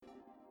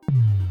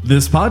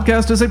This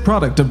podcast is a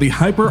product of the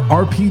Hyper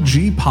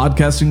RPG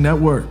Podcasting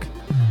Network.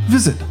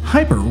 Visit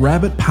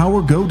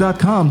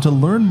hyperrabbitpowergo.com to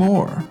learn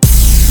more.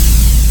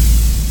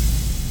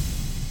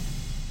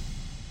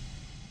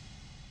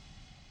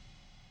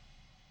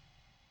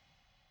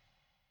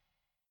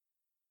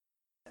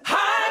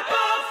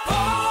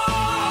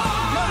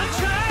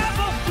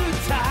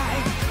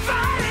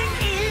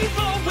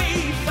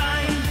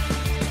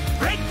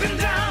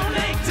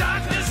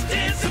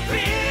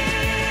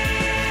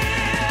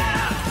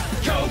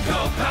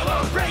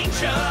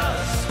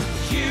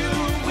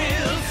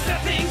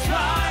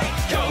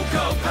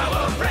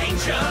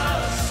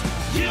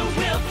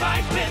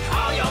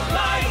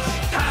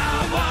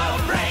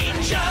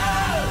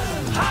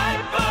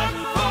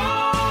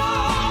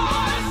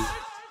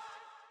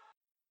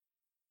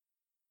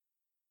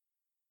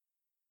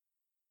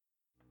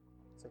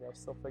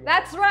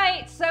 That's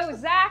right. So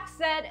Zach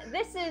said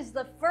this is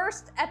the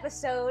first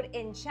episode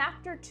in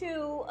Chapter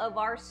 2 of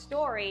our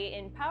story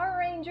in Power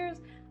Rangers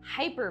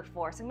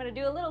HyperForce. I'm going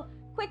to do a little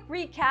quick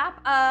recap.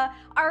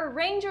 Our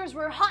Rangers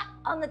were hot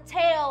on the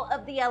tail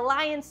of the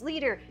Alliance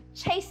leader,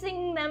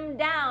 chasing them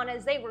down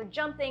as they were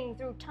jumping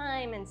through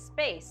time and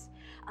space.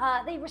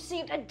 They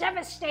received a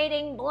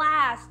devastating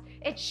blast.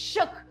 It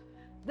shook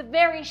the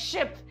very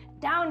ship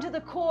down to the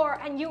core,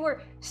 and you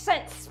were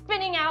sent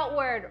spinning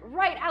outward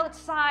right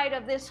outside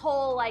of this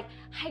whole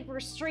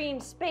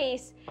hyperstream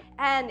space,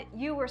 and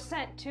you were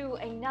sent to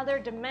another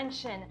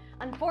dimension.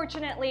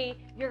 Unfortunately,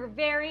 your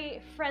very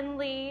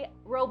friendly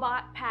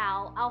robot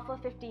pal, Alpha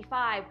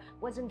 55,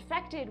 was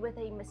infected with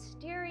a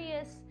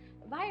mysterious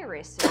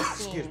virus.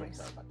 Excuse me,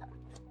 sorry about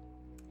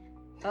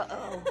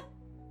that.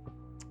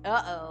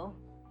 Uh-oh.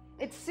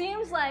 It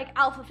seems like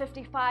Alpha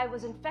 55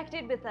 was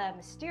infected with a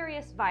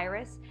mysterious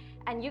virus,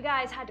 and you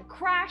guys had to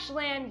crash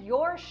land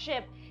your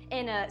ship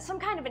in some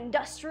kind of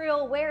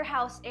industrial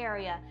warehouse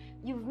area.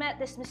 You've met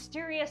this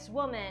mysterious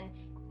woman,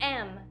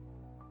 M,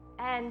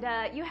 and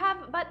you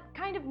have but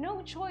kind of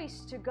no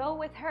choice to go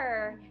with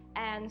her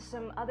and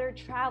some other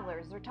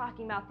travelers. They're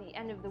talking about the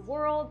end of the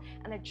world,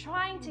 and they're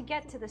trying to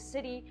get to the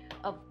city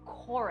of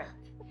Corinth.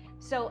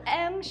 So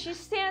M, she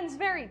stands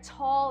very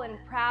tall and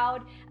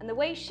proud, and the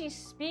way she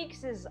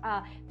speaks is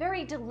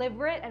very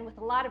deliberate and with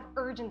a lot of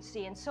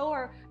urgency, and so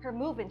are her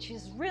movements.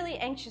 She's really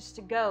anxious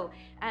to go,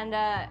 and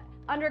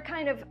under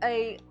kind of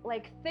a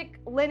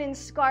thick linen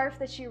scarf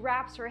that she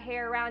wraps her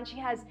hair around, she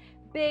has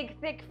big,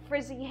 thick,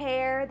 frizzy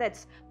hair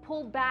that's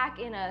pulled back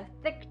in a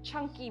thick,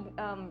 chunky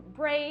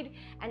braid,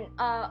 and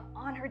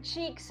on her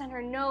cheeks and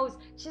her nose,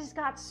 she's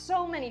got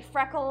so many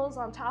freckles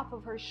on top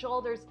of her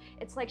shoulders,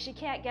 it's like she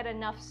can't get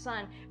enough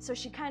sun. So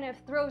she kind of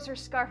throws her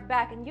scarf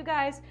back, and you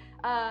guys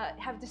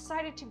have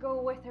decided to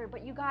go with her,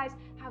 but you guys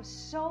have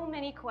so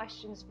many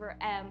questions for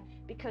M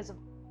because of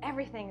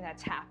everything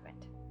that's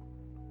happened.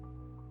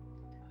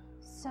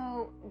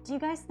 So, do you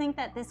guys think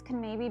that this can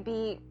maybe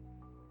be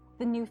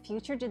the new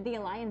future? Did the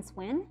Alliance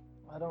win?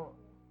 I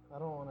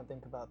don't want to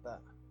think about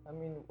that. I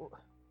mean,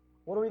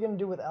 what are we going to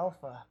do with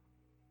Alpha?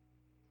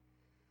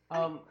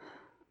 Em,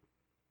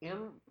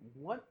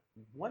 what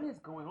is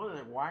going on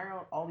there? Why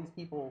are all these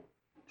people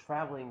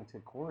traveling to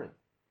Corinth?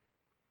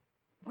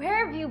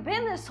 Where have you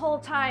been this whole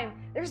time?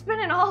 There's been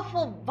an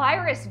awful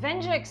virus,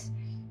 Venjix.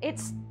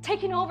 It's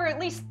taken over at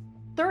least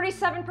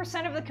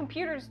 37%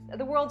 of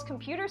the world's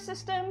computer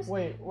systems.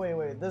 Wait.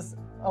 This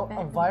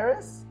a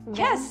virus?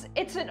 Yes,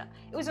 it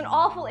was an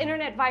awful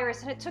internet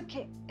virus, and it took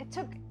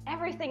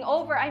everything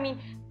over. I mean,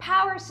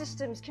 power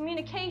systems,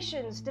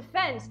 communications,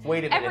 defense, Wait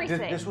a minute,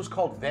 everything. This was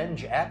called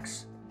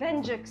Venjix?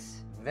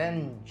 Venjix.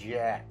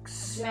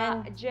 Venjix.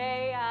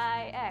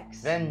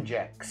 J-I-X.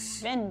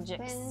 Venjix.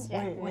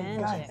 Wait,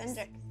 guys.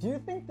 Do you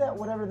think that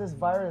whatever this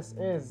virus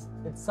is,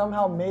 it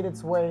somehow made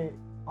its way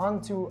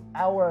onto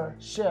our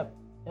ship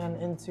and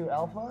into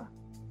Alpha?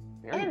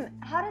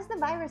 How does the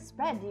virus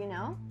spread, do you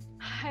know?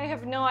 I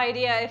have no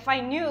idea. If I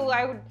knew,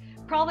 I would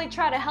probably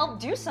try to help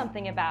do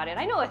something about it.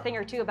 I know a thing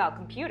or two about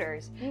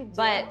computers,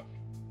 but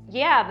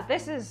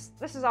this is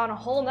on a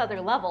whole nother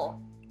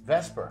level.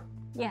 Vesper.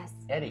 Yes.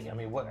 Eddie, I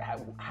mean,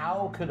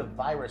 how could a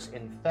virus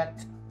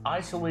infect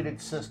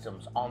isolated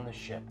systems on the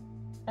ship?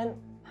 And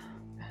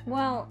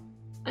well,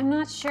 I'm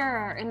not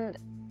sure, and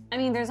I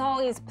mean, there's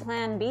always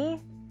Plan B.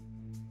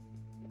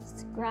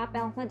 Scrap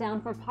Alpha down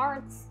for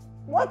parts.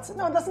 what?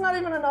 No, that's not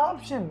even an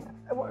option.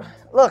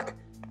 Look,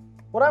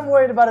 what I'm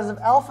worried about is if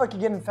Alpha could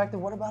get infected,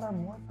 what about our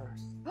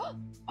morphers?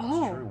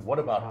 True. What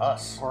about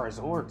us? Or our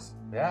Zords?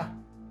 Yeah.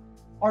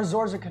 Our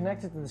Zords are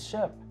connected to the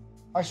ship.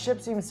 Our ship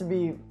seems to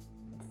be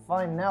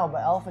fine now,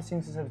 but Alpha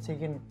seems to have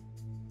taken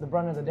the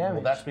brunt of the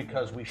damage. Well, that's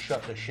because we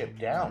shut the ship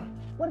down.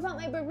 What about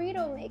my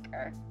burrito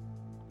maker?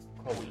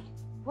 Chloe.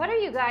 What are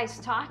you guys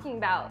talking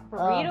about?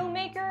 Burrito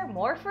maker?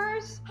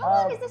 Morphers? How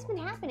long has this been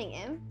happening,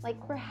 Em?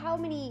 Like, for how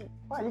many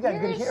Wow, you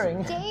got good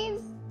hearing.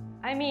 days?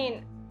 I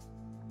mean,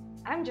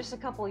 I'm just a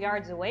couple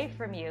yards away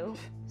from you,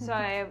 so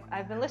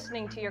I've been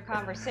listening to your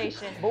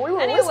conversation. But we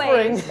were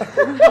Anyways,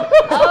 whispering.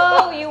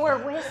 Oh, you were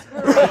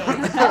whispering.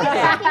 Okay.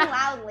 Talking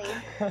loudly.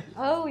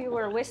 Oh, you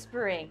were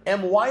whispering.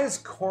 And why is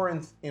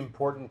Corinth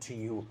important to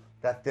you?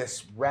 that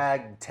this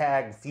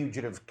ragtag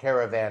fugitive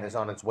caravan is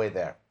on its way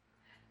there?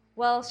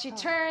 Well, she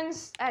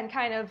turns and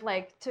kind of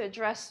like to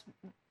address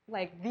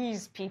like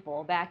these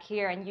people back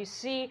here, and you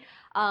see,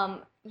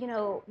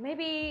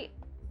 maybe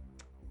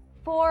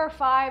 4 or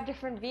 5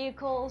 different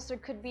vehicles. There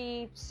could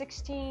be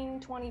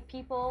 16, 20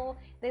 people.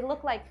 They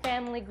look like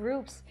family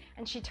groups,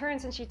 and she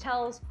turns and she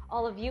tells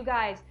all of you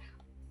guys,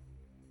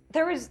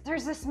 there's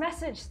this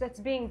message that's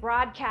being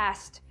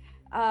broadcast.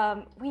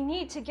 We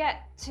need to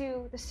get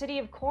to the city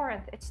of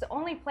Corinth. It's the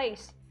only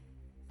place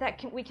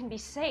that we can be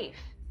safe.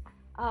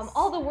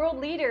 All the world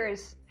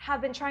leaders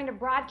have been trying to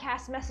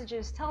broadcast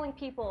messages telling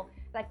people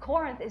that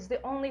Corinth is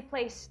the only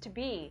place to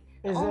be,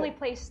 the only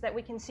place that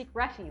we can seek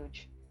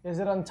refuge. Is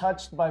it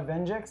untouched by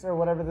Vengex or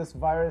whatever this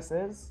virus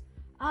is?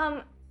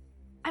 I'm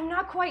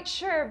not quite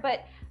sure,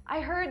 but I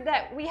heard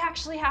that we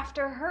actually have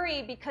to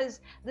hurry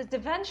because the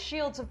defense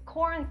shields of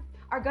Corinth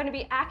are going to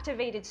be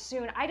activated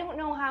soon. I don't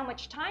know how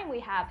much time we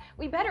have.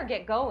 We better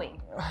get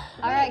going.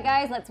 All right,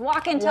 guys, let's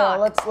walk and talk.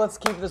 Yeah, let's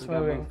keep this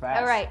moving.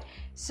 All right.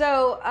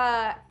 So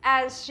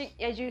as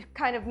you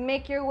kind of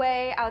make your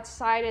way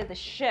outside of the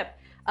ship,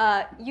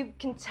 you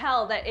can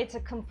tell that it's a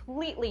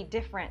completely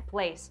different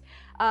place.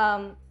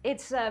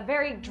 It's a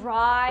very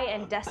dry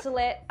and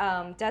desolate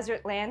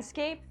desert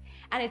landscape,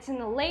 and it's in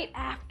the late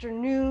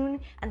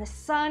afternoon, and the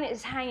sun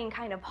is hanging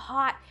kind of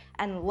hot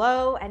and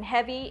low and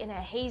heavy in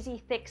a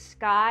hazy, thick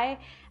sky.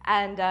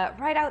 And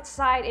right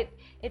outside,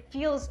 it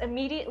feels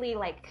immediately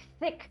like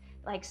thick,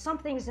 like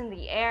something's in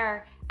the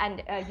air,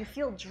 and you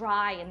feel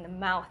dry in the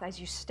mouth as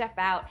you step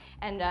out.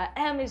 And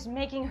Em is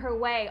making her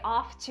way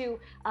off to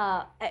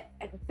a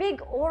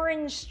big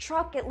orange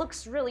truck. It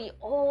looks really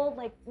old,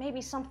 like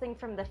maybe something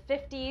from the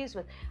 50s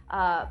with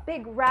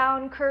big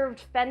round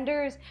curved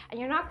fenders. And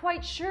you're not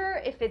quite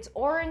sure if it's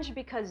orange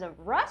because of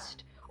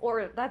rust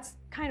or that's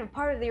kind of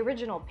part of the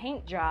original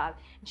paint job.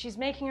 And she's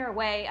making her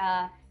way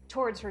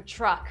towards her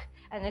truck.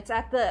 And it's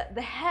at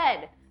the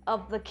head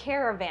of the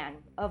caravan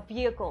of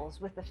vehicles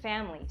with the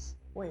families.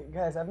 Wait,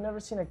 guys, I've never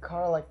seen a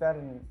car like that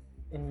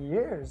in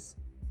years.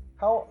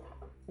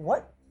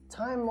 What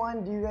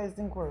timeline do you guys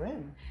think we're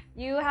in?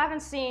 You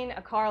haven't seen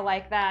a car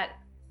like that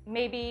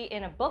maybe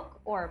in a book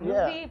or a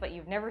movie, but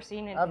you've never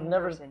seen it in person. I've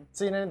never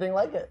seen anything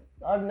like it.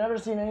 I've never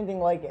seen anything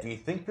like it. Do you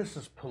think this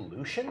is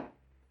pollution?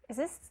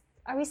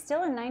 Are we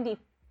still in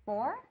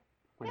 94?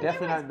 We're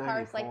definitely not in there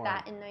 94. was cars like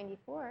that in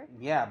 94.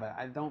 Yeah, but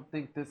I don't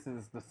think this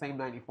is the same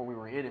 94 we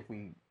were in if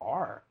we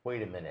are.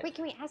 Wait a minute. Wait,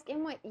 can we ask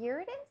him what year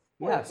it is?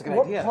 Yeah, it's a good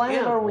What idea.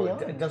 planet are we Well,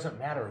 on? it doesn't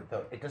matter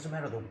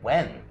the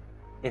when.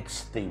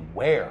 It's the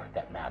where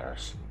that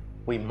matters.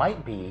 We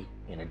might be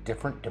in a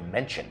different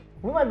dimension.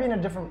 We might be in a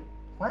different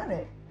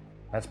planet.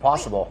 That's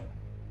possible.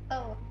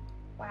 Oh,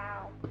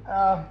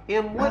 wow.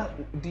 And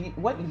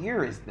what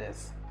year is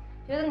this?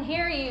 She doesn't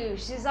hear you.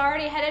 She's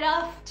already headed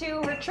off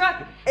to her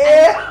truck.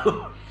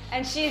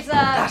 And she's Gosh,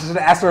 I should have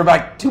asked her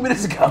about 2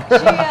 minutes ago.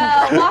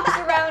 she walks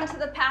around to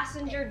the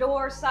passenger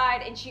door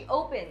side and she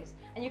opens,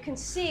 and you can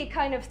see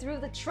kind of through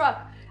the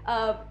truck.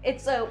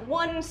 It's a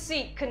one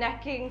seat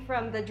connecting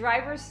from the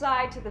driver's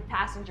side to the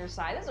passenger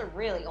side. This is a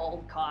really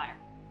old car.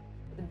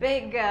 The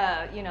big,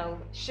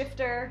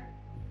 shifter.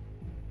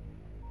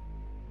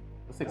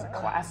 This thing's a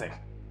classic.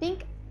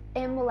 Think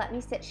Em will let me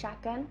sit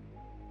shotgun?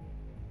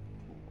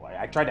 Boy,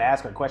 I tried to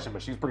ask her a question,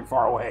 but she was pretty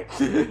far away.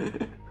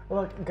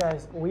 Look,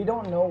 guys, we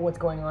don't know what's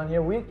going on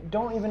here. We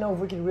don't even know if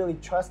we can really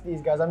trust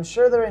these guys. I'm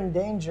sure they're in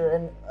danger,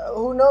 and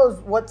who knows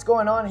what's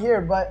going on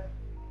here, but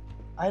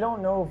I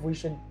don't know if we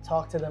should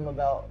talk to them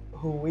about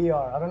who we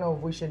are. I don't know if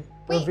we should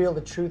reveal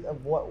the truth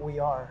of what we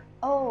are.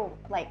 Oh,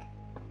 like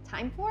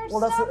Time Force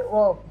Well,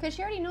 stuff? Because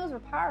she already knows we're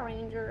Power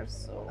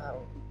Rangers,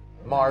 so...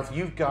 Marv,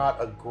 you've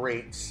got a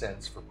great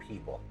sense for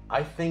people.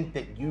 I think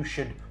that you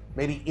should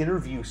maybe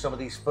interview some of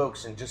these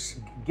folks and just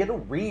get a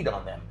read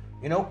on them.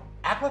 You know,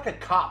 act like a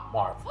cop,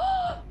 Marv.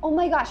 Oh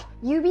my gosh,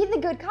 you be the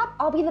good cop,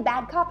 I'll be the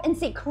bad cop, and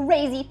say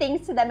crazy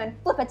things to them and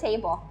flip a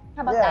table.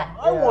 How about that?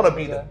 I want to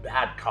be the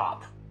bad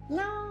cop.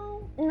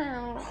 No.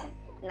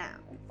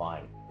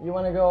 Fine. You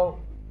want to go?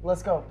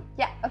 Let's go.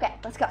 Yeah, okay,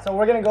 let's go. So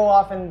we're going to go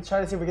off and try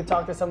to see if we can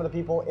talk to some of the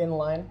people in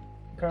line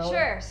currently.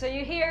 Sure. So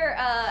you hear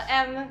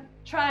Em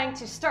trying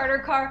to start her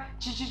car.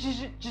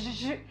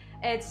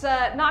 It's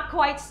not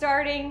quite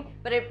starting,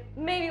 but it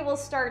maybe will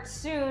start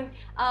soon.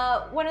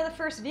 One of the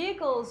first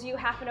vehicles you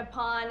happen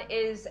upon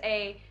is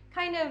a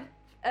kind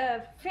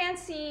of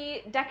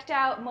fancy,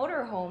 decked-out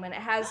motorhome, and it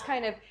has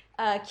kind of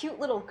cute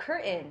little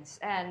curtains.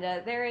 And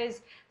there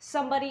is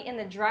somebody in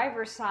the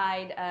driver's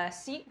side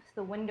seat with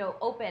the window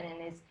open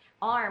and his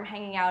arm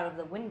hanging out of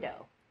the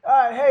window.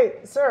 Hey,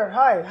 sir.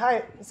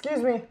 Hi.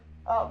 Excuse me.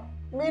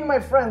 Me and my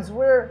friends,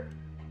 we're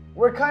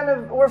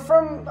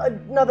from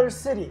another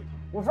city.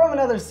 We're from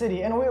another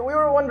city, and we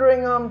were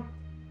wondering,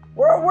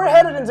 we're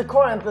headed into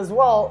Corinth as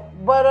well,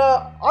 but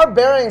our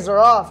bearings are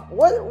off.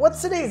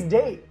 What's today's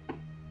date?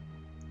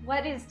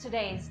 What is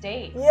today's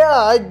date?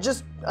 Yeah,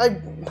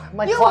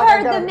 my You clock.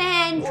 heard the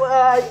man!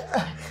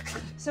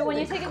 So when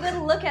you take a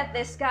good look at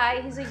this guy,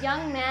 he's a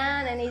young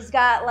man, and he's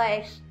got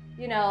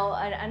you know,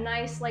 a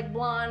nice like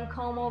blonde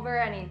comb over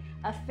and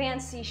a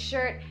fancy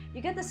shirt. You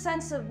get the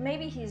sense of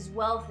maybe he's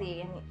wealthy,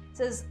 and he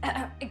says,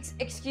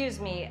 "Excuse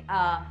me,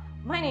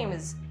 my name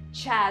is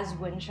Chaz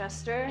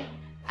Winchester,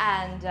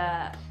 and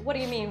what do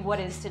you mean? What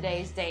is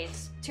today's date?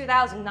 It's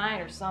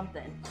 2009 or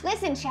something."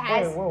 Listen, Chaz,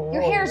 Hey, whoa,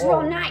 your whoa, hair's whoa,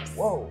 real nice.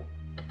 Whoa.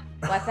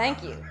 Why,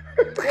 thank you.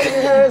 Your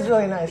hair is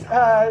really nice.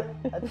 I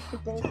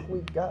think we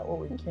got what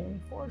we came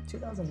for.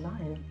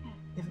 2009.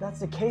 If that's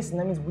the case, then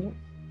that means we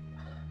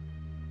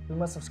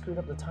must have screwed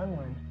up the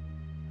timeline.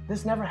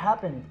 This never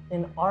happened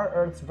in our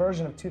Earth's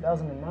version of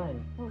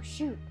 2009. Oh,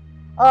 shoot.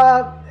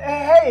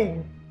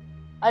 Hey,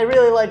 I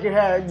really like your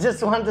hair.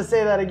 Just wanted to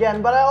say that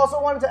again, but I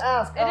also wanted to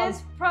ask. It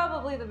is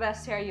probably the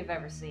best hair you've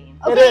ever seen.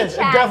 It Okay, is. It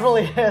Chaz.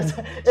 definitely is.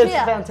 It's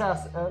Chill.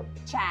 fantastic.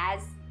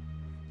 Chaz.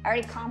 I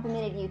already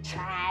complimented you,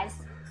 Chaz.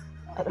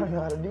 I don't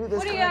know how to do this.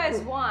 What do you guys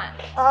want?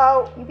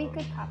 You be a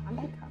good cop. I'm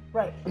a good cop.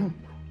 Right.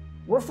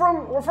 We're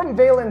from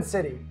Valen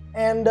City,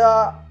 and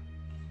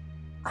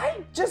I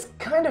just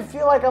kind of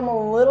feel like I'm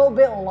a little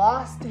bit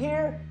lost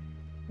here.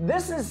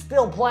 This is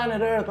still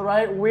planet Earth,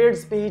 right? Weird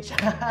speech.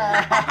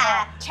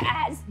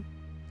 Chaz.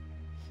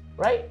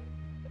 Right?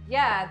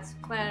 Yeah, it's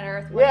planet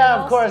Earth. What Yeah,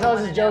 else of course. do you I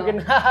was wanna just know?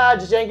 joking. Haha,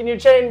 just yanking your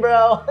chain,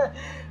 bro.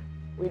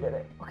 We did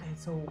it. Okay,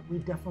 so we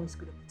definitely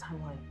screwed up the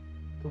timeline.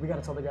 But we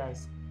gotta tell the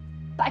guys.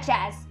 Bye,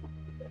 Chaz.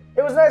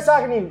 It was nice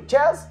talking to you.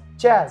 Chaz?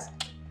 Chaz.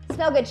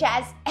 Smell good,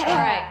 Chaz. All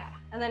right,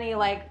 and then he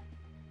like,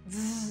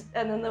 zzz,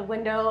 and then the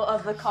window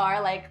of the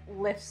car like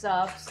lifts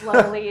up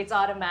slowly. It's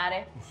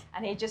automatic,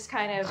 and he just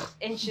kind of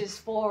inches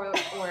forward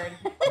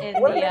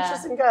in What an the.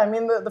 interesting guy. I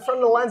mean, the front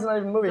of the line's not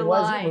even moving. the Why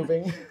is line. he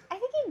moving? I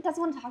think he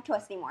doesn't want to talk to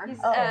us anymore. He's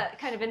Oh.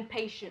 kind of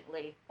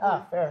impatiently.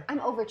 Ah, fair. I'm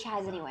over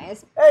Chaz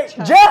anyways. Hey,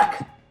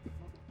 Jack!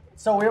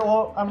 So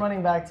I'm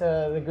running back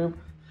to the group.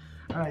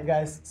 All right,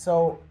 guys.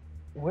 So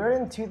we're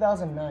in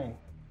 2009.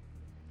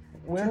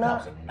 We're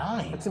not.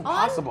 2009. It's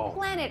impossible. On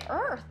planet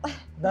Earth.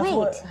 That's Wait,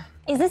 what.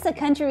 is this a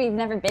country we've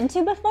never been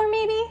to before,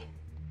 maybe?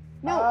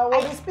 No,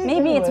 Well, we speak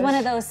Maybe it's one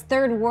of English. those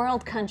third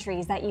world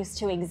countries that used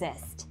to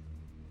exist.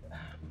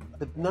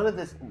 But none of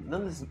this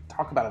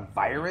talk about a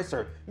virus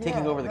or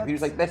taking Yeah, over the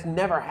computers. Like that's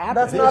never happened.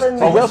 That's not in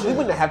the Or else history. we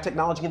wouldn't have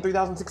technology in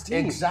 2016.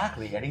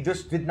 Exactly, and he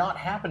just did not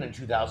happen in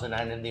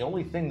 2009, and the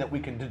only thing that we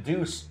can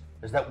deduce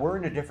is that we're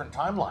in a different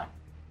timeline.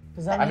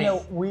 Does that I mean mean-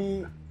 that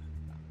we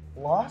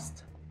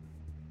lost?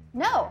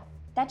 No,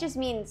 that just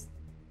means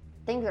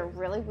things are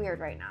really weird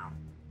right now.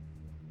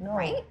 No.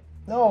 Right?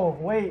 No,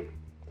 wait.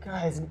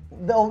 Guys,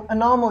 the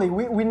anomaly.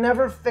 We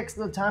never fixed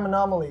the time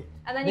anomaly.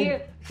 And then They- you,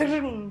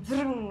 vroom,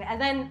 vroom,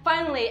 and then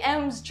finally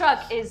M's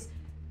truck is,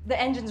 the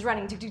engine's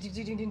running.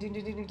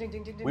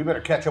 We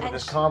better catch up with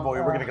this convoy,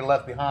 or we're gonna get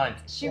left behind.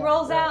 She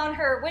rolls down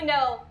her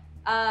window.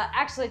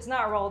 Actually, it's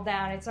not rolled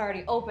down. It's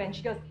already open.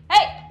 She goes,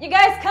 "Hey, you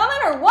guys coming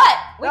or what?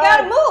 We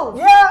gotta move."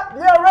 Yeah,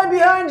 right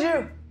behind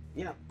you.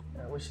 Yeah.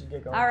 Yeah, we should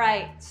get going. All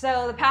right.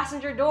 So the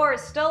passenger door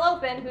is still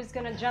open. Who's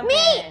gonna jump Me!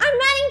 in? I'm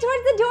running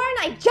towards the door and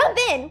I jump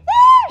in.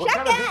 Woo! What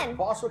kind Shotgun! of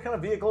boss? What kind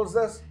of vehicle is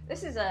this?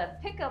 This is a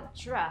pickup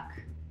truck.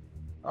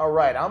 All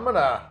right, I'm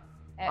gonna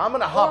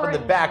hop in the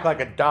orange back one.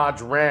 like a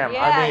Dodge Ram.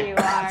 Yeah, I mean, you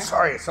are.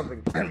 sorry,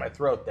 something in my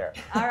throat there.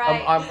 All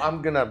right.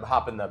 I'm gonna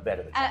hop in the bed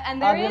of the truck.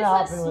 And I'm there is gonna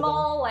hop a in with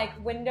small like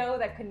window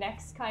that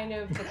connects kind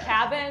of the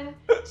cabin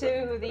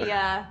to the.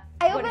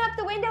 I open up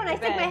the window and I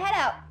stick my bed. head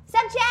out.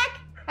 Sup,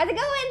 Jack? How's it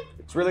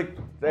going?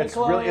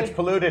 Chloe. It's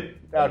polluted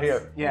out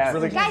here. Yeah. It's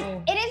really. Guys,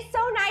 it is so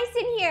nice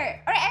in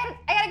here. All right,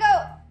 I gotta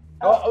go.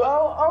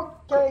 Oh,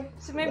 okay.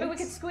 So maybe we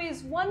could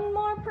squeeze one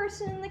more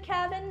person in the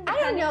cabin. I don't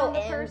depending know, on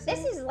the Em. person.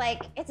 This is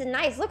like, it's a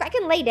nice look. I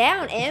can lay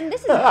down, Em.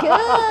 This is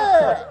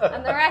good.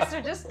 And the rest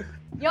are just.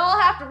 Y'all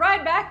have to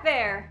ride back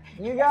there.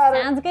 You got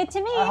it. Sounds good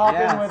to me. I hop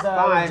Yeah, in with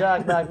fine.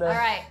 Jack back there. All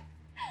right.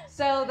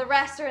 So the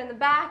rest are in the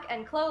back,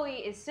 and Chloe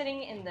is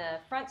sitting in the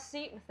front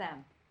seat with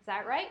them. Is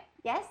that right?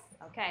 Yes?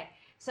 Okay.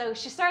 So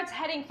she starts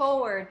heading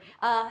forward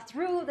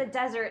through the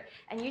desert,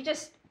 and you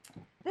just,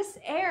 this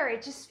air,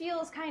 it just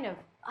feels kind of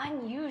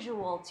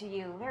unusual to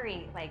you,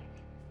 very like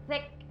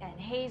thick and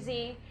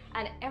hazy.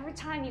 And every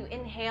time you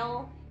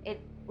inhale, it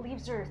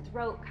leaves your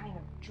throat kind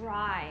of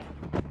dry.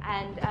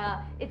 And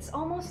it's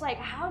almost like,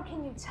 how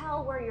can you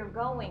tell where you're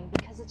going?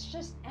 Because it's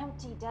just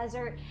empty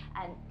desert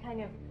and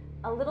kind of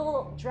a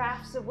little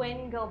drafts of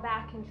wind go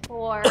back and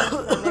forth,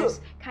 and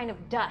there's kind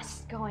of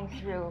dust going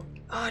through.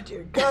 Oh,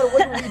 dear God,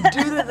 what did we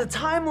do to the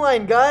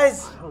timeline,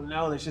 guys? I don't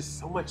know. There's just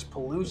so much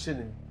pollution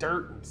and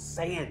dirt and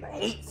sand. I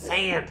hate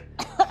sand.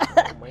 Oh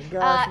my gosh,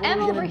 what are Em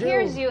we gonna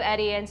overhears do? you,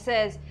 Eddie, and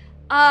says,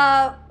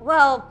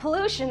 well,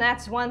 pollution,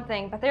 that's one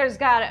thing, but there's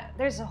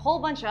a whole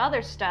bunch of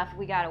other stuff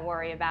we gotta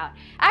worry about.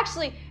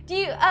 Actually, do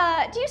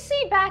you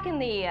see back in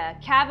the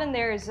cabin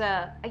there's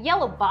a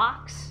yellow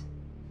box?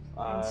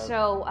 And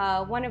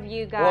so one of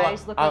you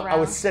guys look around. I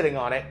was sitting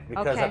on it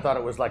because I Okay. thought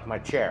it was like my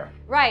chair.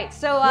 Right,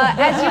 so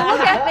as you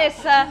look at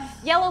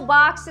this yellow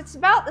box, it's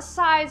about the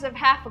size of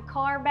half a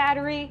car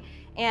battery,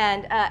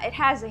 and it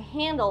has a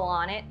handle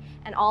on it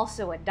and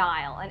also a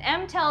dial. And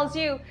M tells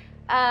you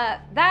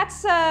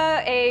that's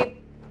a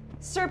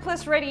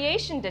surplus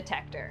radiation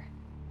detector.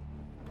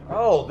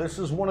 Oh, this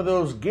is one of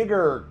those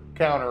Giger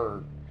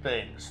counter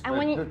things. And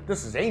when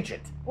This is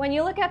ancient. When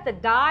you look at the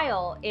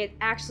dial, it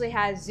actually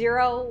has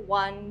 0,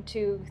 1,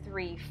 2,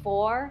 3,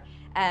 4,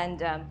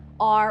 and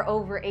R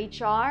over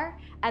HR.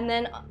 And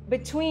then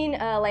between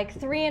like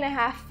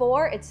 3.5,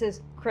 4, it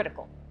says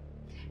critical.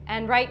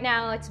 And right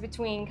now it's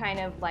between kind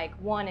of like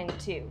 1 and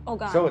 2. Oh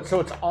god. So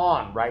it's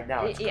on right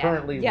now. It's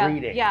currently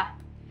reading. Yeah.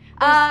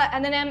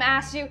 And then M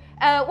asks you,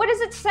 what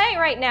does it say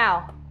right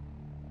now?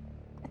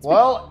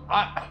 Well,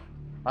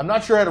 I'm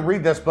not sure how to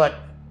read this, but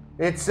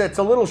it's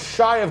a little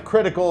shy of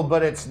critical,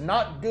 but it's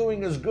not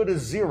doing as good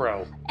as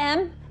 0.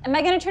 Am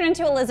I gonna turn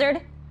into a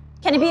lizard?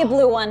 Can it be a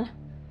blue one?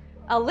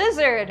 A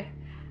lizard?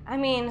 I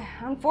mean,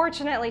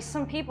 unfortunately,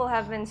 some people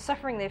have been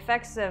suffering the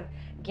effects of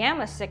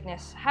gamma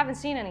sickness. Haven't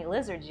seen any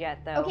lizards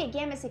yet, though. Okay,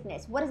 gamma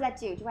sickness. What does that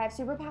do? Do I have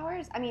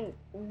superpowers? I mean,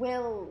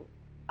 will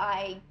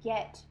I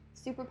get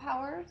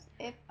superpowers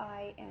if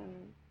I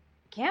am...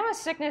 Gamma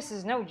sickness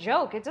is no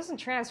joke. It doesn't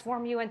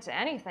transform you into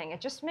anything. It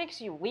just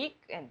makes you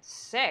weak and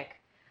sick.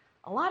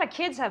 A lot of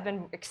kids have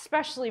been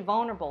especially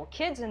vulnerable.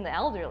 Kids and the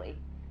elderly.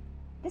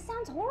 This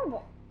sounds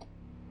horrible.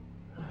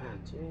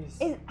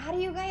 Jeez. How do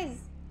you guys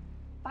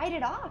fight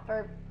it off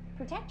or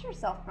protect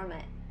yourself from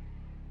it?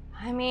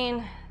 I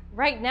mean,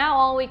 right now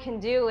all we can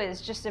do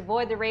is just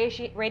avoid the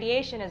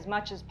radiation as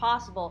much as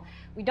possible.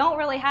 We don't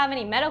really have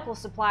any medical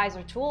supplies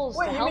or tools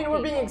Wait, to you help mean we're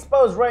people. being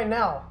exposed right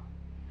now?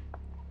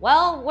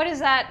 Well, what does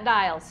that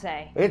dial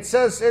say? It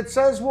says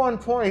 1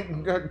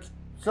 point.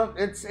 So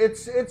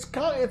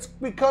it's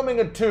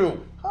becoming a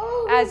 2.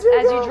 Oh, As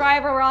dear you God.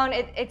 drive around,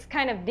 it's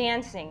kind of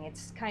dancing.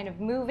 It's kind of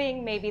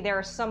moving. Maybe there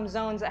are some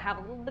zones that have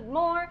a little bit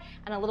more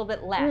and a little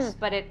bit less,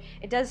 but it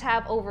does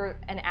have over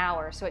an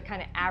hour, so it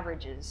kind of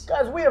averages.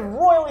 Guys, we have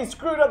royally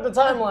screwed up the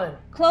timeline.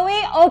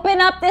 Chloe, open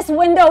up this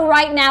window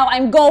right now.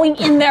 I'm going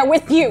in there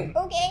with you.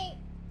 Okay.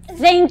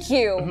 Thank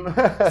you.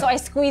 So I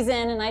squeeze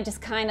in and I just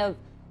kind of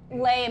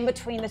lay in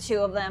between the two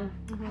of them.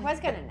 I was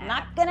gonna nap.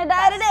 Not gonna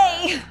die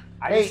today.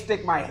 I just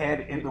stick my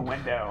head in the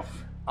window.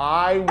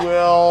 I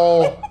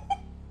will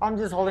I'm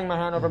just holding my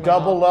hand over my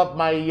double up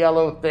my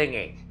yellow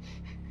thingy.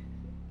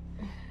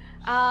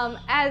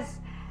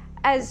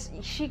 As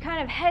she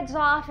kind of heads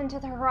off into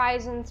the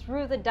horizon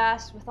through the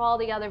dust with all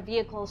the other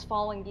vehicles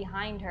following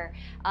behind her,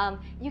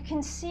 you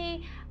can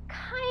see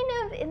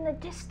kind of in the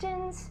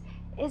distance,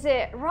 is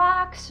it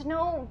rocks?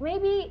 No,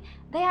 maybe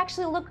they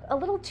actually look a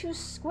little too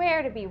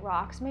square to be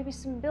rocks. Maybe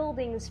some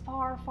buildings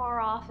far, far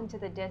off into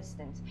the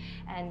distance.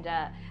 And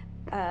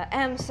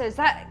M says,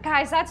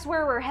 guys, that's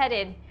where we're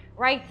headed,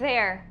 right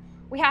there.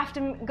 We have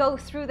to go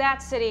through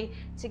that city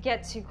to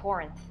get to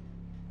Corinth.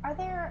 Are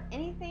there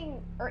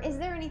anything, or is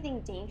there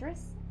anything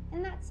dangerous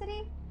in that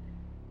city?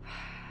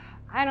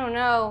 I don't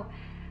know.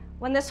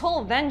 When this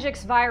whole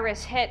Venjix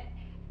virus hit,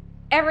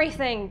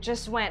 everything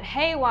just went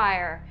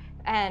haywire.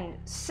 And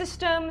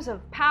systems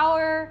of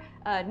power,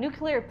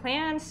 nuclear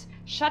plants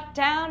shut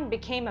down,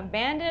 became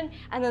abandoned.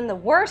 And then the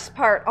worst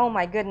part, oh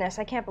my goodness,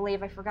 I can't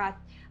believe I forgot.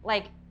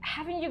 Like,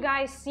 haven't you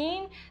guys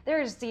seen?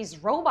 There's these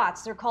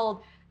robots, they're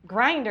called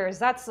grinders.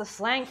 That's the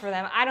slang for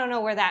them. I don't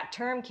know where that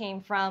term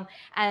came from.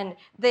 And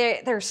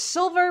they're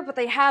silver, but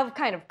they have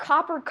kind of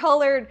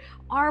copper-colored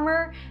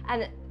armor.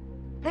 And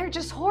they're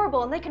just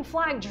horrible, and they can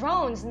fly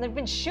drones, and they've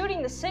been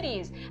shooting the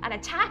cities and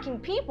attacking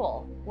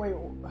people. Wait,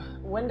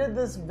 when did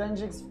this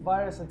Venjix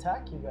virus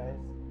attack you guys?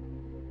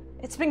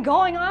 It's been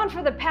going on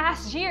for the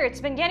past year.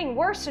 It's been getting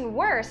worse and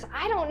worse.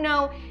 I don't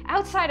know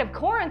outside of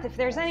Corinth if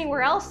there's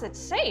anywhere else that's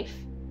safe.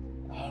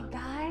 Hey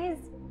guys,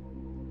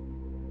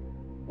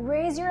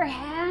 raise your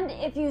hand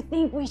if you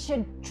think we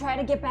should try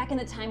to get back in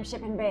the time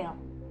ship and bail.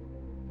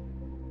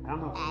 I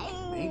don't know if we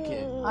can make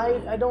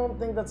it. I don't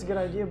think that's a good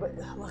idea, but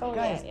look,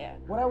 guys, yeah.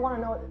 what I want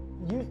to know,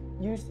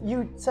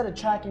 you said a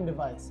tracking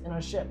device in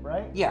our ship,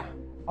 right? Yeah.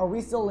 Are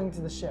we still linked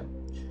to the ship?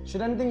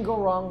 Should anything go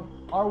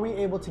wrong, are we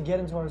able to get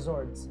into our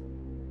Zords?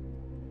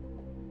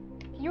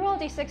 Can you roll a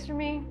d6 for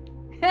me?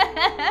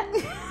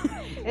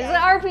 It's an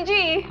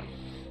RPG.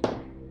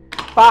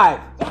 5.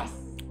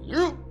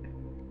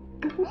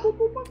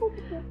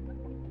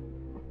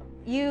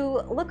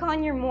 You look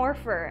on your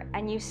morpher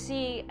and you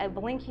see a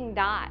blinking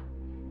dot,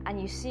 and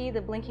you see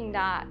the blinking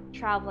dot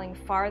traveling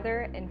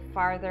farther and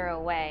farther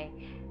away.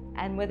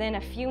 And within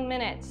a few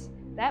minutes,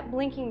 that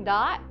blinking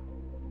dot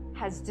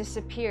has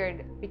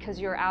disappeared because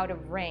you're out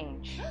of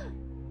range.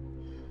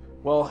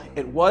 Well,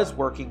 it was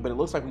working, but it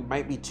looks like we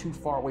might be too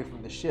far away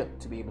from the ship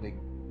to be able to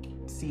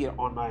see it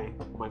on my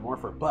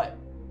morpher. But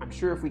I'm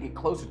sure if we get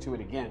closer to it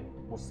again,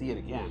 we'll see it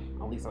again.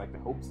 At least I like to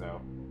hope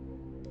so.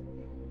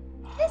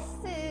 This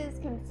is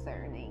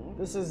concerning.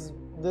 This is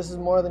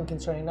more than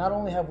concerning. Not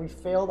only have we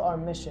failed our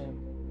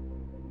mission,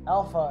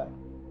 Alpha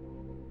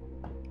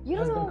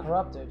has been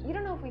corrupted. You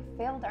don't know if we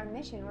failed our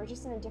mission. We're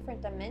just in a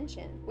different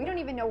dimension. We don't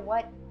even know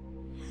what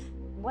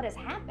is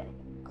happening.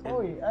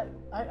 Chloe,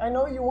 I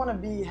know you want to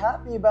be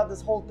happy about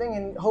this whole thing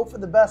and hope for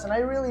the best, and I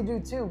really do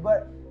too,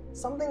 but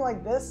something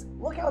like this,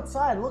 look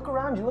outside, look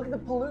around you, look at the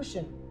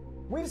pollution.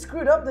 We've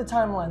screwed up the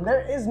timeline.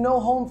 There is no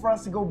home for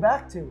us to go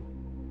back to.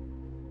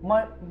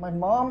 My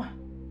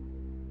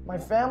my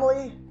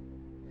family,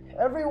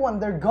 everyone,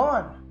 they're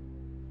gone.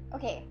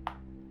 Okay,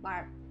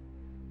 Marv.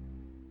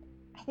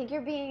 I think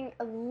you're being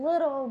a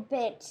little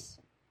bit,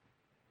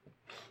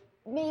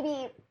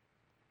 maybe,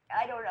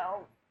 I don't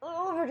know,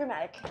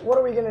 overdramatic. What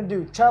are we gonna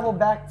do? Travel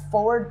back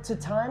forward to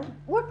time?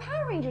 We're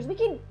Power Rangers. We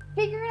can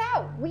figure it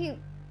out. We've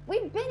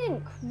been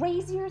in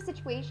crazier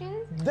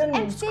situations. Then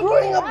and screwing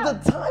figured it up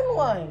out. the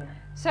timeline.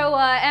 So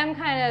M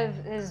kind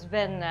of has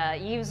been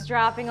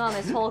eavesdropping on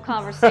this whole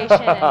conversation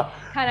and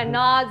kind of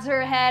nods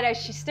her head as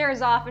she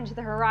stares off into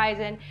the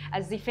horizon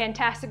as the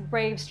fantastic,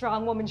 brave,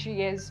 strong woman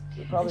she is.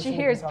 probably And she shouldn't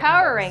be hears talking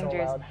Power about this so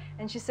Rangers, loud.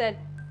 and she said,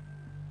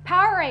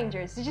 "Power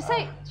Rangers? Did you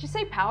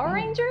say Power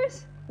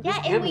Rangers?" Yeah,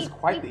 This and M is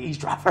quite the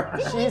eavesdropper.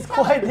 She's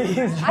quite the I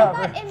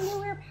eavesdropper. thought and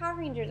we were Power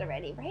Rangers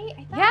already, right?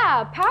 I thought.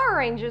 Yeah, Power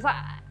Rangers.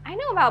 I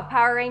know about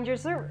Power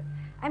Rangers.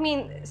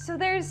 So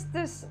there's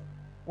this,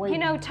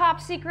 Wait. top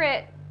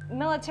secret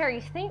military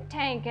think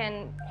tank,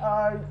 and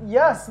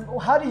Yes.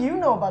 How do you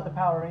know about the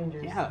Power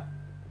Rangers? Yeah.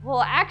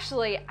 well,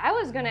 actually, I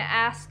was gonna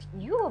ask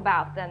you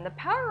about them. The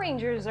Power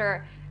Rangers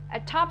are a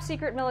top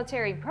secret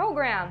military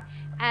program,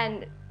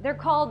 and they're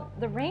called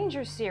the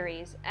Ranger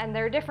Series, and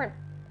they're different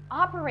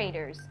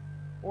operators.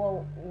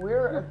 Well,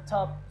 we're a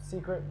top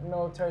secret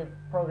military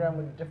program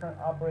with different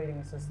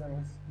operating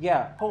systems.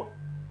 Yeah. Hold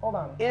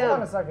on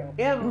M, a second.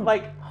 M,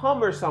 like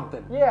hum or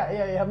something.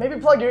 Yeah. Maybe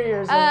plug your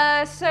ears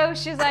in. So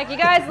she's like, "You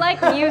guys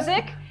like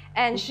music?"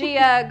 And she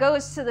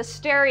goes to the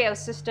stereo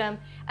system.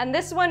 And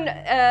this one,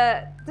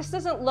 this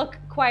doesn't look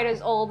quite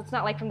as old. It's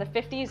not like from the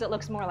 50s. It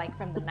looks more like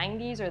from the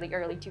 90s or the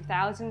early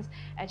 2000s.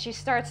 And she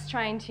starts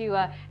trying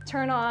to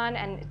turn on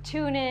and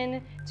tune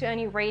in to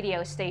any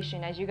radio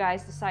station as you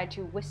guys decide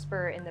to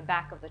whisper in the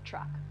back of the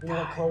truck. You know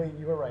what, Chloe,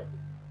 you were right.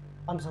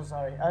 I'm so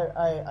sorry.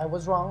 I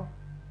was wrong.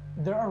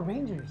 There are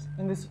Rangers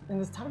in this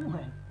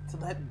timeline. So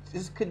that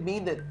just could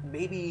mean that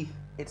maybe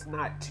it's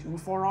not too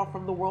far off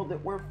from the world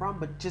that we're from,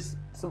 but just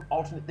some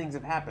alternate things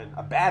have happened.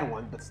 A bad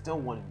one, but still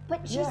one.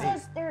 But she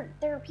says there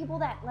are people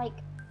that like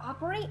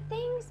operate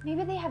things.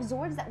 Maybe they have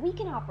Zords that we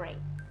can operate.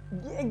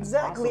 Yeah,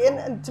 exactly.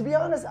 And to be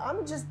honest,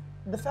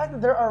 the fact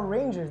that there are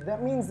Rangers,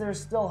 that means there's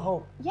still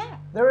hope. Yeah.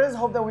 There is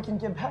hope that we can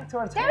get back to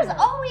our There's timeline.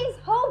 always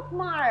hope,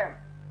 Marv.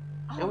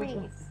 And we can-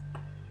 Always.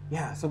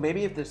 Yeah, so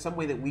maybe if there's some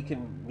way that we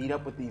can meet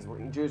up with these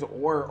Rangers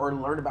or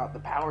learn about the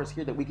powers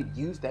here, that we could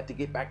use that to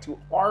get back to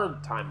our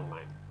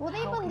timeline. Will they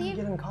How can you believe?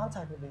 get in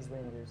contact with these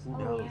Rangers? Who Oh,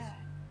 knows? yeah.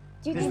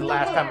 Do you This is think the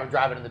last they time were- I'm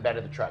driving in the bed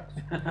of the truck.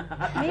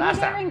 Maybe Last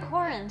they're time. in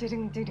Corinth.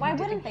 Why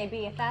wouldn't they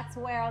be if that's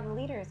where all the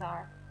leaders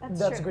are?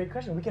 That's a great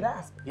question. We could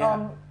ask.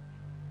 Yeah.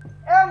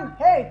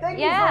 Hey, thank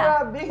Yeah.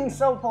 you for being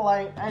so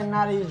polite and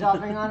not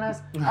eavesdropping on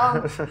us.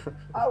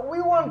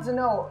 We wanted to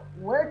know,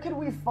 where could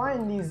we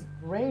find these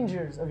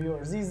Rangers of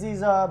yours?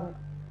 These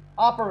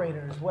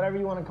operators, whatever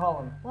you want to call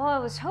them. Well, I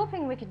was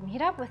hoping we could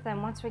meet up with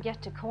them once we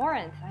get to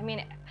Corinth. I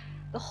mean,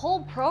 the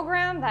whole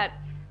program, that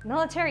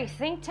military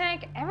think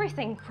tank,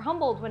 everything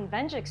crumbled when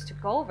Venjix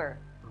took over.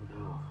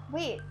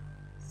 Wait.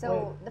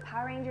 So the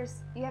Power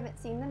Rangers, you haven't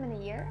seen them in a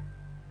year?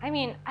 I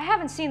mean, I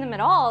haven't seen them at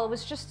all. It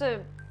was just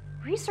a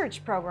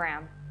research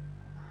program.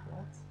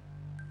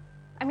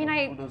 I mean,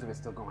 Who knows if it's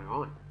still going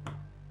on?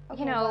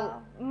 Okay,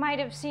 might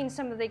have seen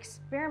some of the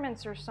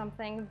experiments or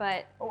something,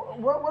 but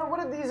What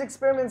do these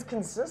experiments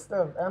consist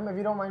of, Em, if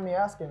you don't mind me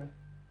asking?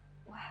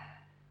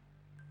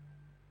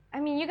 I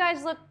mean, you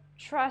guys look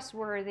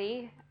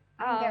trustworthy.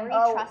 I'm very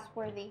Oh.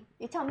 trustworthy.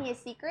 You tell me a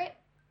secret,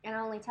 and I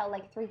only tell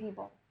like 3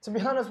 people. To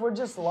be honest, we're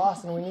just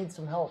lost and we need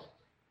some help.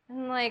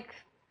 And like,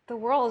 the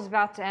world is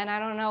about to end. I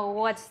don't know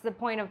what's the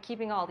point of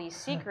keeping all these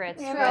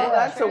secrets. Yeah, but- Well,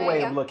 that's a Sure,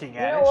 way yeah. of looking You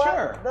at know it, what?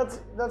 sure.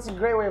 That's a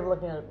great way of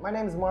looking at it. My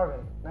name's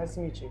Marvin. Nice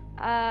to meet you.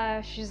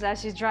 She's as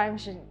she's driving,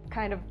 she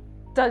kind of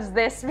does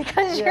this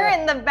because Yeah. you're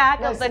in the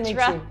back Nice of the to meet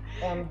truck.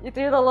 you. You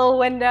through the little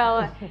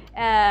window,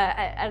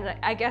 and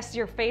I guess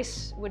your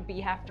face would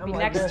have to be I'm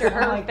like next this. to I'm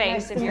her like, face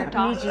nice if to you're meet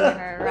talking you. to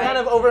her, I'm right? kind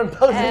of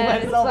overimposing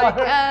And it's myself like, on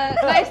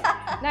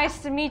her.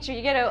 nice to meet you.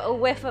 You get a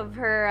whiff of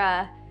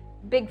her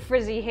big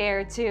frizzy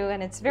hair too,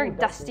 and it's very Ooh,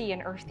 dusty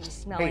and earthy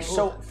smelling. Hey,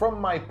 so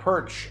from my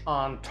perch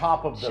on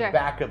top of the Sure.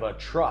 back of a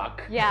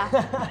truck, Yeah.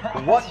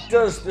 what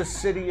does the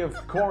city of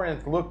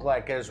Corinth look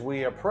like as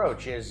we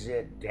approach? Is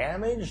it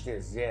damaged?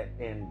 Is it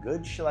in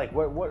good shape? Like,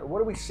 what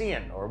are we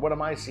seeing, or what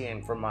am I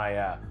seeing from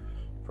my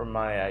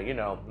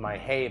my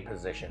hay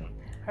position?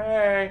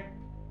 Hey.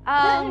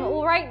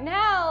 Well, right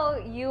now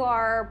you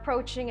are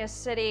approaching a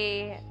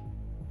city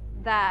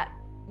that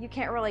you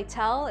can't really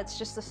tell. It's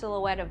just a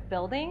silhouette of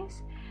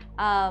buildings.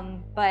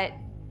 But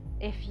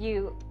if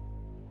you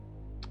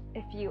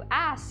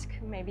ask,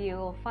 maybe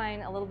you'll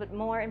find a little bit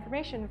more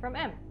information from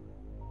M.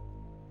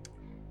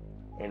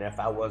 And if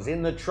I was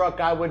in the truck,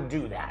 I would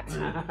do that.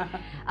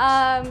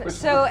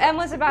 So M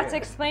was about to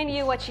explain to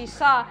you what she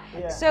saw.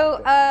 Yeah.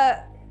 So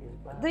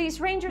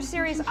these Ranger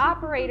Series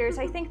operators,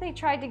 I think they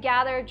tried to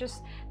gather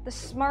just the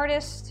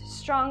smartest,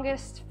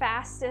 strongest,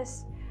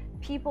 fastest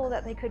people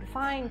that they could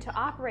find to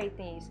operate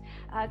these.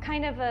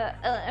 Kind of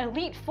an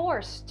elite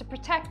force to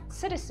protect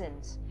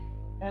citizens.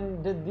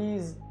 And did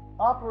these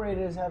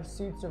operators have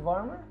suits of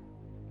armor?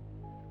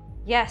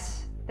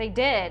 Yes, they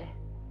did.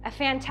 A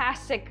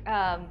fantastic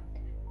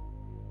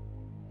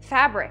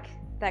fabric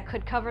that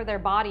could cover their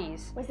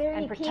bodies Was there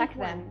any and protect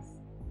pink them. ones?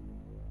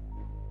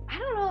 I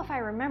don't know if I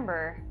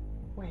remember.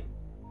 Wait.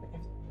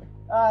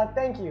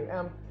 Thank you.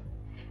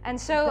 And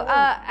so,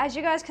 as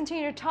you guys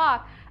continue to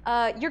talk,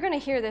 you're going to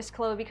hear this,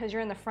 Chloe, because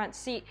you're in the front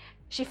seat.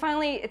 She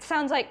finally, it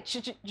sounds like,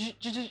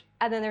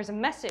 and then there's a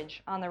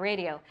message on the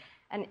radio.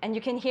 And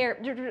you can hear,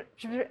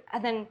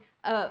 and then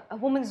a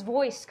woman's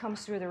voice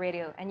comes through the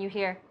radio, and you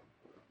hear,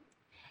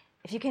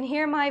 "If you can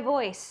hear my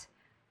voice,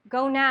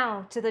 go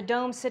now to the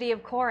dome city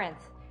of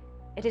Corinth.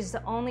 It is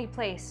the only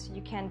place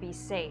you can be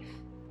safe.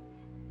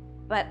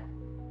 But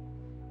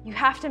you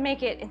have to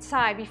make it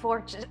inside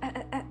before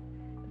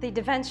the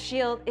defense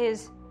shield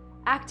is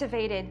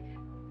activated.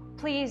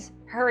 Please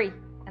hurry."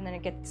 And then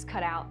it gets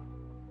cut out.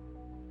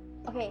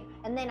 Okay,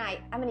 and then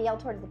I'm gonna yell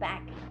towards the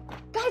back.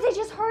 Guys, I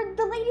just heard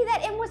the lady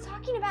that Em was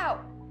talking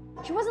about.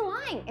 She wasn't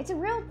lying. It's a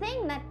real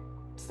thing that's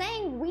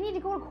saying we need to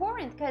go to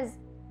Corinth because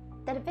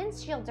the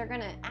defense shields are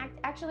gonna act.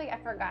 Actually, I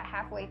forgot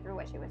halfway through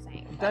what she was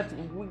saying.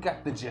 We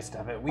got the gist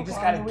of it. We just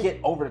Okay. gotta get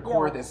over to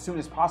Corinth as soon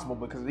as possible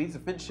because if these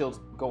defense shields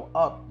go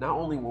up, not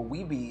only will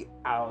we be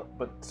out,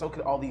 but so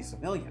could all these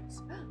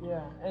civilians.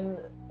 Yeah, and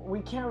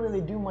we can't really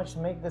do much to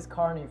make this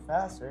car any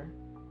faster.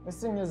 This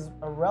thing is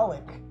a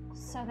relic.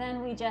 So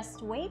then we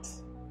just wait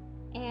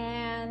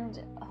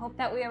and hope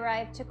that we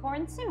arrive to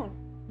Corinth soon.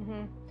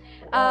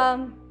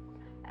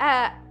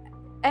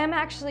 Em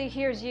actually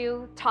hears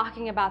you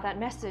talking about that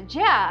message.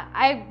 Yeah,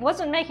 I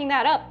wasn't making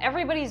that up.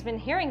 Everybody's been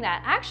hearing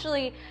that.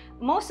 Actually,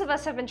 most of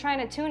us have been trying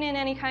to tune in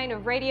any kind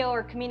of radio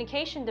or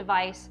communication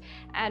device,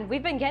 and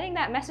we've been getting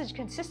that message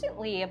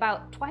consistently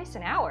about twice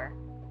an hour.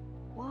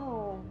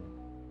 Whoa.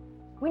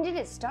 When did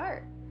it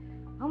start?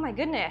 Oh my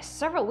goodness,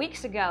 several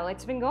weeks ago.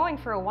 It's been going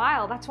for a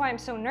while. That's why I'm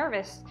so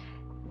nervous.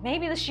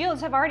 Maybe the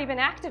shields have already been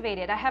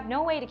activated. I have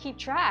no way to keep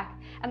track.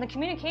 And the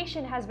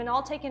communication has been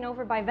all taken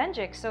over by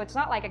Venjix, so it's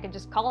not like I could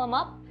just call them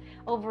up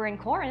over in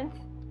Corinth.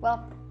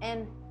 Well,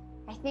 and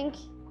I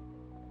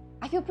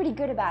feel pretty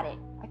good about it.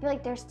 I feel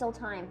like there's still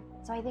time.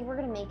 So I think we're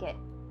gonna make it.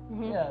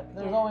 Yeah,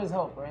 there's always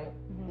hope, right?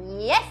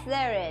 Yes,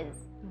 there is.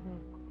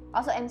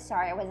 Also, I'm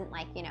sorry I wasn't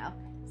like,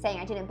 saying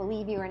I didn't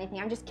believe you or anything.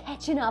 I'm just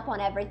catching up on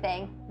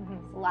everything.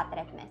 It's a lot that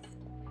I've missed.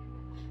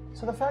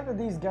 So the fact that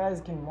these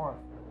guys can morph,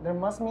 there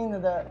must mean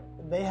that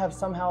they have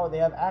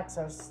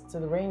access to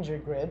the Ranger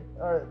grid,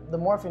 or the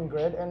morphing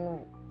grid, and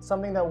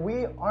something that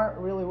we aren't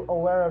really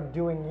aware of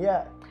doing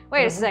yet.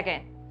 Wait a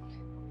second.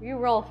 You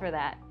roll for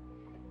that.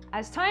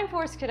 As Time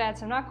Force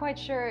cadets, I'm not quite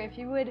sure if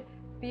you would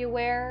be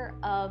aware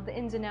of the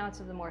ins and outs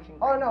of the morphing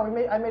grid. Oh no,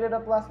 I made it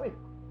up last week.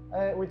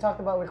 We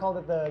called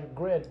it the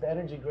grid, the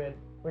energy grid.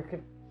 We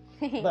could,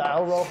 but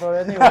I'll roll for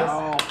it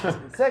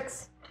anyways.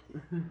 6.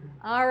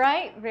 All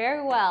right,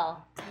 very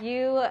well.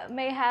 You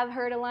may have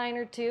heard a line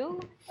or two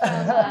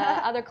from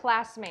other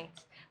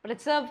classmates, but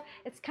it's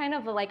kind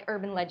of a like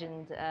urban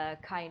legend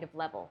kind of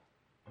level.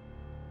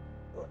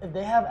 If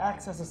they have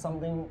access to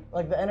something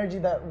like the energy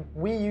that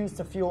we use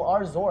to fuel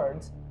our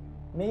Zords,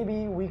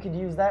 maybe we could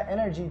use that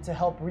energy to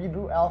help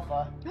reboot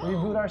Alpha,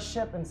 reboot our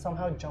ship, and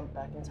somehow jump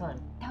back in time.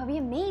 That would be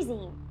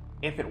amazing.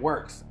 If it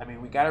works,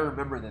 we gotta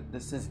remember that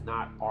this is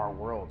not our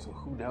world, so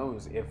who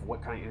knows if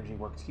what kind of energy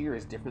works here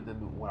is different than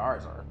what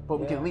ours are. But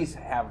we can at least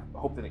have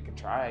hope that it can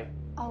try.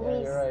 Always.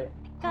 Yeah, you're right.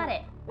 Got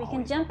it. We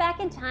can jump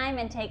back in time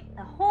and take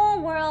the whole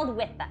world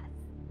with us.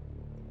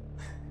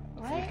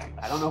 What?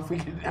 I don't know if we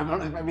can. I don't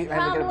know if I get a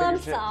Problem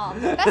bigger ship. solved.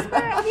 Vesper,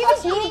 have you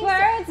been Two eating?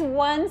 birds,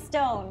 one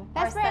stone.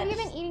 Or Vesper, have you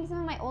such. been eating some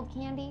of my old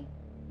candy?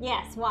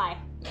 Yes, why?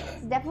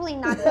 It's definitely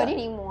not good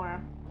anymore.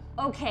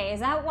 Okay, is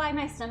that why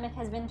my stomach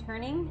has been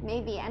turning?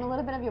 Maybe, and a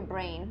little bit of your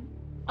brain.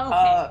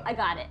 Okay, I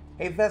got it.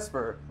 Hey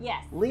Vesper.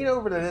 Yes. Lean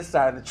over to this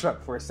side of the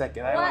truck for a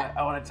second. What?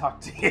 I want to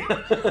talk to you.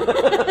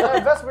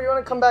 Vesper, you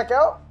want to come back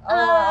out?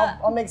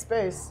 I'll make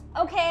space.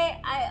 Okay,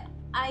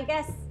 I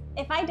guess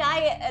if I die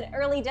an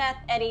early death,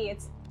 Eddie,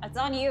 it's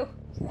on you.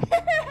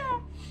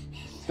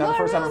 It's not the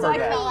first time I've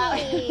heard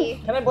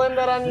that. Can I blame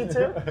that on you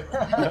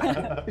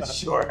too?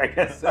 Sure, I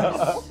guess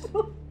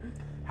so.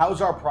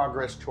 How's our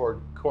progress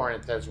toward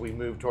Corinth as we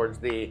move towards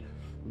the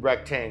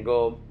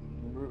rectangle,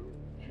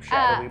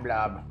 shadowy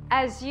blob?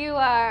 As you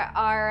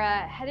are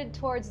headed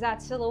towards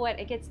that silhouette,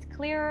 it gets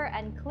clearer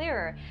and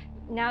clearer.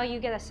 Now you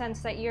get a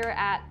sense that you're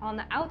on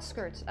the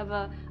outskirts of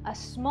a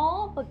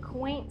small but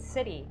quaint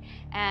city,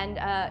 and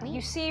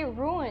you see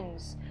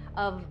ruins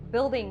of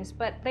buildings,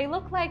 but they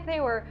look like they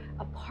were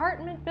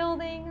apartment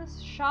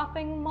buildings,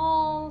 shopping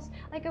malls.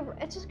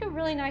 It's just a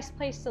really nice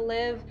place to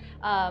live.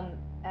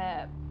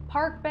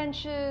 Park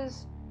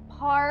benches,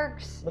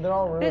 parks, But they're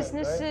all ruined,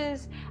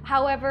 businesses.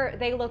 However,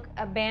 they look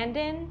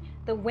abandoned.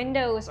 The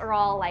windows are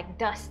all like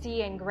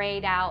dusty and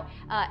grayed out.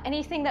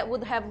 Anything that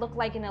would have looked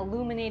like an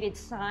illuminated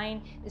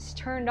sign is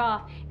turned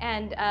off,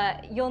 and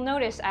you'll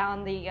notice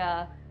on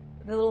the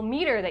little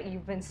meter that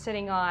you've been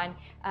sitting on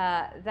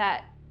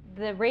that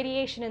the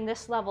radiation in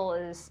this level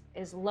is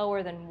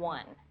lower than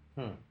 1.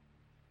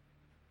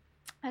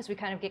 As we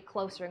kind of get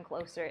closer and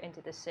closer into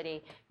the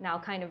city, now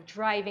kind of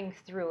driving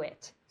through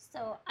it.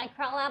 So I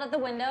crawl out of the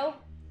window.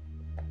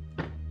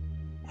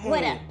 Hey.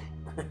 What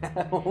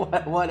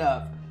up? What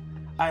up?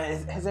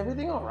 Is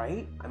everything all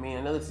right? I mean,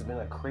 I know this has been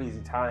a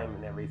crazy time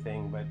and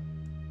everything, but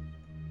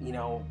you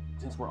know,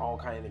 since we're all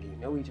kind of getting to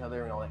know each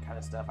other and all that kind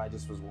of stuff, I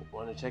just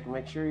wanted to check and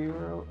make sure you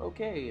were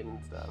okay and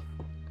stuff.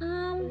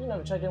 You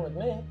never check in with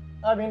me.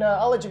 I mean,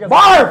 I'll let you guys.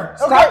 Barb!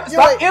 Okay,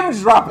 Stop image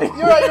dropping!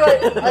 You're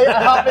right.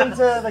 I hop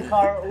into the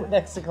car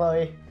next to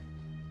Chloe.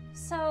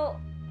 So,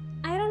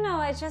 I don't know,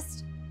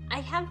 I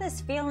have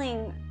this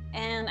feeling,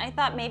 and I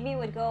thought maybe it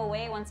would go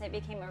away once I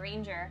became a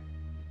ranger.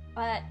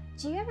 But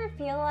do you ever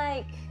feel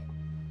like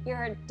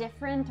you're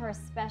different or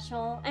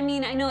special? I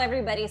mean, I know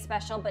everybody's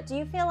special, but do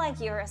you feel like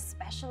you're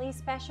especially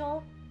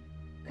special?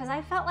 Because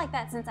I felt like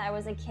that since I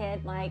was a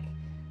kid, like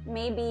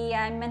maybe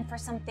I'm meant for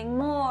something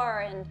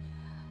more, and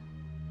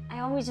I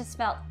always just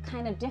felt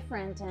kind of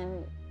different.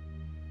 And,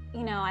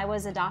 you know, I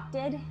was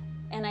adopted,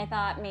 and I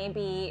thought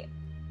maybe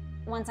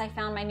once I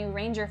found my new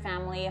ranger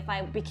family, if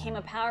I became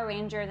a Power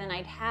Ranger, then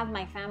I'd have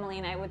my family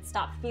and I would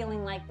stop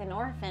feeling like an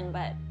orphan,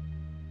 but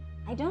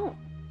I don't.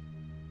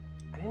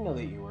 I didn't know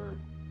that you were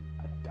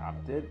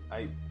adopted.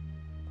 I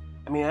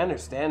mean, I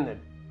understand that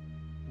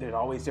there's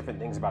always different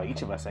things about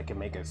each of us that can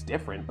make us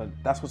different, but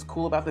that's what's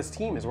cool about this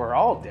team is we're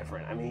all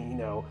different. I mean, you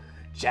know,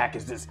 Jack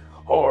is this,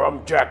 oh,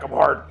 I'm Jack, I'm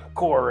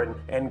hardcore,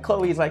 and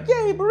Chloe's like,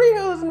 yay,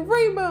 burritos and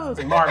rainbows,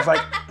 and Mark's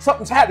like,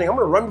 something's happening, I'm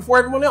gonna run before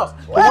everyone else.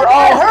 But we're all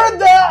I heard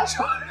that!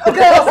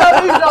 Okay, I'll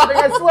stop eavesdropping,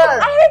 I swear.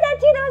 I heard that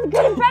too. That was a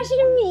good impression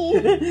of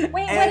me.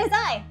 Wait, what is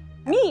I?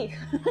 Me.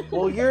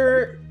 Well,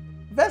 you're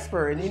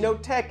Vesper, and you know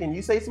tech, and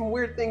you say some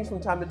weird things from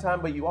time to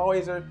time, but you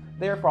always are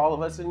there for all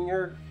of us, and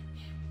you're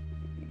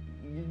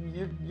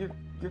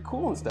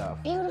cool and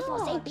stuff. Beautiful.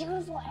 Say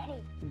beautiful,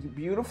 Eddie. You're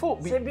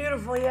beautiful. Say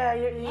beautiful,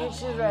 yeah,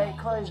 she's right.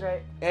 Chloe's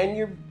right. And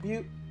you're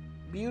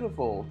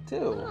beautiful,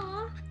 too.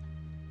 Aw.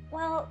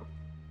 Well,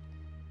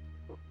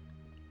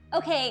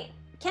 okay,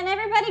 can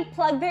everybody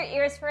plug their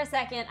ears for a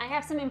second? I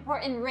have some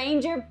important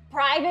ranger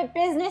private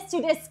business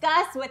to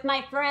discuss with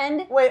my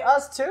friend. Wait,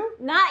 us too?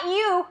 Not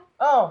you.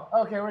 Oh,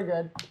 okay, we're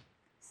good.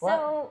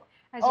 So,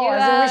 As Oh, you,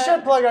 as in we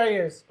should plug our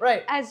ears.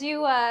 Right. As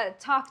you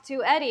talk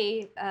to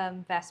Eddie,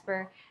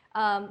 Vesper,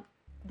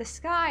 the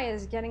sky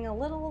is getting a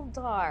little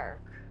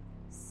dark.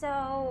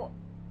 so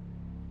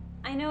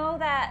I know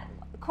that,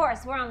 of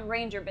course, we're on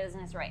ranger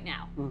business right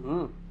now.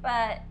 Mm-hmm.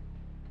 But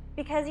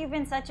because you've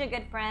been such a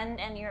good friend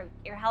and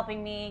you're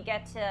helping me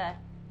get to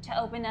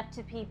open up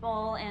to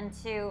people and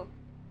to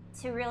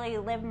really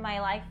live my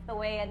life the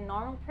way a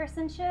normal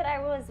person should, I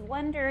was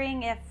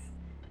wondering if,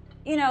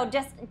 you know,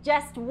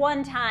 just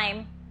one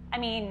time, I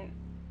mean,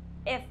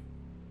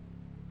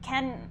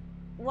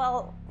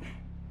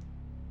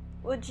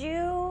 would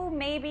you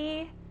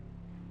maybe,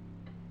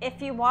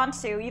 if you want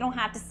to, you don't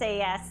have to say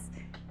yes,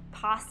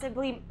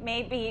 possibly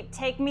maybe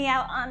take me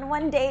out on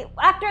one date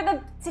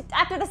after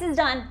this is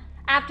done,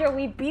 after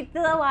we beat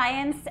the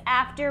alliance,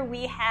 after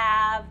we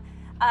have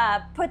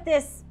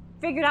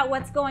figured out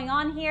what's going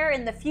on here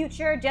in the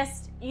future,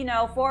 just, you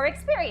know, for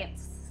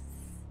experience.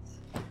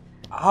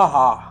 You're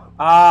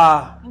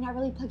not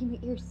really plugging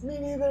your ears. Me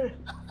neither.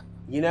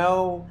 You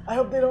know, I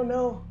hope they don't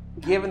know.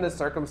 given the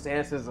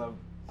circumstances of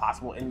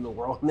possible end of the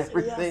world and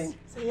everything,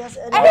 Say yes,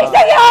 Eddie. Eddie,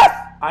 say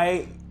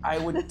yes! I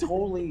would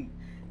totally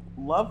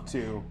love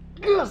to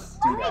Yes.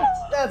 do that.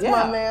 That's Yeah,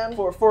 my man.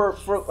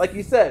 For like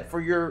you said, for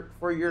your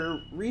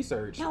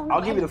research. No,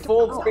 I'll give you the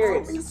full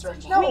experience.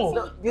 Research.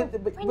 No.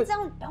 But-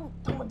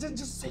 Don't.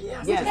 Just say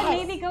yes. Yes. Then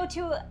maybe go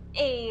to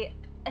a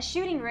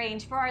shooting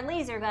range for our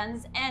laser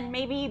guns, and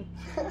maybe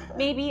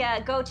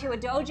go to a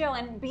dojo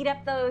and beat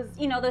up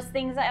those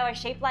things that are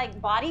shaped like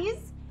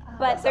bodies,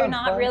 but that they're sounds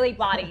not fun. really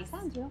bodies.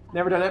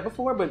 Never done that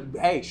before, but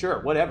hey, sure,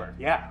 whatever.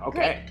 Yeah,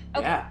 okay.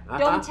 Great. Okay. Yeah.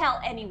 Don't tell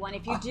anyone.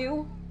 If you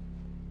do,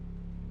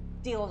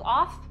 deal's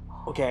off,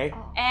 Okay.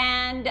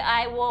 and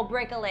I will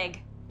break a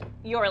leg,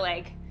 your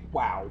leg,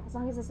 Wow. As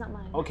long as it's not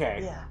mine. Okay.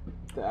 Yeah.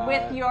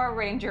 with your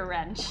ranger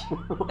wrench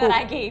that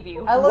I gave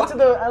you. I look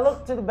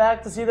to the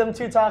back to see them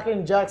two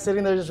talking. Jack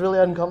sitting there just really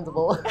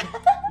uncomfortable.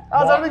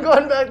 How's everything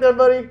going back there,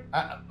 buddy?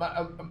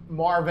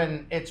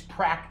 Marvin, it's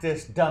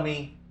practice,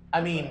 dummy. I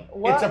mean,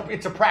 What?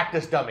 it's a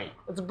practice dummy.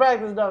 It's a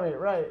practice dummy.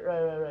 Right.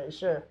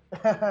 Sure.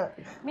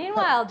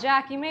 Meanwhile,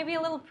 Jack, you may be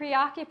a little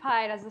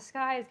preoccupied as the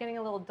sky is getting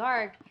a little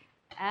dark,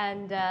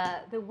 and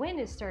the wind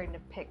is starting to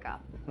pick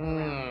up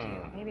around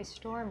you. Maybe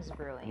storms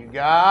brewing. You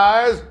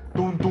guys,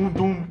 doom, doom,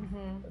 doom.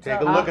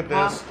 Take a look at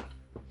this.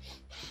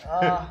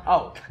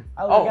 Oh.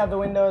 I look out the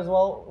window as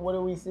well. What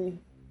do we see?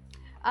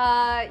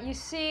 You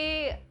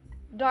see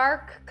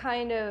dark,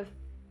 kind of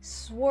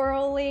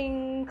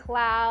swirling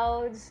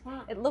clouds.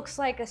 It looks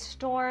like a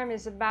storm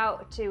is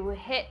about to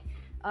hit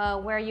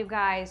where you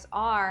guys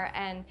are,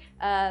 and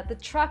the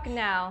truck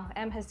now,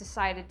 Em has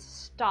decided to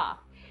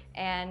stop,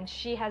 and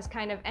she has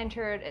kind of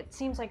entered, it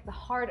seems like the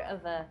heart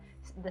of the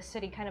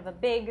city, kind of a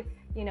big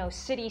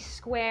city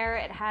square.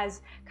 It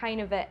has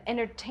kind of an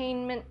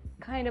entertainment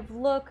kind of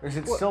look. Is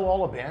it still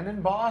all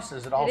abandoned, boss?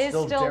 Is it all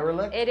still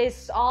derelict? It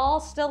is all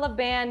still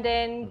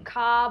abandoned,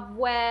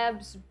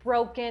 cobwebs,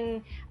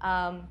 broken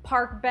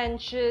park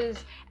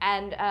benches,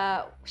 and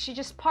she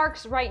just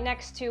parks right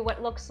next to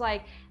what looks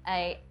like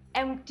a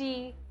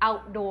empty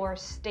outdoor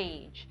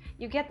stage.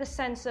 You get the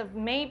sense of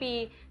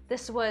maybe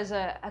this was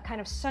a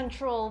kind of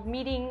central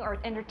meeting or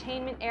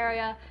entertainment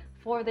area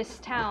for this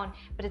town,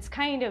 but it's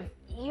kind of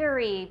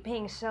eerie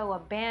being so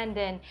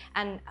abandoned,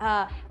 and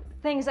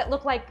things that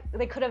look like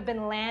they could have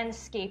been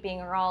landscaping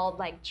are all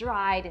like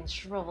dried and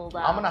shriveled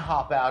up. I'm gonna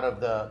hop out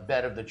of the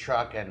bed of the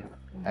truck and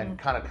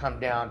kind of come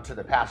down to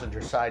the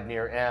passenger side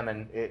near M.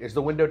 And is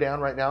the window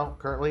down right now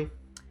currently?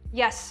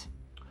 Yes.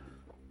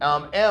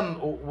 M,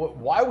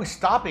 why are we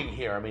stopping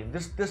here? I mean,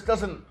 this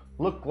doesn't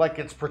look like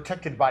it's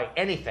protected by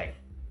anything.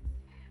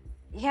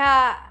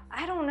 Yeah,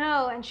 I don't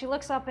know. And she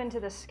looks up into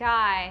the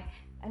sky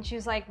and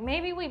she's like,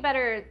 maybe we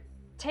better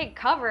take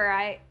cover.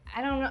 I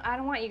don't know. I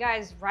don't want you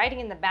guys riding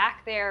in the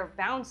back there,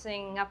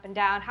 bouncing up and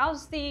down.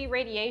 How's the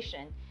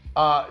radiation?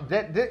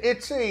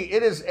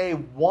 It is a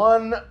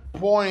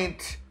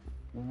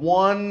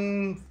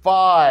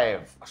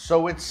 1.15,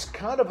 so it's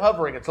kind of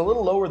hovering. It's a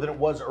little lower than it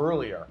was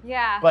earlier.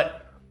 Yeah.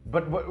 But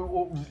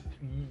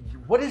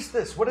what is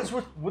this? What is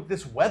with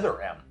this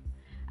weather, Em?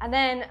 And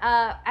then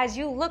as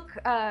you look,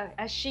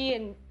 as she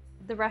and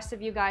the rest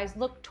of you guys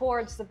look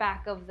towards the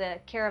back of the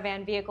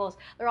caravan vehicles,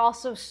 they're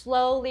also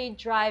slowly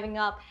driving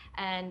up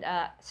and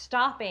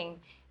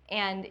stopping.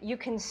 And you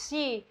can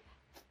see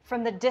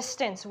from the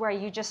distance where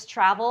you just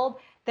traveled,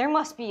 there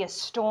must be a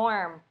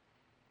storm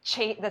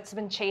that's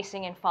been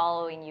chasing and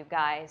following you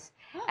guys.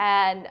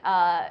 And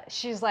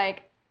she's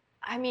like,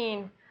 I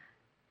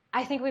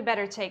think we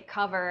better take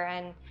cover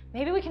and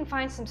maybe we can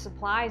find some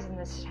supplies in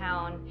this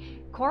town.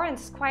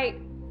 Corinth's quite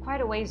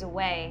a ways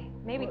away,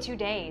 maybe 2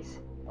 days.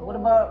 What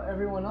about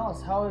everyone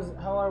else? How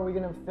are we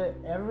gonna fit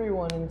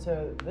everyone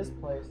into this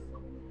place?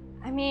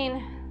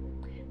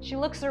 She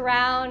looks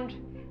around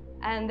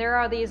and there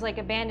are these like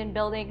abandoned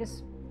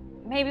buildings.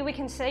 Maybe we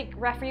can take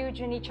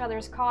refuge in each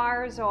other's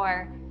cars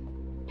or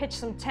pitch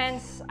some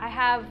tents. I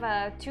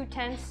have 2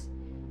 tents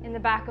in the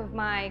back of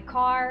my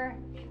car.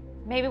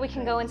 Maybe we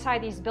can go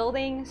inside these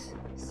buildings.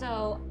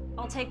 So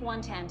I'll take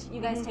 1 tent. You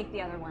guys take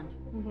the other one.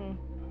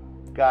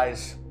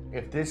 Guys,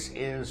 if this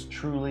is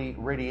truly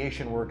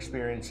radiation we're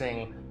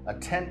experiencing, a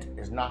tent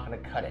is not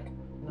going to cut it.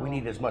 We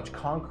need as much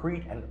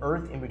concrete and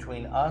earth in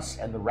between us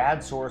and the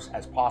rad source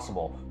as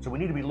possible. So we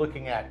need to be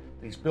looking at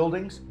these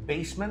buildings,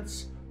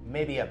 basements,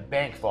 maybe a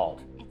bank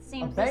vault. It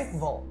seems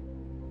vault.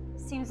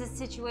 Seems the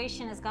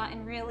situation has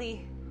gotten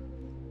really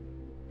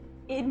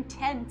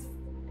intense.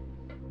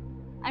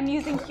 I'm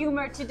using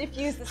humor to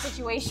diffuse the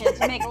situation,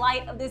 to make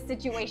light of this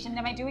situation.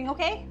 Am I doing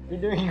okay?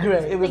 You're doing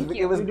great. It was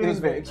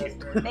very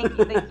cute. Thank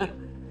you.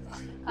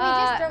 We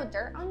just throw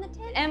dirt on the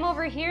tent? Em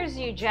overhears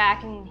you,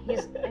 Jack, and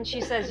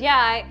she says,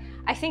 yeah,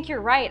 I think you're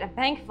right, a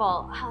bank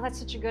vault. Oh, that's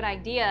such a good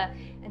idea.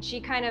 And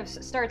she kind of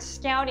starts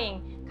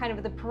scouting kind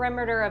of the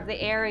perimeter of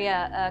the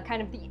area,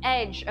 kind of the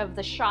edge of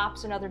the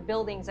shops and other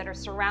buildings that are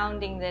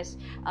surrounding this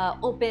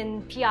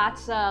open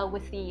piazza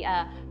with the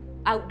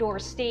outdoor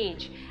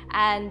stage.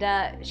 And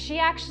she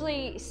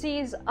actually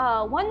sees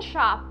one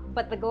shop,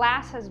 but the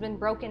glass has been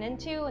broken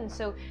into, and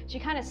so she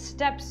kind of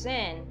steps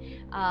in,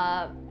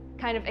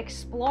 kind of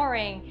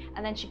exploring,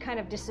 and then she kind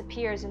of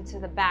disappears into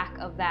the back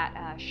of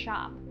that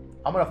shop.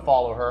 I'm going to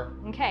follow her.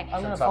 Okay.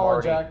 I'm going to follow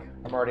Jack.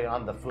 I'm already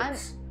on the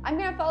foots. I'm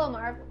going to follow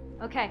Marv.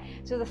 Okay,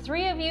 so the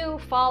 3 of you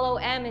follow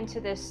M into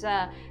this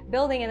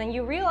building, and then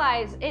you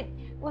realize it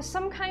was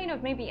some kind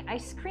of maybe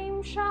ice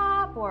cream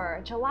shop or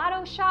a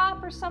gelato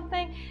shop or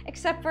something,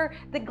 except for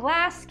the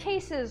glass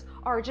cases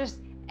are just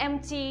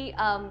empty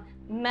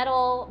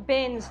metal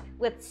bins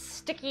with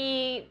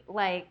sticky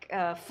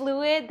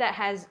fluid that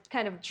has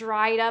kind of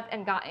dried up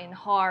and gotten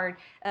hard,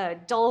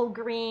 dull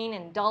green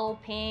and dull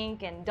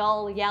pink and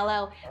dull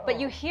yellow. But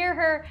you hear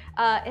her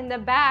in the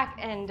back,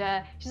 and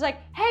she's like,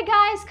 hey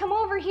guys, come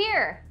over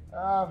here.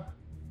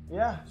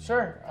 Yeah,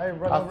 sure.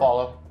 I'll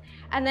follow.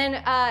 And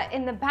then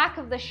in the back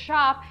of the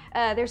shop,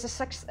 there's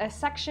a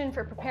section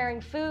for preparing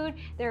food.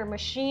 There are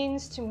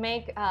machines to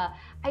make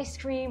ice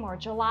cream or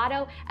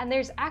gelato. And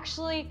there's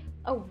actually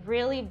a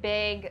really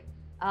big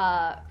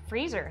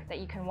freezer that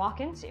you can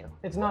walk into.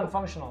 It's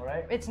non-functional,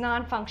 right? It's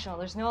non-functional.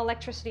 There's no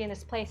electricity in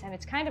this place, and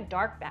it's kind of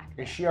dark back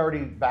there. Is she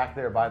already back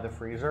there by the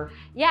freezer?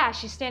 Yeah,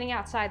 she's standing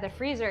outside the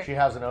freezer. She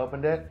hasn't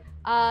opened it?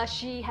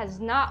 She has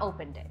not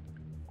opened it.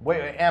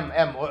 Wait,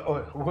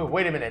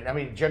 wait a minute. I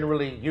mean,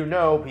 generally,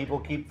 people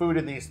keep food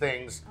in these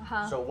things.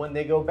 So when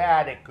they go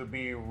bad, it could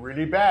be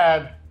really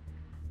bad.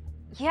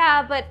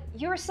 Yeah, but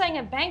you were saying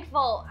a bank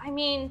vault.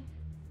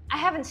 I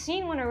haven't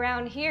seen one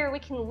around here. We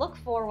can look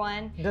for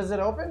one. Does it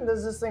open?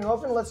 Does this thing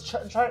open? Let's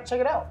try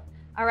check it out.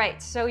 All right,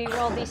 so you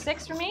roll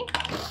d6 for me.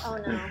 Oh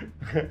no.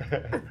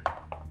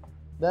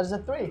 That's a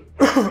 3.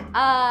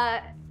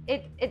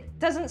 It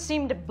doesn't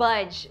seem to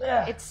budge.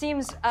 It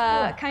seems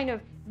kind of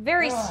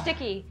very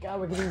sticky. God,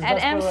 we could use And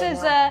Vesper M right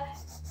says, now.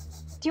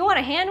 Do you want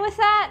a hand with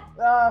that?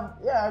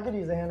 Yeah, I could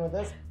use a hand with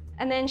this.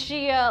 And then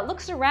she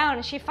looks around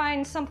and she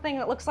finds something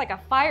that looks like a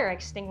fire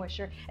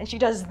extinguisher, and she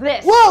does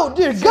this. Whoa,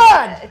 dear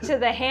God! To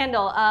the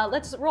handle.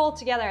 Let's roll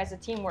together as a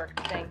teamwork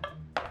thing.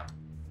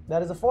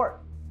 That is a 4.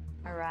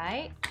 All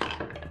right.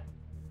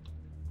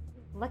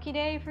 Lucky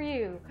day for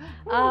you.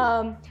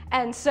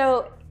 And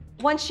so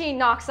once she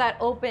knocks that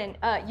open,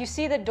 you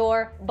see the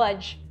door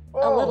budge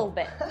a little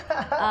bit. You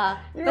But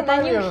remind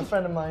then me of a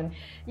friend of mine.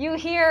 you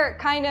hear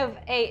kind of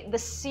the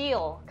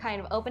seal kind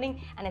of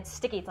opening, and it's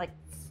sticky. It's like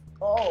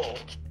Oh.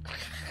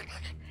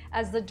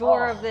 as the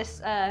door of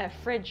this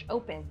fridge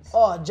opens.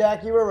 Oh,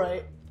 Jack, you were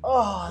right.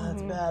 Oh,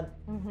 that's bad.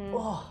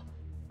 Oh.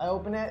 I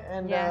open it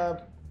and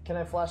can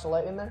I flash a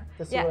light in there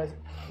to see what I see?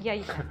 Yeah,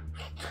 you can.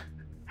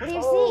 What do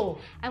you Oh.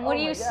 see? And what Oh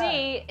you my God.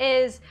 see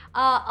is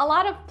a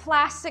lot of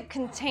plastic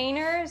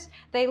containers.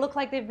 They look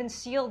like they've been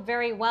sealed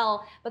very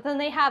well, but then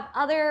they have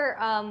other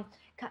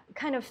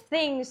kind of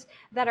things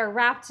that are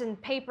wrapped in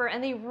paper,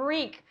 and they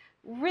reek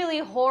really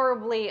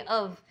horribly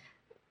of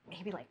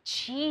maybe like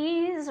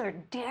cheese or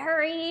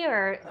dairy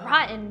or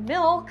rotten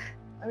milk.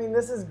 I mean,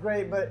 this is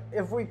great, but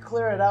if we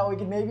clear it out, we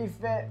could maybe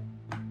fit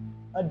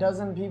a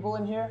dozen people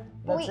in here.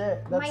 That's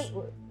it. That's might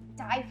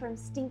die from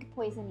stink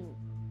poisoning.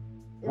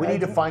 We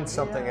need to find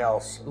something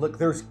else. Look,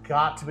 there's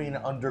got to be an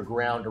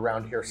underground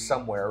around here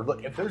somewhere.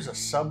 Look, if there's a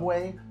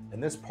subway in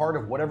this part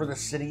of whatever the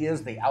city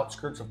is, the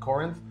outskirts of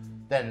Corinth,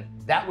 then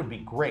that would be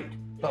great.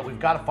 But we've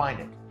got to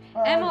find it.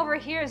 M over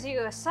here is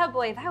a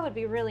subway. That would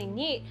be really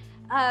neat.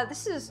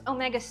 This is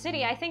Omega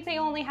City. I think they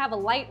only have a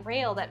light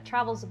rail that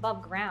travels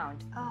above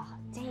ground. Oh,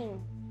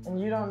 dang. And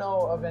you don't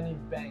know of any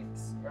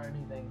banks or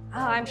anything. Oh,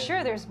 I'm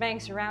sure there's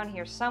banks around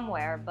here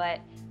somewhere, but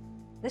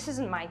this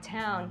isn't my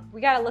town.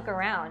 We gotta look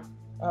around.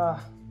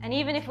 And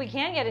even if we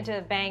can get into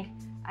the bank,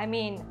 I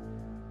mean,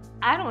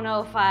 I don't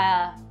know if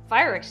a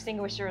fire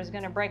extinguisher is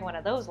gonna break one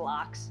of those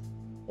locks.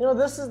 You know,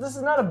 this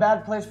is not a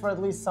bad place for at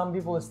least some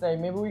people to stay.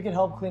 Maybe we could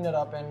help clean it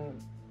up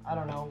and, I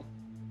don't know,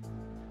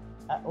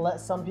 let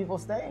some people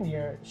stay in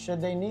here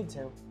should they need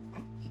to.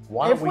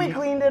 If we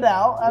cleaned it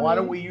out, why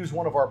don't we use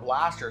one of our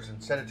blasters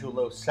and set it to a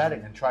low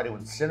setting and try to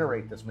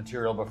incinerate this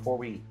material before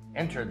we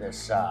enter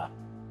this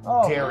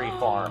dairy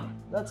farm?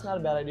 That's not a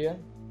bad idea.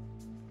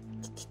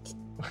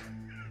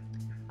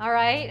 All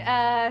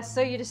right,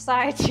 so you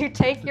decide to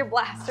take your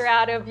blaster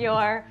out of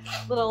your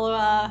little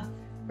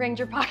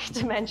Ranger pocket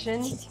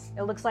dimension.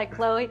 It looks like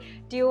Chloe.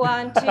 Do you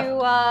want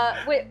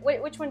to,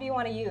 which one do you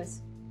want to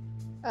use?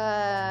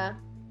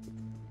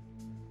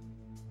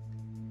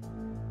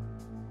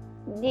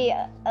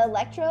 The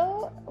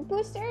Electro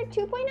Booster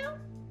 2.0?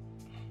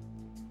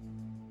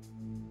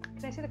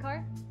 Can I see the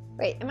card?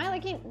 Wait, am I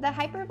looking the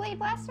Hyper Blade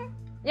Blaster?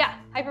 Yeah,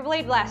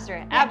 Hyperblade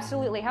Blaster.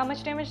 Absolutely. How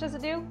much damage does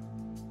it do?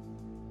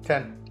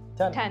 10.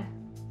 10.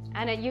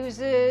 And it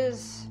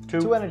uses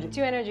 2 energy.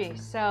 2 energy.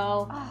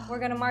 So we're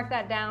gonna mark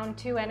that down,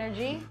 2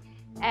 energy.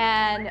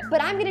 And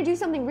But I'm gonna do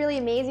something really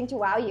amazing to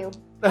wow you.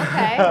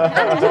 okay.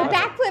 I'm gonna do a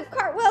backflip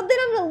cartwheel, then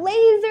I'm gonna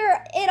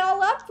laser it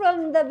all up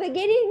from the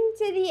beginning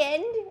to the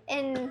end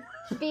and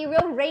be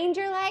real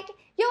ranger-like.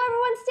 Yo,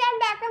 everyone stand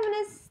back,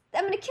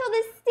 I'm gonna kill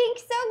this stink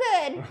so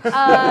good.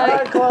 All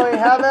right, Chloe,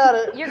 have at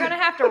it. You're gonna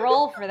have to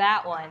roll for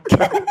that one.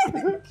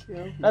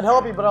 I'd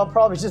help you, but I'll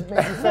probably just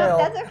make you fail.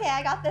 That's okay,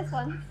 I got this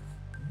one.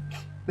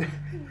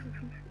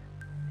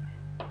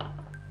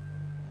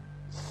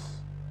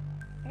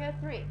 I got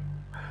 3.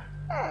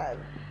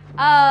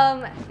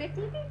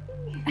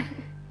 50-50.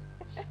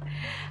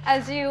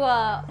 As you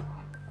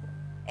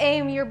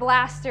aim your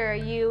blaster,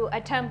 you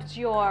attempt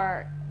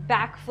your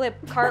backflip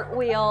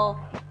cartwheel,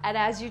 and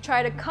as you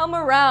try to come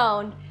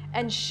around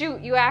and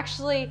shoot, you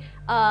actually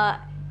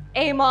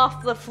aim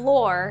off the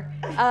floor,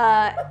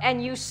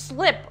 and you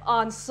slip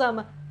on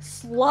some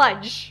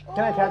sludge.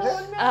 Can I catch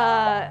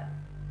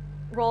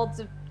it? Roll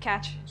to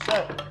catch.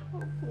 Sure.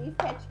 Please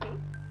catch me.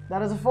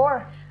 That is a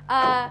 4.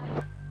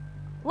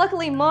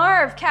 Luckily,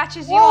 Marv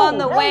catches you Whoa, on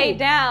the way hey.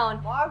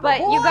 down, Marv, but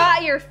boy. you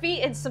got your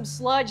feet in some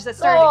sludge that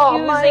started Oh,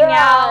 my oozing God.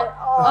 out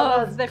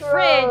Oh, of the that's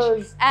fridge,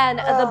 gross. and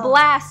the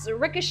blast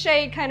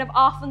ricocheted kind of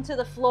off into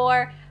the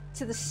floor,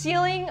 to the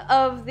ceiling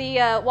of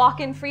the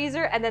walk-in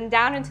freezer, and then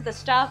down into the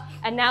stuff,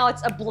 and now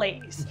it's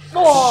ablaze.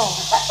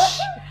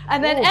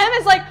 And then Em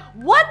is like,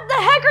 "What the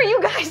heck are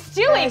you guys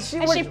doing?" Yeah, and she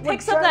we're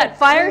picks up trying that to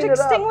fire clean it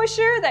up.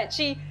 extinguisher that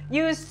she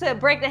used to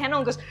break the handle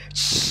and goes,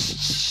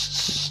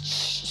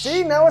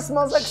 See, now it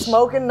smells like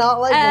smoke and not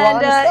like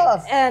rotten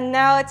stuff. and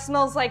now it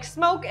smells like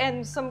smoke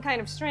and some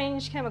kind of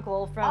strange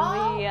chemical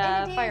from the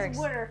and fire today's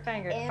work,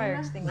 fire Em,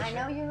 extinguisher. I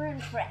know you're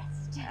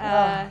impressed.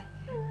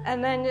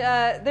 And then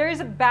there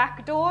is a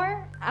back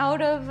door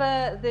out of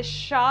this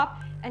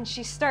shop, and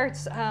she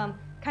starts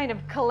kind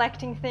of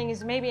collecting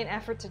things, maybe an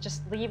effort to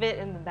just leave it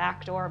in the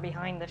back door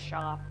behind the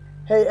shop.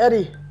 Hey,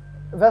 Eddie,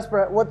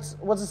 Vesper, what's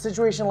the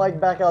situation like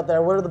back out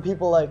there? What are the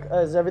people like?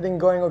 Is everything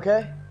going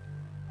okay?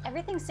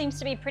 Everything seems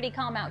to be pretty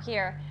calm out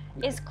here.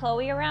 Is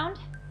Chloe around?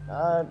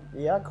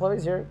 Yeah,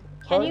 Chloe's here.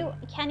 Can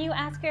Chloe? you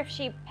ask her if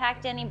she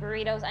packed any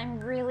burritos? I'm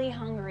really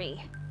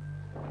hungry.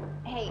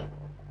 Hey,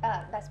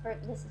 Vesper,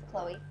 this is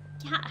Chloe.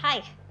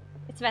 Hi,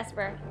 it's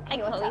Vesper. Hi,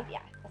 Hey, what's Chloe. up? Yeah,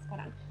 what's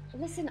going on?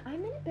 Listen,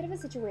 I'm in a bit of a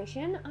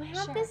situation. I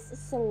have Sure. this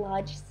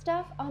sludge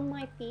stuff on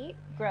my feet.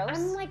 Gross.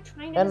 I'm like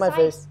trying to And my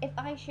decide face. if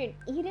I should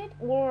eat it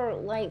or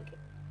like,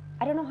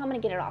 I don't know how I'm gonna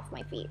get it off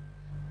my feet.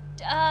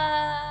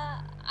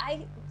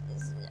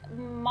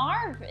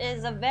 Marv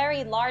is a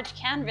very large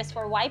canvas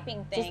for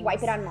wiping things. Just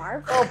wipe it on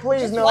Marv? Oh,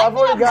 please, Just no. wipe I've it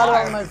already on got it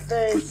Marv. on my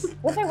face.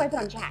 What if I wipe it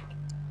on Jack?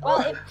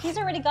 Well, he's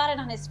already got it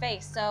on his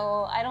face,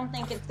 so I don't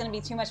think it's going to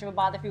be too much of a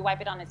bother if we wipe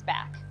it on his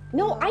back.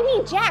 No, I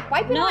mean Jack.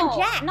 Wipe it on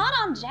Jack. Not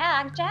on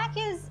Jack. Jack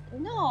is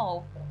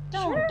no.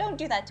 Don't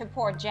do that to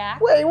poor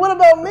Jack. Wait, what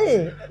about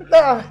me?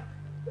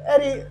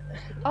 Eddie,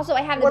 Also,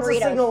 I have the what's the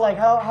burritos. signal like?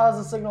 How's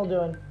the signal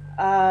doing?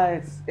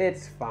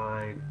 It's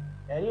fine.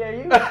 Eddie, are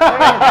you?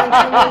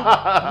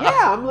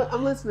 Yeah,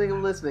 I'm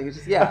listening. It's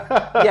just yeah.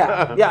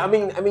 I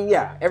mean,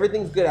 yeah.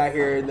 Everything's good out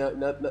here.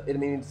 I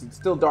mean, it's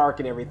still dark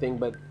and everything,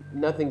 but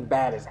nothing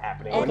bad is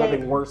happening. Or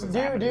nothing worse is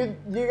happening.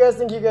 Do you guys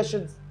think you guys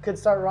could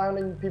start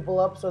rounding people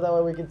up so that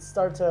way we could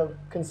start to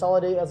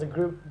consolidate as a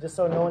group, just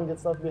so no one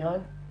gets left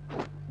behind?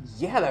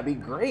 Yeah, that'd be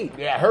great.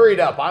 Yeah, hurry it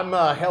up. I'm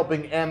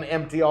helping Em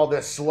empty all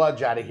this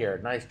sludge out of here.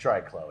 Nice try,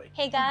 Chloe.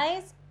 Hey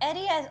guys,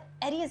 Eddie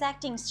is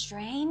acting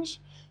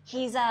strange.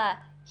 He's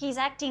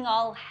acting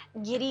all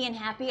giddy and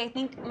happy. I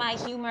think my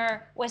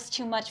humor was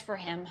too much for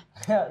him.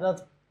 Yeah,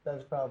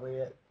 that's probably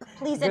it.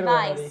 Please Good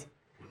one, advise.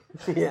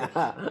 Yeah,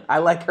 I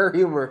like her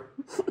humor.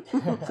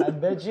 I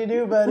bet you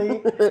do,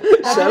 buddy.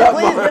 Shut up,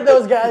 Please Mark. get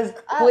those guys.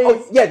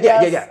 Please. Yeah.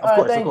 Yes. Of All right,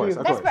 course, thank of course, you.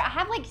 of course. Vesper, I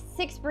have like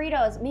 6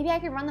 burritos. Maybe I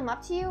could run them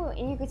up to you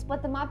and you could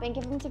split them up and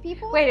give them to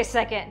people? Wait a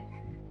second.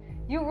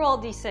 You roll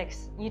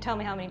d6. You tell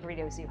me how many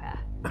burritos you have.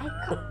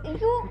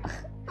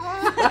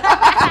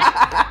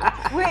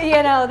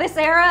 You know, this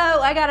era,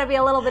 I gotta be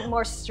a little bit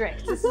more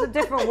strict. This is a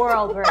different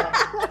world we're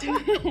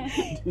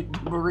in.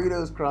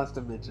 Burritos cross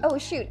dimension. Oh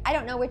shoot, I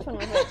don't know which one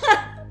was which.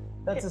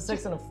 That's a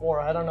 6 and a 4.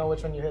 I don't know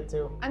which one you hit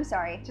too. I'm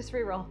sorry. Just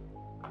re-roll.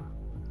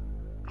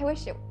 I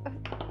wish it.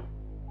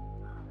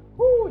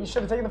 Woo, you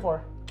should have taken the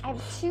 4. I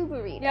have 2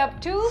 burritos.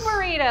 Yep, 2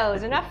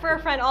 burritos. Enough for a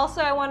friend.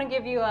 Also, I want to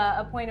give you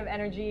a point of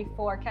energy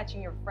for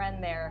catching your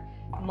friend there,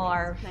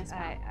 Marv. Nice.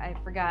 I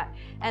forgot.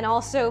 And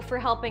also for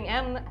helping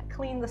Em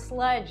clean the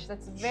sludge.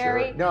 That's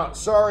very Sure. No,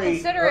 sorry.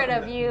 considerate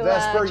of you,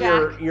 Vesper,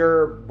 Jack.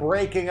 you're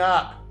breaking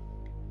up.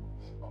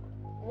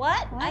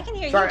 What? I can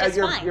hear Sorry, you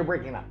just fine. you're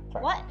breaking up.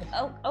 Sorry. What?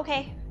 Oh,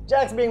 okay.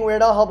 Jack's being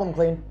weird. I'll help him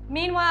clean.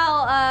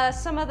 Meanwhile,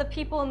 some of the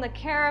people in the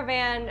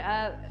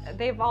caravan,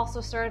 they've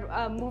also started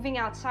moving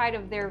outside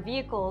of their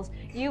vehicles.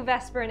 You,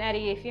 Vesper and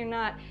Eddie, if you're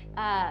not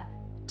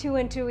too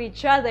into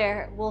each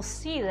other, will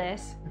see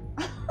this.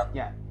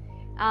 Yeah.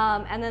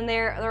 And then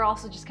they're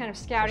also just kind of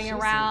scouting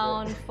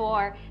around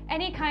for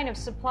any kind of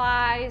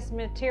supplies,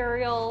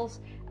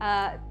 materials.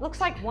 Looks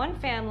like one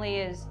family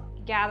is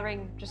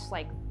gathering just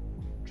like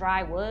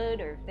dry wood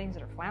or things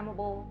that are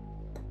flammable.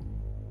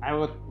 I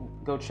would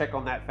go check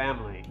on that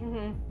family.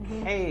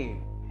 Hey,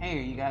 are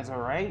you guys all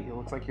right? It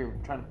looks like you're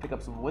trying to pick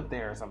up some wood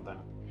there or something.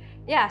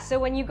 Yeah, so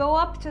when you go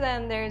up to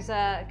them, there's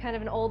a kind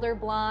of an older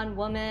blonde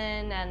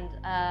woman and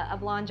a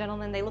blonde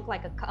gentleman. They look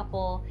like a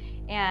couple,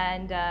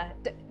 and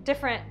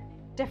different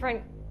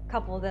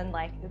couple than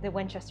like the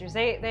Winchesters.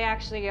 They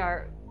actually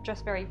are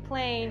dressed very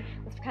plain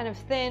with kind of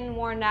thin,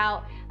 worn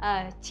out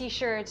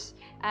t-shirts,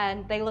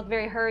 and they look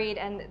very hurried,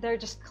 and they're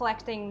just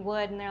collecting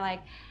wood, and they're like,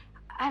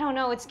 I don't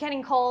know, it's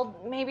getting cold.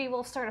 Maybe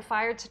we'll start a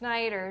fire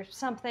tonight or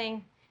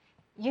something.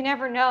 You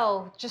never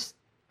know. Just,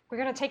 we're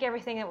gonna take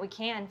everything that we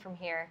can from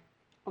here.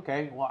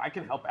 Okay, well, I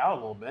can help out a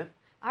little bit.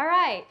 All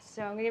right,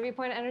 so I'm gonna give you a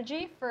point of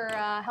energy for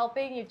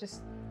helping. You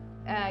just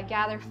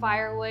gather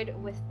firewood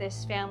with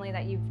this family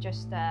that you've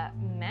just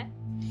met.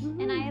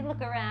 And I look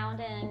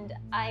around and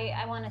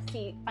I want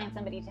to find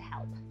somebody to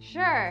help.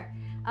 Sure.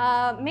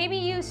 Maybe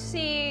you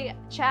see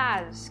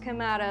Chaz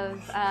come out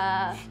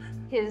of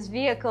his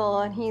vehicle,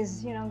 and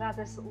he's, got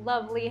this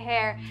lovely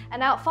hair,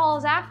 and out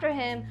follows after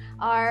him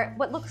are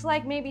what looks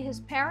like maybe his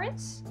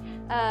parents,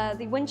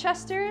 the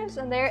Winchesters,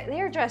 and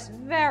they're dressed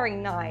very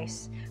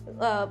nice.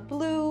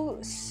 Blue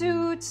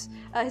suits,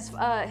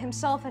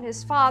 himself and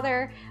his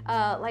father,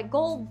 like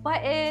gold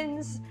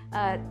buttons,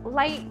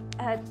 light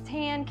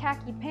tan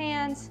khaki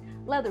pants,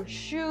 leather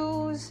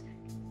shoes,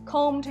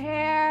 combed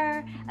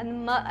hair,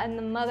 and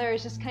the mother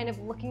is just kind of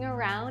looking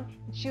around.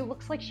 And she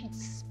looks like she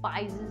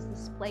despises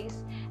this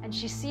place, and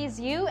she sees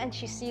you and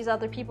she sees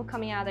other people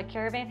coming out of the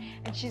caravan,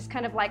 and she's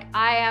kind of like,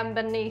 I am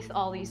beneath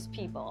all these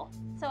people.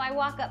 So I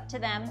walk up to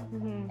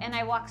them and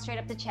I walk straight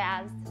up to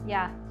Chaz.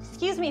 Yeah.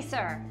 Excuse me,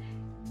 sir.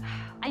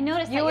 I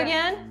noticed You that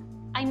again?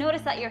 I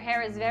noticed that your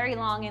hair is very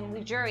long and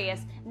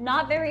luxurious,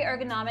 not very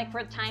ergonomic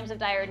for times of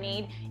dire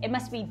need. It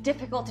must be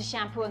difficult to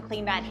shampoo and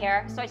clean that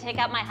hair. So I take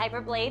out my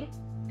hyper blade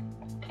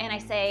and I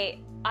say,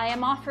 I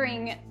am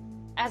offering,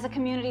 as a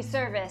community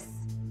service,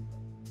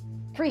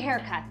 free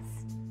haircuts.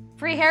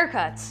 Free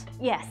haircuts.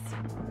 Yes.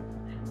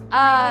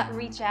 Uh,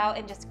 Reach out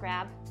and just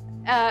grab.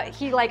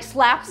 he like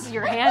slaps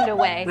your hand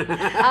away.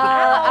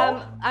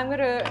 I'm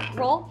gonna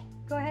roll.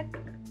 Go ahead.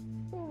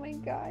 Oh my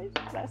gosh,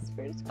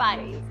 Vesper's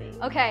Fine. crazy.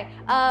 Okay,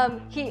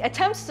 he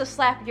attempts to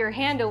slap your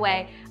hand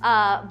away,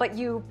 but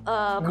you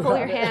pull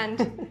your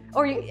hand,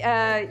 or you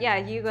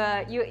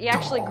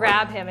actually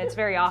grab him. It's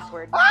very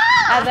awkward.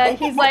 And then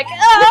he's like,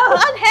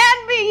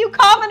 unhand me, you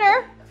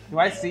commoner! Do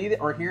I see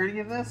or hear any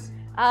of this?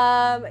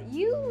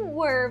 You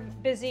were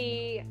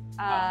busy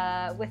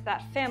with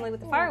that family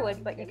with the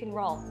firewood, but you can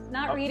roll.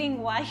 Not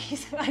reading why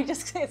I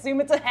just assume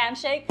it's a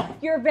handshake.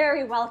 You're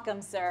very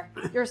welcome, sir.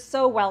 You're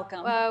so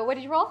welcome. What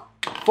did you roll?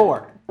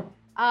 4.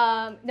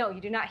 No,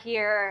 you do not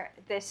hear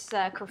this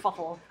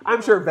kerfuffle.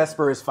 I'm sure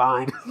Vesper is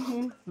fine.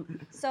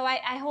 So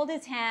I hold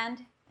his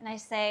hand and I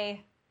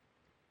say,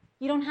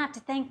 you don't have to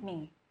thank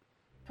me,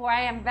 for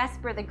I am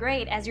Vesper the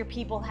Great, as your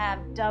people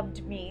have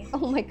dubbed me.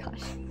 Oh my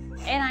gosh.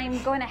 And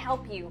I'm going to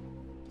help you.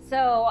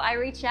 So I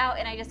reach out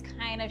and I just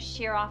kind of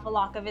shear off a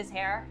lock of his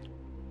hair.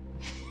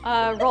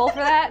 Roll for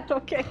that.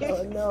 Okay.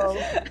 Oh no.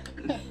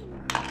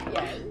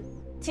 Yes.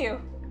 2.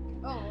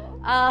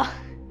 Oh.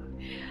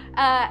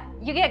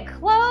 You get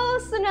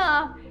close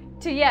enough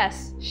to,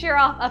 yes, shear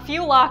off a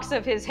few locks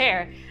of his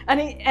hair,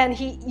 and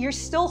you're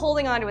still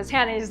holding onto his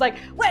hand, and he's like,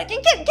 "What? Get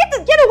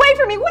away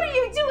from me! What are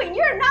you doing?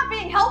 You're not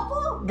being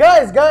helpful."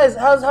 Guys,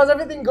 how's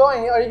everything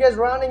going? Are you guys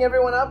rounding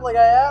everyone up like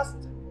I asked?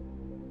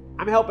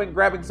 I'm helping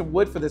grabbing some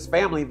wood for this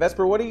family.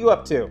 Vesper, what are you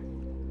up to?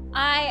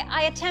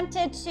 I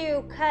attempted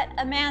to cut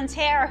a man's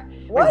hair.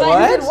 What?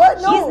 What? You did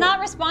what? No. He's not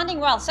responding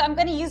well, so I'm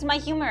going to use my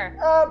humor.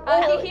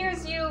 He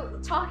hears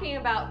you talking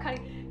about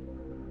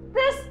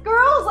this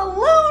girl's a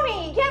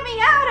loony. Get me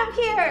out of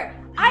here.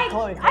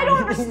 Chloe, I don't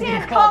you understand go out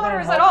there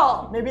commoners and at help.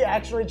 all. Maybe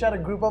actually try to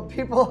group up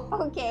people.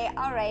 Okay,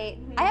 all right.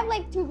 I have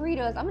like 2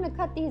 burritos. I'm gonna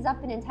cut these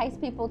up and entice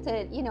people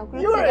to, group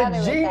You're together a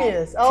with that.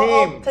 genius.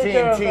 I'll take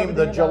care of Team.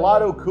 The everything.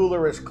 gelato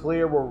cooler is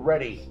clear. We're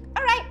ready.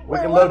 All right. We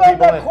Wait, can what load about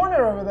people that in.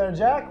 corner over there,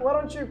 Jack? Why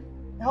don't you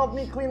help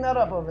me clean that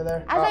up over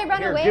there? As I run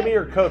Here, away. give me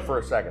your coat for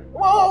a second.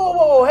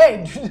 Whoa,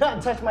 hey, do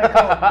not touch my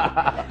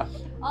coat.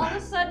 All of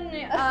a sudden,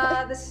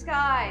 the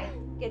sky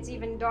gets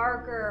even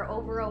darker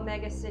over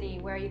Omega City,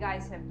 where you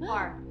guys have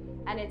parked,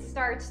 and it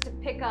starts to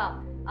pick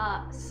up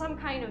some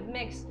kind of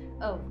mix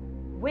of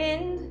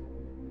wind,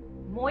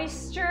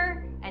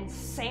 moisture, and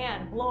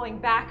sand blowing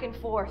back and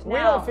forth. We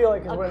now don't feel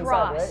it 'cause we're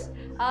inside,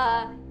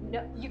 across.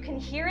 No, you can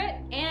hear it,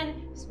 and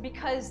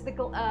because the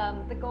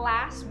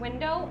glass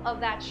window of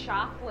that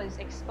shop was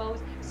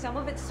exposed, some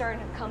of it's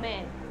starting to come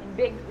in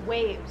big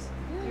waves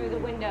through the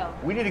window.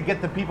 We need to get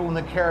the people in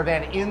the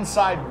caravan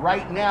inside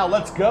right now.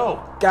 Let's go.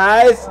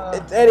 Guys,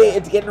 it's Eddie.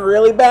 It's getting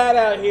really bad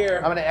out here.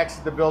 I'm going to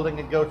exit the building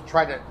and go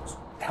try to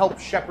help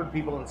shepherd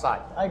people inside.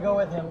 I go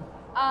with him.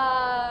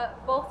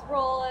 Both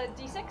roll a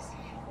d6.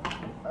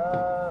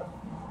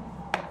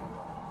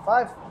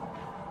 5.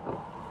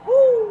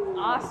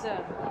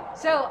 Awesome.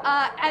 So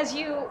as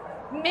you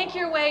make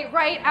your way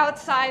right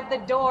outside the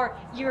door,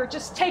 you're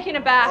just taken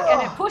aback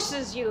and it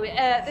pushes you.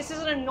 This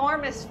is an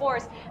enormous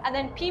force. And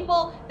then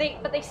people,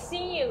 they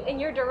see you in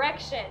your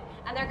direction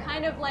and they're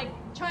kind of like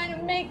trying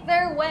to make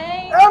their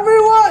way.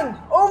 Everyone,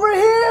 over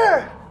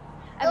here!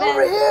 And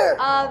over then, here!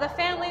 The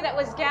family that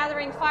was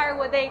gathering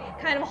firewood, they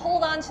kind of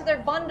hold on to their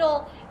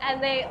bundle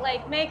and they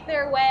like make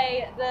their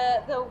way.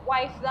 The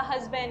wife, the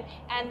husband,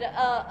 and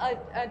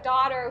a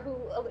daughter who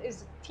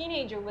is a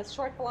teenager with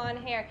short blonde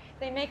hair.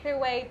 They make their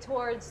way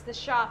towards the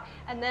shop,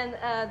 and then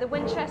the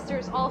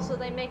Winchesters also.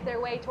 They make their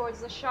way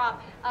towards the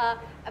shop. A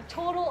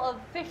total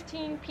of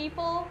 15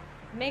 people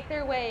make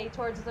their way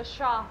towards the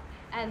shop.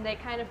 And they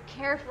kind of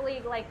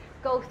carefully like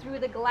go through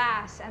the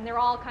glass, and they're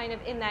all kind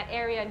of in that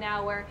area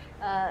now where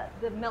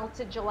the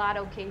melted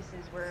gelato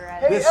cases were.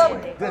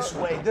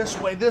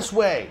 This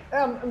way.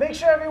 Make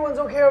sure everyone's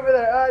okay over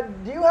there.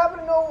 Do you happen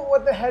to know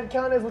what the head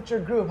count is with your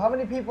group? How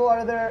many people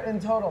are there in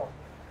total?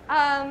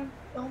 Oh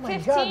my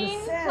 15 God,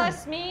 the sand.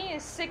 plus me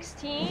is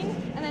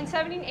 16, and then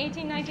 17,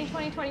 18, 19,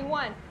 20,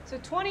 21. So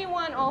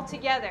 21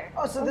 altogether.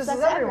 Oh, so this is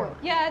that's everyone.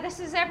 Yeah, this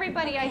is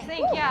everybody, I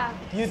think, yeah.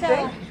 You So,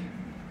 think?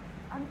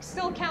 I'm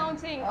still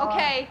counting.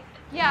 Okay.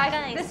 Yeah,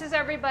 Guys. this is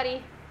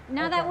everybody.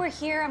 Now that we're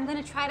here, I'm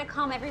gonna try to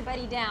calm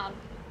everybody down.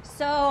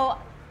 So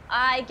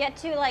I get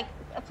to like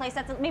a place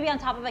that's maybe on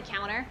top of a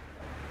counter.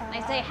 And I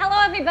say, hello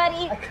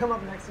everybody. I come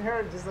up next to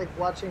her, just like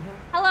watching him.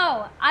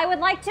 Hello, I would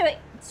like to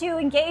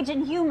engage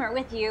in humor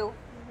with you.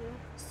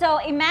 So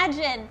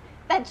imagine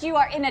that you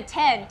are in a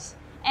tent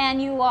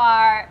and you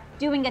are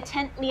doing a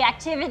tently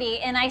activity,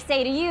 and I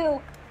say to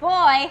you,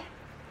 boy,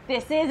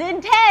 this is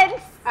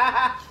intense.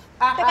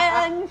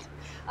 And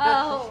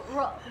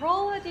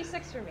Roll a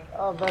d6 for me.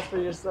 Oh, Vesper,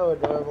 you're so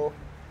adorable.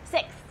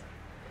 6.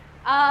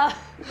 I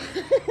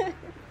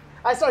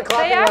start They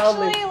clapping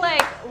loudly. actually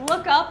like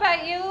look up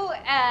at you,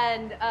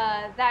 and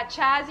that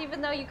Chaz,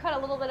 even though you cut a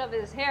little bit of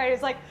his hair,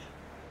 he's like,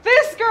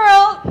 "This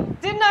girl,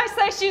 didn't I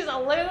say she's a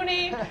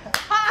loony?"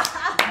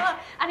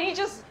 And he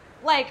just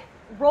like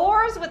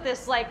roars with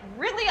this like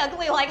really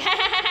ugly like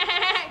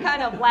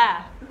kind of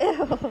laugh.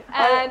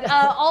 And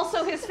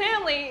also his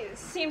family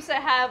seems to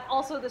have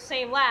also the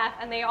same laugh,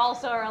 and they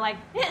also are like,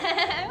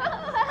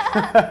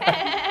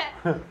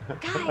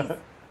 Guys,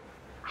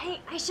 I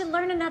I should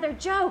learn another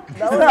joke. This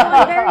That is was-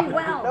 going very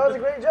well. That was a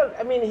great joke.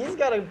 I mean, he's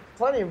got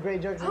plenty of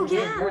great jokes. Oh, He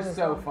did yeah. bring You're us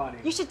so on. funny.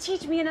 You should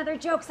teach me another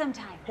joke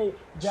sometime. Hey,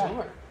 Jack,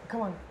 Sure.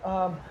 come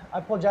on. I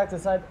pulled Jack to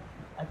the side.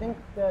 I think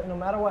that no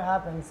matter what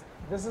happens,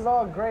 this is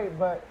all great,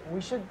 but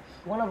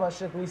one of us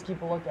should at least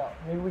keep a lookout.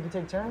 Maybe we could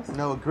take turns?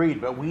 No,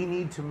 agreed, but we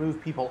need to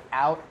move people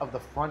out of the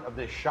front of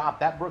this shop.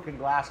 That broken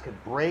glass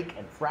could break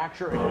and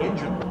fracture and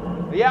injure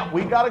them. Yeah,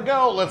 we gotta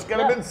go. Let's get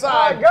them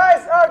inside.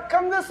 Guys,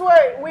 come this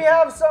way. We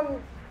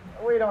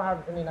don't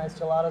have any nice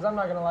gelatos. I'm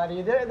not gonna lie to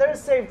you.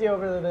 There's safety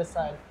over to this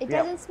side. It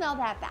Yeah. doesn't smell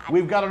that bad.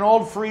 We've got an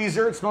old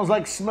freezer. It smells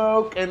like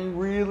smoke and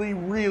really,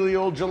 really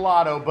old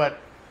gelato, but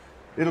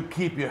it'll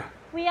keep you.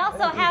 We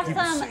also have keep it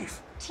some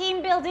safe.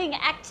 team building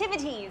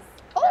activities.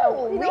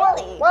 Oh, You know what?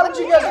 really? Why don't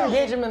you guys Yeah.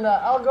 engage him in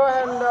that? I'll go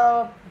ahead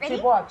and Ready?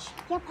 keep watch.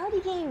 Yeah, party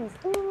games.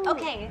 Ooh.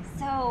 Okay,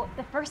 so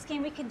the first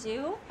game we could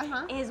do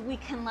Uh-huh. is we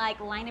can like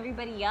line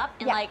everybody up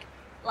and Yeah.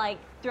 like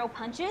throw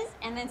punches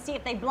and then see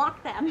if they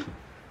block them.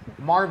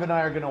 Marv and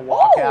I are gonna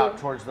walk Ooh. out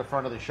towards the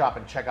front of the shop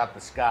and check out the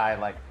sky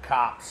like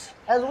cops.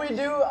 As we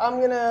do, I'm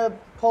gonna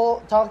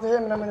talk to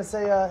him and I'm gonna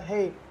say,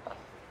 hey,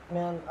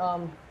 man, a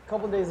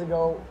couple days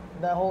ago,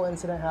 that whole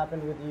incident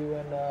happened with you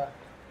and,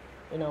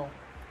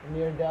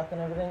 near death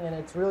and everything, and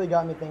it's really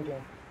got me thinking.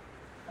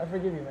 I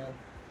forgive you, man.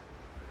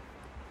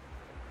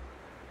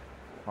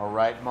 All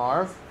right,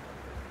 Marv.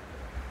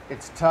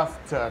 It's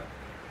tough to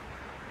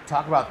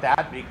talk about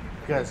that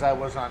because I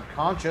was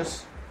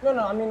unconscious. No,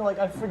 I mean, like,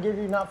 I forgive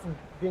you not for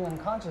being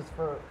unconscious,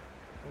 for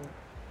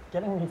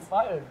getting me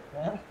fired,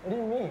 man. What do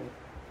you mean?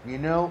 You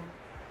know,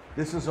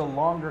 this is a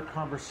longer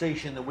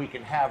conversation than we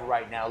can have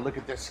right now. Look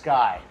at this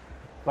sky.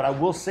 But I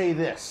will say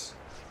this.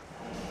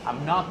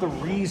 I'm not the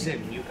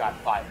reason you got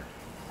fired.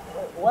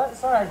 What?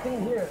 Sorry, I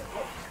couldn't hear.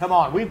 Come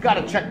on, we've got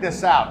to check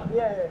this out.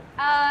 Yeah.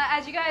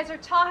 As you guys are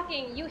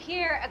talking, you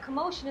hear a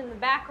commotion in the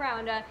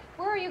background.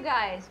 Where are you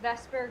guys?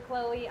 Vesper,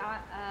 Chloe,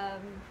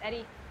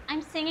 Eddie?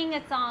 I'm singing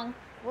a song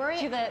We're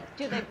to in, the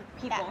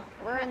people. yeah,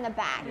 we're in the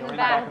back. You're in the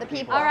back of the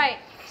people. All right.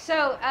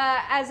 So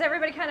as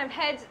everybody kind of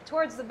heads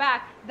towards the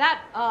back,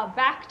 that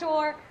back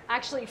door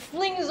actually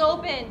flings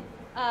open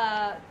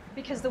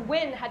because the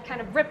wind had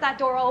kind of ripped that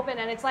door open,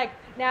 and it's like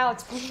now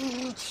it's.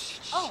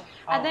 Oh.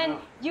 And then no.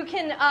 you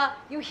can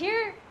you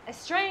hear a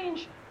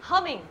strange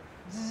humming.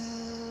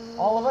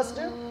 All of us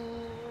do?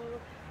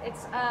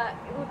 It's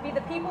it would be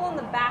the people in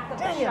the back of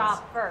Dang the it.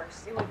 shop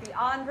first. It would be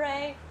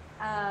Andre,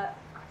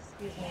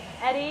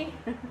 Eddie,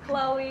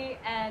 Chloe,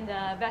 and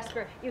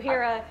Vesper. You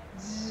hear a.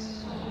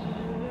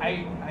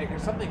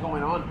 There's something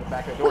going on in the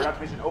back of the door. Not to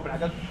mention open. I'm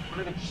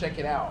gonna check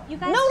it out. You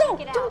guys No,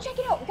 check it out. don't check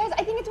it out, guys.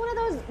 I think it's one of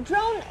those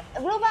drone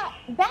robot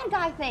bad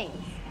guy things.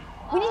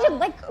 We need to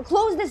like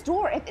close this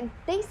door. If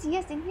they see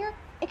us in here,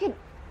 it could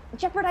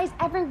jeopardize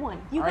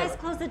everyone. You All right. guys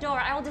close the door.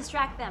 I will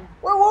distract them.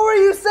 What were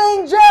you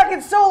saying, Jack?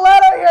 It's so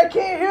loud out here, I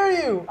can't hear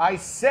you. I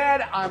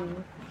said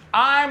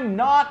I'm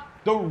not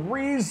the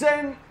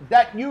reason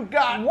that you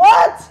got.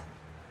 What?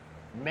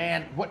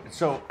 Man, what?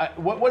 So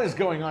what is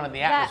going on in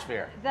the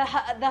atmosphere? The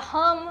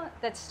hum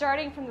that's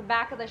starting from the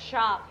back of the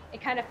shop,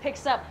 it kind of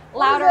picks up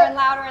What is louder that and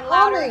louder and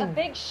louder. A humming?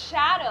 big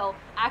shadow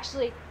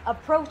actually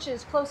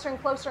approaches closer and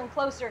closer and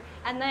closer,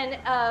 and then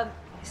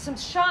some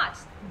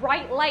shots,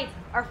 bright lights,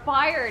 are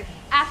fired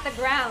at the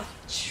ground.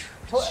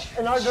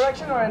 In our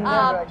direction or in their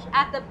direction?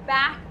 At the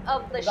back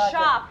of the back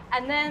shop,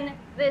 and then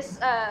this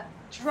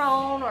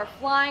drone or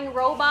flying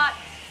robot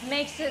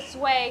makes its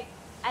way,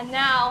 and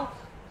now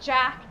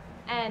Jack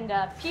and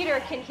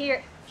Peter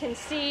can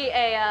see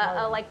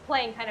a like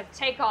plane kind of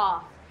take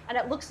off, and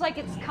it looks like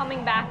it's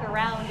coming back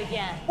around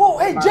again. Whoa,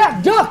 hey,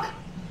 Jack, duck!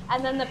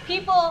 And then the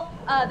people,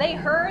 they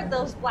heard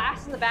those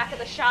blasts in the back of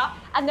the shop,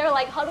 and they're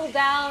like huddled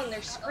down, and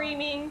they're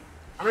screaming.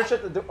 I'm gonna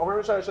shut the door. I'm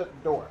gonna try to shut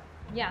the door.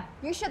 Yeah.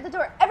 You shut the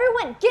door.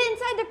 Everyone, get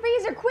inside the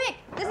freezer, quick!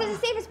 This is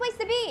the safest place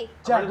to be.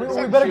 Jack, we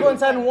better go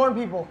inside and warn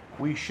people.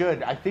 We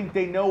should. I think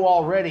they know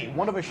already.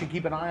 One of us should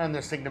keep an eye on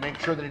this thing to make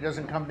sure that it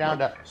doesn't come down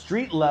to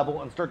street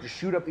level and start to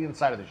shoot up the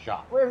inside of the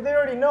shop. Wait, if they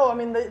already know, I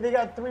mean, they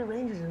got 3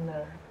 Rangers in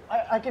there.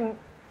 I can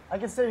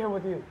stay here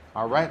with you.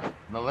 All right,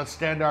 now let's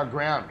stand our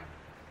ground.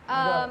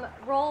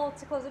 Roll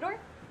to close the door.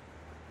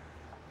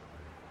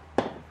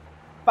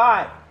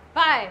 5.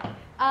 5.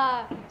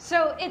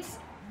 So it's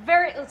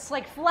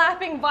like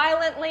flapping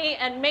violently,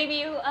 and maybe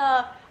you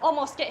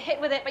almost get hit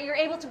with it, but you're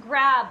able to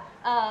grab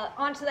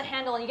onto the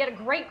handle, and you get a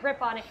great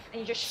grip on it, and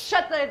you just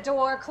shut the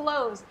door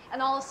closed,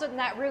 and all of a sudden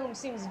that room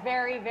seems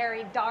very,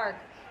 very dark,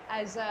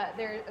 as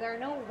there are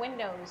no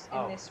windows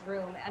in this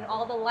room, and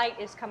all the light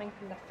is coming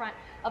from the front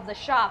of the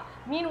shop.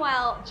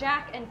 Meanwhile,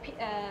 Jack and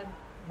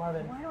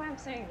Marvin. why do I'm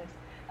saying this?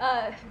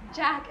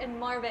 Jack and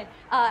Marvin,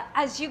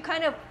 as you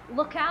kind of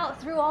look out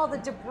through all the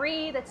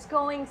debris that's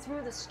going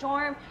through the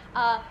storm,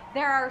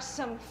 there are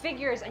some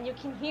figures, and you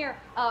can hear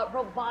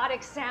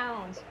robotic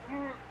sounds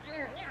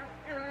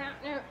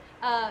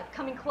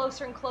coming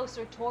closer and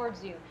closer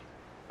towards you.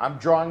 I'm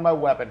drawing my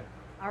weapon.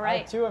 All I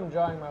right. too am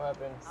drawing my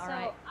weapon. All So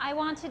right. I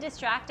want to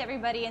distract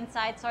everybody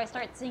inside, so I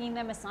start singing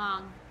them a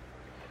song.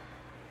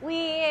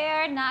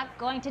 We're not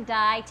going to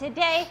die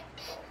today.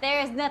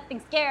 There's nothing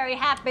scary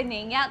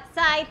happening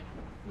outside.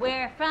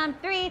 We're from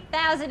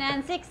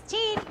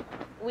 3016.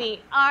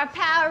 We are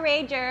Power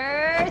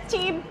Rangers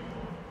team.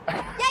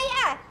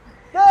 Yeah.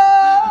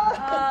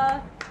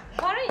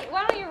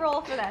 Why don't you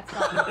roll for that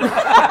song?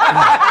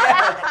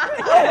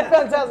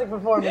 Fantastic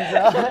performance.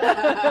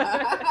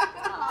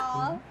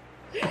 Aw.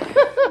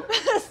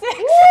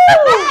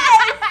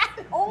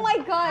 Oh my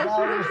gosh,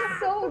 you're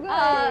so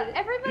good.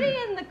 Everybody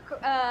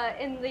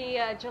in the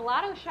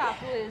gelato shop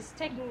who is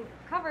taking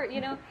cover,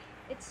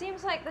 it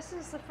seems like this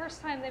is the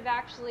first time they've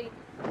actually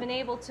been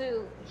able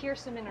to hear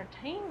some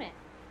entertainment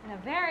in a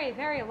very,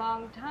 very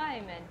long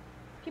time, and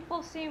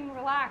people seem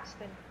relaxed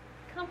and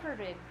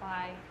comforted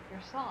by your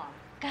song.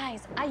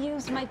 Guys, I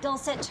used my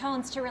dulcet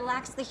tones to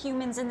relax the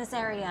humans in this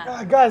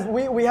area. Guys,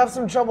 we have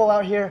some trouble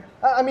out here.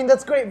 I mean,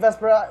 that's great,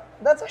 Vesper.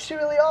 That's actually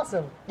really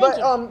awesome. Thank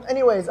you.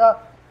 Anyways,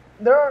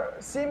 there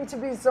seem to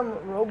be some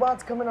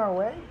robots coming our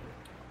way.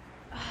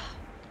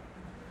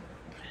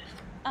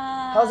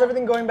 How's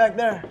everything going back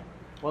there?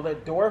 Well, the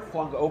door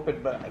flung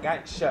open, but I got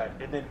it shut,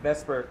 and then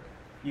Vesper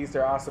used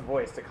her awesome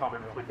voice to calm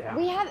everyone down.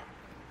 We have.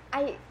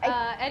 Eddie,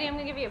 I'm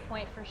gonna give you a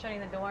point for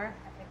shutting the door.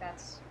 I think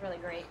that's really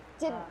great.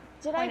 Did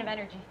point of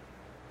energy.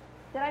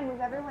 Did I move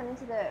everyone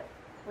into the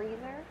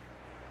freezer?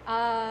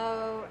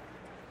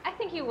 I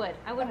think you would.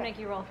 I wouldn't make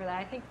you roll for that.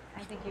 I think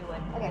you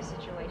would. Okay. In this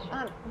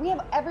situation. We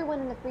have everyone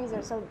in the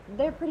freezer, so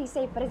they're pretty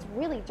safe. But it's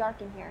really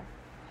dark in here.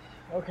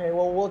 Okay,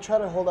 well, we'll try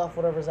to hold off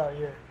whatever's out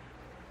here.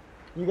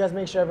 You guys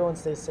make sure everyone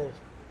stays safe.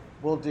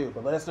 We'll do,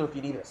 but let us know if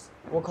you need us.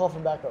 We'll call for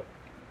backup.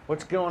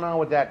 What's going on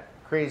with that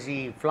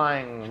crazy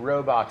flying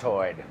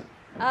robotoid?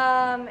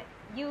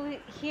 You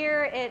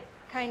hear it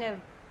kind of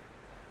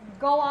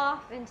go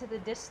off into the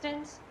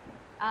distance.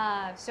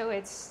 So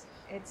it's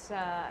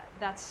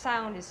that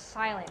sound is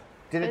silent.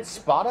 Did it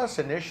spot us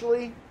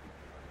initially?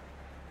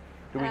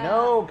 Do we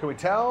know? Can we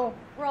tell?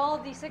 Roll a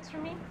d6 for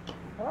me.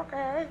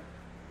 Okay.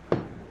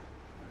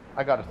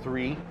 I got a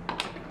 3.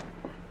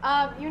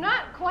 You're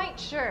not quite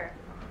sure.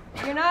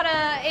 You're not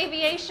an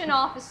aviation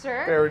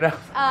officer. Fair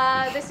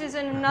enough. This is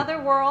in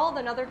another world,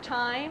 another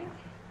time,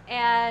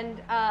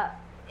 and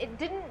it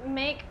didn't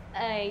make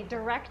a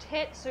direct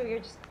hit, so you're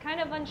just kind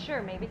of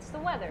unsure. Maybe it's the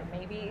weather.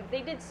 Maybe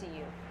they did see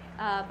you,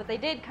 but they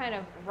did kind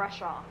of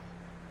rush off.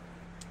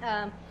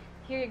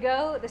 Here you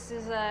go. This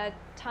is a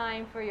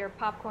time for your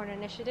popcorn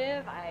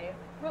initiative. I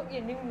wrote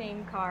you new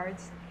name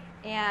cards,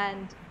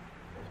 and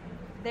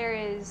there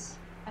is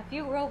a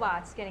few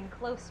robots getting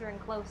closer and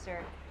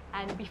closer.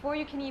 And before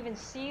you can even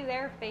see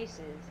their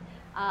faces,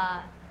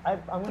 I'm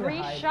gonna 3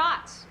 hide.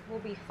 shots will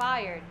be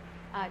fired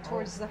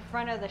towards the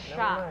front of the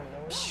shop.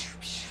 No.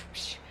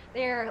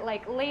 They're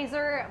like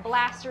laser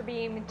blaster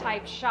beam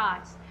type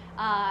shots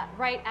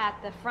right at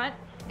the front.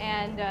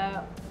 And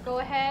go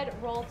ahead,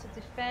 roll to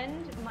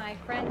defend my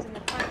friends in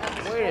the front of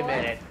the store. Wait a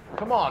minute.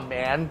 Come on,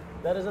 man.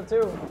 That is a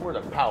 2. We're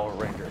the Power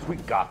Rangers. We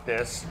got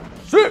this.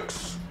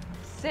 6!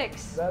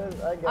 6. That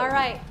is, I get All it.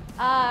 right.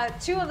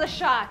 2 of the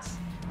shots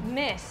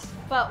miss,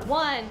 but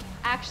 1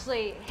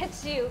 actually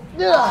hits you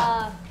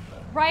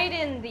right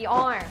in the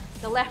arm,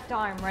 the left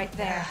arm right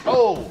there.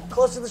 Oh!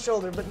 Close to the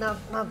shoulder, but not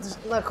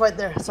quite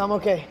there, so I'm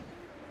okay.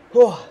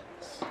 Whew.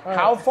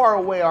 How far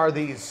away are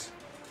these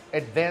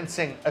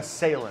advancing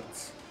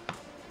assailants?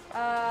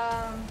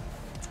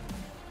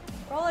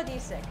 Roll a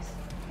d6.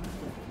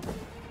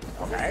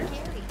 Okay.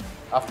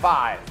 A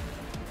 5.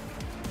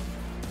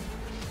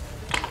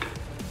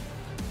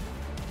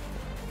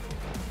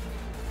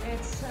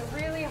 It's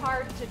really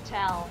hard to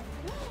tell.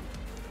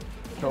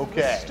 because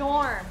Okay. The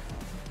storm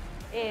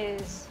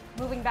is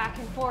moving back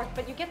and forth,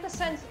 but you get the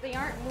sense that they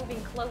aren't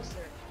moving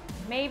closer.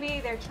 Maybe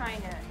they're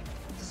trying to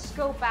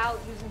scope out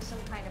using some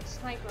kind of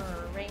sniper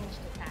or ranged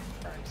attack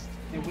first.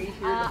 Did we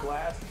hear the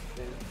blast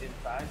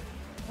inside?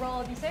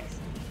 Roll a d6.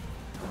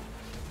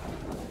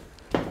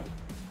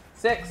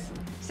 6.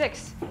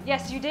 6.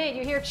 Yes, you did.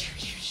 You hear,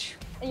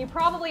 and you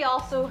probably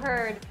also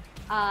heard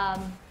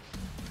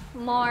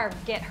Marv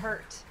get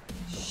hurt.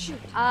 Shoot.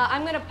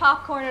 I'm gonna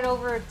popcorn it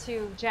over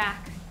to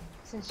Jack,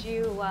 since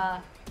you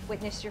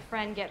witnessed your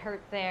friend get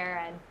hurt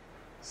there and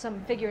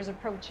some figures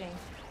approaching.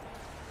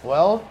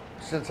 Well,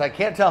 since I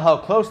can't tell how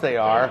close they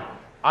are,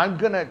 I'm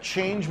gonna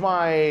change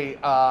my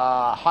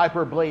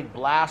Hyperblade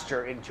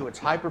Blaster into its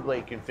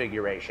Hyperblade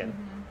configuration,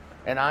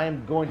 and I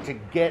am going to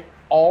get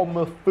all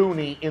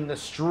Mifune in the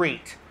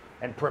street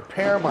and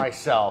prepare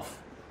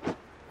myself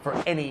for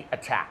any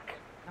attack.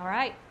 All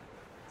right.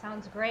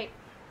 Sounds great.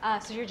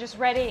 So you're just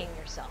readying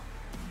yourself.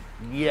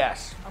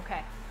 Yes.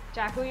 Okay.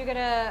 Jack, who are you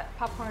gonna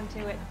popcorn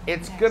to it?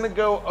 It's next? gonna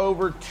go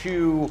over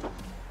to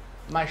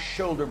my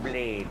shoulder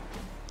blade.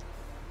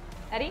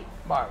 Eddie?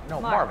 Marvin,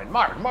 Okay.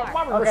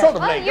 shoulder Oh,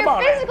 blade. your Come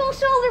on, man. physical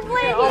shoulder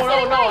blade. Oh, He's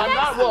sitting right I'm next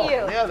not to rolling.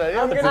 you. Yeah, the I'm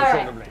other gonna-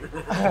 shoulder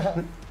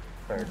blade.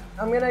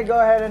 I'm gonna go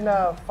ahead and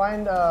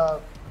find.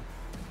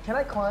 Can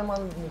I climb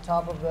on the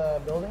top of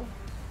the building?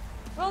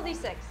 Roll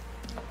d6.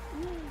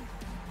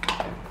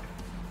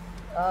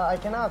 I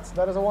cannot.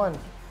 That is a 1.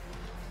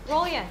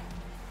 Roll again.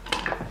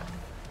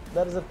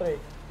 That is a 3.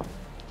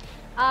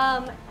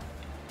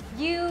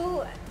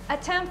 You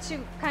attempt to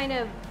kind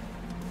of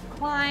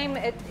climb.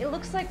 It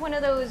looks like one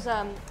of those.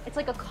 It's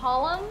like a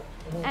column,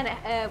 and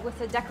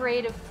with a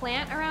decorative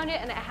plant around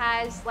it, and it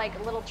has like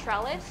a little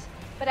trellis.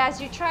 But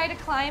as you try to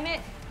climb it,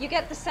 you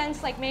get the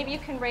sense like maybe you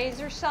can raise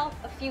yourself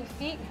a few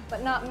feet,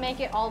 but not make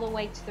it all the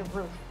way to the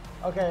roof.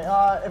 Okay,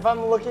 if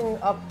I'm looking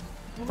up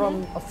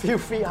from a few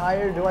feet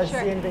higher, do I see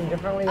anything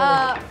differently?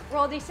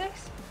 Roll d6.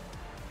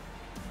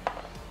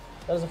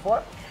 That is a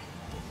 4.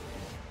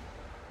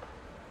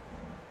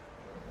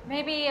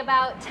 Maybe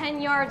about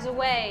 10 yards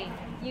away,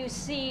 you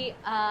see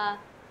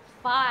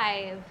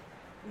 5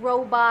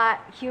 robot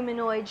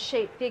humanoid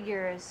shaped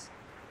figures.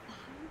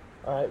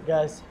 All right,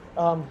 guys.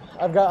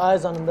 I've got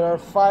eyes on them. There are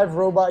 5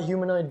 robot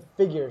humanoid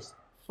figures.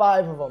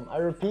 5 of them. I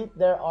repeat,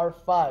 there are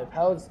 5.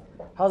 How's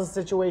the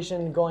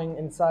situation going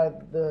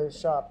inside the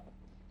shop?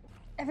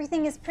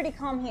 Everything is pretty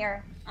calm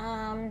here.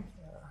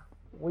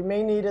 We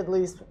may need at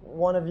least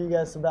one of you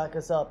guys to back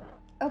us up.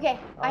 Okay,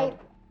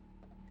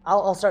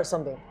 I'll start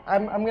something.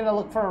 I'm gonna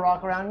look for a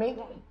rock around me,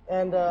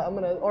 and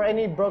or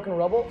any broken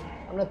rubble.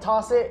 I'm gonna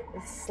toss it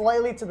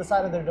slightly to the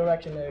side of their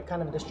direction to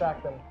kind of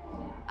distract them.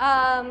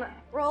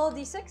 Roll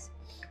d6.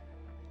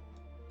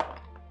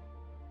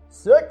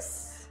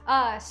 6.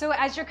 So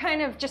as you're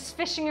kind of just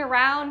fishing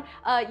around,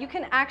 you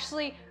can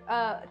actually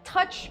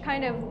touch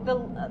kind of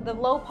the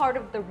low part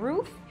of the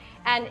roof,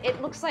 and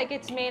it looks like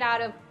it's made out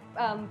of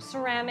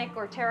ceramic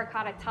or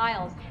terracotta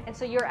tiles, and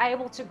so you're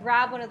able to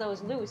grab one of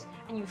those loose,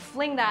 and you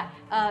fling that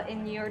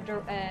in your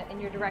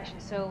direction.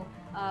 So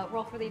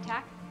roll for the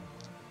attack.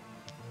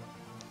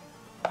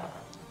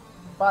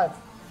 5.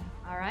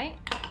 All right.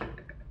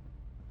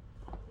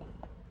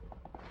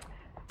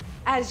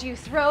 As you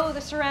throw the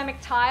ceramic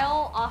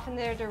tile off in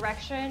their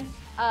direction,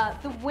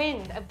 the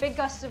wind, a big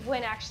gust of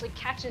wind actually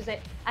catches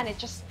it, and it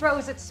just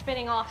throws it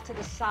spinning off to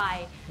the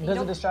side. Does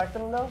it distract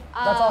them though?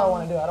 That's all I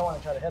want to do. I don't want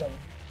to try to hit them.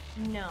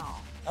 No.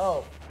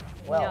 Oh,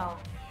 well.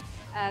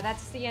 No.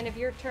 That's the end of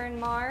your turn,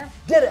 Marv.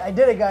 Did it! I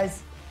did it,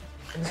 guys.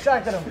 I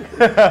distracted him.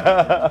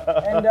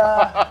 And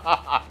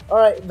all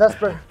right,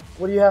 Vesper,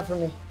 what do you have for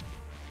me?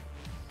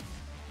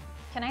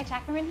 Can I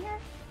attack from in here?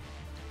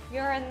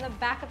 You're in the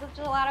back of the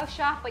gelato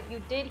shop, but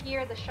you did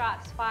hear the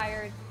shots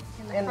fired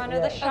in the front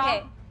of the shop.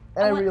 Okay.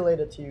 And I relayed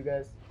it to you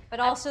guys. But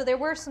also, there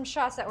were some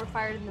shots that were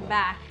fired in the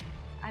back.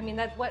 I mean,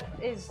 that's what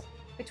is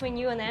between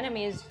you and the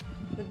enemy is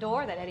the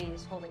door that Eddie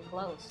is holding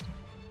closed.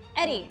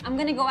 Eddie, I'm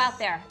gonna go out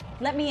there.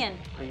 Let me in.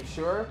 Are you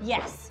sure?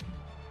 Yes.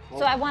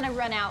 So I want to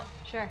run out.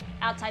 Sure.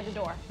 Outside the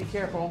door. Be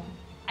careful.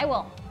 I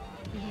will.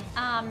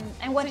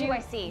 And what do I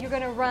see? You're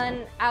gonna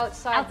run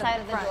outside Outside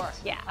the of the front. door.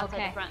 Yeah, outside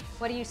Okay. the front.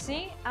 What do you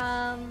see?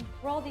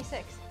 Roll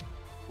d6.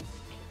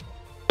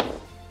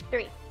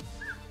 3.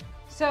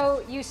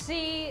 So you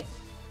see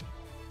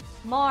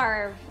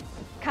Marv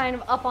kind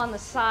of up on the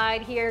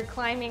side here,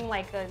 climbing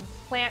like a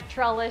plant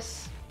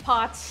trellis,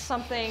 pots,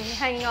 something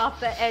hanging off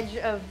the edge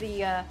of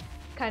the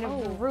kind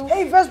of the roof.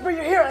 Hey, Vesper,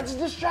 you're here. I just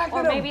distracted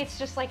Or him. maybe it's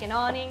just like an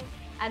awning,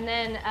 and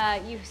then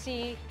you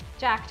see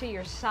Jack to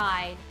your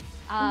side,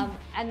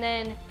 and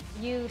then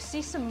you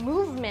see some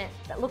movement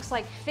that looks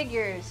like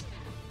figures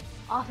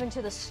off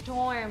into the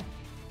storm.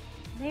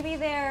 Maybe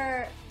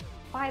they're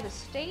by the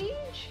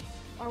stage,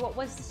 or what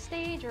was the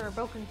stage, or a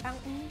broken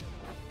fountain.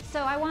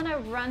 So I want to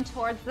run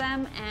towards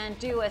them and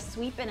do a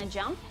sweep and a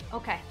jump.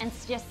 Okay, And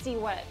just see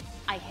what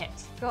I hit.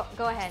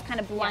 go ahead. Kind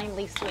of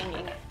blindly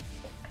swinging.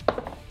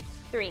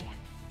 3.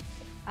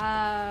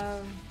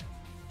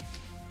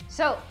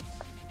 So,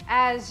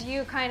 as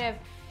you kind of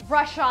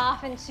rush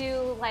off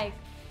into like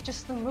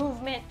just the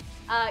movement,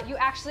 you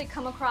actually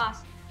come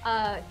across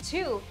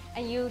 2,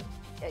 and you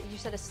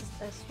said a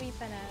sweep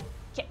and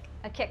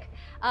a kick.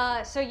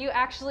 So you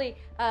actually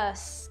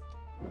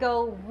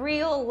go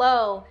real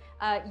low,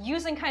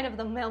 using kind of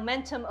the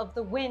momentum of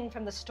the wind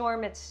from the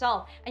storm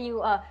itself, and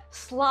you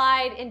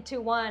slide into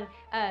one,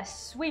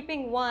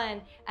 sweeping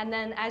one, and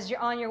then as you're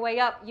on your way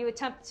up, you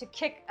attempt to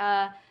kick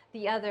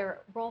the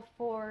other. Roll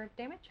for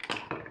damage.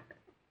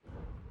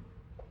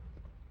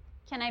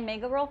 Can I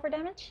mega roll for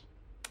damage?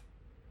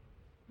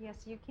 Yes,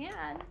 you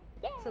can.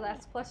 So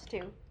that's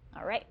 +2.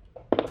 All right.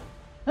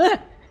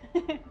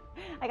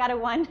 I got a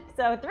 1,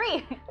 so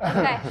 3.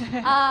 Okay.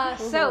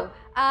 So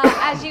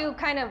as you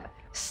kind of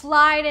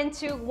slide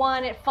into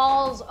one, it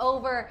falls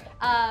over,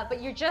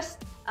 but you're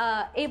just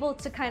able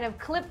to kind of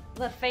clip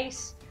the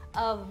face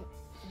of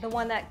the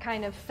one that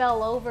kind of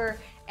fell over,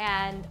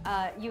 and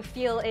you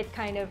feel it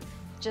kind of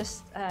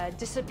just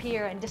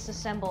disappear and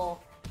disassemble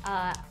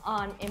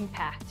on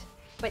impact.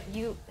 But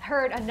you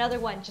heard another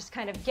one just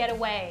kind of get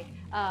away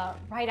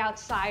right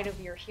outside of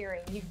your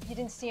hearing. You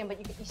didn't see him, but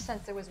you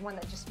sensed there was one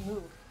that just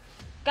moved.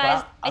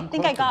 Guys, I I'm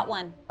think close I got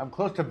one. I'm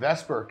close to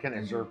Vesper. Can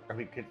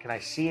I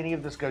see any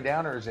of this go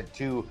down, or is it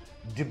too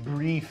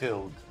debris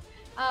filled?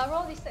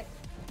 Roll d6.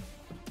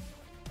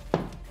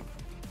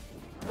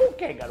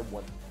 Okay, got a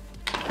 1.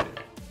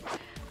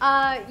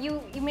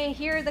 You may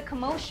hear the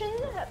commotion,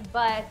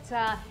 but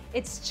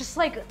it's just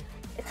like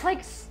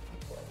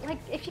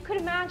if you could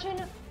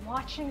imagine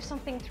watching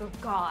something through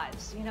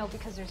gauze,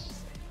 because there's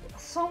just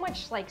so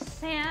much like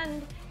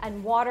sand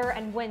and water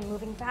and wind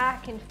moving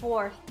back and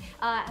forth.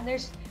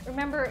 And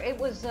remember, it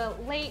was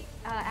late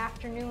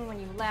afternoon when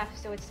you left,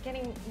 so it's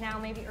getting now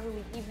maybe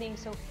early evening,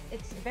 so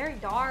it's very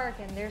dark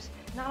and there's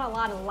not a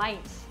lot of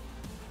lights.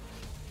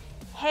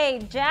 Hey,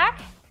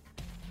 Jack.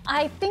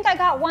 I think I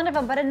got one of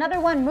them, but another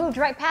one moved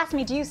right past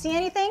me. Do you see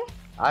anything?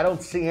 I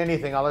don't see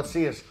anything. All I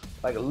see is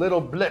like little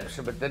blips,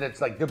 but then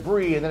it's like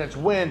debris, and then it's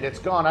wind. It's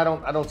gone. I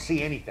don't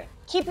see anything.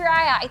 Keep your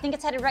eye out. I think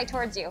it's headed right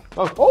towards you.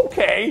 Oh,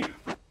 okay.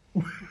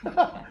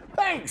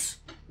 Thanks.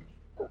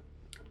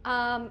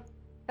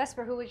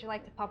 Vesper, who would you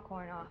like to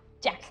popcorn off?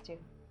 Jack. To?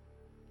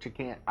 She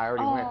can't. I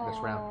already went this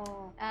round.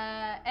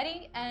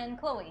 Eddie and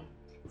Chloe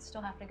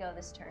still have to go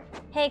this turn.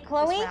 Hey,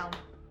 Chloe. This round.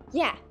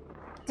 Yeah.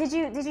 Did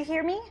you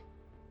hear me?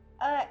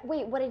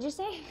 Wait, what did you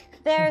say?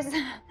 There's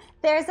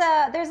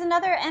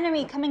another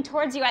enemy coming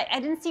towards you. I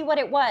didn't see what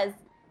it was,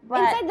 but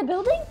Inside the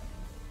building?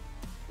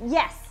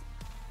 yes.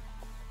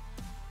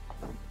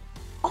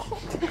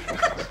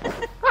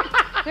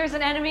 There's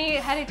an enemy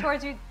heading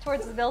towards you,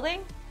 towards the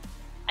building?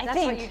 I That's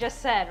think. what you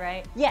just said,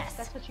 right? Yes.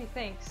 That's what you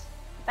thinks.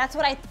 That's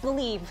what I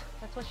believe.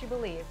 That's what she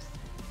believes.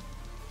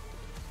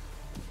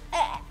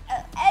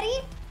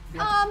 Eddie?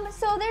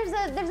 So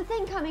there's a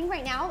thing coming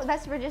right now.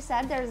 Vesper just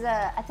said there's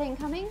a thing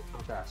coming.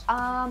 Oh gosh.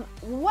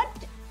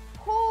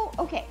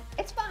 Okay,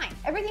 it's fine.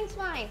 Everything's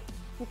fine.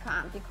 Be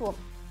calm, be cool.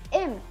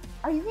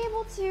 Are you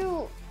able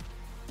to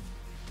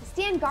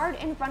stand guard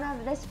in front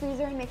of this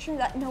freezer and make sure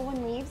that no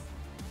one leaves?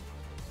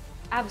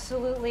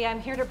 Absolutely, I'm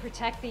here to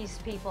protect these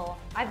people.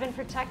 I've been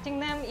protecting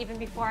them even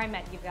before I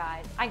met you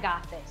guys. I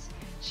got this.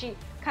 She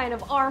kind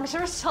of arms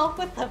herself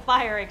with the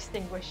fire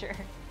extinguisher.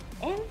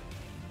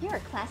 You're a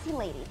classy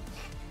lady.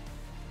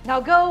 Now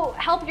go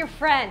help your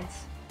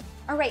friends.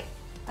 All right.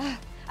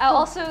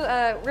 Also,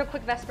 real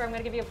quick, Vesper, I'm going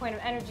to give you a point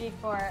of energy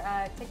for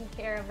taking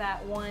care of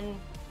that one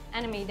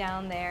enemy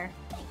down there.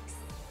 Thanks.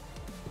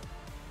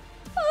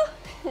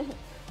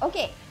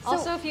 Okay. So,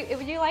 Also,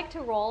 would you like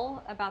to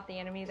roll about the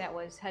enemy that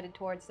was headed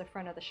towards the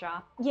front of the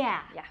shop?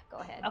 Yeah. Yeah, go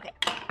ahead. Okay.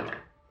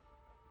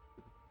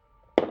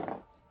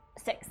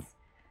 6.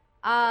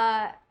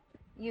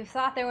 You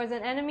thought there was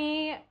an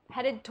enemy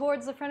headed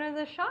towards the front of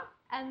the shop,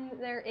 and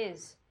there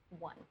is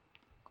one.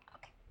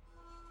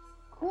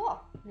 cool.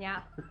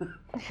 Yeah.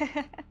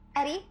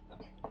 Eddie?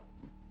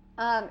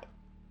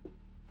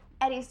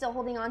 Eddie's still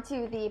holding on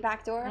to the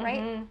back door,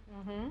 right?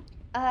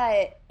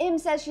 Im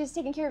says she's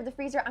taking care of the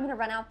freezer. I'm gonna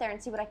run out there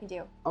and see what I can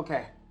do.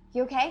 Okay.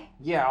 You okay?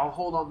 Yeah, I'll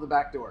hold on to the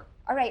back door.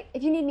 All right,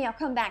 if you need me, I'll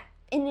come back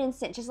in an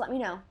instant. Just let me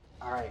know.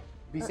 All right.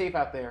 Be safe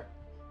out there.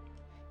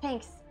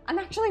 Thanks. I'm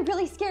actually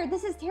really scared.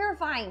 This is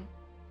terrifying.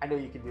 I know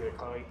you can do it,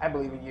 Chloe. I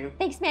believe in you.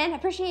 Thanks, man. I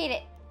appreciate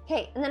it.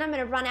 Okay, and then I'm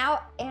gonna run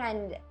out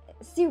and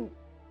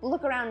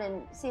look around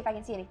and see if I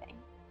can see anything.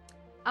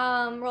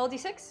 Roll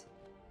d6.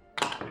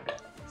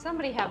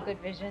 Somebody have good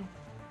vision.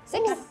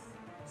 6.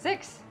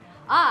 6.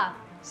 Ah,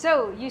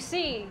 so you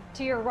see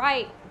to your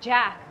right,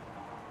 Jack.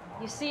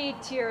 You see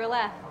to your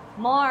left,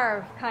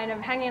 Marv kind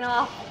of hanging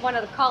off one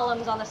of the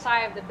columns on the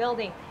side of the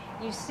building.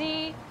 You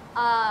see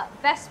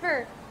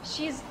Vesper,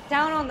 she's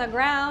down on the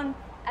ground,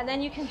 and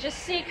then you can just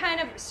see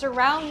kind of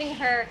surrounding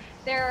her,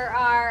 there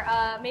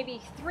are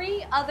maybe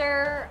 3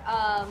 other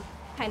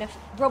kind of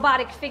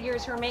robotic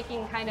figures who are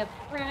making kind of,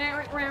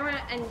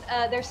 and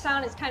their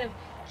sound is kind of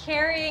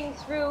carrying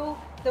through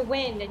the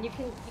wind, and you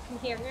can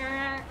hear.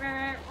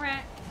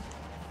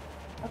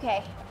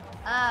 Okay.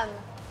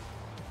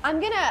 I'm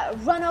gonna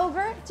run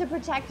over to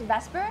protect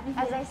Vesper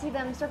as I see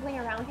them circling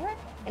around her,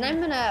 and I'm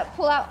gonna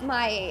pull out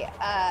my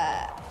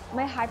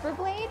my hyper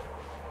blade,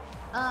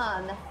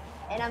 and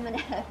I'm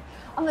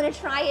gonna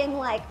try and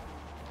like.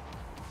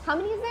 How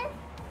many is there?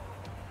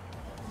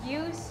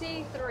 You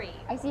see 3.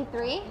 I see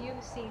 3. You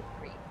see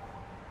 3.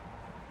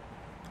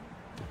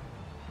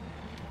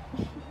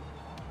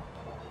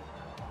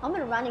 I'm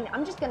gonna run and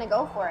I'm just gonna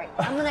go for it.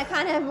 I'm gonna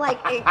kind of like,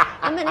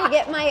 I'm gonna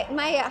get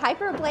my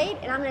hyper blade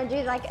and I'm gonna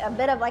do like a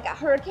bit of like a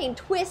hurricane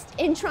twist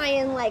and try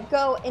and like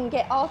go and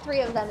get all 3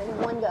 of them in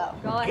one go.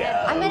 Go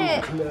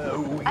ahead.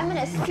 I'm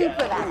gonna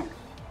super that.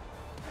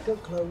 Go,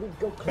 Chloe,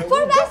 go, Chloe.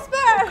 For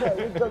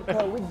Vesper! Go,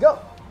 Chloe, go.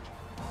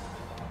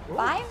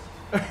 5?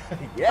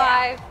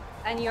 Yeah. 5,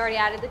 and you already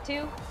added the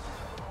 2.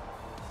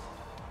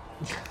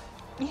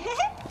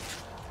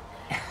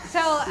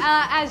 So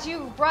as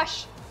you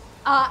rush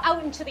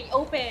out into the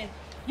open,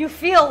 you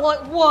feel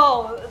like,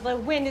 whoa, the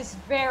wind is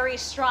very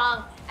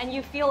strong, and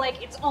you feel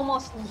like it's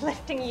almost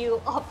lifting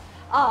you up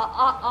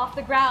off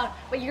the ground,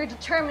 but you're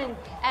determined,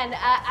 and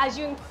as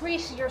you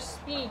increase your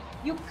speed,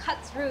 you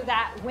cut through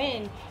that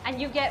wind,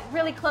 and you get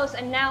really close,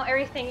 and now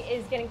everything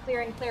is getting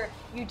clearer and clearer.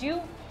 You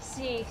do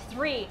see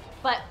 3,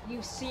 but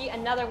you see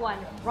another one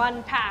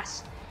run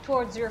past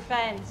towards your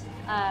friends,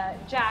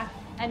 Jack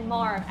and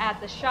Marv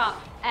at the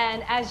shop,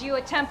 and as you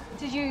attempt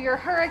to do your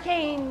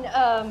hurricane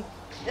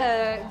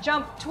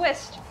jump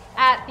twist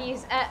at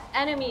these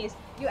enemies,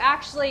 you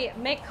actually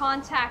make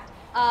contact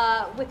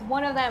with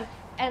one of them,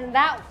 and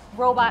that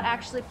robot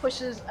actually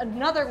pushes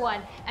another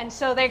one, and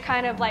so they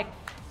kind of like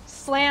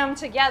slam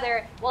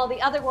together, while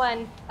the other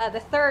one, the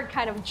third,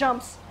 kind of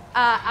jumps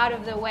out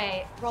of the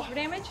way. Roll for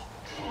damage.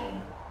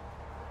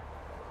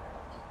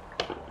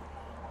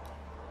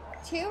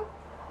 2.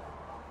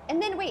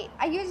 And then wait,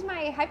 I used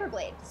my hyper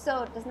blade,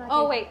 so it does not.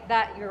 Oh do- wait,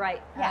 that you're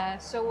right. Yeah.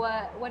 So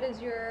what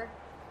is your?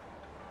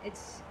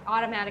 It's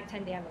automatic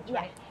 10 damage,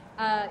 Yeah.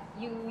 right?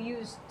 You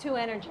use 2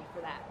 energy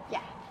for that.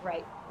 Yeah.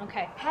 Right.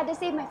 Okay. Had to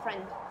save my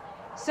friend.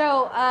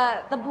 So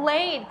the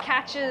blade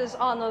catches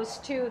on those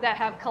 2 that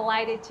have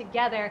collided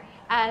together,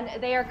 and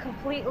they are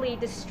completely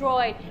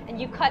destroyed.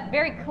 And you cut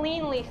very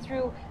cleanly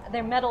through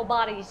their metal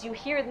bodies. You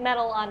hear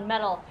metal on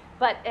metal,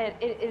 but it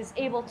is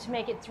able to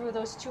make it through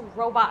those 2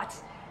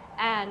 robots,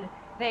 and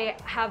they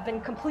have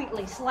been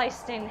completely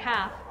sliced in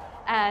half,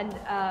 and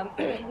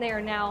they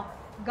are now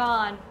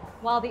gone,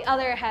 while the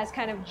other has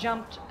kind of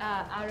jumped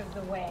out of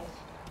the way.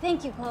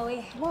 Thank you,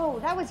 Chloe. Whoa,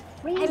 that was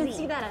crazy. I didn't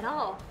see that at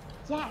all.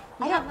 Yeah.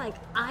 I have like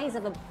eyes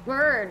of a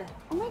bird.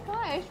 Oh my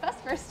gosh,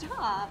 Vesper,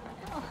 stop.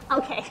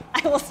 Okay,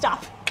 I will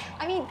stop.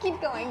 I mean, keep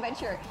going, but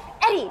sure.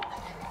 Eddie,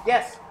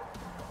 Yes.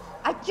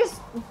 I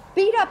just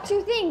beat up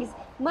 2 things.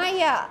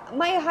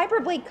 My hyper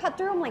blade cut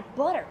through them like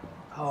butter.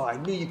 Oh, I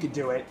knew you could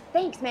do it.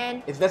 Thanks,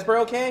 man. Is Vesper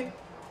okay?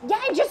 Yeah,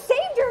 I just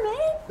saved her,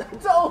 man.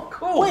 It's all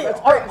cool. Wait,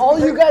 That's are great. all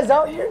you guys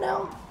out here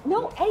now?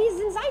 No, Eddie's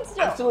inside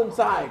still. I'm still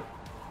inside.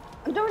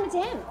 I'm throwing it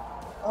to him.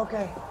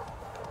 Okay.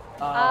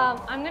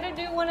 I'm gonna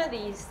do one of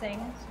these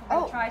things. I'm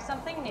gonna Oh. try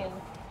something new.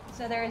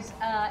 So there's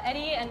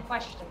Eddie and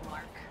question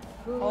mark.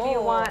 Who do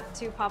you want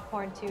to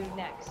popcorn to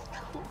next?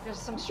 There's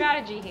some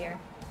strategy here.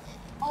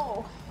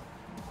 Oh.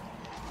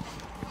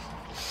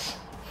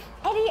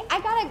 Eddie,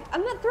 I'm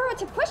gonna throw it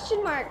to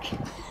question mark.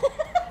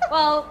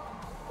 Well,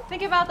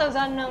 think about those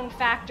unknown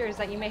factors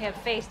that you may have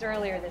faced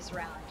earlier this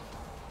round.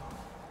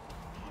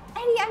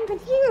 Eddie, I'm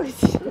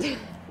confused.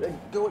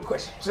 Go with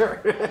question.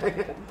 Sure.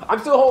 I'm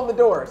still holding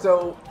the door,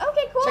 so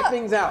Okay, cool. check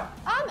things out.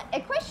 A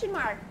question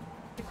mark.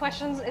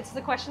 It's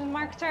the question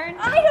mark turn?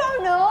 I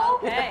don't know.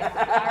 Okay, all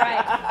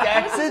right.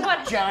 That's This is a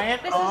what-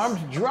 giant this is-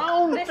 armed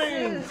drone This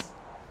thing. is,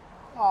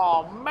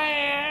 Oh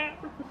man.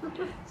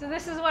 so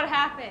this is what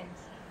happens.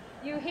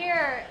 You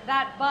hear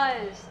that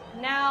buzz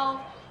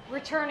now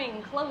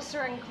returning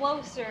closer and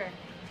closer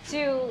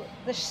to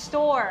the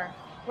store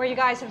where you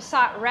guys have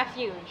sought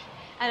refuge.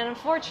 And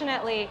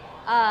unfortunately,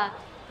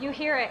 you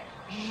hear it.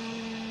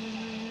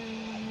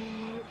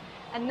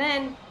 And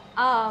then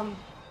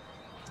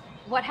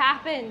what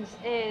happens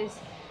is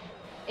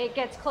it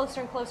gets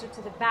closer and closer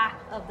to the back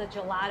of the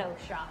gelato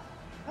shop.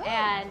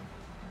 And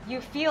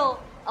you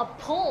feel a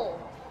pull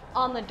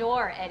on the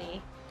door,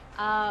 Eddie.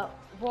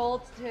 Roll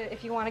to,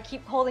 if you want to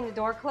keep holding the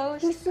door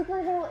closed. He's super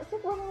roll.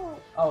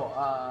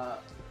 Oh,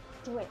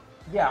 Do it.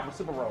 yeah, I'm a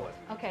super roller.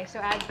 Okay, so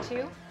add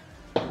 2.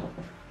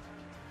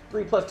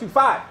 3 + 2,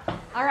 5.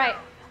 All right.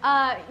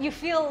 You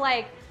feel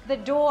like the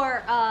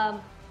door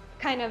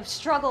kind of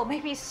struggle.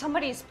 Maybe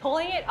somebody's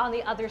pulling it on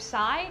the other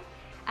side.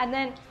 And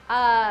then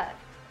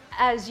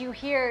as you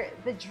hear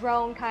the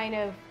drone kind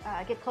of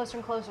get closer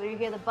and closer, you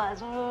hear the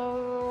buzz.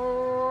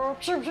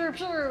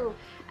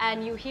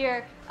 And you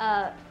hear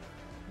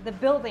the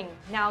building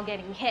now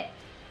getting hit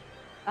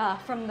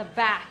from the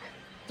back.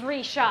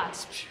 3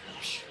 shots.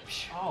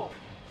 Oh.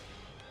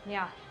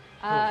 Yeah.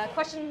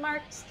 Question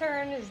mark's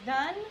turn is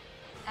done.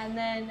 And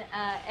then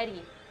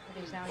Eddie,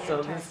 it is now your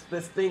So turn.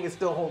 this thing is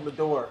still holding the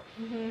door.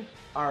 Mm-hmm.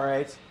 All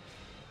right.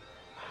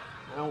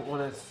 I don't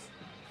want us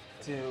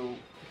to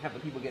have the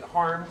people get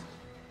harmed.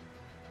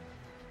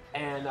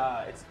 And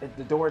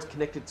the door is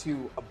connected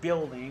to a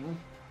building.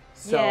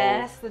 So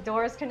Yes, the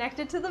door is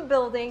connected to the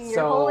building. You're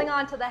So- holding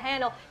on to the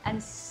handle,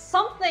 and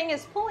something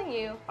is pulling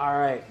you. All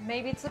right.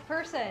 Maybe it's a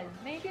person.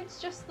 Maybe it's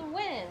just the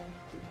wind.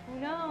 Who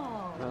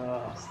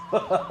knows?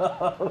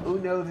 Who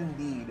knows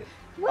indeed.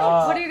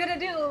 what are you gonna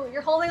do?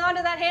 You're holding on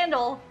to that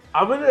handle.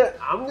 I'm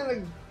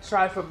gonna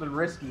try something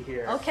risky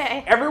here.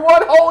 Okay.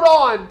 Everyone hold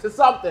on to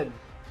something.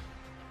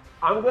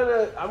 I'm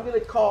gonna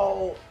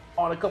call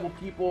on a couple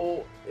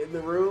people in the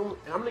room,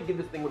 and I'm gonna give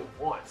this thing what it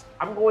wants.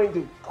 I'm going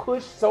to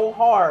push so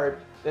hard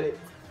that it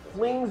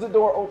flings the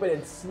door open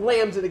and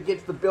slams it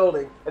against the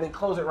building, and then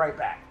close it right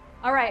back.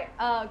 All right,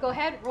 go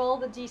ahead, roll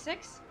the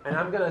d6. And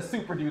I'm gonna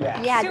super do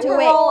that. Yeah, Super do it.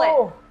 roll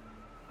it.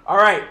 All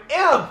right,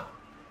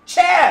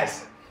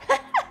 Chaz,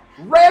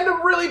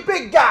 random really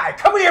big guy,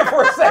 come here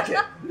for a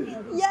second.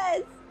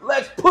 Yes.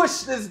 Let's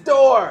push this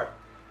door.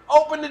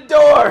 Open the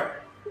door.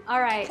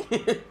 All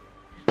right.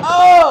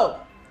 Oh,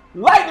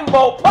 lightning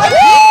bolt.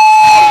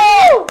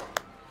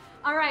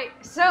 All right,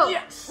 so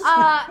Yes.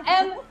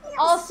 M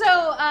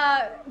also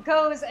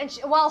goes and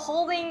while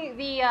holding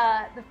the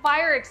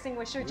fire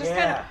extinguisher, just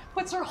kind of Yeah.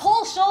 puts her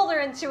whole shoulder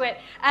into it,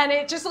 and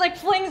it just like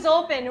flings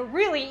open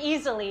really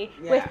easily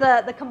Yeah. with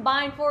the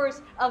combined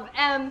force of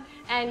M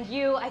and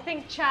you. I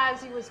think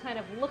Chaz, he was kind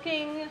of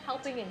looking,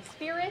 helping in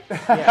spirit.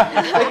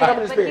 Yeah. Take it up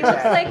in the But spirit, he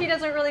looks Chaz. like he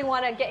doesn't really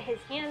want to get his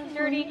hands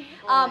dirty.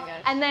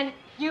 And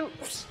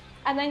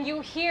then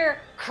you hear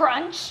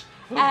crunch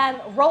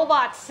and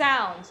robot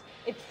sounds.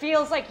 It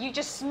feels like you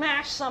just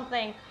smashed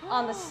something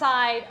on the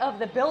side of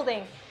the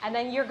building, and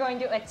then you're going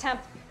to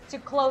attempt to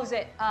close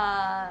it,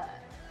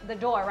 the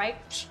door,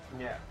 right?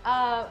 Yeah.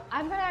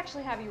 I'm gonna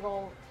actually have you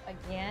roll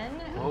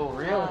again. Oh,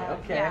 really?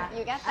 Okay. Yeah.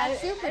 You got that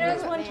super It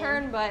was good, one man.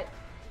 turn, but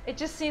it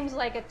just seems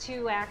like a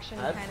 2-action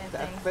kind of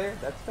That's thing. fair.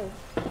 That's fair.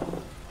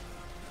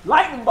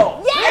 Lightning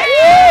bolt.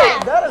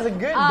 That is a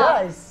good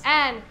dice.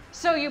 And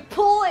so you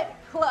pull it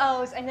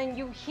close, and then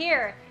you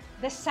hear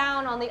the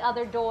sound on the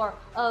other door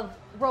of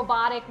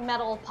robotic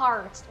metal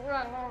parts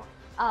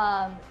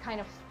kind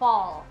of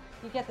fall.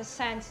 You get the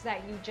sense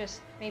that you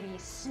just maybe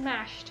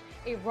smashed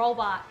a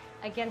robot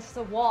against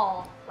the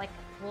wall like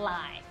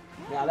live.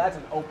 Now that's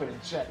an open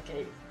and shut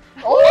case.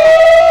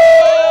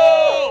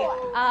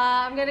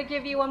 I'm gonna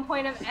give you 1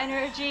 point of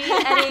energy,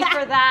 Eddie,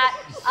 for that.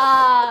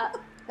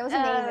 That was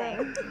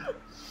amazing.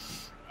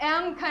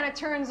 M kind of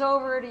turns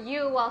over to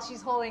you while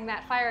she's holding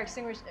that fire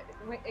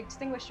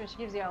extinguisher. She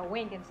gives you a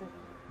wink and says,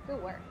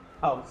 "Good work."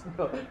 Oh,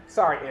 no.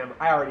 Sorry, Em.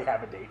 I already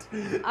have a date.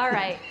 All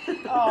right.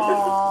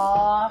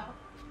 Aww.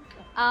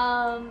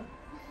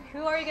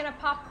 Who are you gonna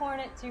popcorn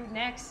it to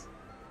next?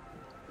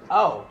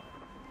 Oh.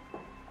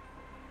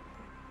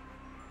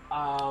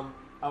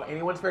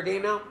 Anyone's fair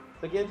game now?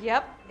 Again?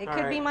 Yep, it All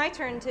could be right. my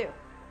turn too.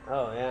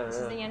 Oh, yeah. This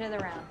is the end of the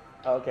round.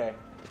 Okay.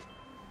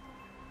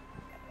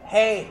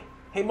 Hey,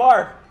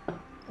 Marv.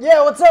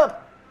 Yeah, what's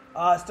up?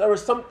 There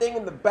was something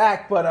in the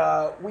back,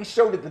 but we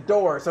showed it the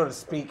door, so to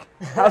speak.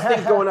 How's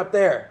things going up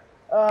there?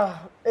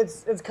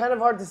 It's kind of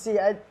hard to see.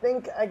 I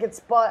think I could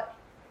spot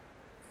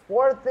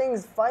 4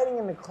 things fighting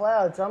in the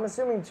clouds. So I'm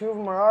assuming 2 of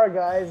them are our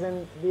guys,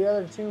 and the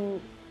other 2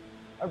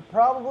 are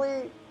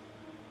probably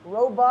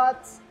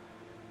robots.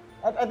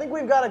 I think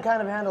we've got it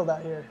kind of handled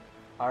out here.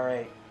 All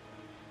right.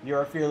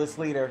 You're a fearless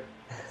leader,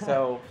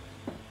 so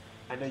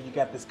I know you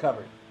got this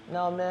covered.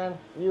 No, man,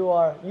 you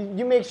are.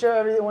 You make sure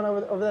everyone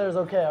over there is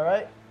okay, all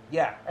right?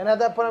 Yeah. And at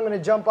that point, I'm going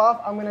to jump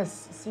off. I'm going to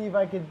see if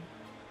I could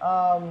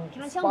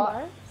Can I tell spot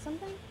Marv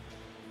something?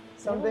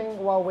 something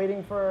while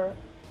waiting for...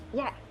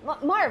 Yeah,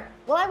 Marv,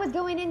 while I was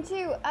going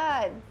into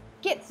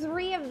get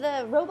 3 of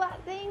the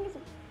robot things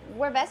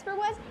where Vesper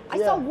was, I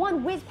saw Yeah.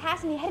 one whiz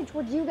past me headed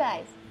towards you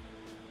guys.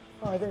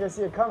 Oh, I think I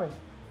see it coming.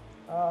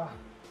 All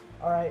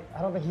right,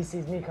 I don't think he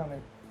sees me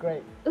coming.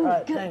 Great. Ooh, all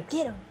right, good, thanks.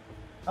 get him.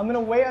 I'm gonna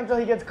wait until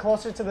he gets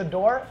closer to the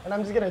door, and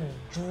I'm just gonna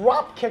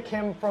drop kick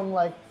him from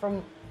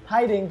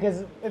hiding,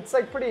 because it's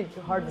like pretty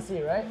hard to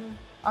see, right?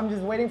 I'm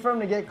just waiting for him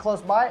to get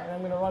close by, and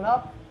I'm gonna run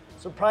up,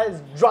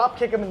 surprise, drop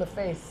kick him in the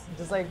face,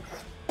 just like.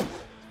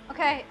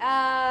 Okay,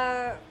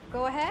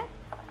 go ahead.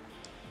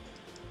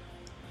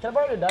 Can I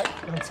borrow your die?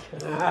 I'm just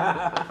kidding.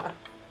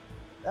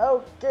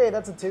 Okay,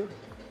 that's a 2.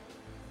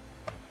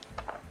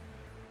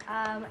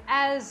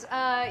 As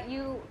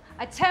you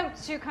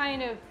attempt to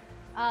kind of,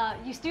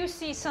 you do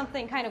see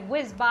something kind of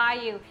whiz by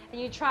you, and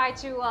you try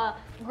to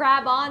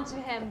grab onto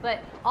him, but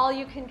all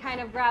you can kind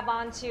of grab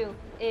onto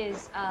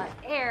is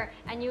air,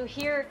 and you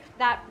hear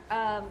that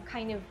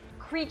kind of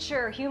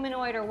creature,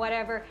 humanoid or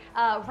whatever,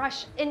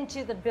 rush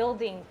into the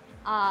building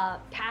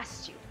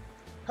past you.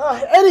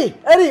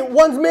 Eddie,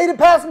 one's made it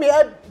past me.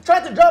 I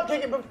tried to drop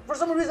kick it, but for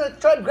some reason I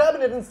tried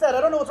grabbing it instead.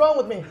 I don't know what's wrong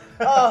with me.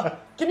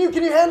 Can you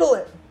handle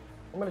it?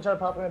 I'm gonna try to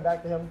pop it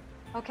back to him.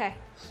 Okay.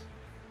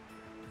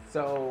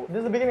 So This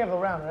is the beginning of the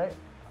round, right?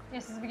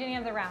 Yes, it's the beginning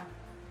of the round.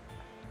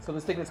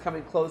 this thing that's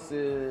coming close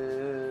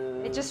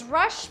is... It just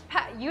rushed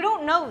past. You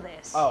don't know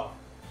this. Oh.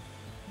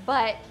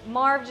 But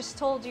Marv just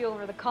told you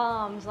over the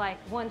comms, like,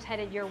 one's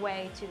headed your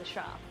way to the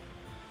shop.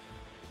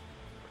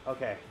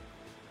 Okay.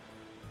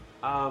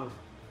 All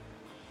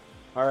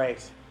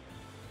right.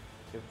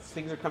 If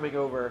things are coming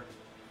over,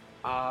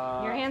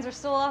 Your hands are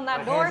still on that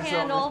my door hands are still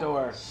on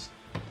handle. this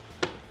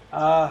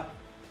door.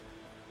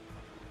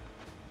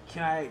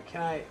 Can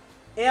I?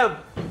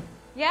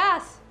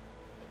 Yes.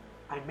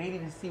 I may need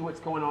to see what's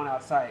going on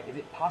outside. Is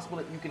it possible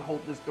that you can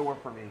hold this door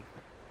for me?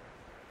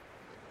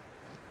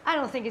 I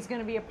don't think it's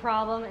going to be a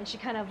problem. And she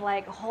kind of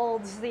like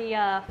holds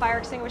the fire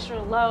extinguisher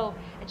low,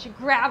 and she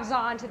grabs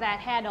onto that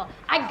handle.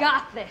 I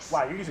got this.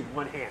 Wow, you're using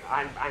one hand.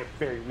 I'm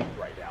very weak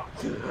right now.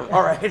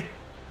 All right.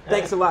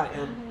 Thanks a lot,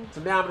 Em.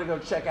 So now I'm gonna go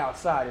check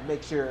outside and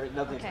make sure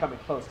nothing's Okay. coming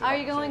close to Are that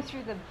you going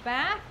thing. through the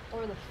back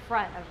or the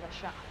front of the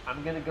shop?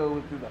 I'm gonna go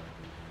through the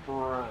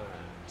front.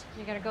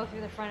 You're going to go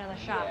through the front of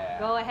the shop. Yeah.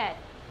 Go ahead.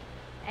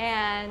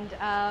 And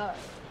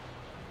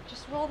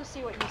just roll to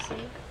see what you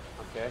see.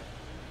 Okay.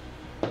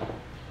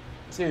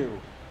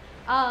 2.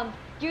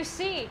 You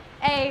see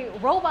a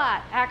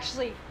robot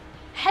actually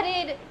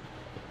headed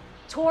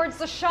towards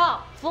the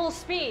shop full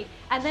speed,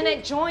 and then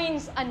it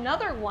joins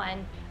another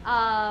one.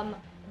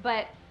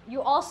 But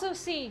you also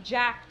see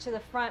Jack to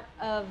the front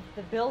of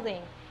the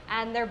building,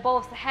 and they're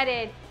both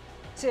headed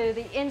to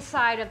the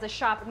inside of the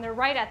shop, and they're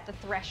right at the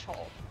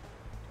threshold.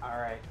 All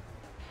right.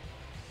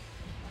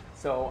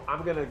 So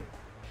I'm gonna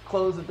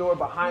close the door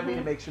behind me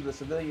to make sure the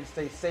civilians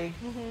stay safe,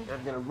 and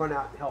I'm gonna run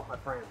out and help my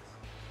friends.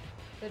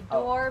 The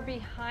door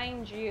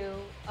behind you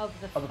of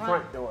the Oh, the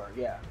front door,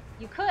 yeah.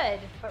 You could,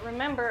 but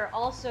remember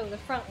also the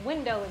front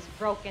window is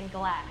broken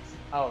glass.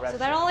 Oh, that's So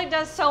that true. only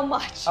does so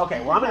much.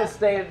 Okay, well I'm gonna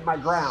stay in my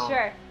ground.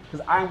 Sure.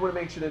 because I want to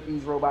make sure that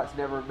these robots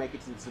never make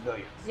it to the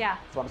civilians. Yeah.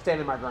 So I'm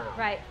standing my ground.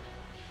 Right.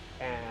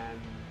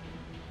 And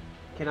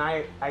can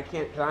I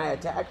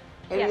attack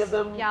any Yes. of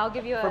them? Yeah, I'll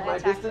give you from an my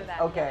attack distance. for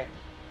that. Okay.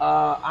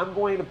 I'm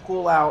going to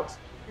pull out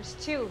There's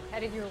 2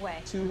 headed your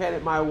way. 2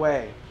 headed my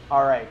way.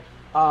 All right.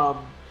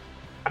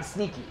 I'm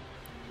sneaky,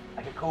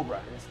 like a cobra,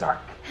 and it's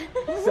dark.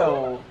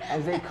 So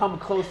as they come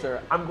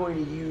closer, I'm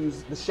going to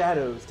use the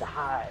shadows to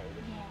hide.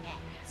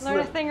 Learn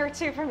a thing or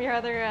 2 from your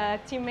other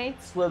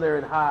teammates. Slither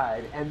and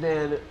hide, and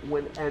then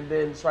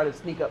try to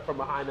sneak up from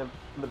behind them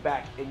from the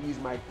back and use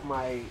my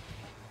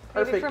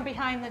perfect. Maybe from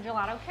behind the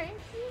gelato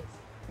cases?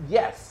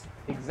 Yes,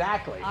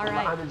 exactly. All from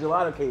right. behind the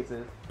gelato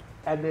cases,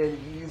 and then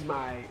use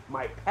my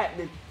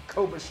patented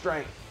cobra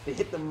strength to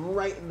hit them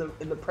right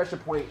in the pressure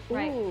point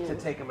Right. to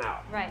take them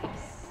out. Right.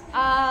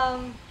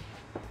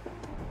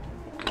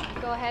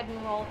 Go ahead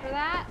and roll for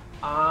that.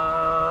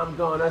 I'm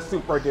gonna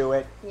super do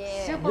it.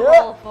 Yeah. Super Yeah.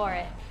 roll for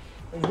it.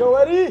 Let's go,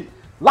 Eddie.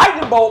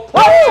 Lightning bolt +2,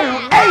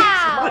 8.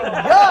 My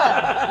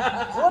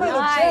God. What are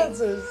Nice. the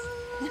chances?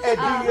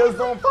 Eddie is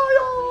on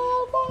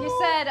fire. You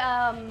said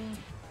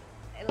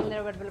a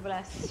little bit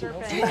of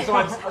serpent.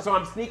 So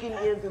I'm sneaking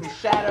in through the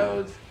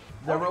shadows.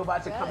 The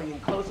robots are coming in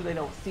closer. They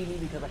don't see me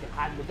because I can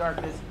hide in the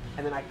darkness.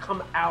 And then I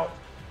come out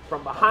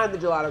from behind the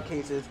gelato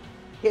cases,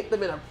 hit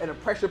them in a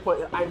pressure point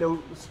that I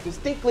know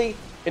distinctly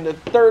in the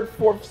 3rd,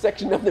 4th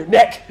section of their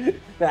neck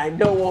that I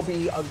know will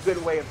be a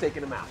good way of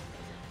taking them out.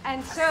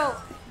 And so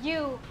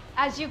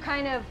as you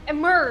kind of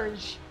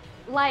emerge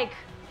like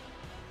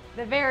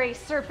the very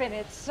serpent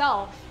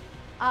itself,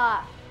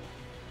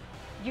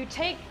 you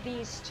take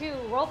these 2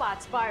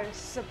 robots by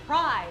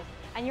surprise,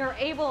 and you're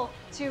able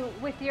to,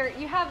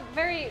 you have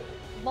very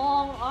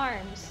long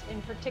arms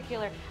in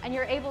particular, and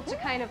you're able to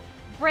kind of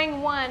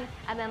bring one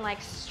and then like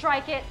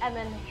strike it and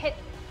then hit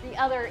the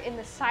other in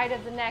the side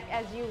of the neck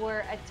as you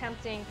were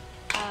attempting,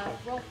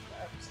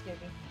 excuse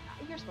me,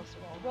 you're supposed to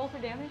roll for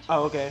damage.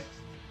 Oh, okay.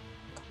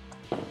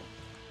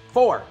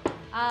 4.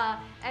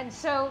 And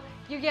so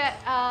you get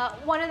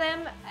one of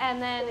them,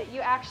 and then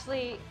you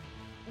actually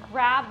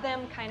grab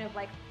them, kind of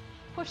like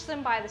push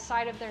them by the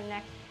side of their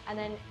neck, and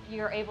then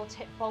you're able to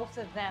hit both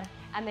of them,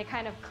 and they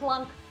kind of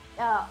clunk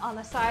on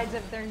the sides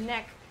of their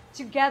neck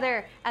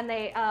together, and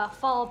they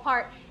fall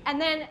apart.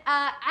 And then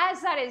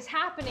as that is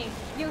happening,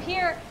 you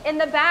hear in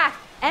the back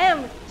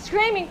M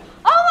screaming,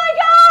 "Oh my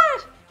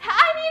God!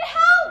 I need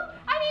help!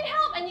 I need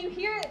help!" And you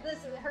hear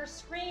her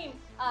scream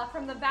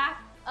from the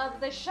back of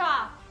the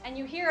shop, and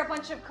you hear a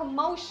bunch of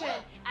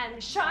commotion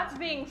and shots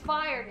being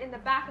fired in the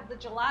back of the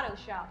gelato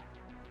shop.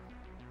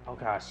 Oh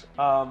gosh.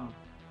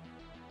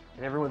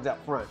 And everyone's out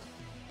front.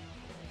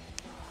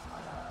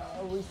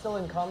 Are we still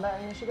in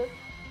combat initiative?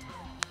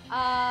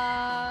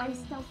 I'm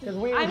Because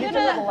we hit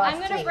them in the last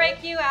gonna two.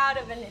 break you out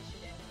of initiative.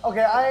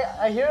 Okay,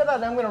 I hear that,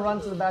 and I'm gonna run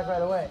to the back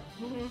right away.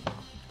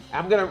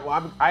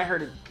 I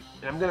heard it,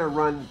 and I'm gonna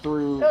run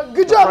through. Good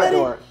the job, front Eddie.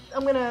 door.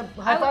 I'm gonna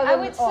high five I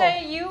him. would Oh.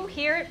 say you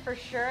hear it for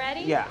sure,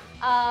 Eddie. Yeah.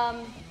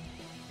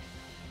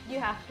 You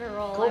have to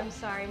roll. Cool. I'm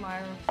sorry,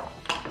 Myra.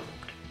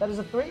 That is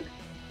a 3.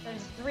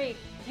 There's 3.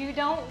 You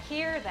don't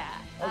hear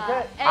that.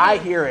 Okay. Eddie, I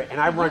hear it,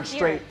 and I you run hear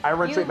straight. it. I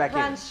run straight back You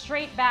run in.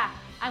 straight back,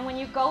 and when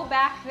you go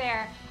back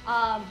there,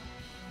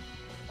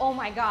 oh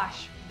my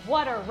gosh,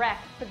 what a wreck!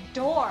 The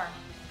door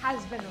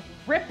has been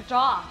ripped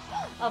off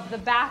of the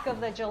back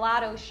of the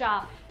gelato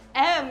shop.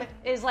 M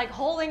is like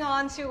holding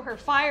on to her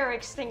fire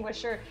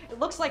extinguisher. It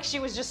looks like she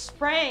was just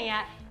spraying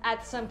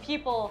at some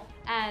people,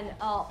 and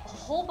a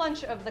whole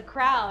bunch of the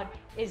crowd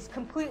is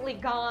completely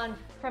gone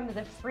from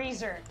the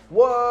freezer.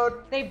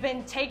 What? They've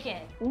been taken.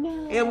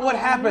 And what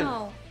happened?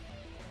 No.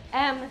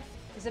 M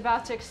is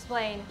about to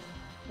explain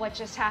what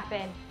just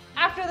happened.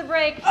 After the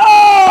break.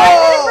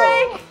 After the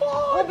break.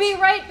 We'll be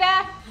right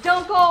back.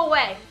 Don't go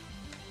away.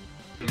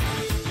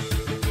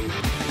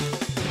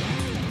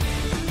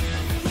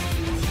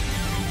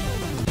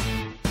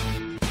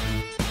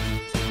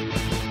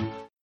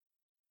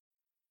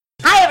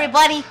 Hi,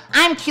 everybody.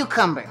 I'm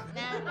Cucumber.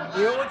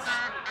 You know what's...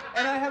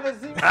 And I have a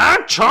zero.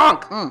 I'm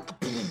Chunk.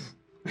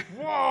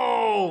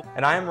 Whoa!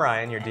 And I am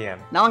Ryan, your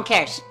DM. No one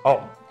cares.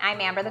 Oh. I'm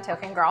Amber, the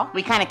token girl.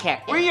 We kind of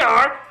care. We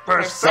are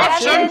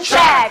Perception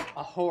Check.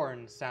 A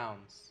horn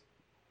sounds.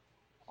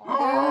 You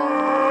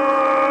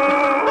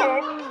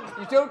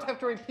don't have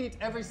to repeat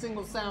every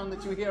single sound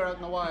that you hear out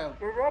in the wild.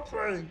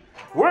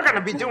 We're gonna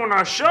be doing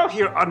our show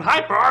here on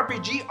Hyper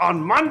RPG on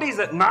Mondays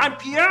at 9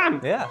 p.m.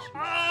 Yeah.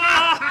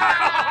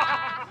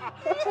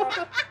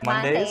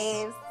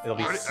 Mondays. It'll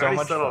be so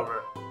much fun.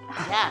 over.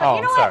 Yeah. Oh,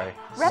 You know I'm sorry.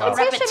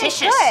 Repetition is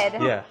good.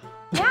 Yeah.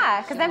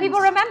 Yeah, because then people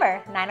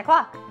remember. 9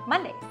 o'clock,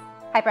 Mondays.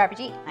 Hyper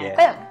RPG. Yeah.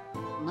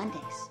 Boom.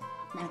 Mondays,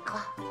 9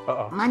 o'clock.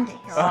 Uh-oh. Mondays,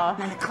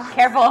 9 o'clock.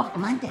 Careful.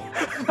 Mondays.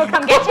 He'll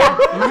come get you.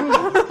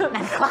 Mondays, 9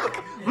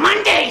 o'clock.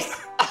 Mondays!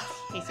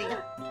 Casey.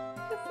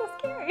 It's so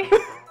scary.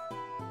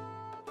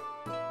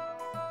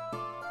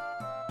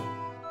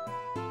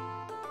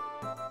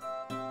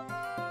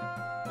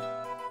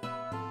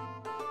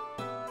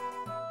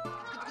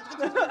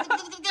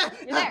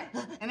 You're there.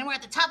 And then we're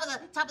at the top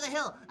of the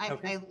hill.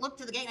 I look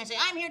to the gate and I say,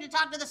 I'm here to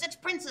talk to the 6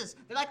 princes.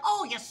 They're like,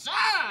 oh, yes, sir.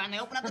 And they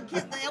open up the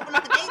gates, and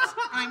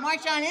I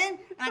march on in,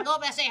 and I go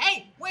up and I say,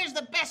 hey, where's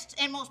the best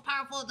and most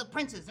powerful of the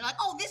princes? They're like,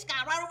 oh, this guy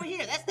right over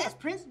here. That's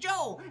Prince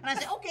Joe. And I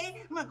say,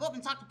 okay, I'm gonna go up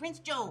and talk to Prince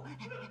Joe.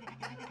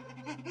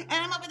 And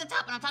I'm up at the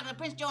top, and I'm talking to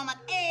Prince Joe. I'm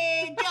like,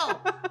 hey, Joe.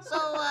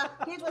 So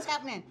here's what's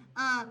happening.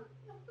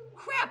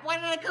 Crap, why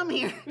did I come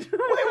here? Wait,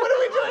 what are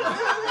we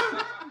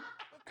doing?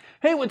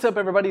 Hey, what's up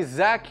everybody?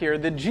 Zach here,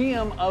 the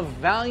GM of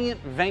Valiant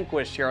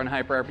Vanquished here on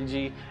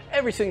HyperRPG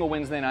every single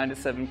Wednesday night at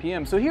 7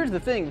 p.m. So here's the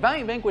thing,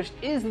 Valiant Vanquished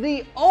is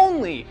the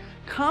only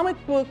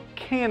comic book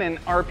canon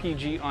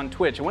RPG on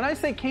Twitch. And when I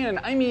say canon,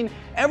 I mean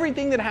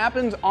everything that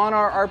happens on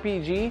our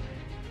RPG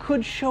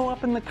could show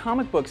up in the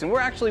comic books. And we're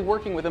actually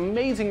working with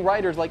amazing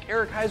writers like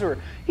Eric Heiser.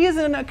 He is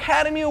an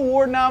Academy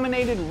Award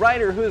nominated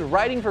writer who is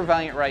writing for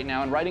Valiant right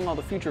now and writing all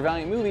the future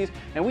Valiant movies.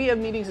 And we have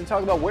meetings to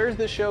talk about where's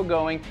this show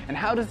going and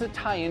how does it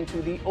tie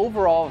into the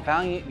overall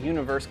Valiant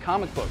universe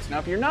comic books. Now,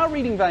 if you're not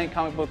reading Valiant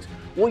comic books,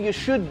 well, you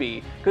should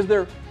be, because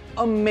they're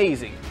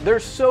amazing. They're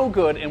so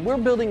good, and we're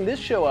building this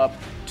show up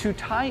to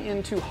tie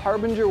into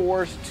Harbinger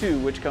Wars 2,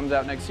 which comes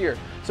out next year.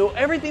 So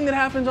everything that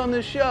happens on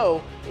this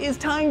show is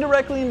tying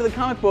directly into the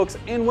comic books,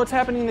 and what's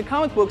happening in the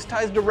comic books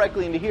ties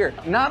directly into here.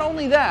 Not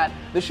only that,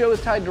 the show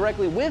is tied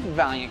directly with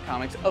Valiant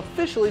Comics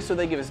officially, so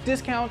they give us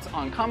discounts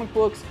on comic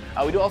books.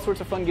 We do all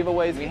sorts of fun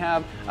giveaways. We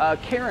have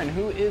Karen,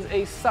 who is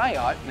a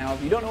Psyot. Now,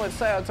 if you don't know what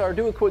Psyots are,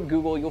 do a quick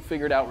Google, you'll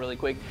figure it out really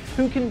quick,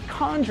 who can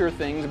conjure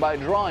things by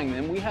drawing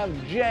them. We have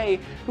Jay,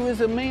 who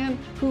is a man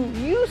who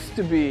used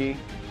to be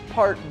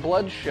part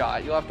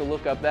Bloodshot. You'll have to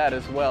look up that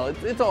as well.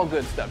 It's all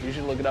good stuff. You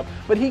should look it up.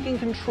 But he can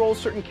control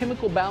certain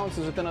chemical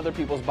balances within other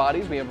people's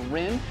bodies. We have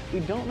Rin. We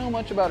don't know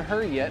much about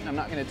her yet, and I'm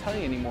not going to tell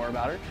you any more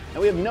about her.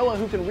 And we have Noah,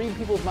 who can read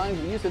people's minds.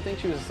 We used to think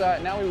she was a Psy.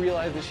 Now we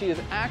realize that she is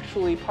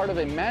actually part of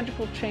a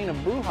magical chain of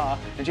Bruja,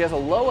 and she has a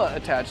Loa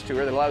attached to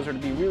her that allows her to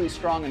be really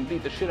strong and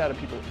beat the shit out of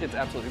people. It's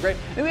absolutely great.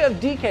 And we have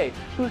DK,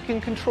 who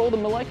can control the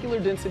molecular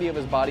density of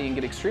his body and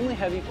get extremely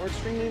heavy or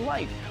extremely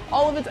light.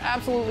 All of it's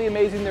absolutely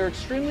amazing. They're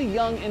extremely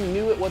young and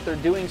new at what they're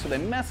doing, so they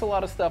mess a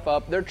lot of stuff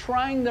up. They're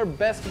trying their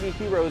best to be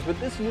heroes, but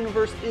this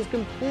universe is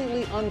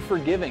completely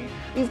unforgiving.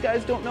 These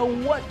guys don't know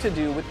what to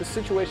do with the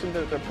situation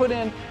that they're put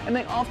in, and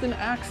they often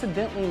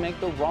accidentally make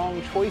the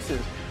wrong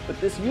choices.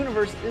 But this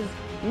universe is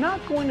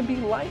not going to be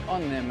light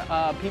on them.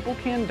 People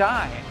can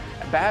die.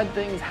 Bad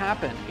things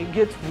happen. It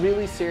gets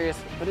really serious,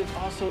 but it's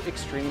also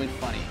extremely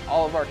funny.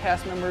 All of our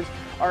cast members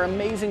are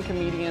amazing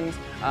comedians.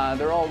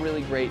 They're all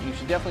really great. You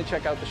should definitely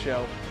check out the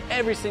show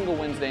every single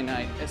Wednesday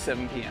night at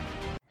 7 p.m.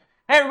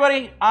 Hey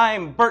everybody,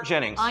 I'm Bert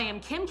Jennings. I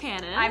am Kim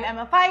Cannon. I'm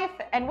Emma Fife,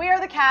 and we are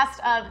the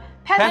cast of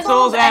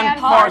Pencils and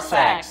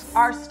Parsecs,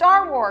 our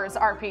Star Wars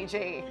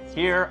RPG.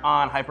 Here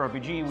on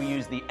HyperRPG, we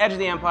use the Edge of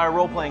the Empire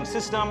role-playing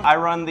system. I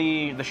run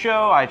the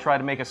show. I try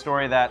to make a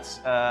story that's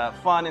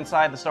fun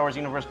inside the Star Wars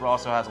universe, but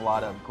also has a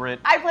lot of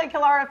grit. I play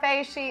Kilara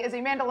Faye. She is a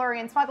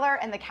Mandalorian smuggler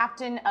and the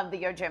captain of the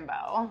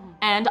Yojimbo.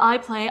 And I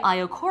play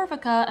Io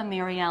Corvica, a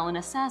Mary Allen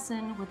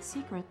assassin with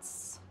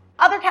secrets.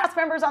 Other cast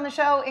members on the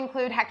show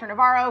include Hector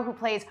Navarro, who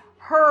plays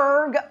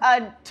Herg,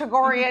 a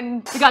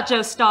Togorian. We got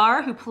Joe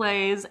Starr, who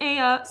plays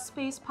a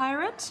space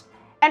pirate.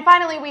 And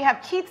finally, we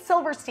have Keith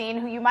Silverstein,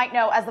 who you might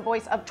know as the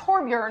voice of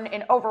Torbjorn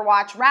in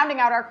Overwatch, rounding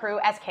out our crew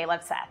as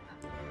Caleb Seth.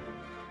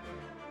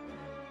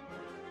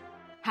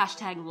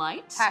 Hashtag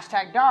light.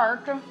 Hashtag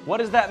dark. What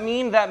does that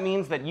mean? That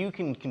means that you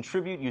can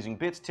contribute using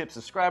bits, tips,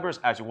 subscribers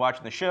as you're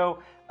watching the show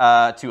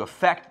to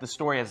affect the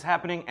story as it's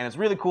happening. And it's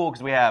really cool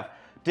because we have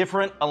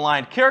different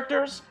aligned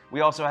characters.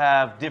 We also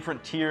have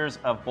different tiers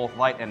of both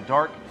light and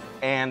dark.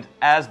 And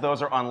as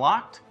those are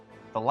unlocked,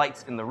 the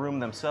lights in the room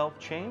themselves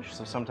change.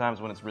 So sometimes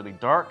when it's really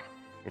dark,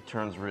 it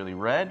turns really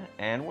red.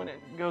 And when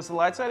it goes to the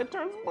light side, it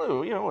turns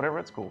blue. You know, whatever,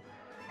 it's cool.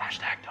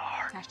 Hashtag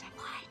dark. Hashtag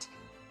light.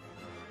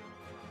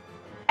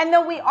 And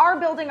though we are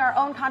building our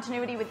own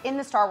continuity within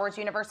the Star Wars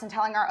universe and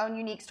telling our own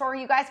unique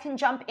story, you guys can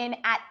jump in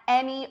at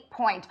any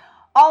point.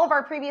 All of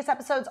our previous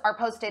episodes are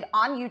posted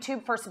on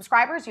YouTube for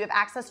subscribers. You have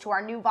access to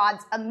our new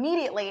VODs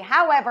immediately.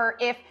 However,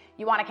 if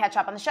you want to catch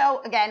up on the show,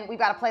 again, we've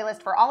got a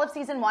playlist for all of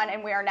Season 1,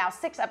 and we are now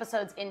 6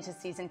 episodes into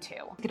Season 2.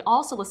 You could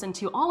also listen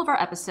to all of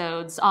our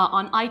episodes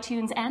on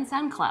iTunes and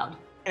SoundCloud.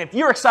 And if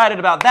you're excited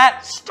about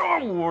that,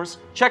 Star Wars,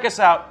 check us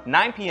out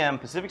 9 p.m.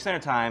 Pacific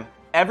Standard Time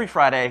every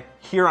Friday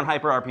here on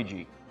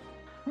HyperRPG.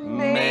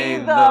 May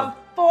the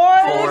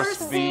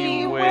Force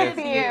be with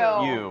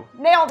you.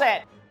 Nailed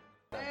it.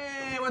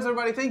 Hey, what's up,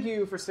 everybody? Thank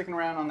you for sticking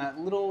around on that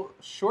little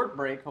short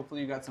break.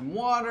 Hopefully you got some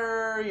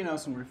water,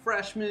 some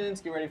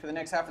refreshments, get ready for the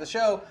next half of the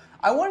show.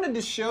 I wanted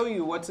to show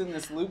you what's in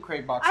this loot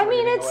crate box that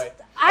we're giving away.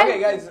 Okay,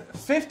 guys,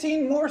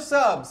 15 more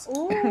subs.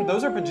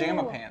 Those are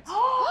pajama pants.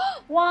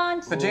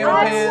 Want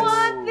pajama pants,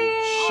 want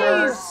these.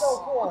 shirts. So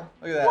cool.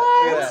 Look at that.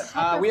 Look at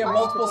that. We have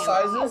multiple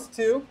sizes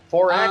too.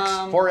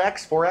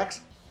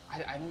 4X.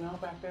 I don't know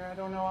back there. I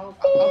don't know.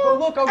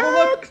 I'll go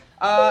look.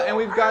 And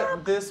we've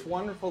got this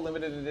wonderful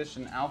limited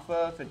edition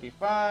Alpha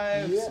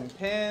 55, some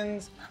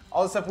pins,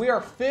 all this stuff. We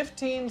are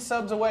 15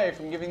 subs away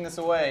from giving this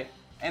away.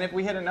 And if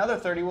we hit another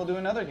 30, we'll do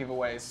another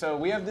giveaway. So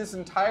we have this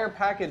entire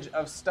package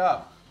of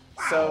stuff.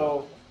 Wow.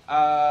 So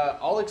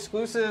all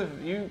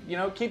exclusive. You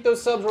know, keep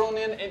those subs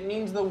rolling in. It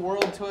means the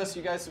world to us.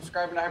 You guys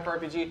subscribing to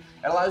HyperRPG. It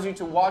allows you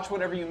to watch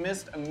whatever you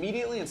missed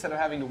immediately instead of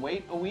having to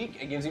wait a week.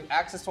 It gives you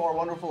access to our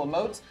wonderful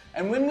emotes.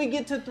 And when we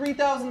get to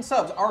 3,000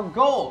 subs, our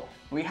goal,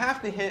 we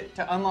have to hit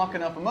to unlock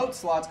enough emote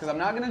slots, because I'm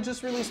not going to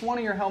just release one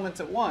of your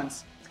helmets at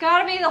once. It's got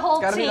to be the whole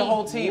team. It's got to be the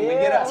whole team.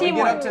 Yeah. We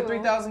get up to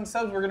 3,000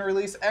 subs, we're going to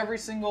release every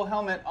single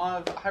helmet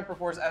of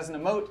HyperForce as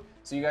an emote,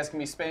 so you guys can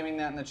be spamming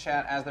that in the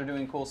chat as they're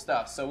doing cool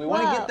stuff. So we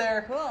want to get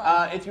there. Cool.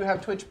 If you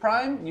have Twitch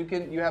Prime,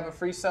 you have a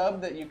free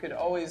sub that you could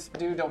always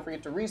do. Don't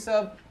forget to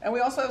resub. And we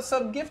also have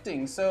sub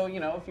gifting. So,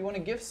 you know, if you want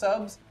to gift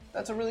subs,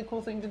 that's a really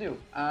cool thing to do.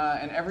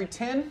 And every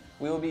 10,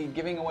 we will be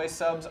giving away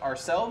subs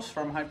ourselves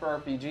from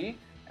HyperRPG,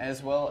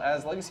 as well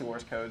as Legacy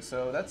Wars codes.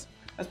 So that's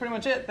pretty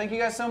much it. Thank you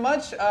guys so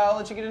much. I'll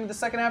let you get into the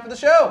second half of the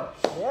show.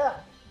 Yeah.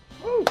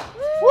 Woo!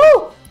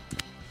 Woo!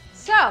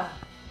 So,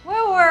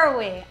 where were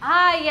we?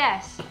 Ah,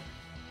 yes.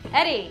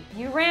 Eddie,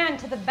 you ran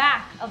to the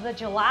back of the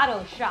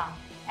gelato shop.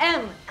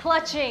 M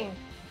clutching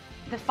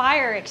the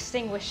fire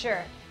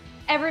extinguisher.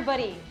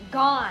 Everybody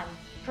gone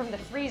from the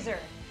freezer.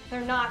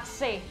 They're not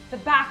safe. The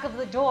back of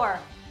the door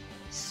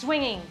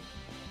swinging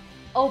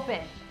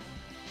open.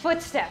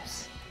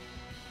 Footsteps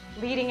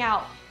leading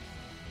out.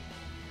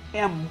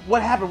 And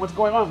what happened? What's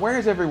going on? Where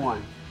is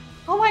everyone?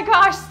 Oh my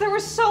gosh, there were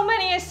so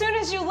many. As soon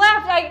as you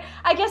left,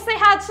 I guess they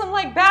had some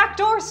like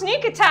backdoor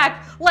sneak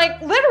attack, like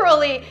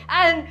literally,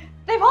 and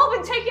they've all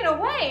been taken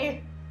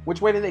away. Which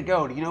way did they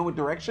go? Do you know what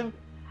direction?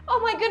 Oh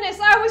my goodness,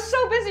 I was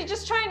so busy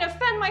just trying to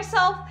defend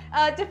myself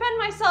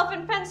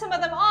and fend some of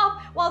them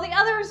off while the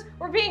others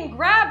were being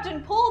grabbed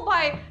and pulled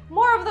by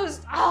more of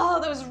those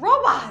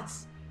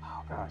robots.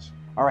 Oh gosh.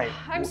 All right.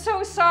 I'm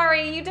so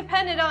sorry. You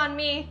depended on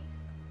me.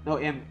 No,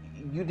 and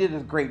you did a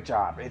great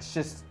job.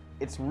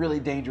 It's really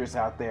dangerous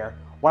out there.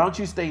 Why don't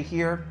you stay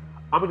here?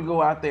 I'm going to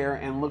go out there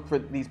and look for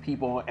these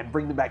people and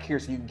bring them back here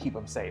so you can keep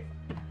them safe.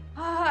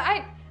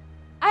 I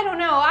don't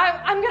know.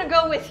 I'm going to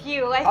go with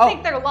you. I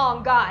think they're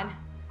long gone.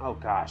 Oh,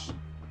 gosh.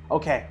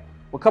 Okay.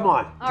 Well, come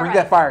on. All Bring right.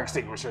 that fire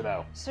extinguisher,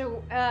 though.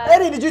 So,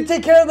 Eddie, did you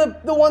take care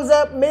of the ones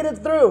that made it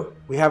through?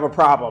 We have a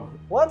problem.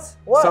 What?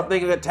 What?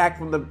 Something attacked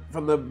from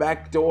the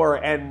back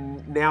door,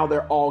 and now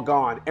they're all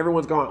gone.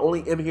 Everyone's gone.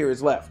 Only M here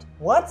is left.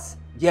 What?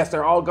 Yes,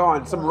 they're all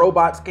gone. Some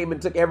robots came and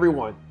took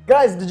everyone.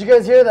 Guys, did you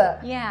guys hear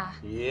that? Yeah.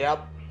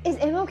 Yep. Is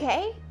M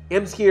okay?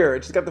 M's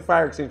here. She's got the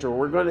fire extinguisher.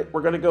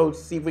 We're gonna go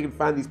see if we can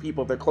find these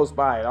people if they're close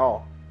by at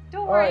all.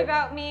 don't worry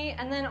about me.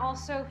 And then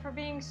also for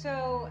being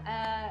so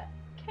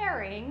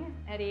caring,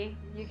 Eddie,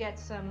 you get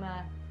some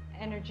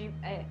energy,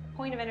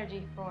 point of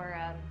energy for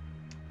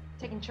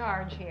taking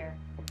charge here.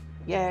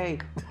 Yay.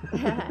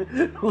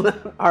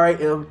 All right,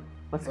 M.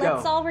 Let's go.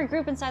 Let's all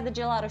regroup inside the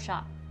gelato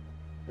shop.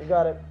 You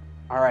got it.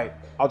 All right.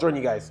 I'll join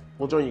you guys.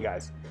 We'll join you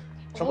guys.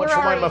 So We're much for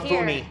my already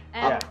here. Mafuni.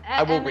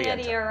 I will and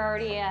re-enter. Eddie are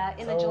already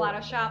in the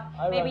gelato shop.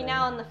 Maybe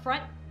now in the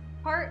front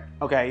part.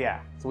 Okay, yeah.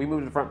 So we move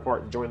to the front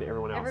part and join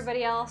everyone else.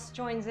 Everybody else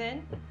joins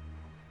in.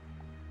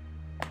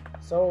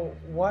 So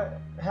what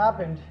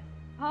happened?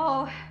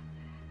 Oh,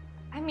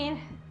 I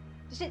mean,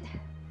 did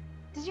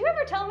you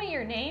ever tell me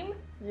your name?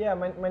 Yeah,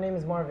 my name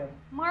is Marvin.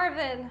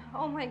 Marvin.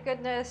 Oh my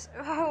goodness.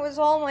 Oh, it was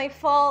all my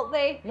fault.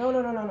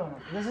 No.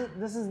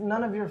 This is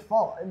none of your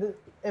fault.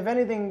 If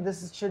anything,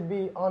 should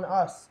be on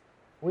us.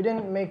 We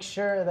didn't make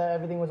sure that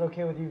everything was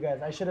okay with you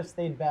guys. I should have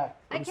stayed back.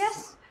 I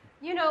guess,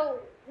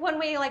 when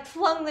we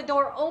flung the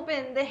door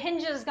open, the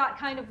hinges got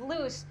kind of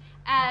loose,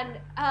 and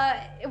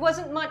it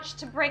wasn't much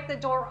to break the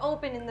door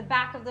open in the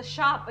back of the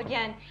shop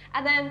again.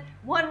 And then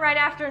one right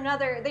after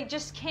another, they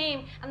just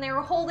came and they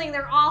were holding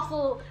their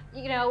awful,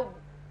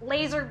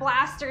 laser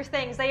blaster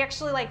things. They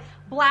actually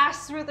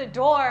blast through the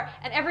door,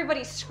 and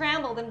everybody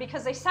scrambled. And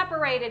because they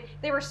separated,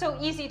 they were so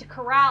easy to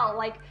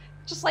corral,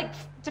 just like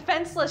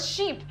defenseless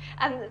sheep,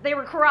 and they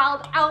were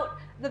corralled out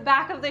the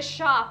back of the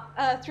shop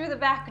through the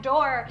back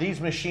door. These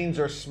machines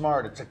are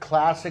smart. It's a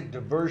classic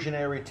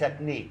diversionary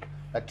technique.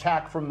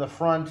 Attack from the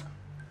front,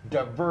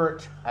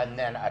 divert, and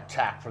then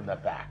attack from the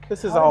back.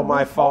 This is all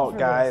my fault,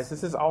 guys.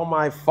 This is all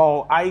my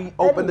fault. I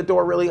opened the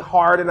door really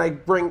hard and I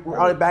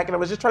brought it back, and I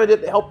was just trying to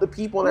help the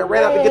people, and I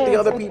ran out to get the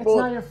other people.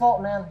 It's not your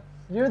fault, man.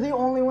 You're the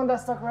only one that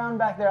stuck around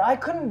back there. I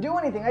couldn't do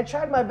anything. I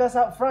tried my best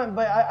out front,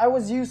 but I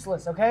was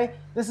useless, okay?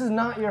 This is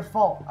not your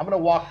fault. I'm gonna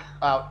walk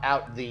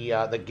out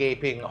the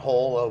gaping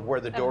hole of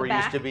where the door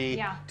used to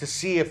be to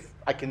see if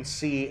I can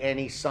see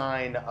any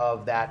sign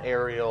of that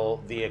aerial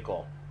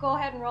vehicle. Go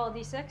ahead and roll a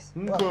d6.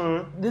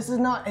 Well, this is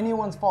not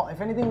anyone's fault. If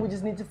anything, we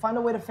just need to find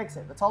a way to fix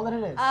it. That's all that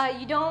it is.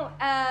 You don't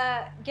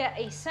get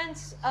a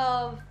sense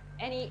of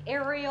any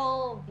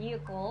aerial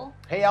vehicle.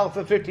 Hey,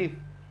 Alpha 50.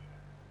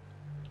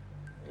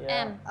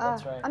 Yeah,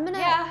 that's right. I'm gonna.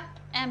 Yeah.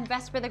 And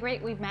Vesper the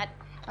Great, we've met.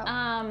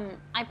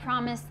 I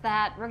promise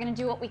that we're gonna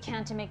do what we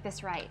can to make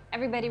this right.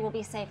 Everybody will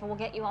be safe, and we'll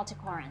get you all to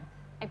Corinth.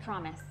 I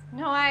promise.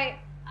 No, I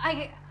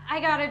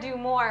gotta do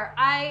more.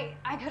 I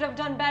could have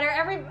done better.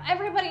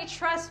 Everybody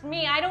trust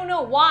me. I don't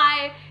know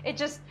why. It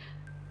just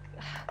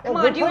Come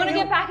Well, on, do you want to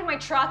get back in my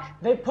truck?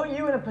 They put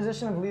you in a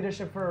position of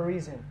leadership for a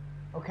reason,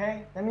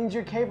 okay? That means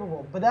you're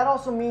capable. But that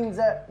also means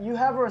that you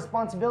have a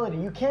responsibility.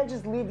 You can't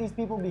just leave these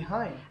people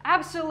behind.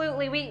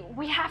 Absolutely.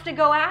 We have to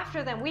go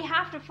after them. We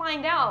have to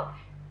find out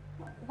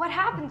what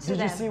happened to them.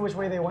 Did you see which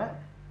way they went?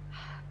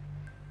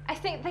 I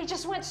think they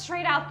just went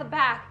straight out the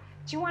back.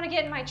 Do you want to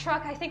get in my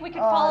truck? I think we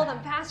could follow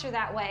them faster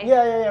that way.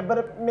 Yeah.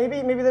 But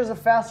maybe there's a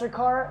faster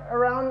car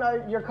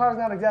around. Your car's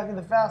not exactly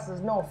the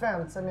fastest. No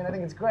offense. I mean, I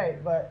think it's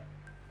great, but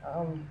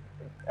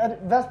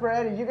Vesper,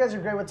 Eddie, you guys are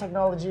great with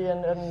technology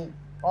and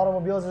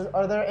automobiles.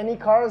 Are there any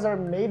cars that are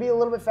maybe a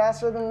little bit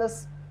faster than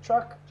this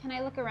truck? Can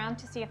I look around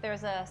to see if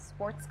there's a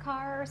sports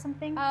car or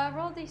something?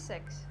 Roll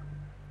d6.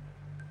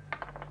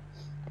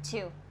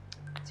 2.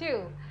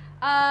 2.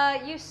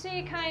 You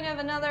see kind of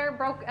another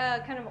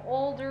kind of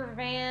older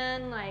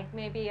van, like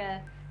maybe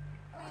a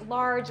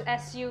large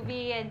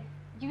SUV, and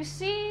you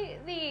see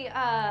the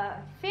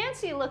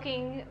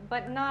fancy-looking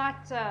but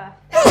not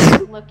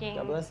fancy-looking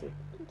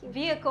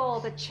vehicle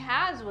that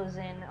Chaz was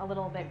in a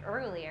little bit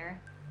earlier.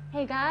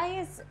 Hey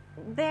guys,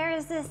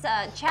 there's this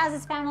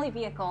Chaz's family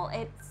vehicle.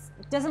 It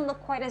doesn't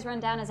look quite as run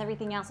down as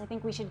everything else. I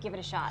think we should give it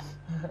a shot.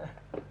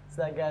 It's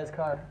that guy's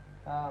car.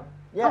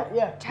 Yeah,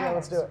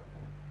 let's do it.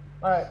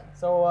 All right,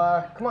 so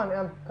come on,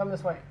 Em, come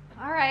this way.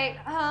 All right.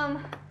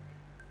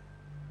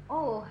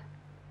 Oh,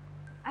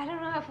 I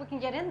don't know if we can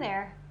get in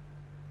there.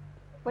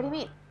 What do you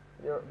mean?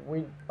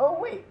 Oh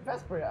wait,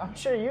 Vesper, I'm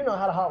sure you know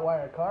how to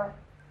hotwire a car.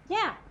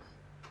 Yeah.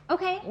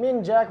 Okay. Me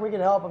and Jack, we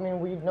can help. I mean,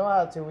 we know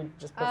how to. We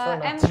just prefer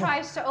not Em to.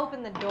 tries to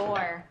open the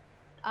door.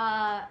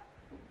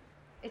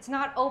 It's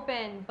not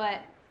open, but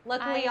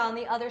luckily on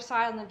the other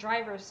side, on the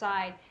driver's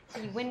side,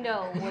 the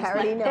window was I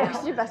already know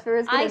what Vesper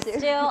is going to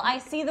do. I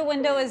see the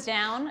window is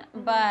down,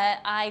 but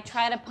I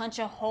try to punch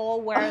a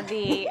hole where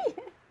the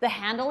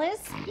handle is.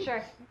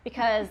 Sure.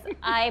 Because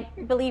I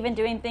believe in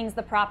doing things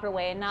the proper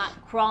way and not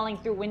crawling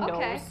through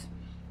windows.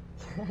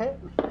 Okay.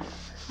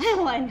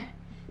 One.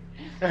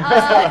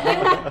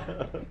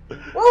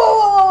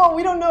 Whoa!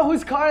 We don't know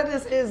whose car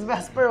this is,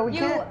 Vesper. We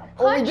can't.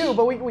 Well, we punch, do,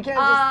 but we can't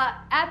just.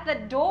 At the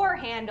door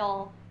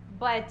handle,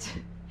 but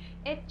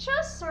it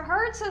just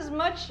hurts as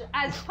much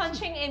as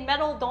punching a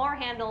metal door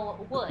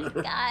handle would.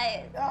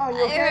 Guys, Oh,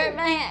 you okay? I hurt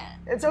my hand.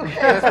 It's okay.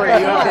 Vesper, are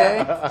you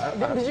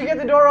okay? Did you get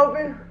the door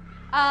open?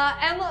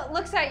 Emma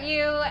looks at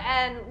you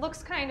and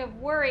looks kind of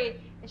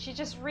worried, and she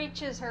just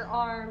reaches her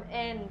arm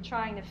in,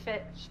 trying to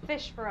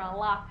fish for a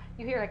lock.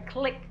 You hear a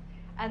click,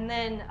 and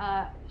then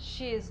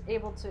she is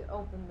able to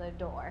open the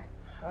door.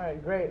 All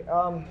right, great.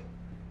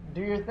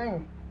 Do your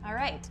thing. All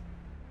right.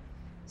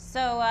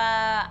 So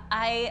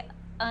I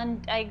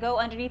go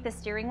underneath the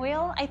steering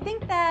wheel. I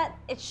think that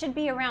it should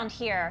be around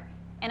here,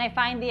 and I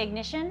find the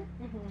ignition,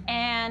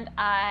 and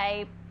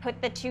I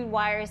put the two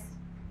wires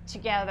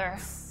together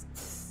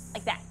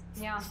like that.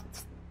 Yeah.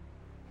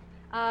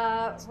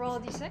 Roll a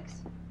d6.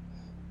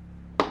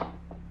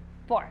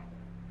 4.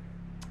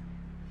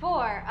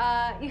 4.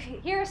 You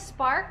hear a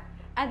spark,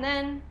 and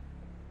then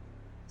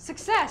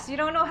success. You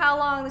don't know how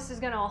long this is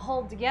going to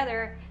hold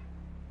together.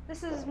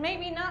 This is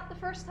maybe not the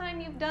first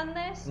time you've done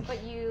this,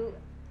 but you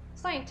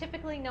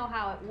scientifically know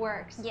how it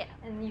works. Yeah.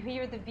 And you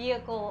hear the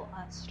vehicle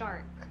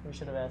start. We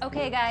should have asked.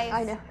 Okay, you. guys.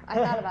 I know. I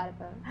thought about it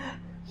though.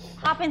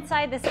 Hop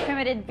inside this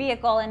primitive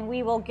vehicle, and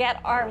we will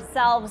get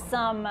ourselves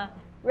some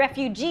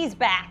refugees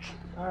back.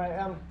 All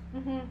right,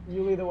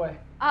 you lead the way.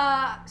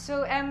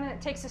 So Em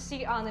takes a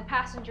seat on the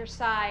passenger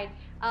side,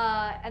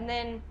 and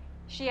then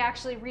she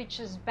actually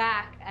reaches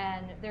back,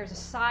 and there's a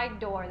side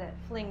door that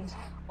flings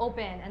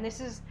open, and this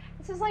is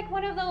like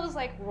one of those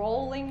like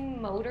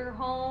rolling motor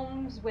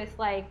homes with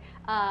like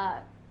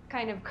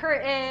kind of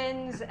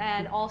curtains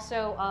and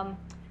also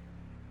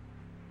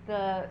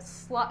the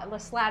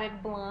slatted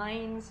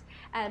blinds,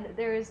 and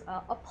there's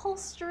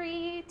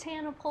upholstery,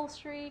 tan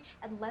upholstery,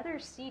 and leather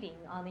seating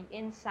on the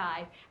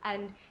inside,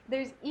 and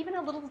there's even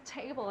a little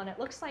table, and it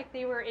looks like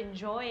they were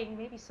enjoying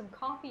maybe some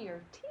coffee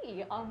or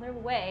tea on their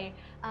way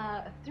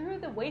through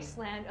the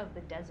wasteland of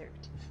the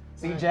desert.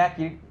 See, Jack,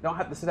 you don't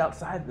have to sit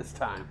outside this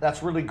time.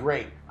 That's really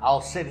great.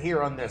 I'll sit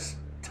here on this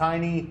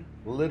tiny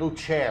little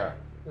chair.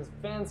 This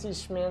fancy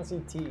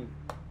schmancy tea.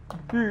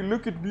 Hey,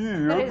 look at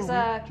me. But it's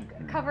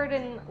covered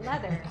in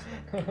leather.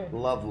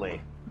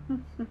 Lovely.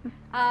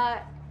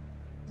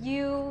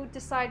 You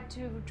decide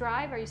to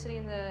drive. Are you sitting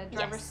in the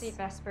driver's seat,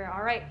 Vesper?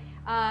 All right.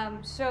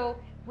 So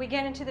we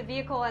get into the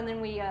vehicle, and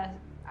then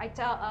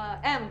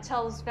Em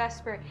tells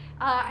Vesper,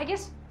 I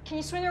guess, can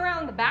you swing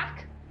around the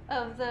back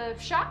of the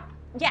shop?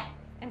 Yeah.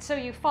 And so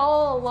you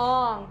follow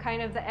along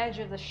kind of the edge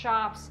of the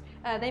shops.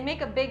 They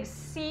make a big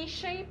C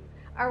shape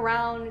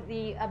around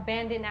the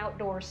abandoned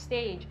outdoor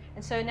stage.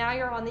 And so now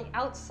you're on the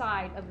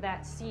outside of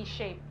that C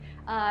shape.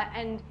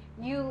 And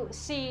you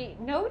see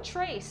no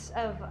trace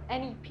of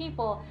any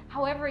people.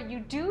 However,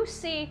 you do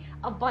see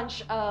a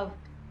bunch of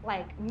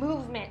like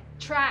movement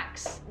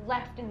tracks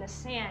left in the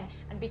sand.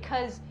 And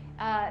because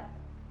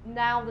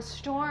now the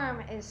storm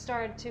has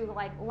started to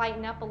like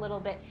lighten up a little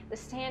bit, the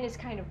sand is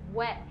kind of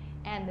wet,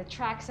 and the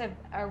tracks have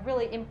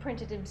really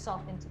imprinted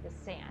himself into the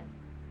sand.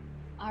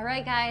 All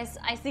right, guys.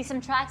 I see some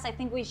tracks. I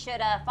think we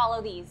should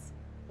follow these.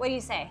 What do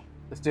you say?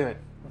 Let's do it.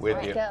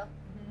 With you. Go.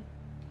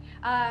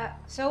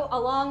 So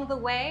along the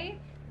way,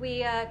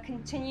 we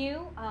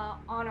continue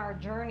on our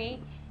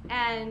journey,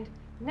 and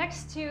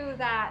next to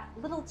that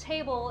little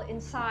table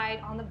inside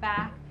on the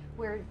back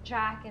where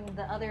Jack and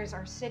the others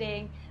are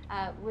sitting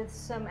with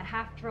some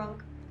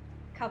half-drunk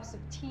cups of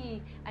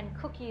tea and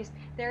cookies,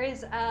 there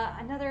is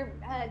another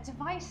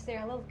device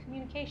there, a little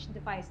communication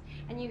device,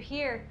 and you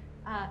hear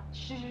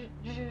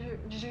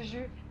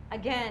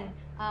again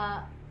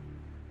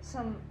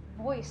some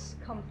voice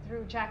come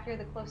through. Jack, you're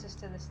the closest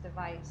to this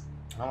device.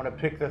 I want to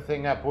pick the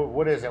thing up.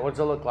 What is it? What's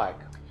it look like?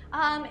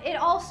 It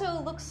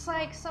also looks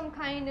like some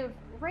kind of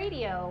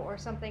radio or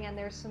something, and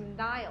there's some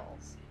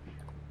dials.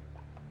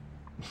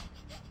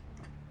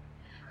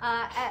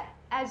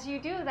 As you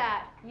do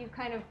that, you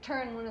kind of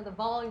turn one of the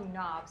volume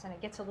knobs, and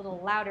it gets a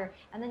little louder,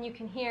 and then you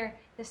can hear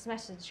this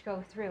message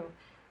go through.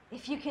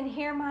 If you can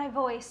hear my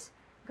voice,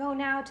 go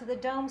now to the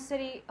dome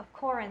city of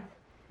Corinth.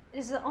 It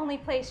is the only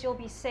place you'll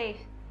be safe,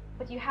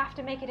 but you have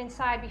to make it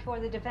inside before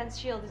the defense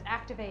shield is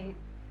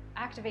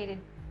activated.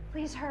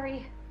 Please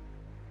hurry.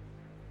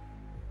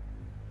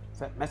 It's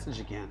that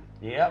message again.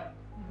 Yep.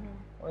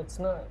 Well, it's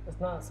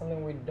not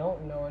something we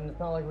don't know, and it's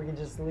not like we could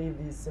just leave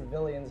these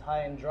civilians high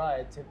and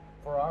dry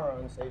for our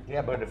own safety.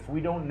 Yeah, but if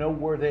we don't know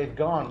where they've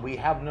gone, we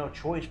have no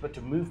choice but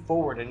to move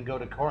forward and go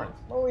to Corinth.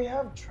 Well, we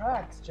have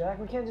tracks, Jack.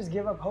 We can't just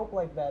give up hope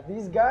like that.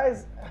 These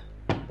guys,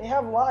 they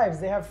have lives,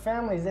 they have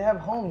families, they have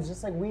homes,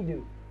 just like we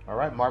do. All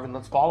right, Marvin,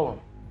 let's follow him.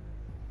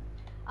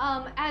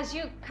 As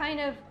you kind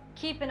of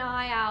keep an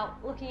eye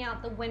out, looking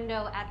out the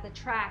window at the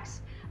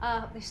tracks,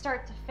 they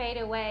start to fade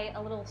away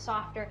a little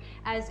softer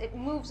as it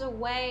moves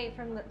away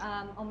from the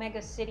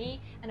Omega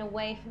City and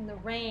away from the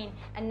rain,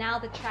 and now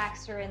the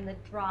tracks are in the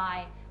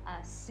dry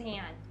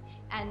sand.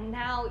 And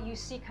now you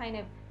see kind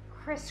of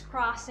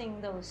crisscrossing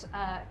those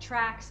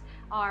tracks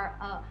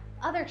are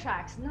other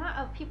tracks, not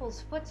of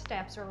people's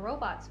footsteps or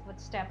robots'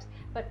 footsteps,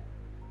 but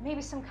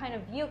maybe some kind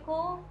of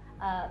vehicle.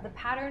 The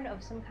pattern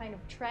of some kind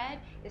of tread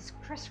is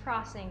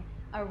crisscrossing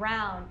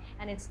around,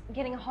 and it's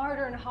getting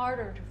harder and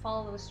harder to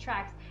follow those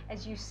tracks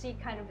as you see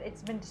kind of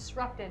it's been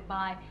disrupted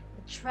by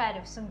the tread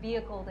of some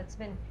vehicle that's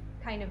been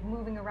kind of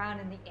moving around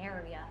in the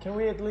area. Can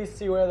we at least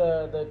see where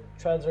the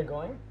treads are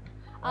going?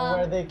 And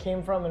where they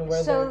came from and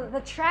where So the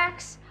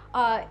tracks,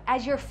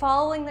 as you're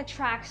following the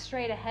tracks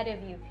straight ahead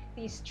of you,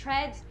 these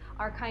treads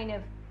are kind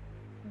of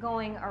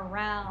going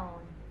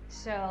around.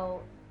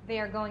 So they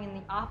are going in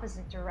the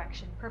opposite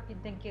direction,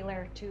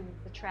 perpendicular to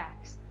the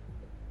tracks.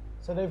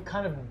 So they've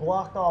kind of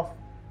blocked off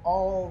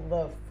all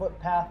the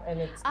footpath, and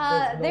it's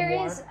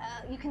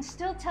you can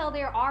still tell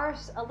there are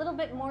a little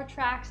bit more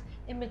tracks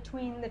in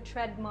between the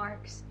tread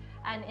marks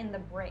and in the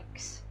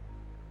breaks.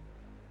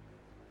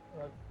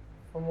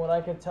 From what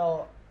I could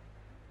tell,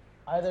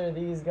 either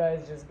these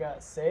guys just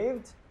got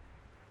saved,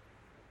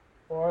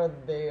 or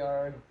they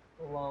are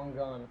long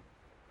gone.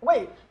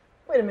 Wait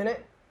a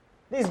minute.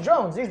 These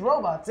drones, these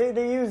robots,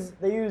 they use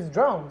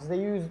drones. They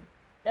use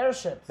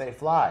airships. They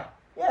fly.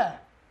 Yeah.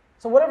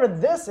 So whatever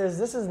this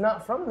is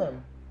not from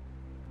them.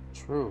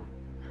 True.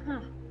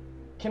 Huh.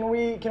 Can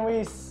we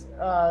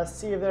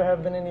see if there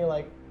have been any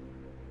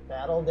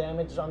battle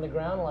damage on the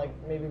ground, like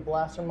maybe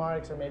blaster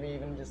marks or maybe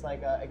even just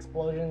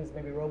explosions,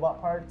 maybe robot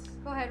parts?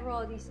 Go ahead, roll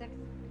a d6.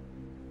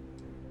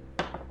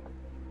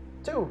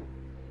 2.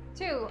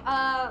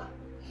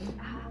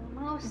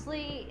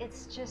 Mostly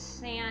it's just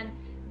sand,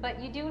 but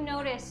you do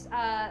notice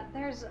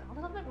there's a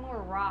little bit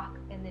more rock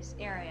in this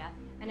area,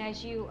 and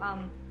as you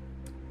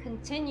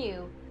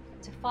continue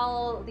to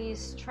follow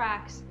these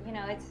tracks,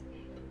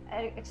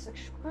 it's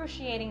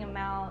excruciating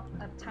amount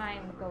of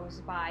time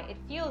goes by. It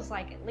feels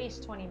like at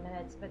least 20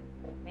 minutes, but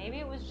maybe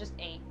it was just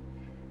 8.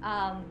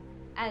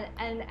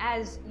 And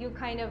as you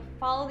kind of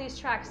follow these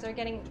tracks, they're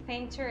getting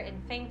fainter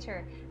and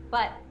fainter,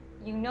 but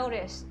you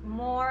notice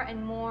more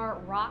and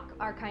more rock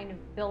are kind of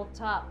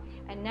built up,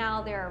 and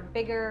now there are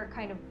bigger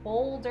kind of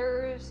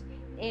boulders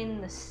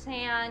in the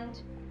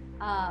sand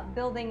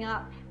building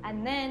up,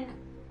 and then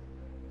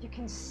you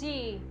can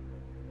see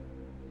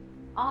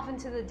off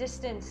into the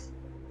distance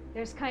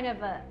there's kind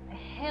of a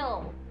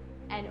hill,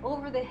 and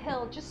over the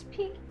hill, just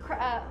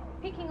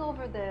peeking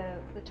over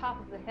the top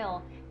of the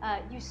hill,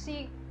 you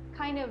see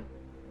kind of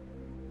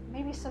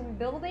maybe some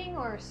building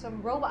or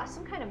some robot,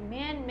 some kind of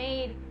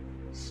man-made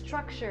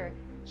structure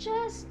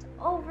just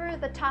over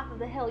the top of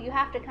the hill. You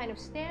have to kind of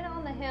stand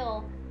on the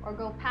hill or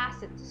go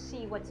past it to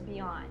see what's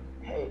beyond.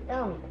 Hey,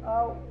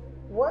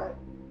 what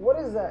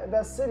is that?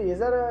 That city? Is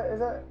that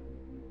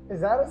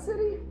a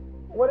city?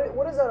 What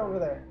is that over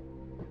there?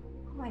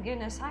 Oh my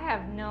goodness, I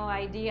have no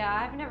idea.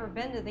 I've never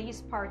been to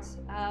these parts.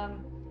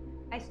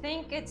 I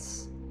think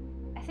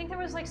there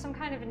was some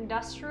kind of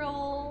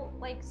industrial,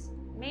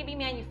 maybe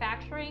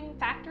manufacturing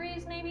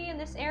factories maybe in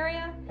this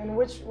area. And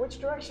which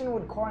direction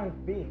would Corinth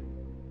be?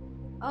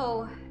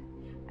 Oh,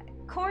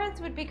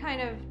 Corinth would be kind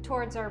of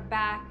towards our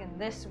back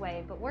and this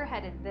way, but we're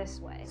headed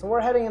this way. So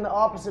we're heading in the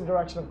opposite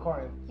direction of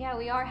Corinth. Yeah,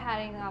 we are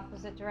heading the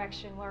opposite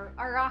direction.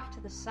 We're off to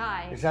the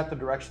side. Is that the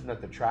direction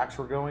that the tracks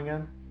were going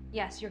in?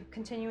 Yes, you're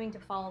continuing to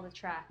follow the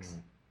tracks.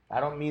 I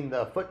don't mean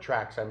the foot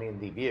tracks, I mean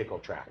the vehicle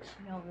tracks.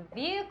 No, the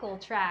vehicle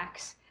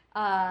tracks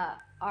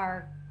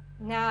are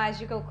now, as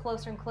you go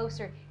closer and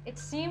closer, it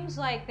seems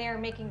like they're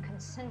making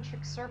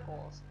concentric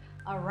circles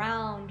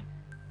around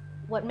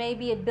what may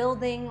be a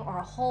building or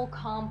a whole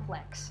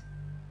complex.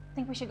 I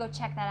think we should go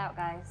check that out,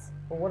 guys.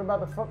 But what about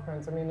the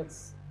footprints? I mean,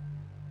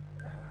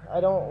 I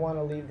don't want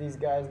to leave these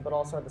guys, but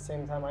also at the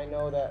same time, I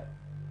know that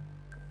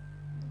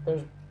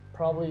there's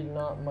probably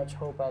not much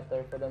hope out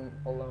there for them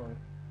alone.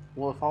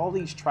 Well, if all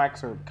these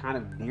tracks are kind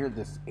of near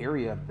this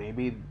area,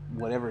 maybe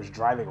whatever's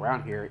driving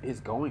around here is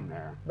going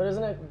there. But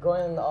isn't it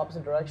going in the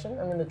opposite direction?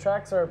 I mean, the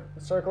tracks are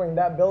circling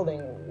that building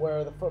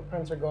where the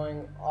footprints are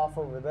going off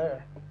over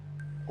there.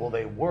 Well,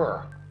 they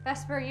were.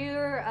 Vesper,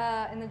 you're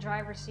in the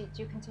driver's seat.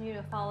 Do you continue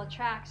to follow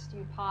tracks? Do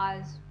you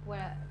pause?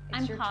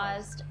 I'm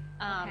paused.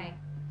 Okay.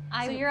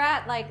 So you're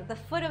at like the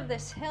foot of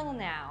this hill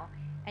now,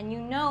 and you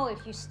know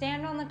if you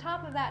stand on the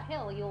top of that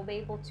hill, you'll be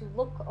able to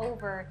look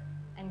over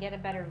and get a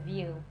better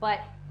view. But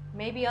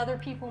maybe other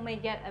people may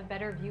get a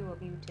better view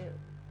of you too.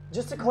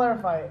 Just to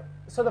clarify,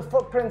 so the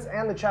footprints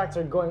and the tracks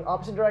are going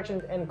opposite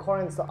directions, and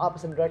Corinth's the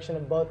opposite direction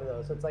of both of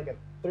those. So it's like a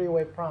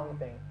three-way prong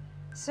thing.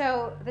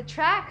 So the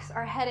tracks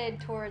are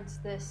headed towards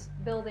this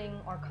building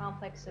or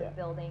complex of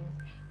buildings,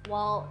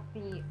 while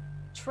the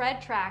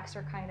tread tracks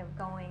are kind of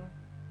going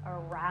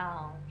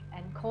around,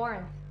 and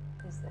Corinth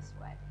is this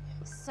way.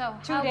 So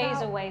 2 days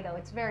away, though.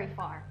 It's very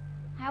far.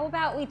 How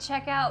about we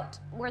check out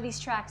where these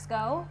tracks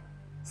go,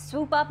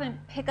 swoop up and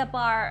pick up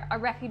our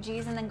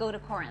refugees, and then go to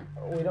Corinth?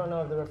 We don't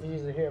know if the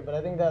refugees are here, but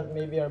I think that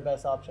may be our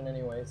best option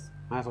anyways.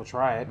 Might as well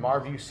try it.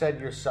 Marv, you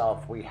said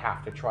yourself we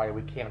have to try it.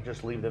 We can't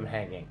just leave them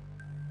hanging.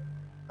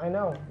 I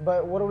know,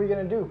 but what are we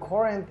going to do?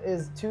 Corinth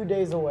is 2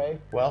 days away.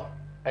 Well,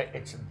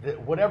 it's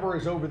whatever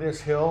is over this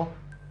hill,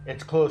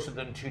 it's closer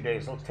than 2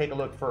 days. Let's take a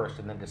look first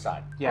and then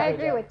decide. I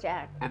agree with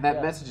Jack. And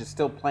that message is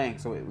still playing,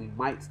 so we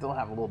might still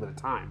have a little bit of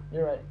time.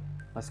 You're right.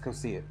 Let's go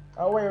see it.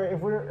 Oh wait, if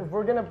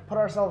we're gonna put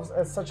ourselves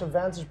at such a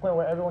vantage point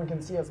where everyone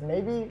can see us,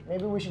 maybe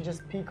we should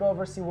just peek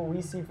over, see what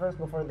we see first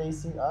before they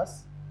see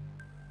us.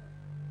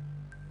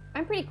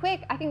 I'm pretty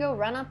quick. I can go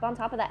run up on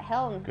top of that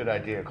hill and Good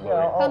idea, Chloe.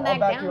 Yeah, come back I'll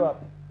back down. you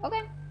up.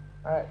 Okay.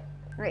 All right.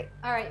 Great.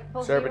 All right,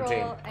 both Serpentine. of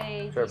you roll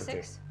a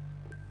Serpentine.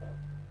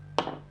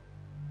 d6.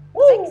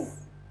 Woo!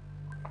 6.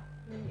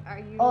 Are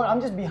you? Oh,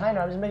 I'm just behind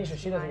her. I'm just making sure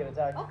she doesn't get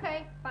attacked.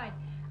 Okay, fine.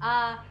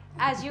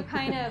 As you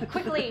kind of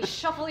quickly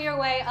shuffle your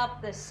way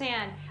up the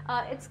sand,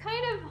 it's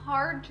kind of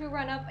hard to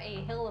run up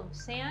a hill of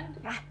sand.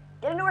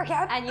 Didn't work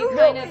out. And you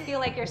kind of feel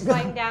like you're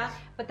sliding down,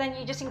 but then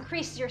you just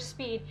increase your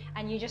speed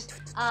and you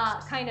just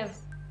kind of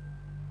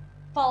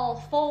fall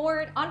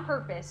forward on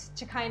purpose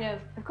to kind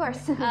of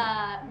course,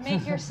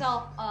 make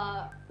yourself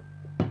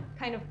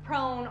kind of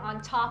prone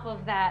on top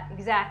of that,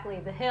 exactly,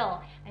 the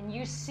hill. And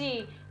you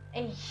see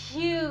a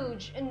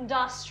huge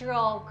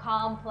industrial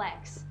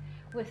complex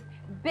with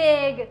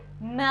big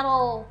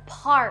metal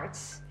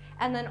parts.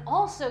 And then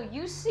also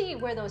you see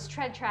where those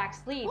tread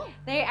tracks lead.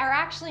 They are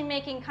actually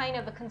making kind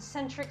of a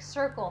concentric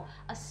circle,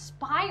 a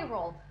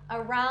spiral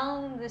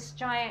around this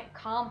giant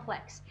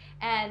complex.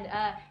 And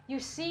you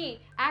see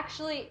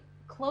actually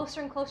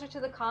closer and closer to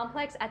the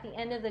complex at the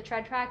end of the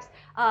tread tracks,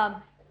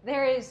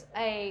 there is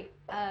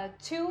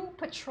two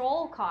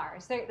patrol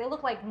cars. They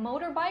look like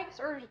motorbikes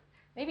or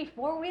maybe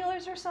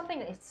four-wheelers or something.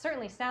 They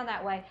certainly sound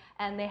that way.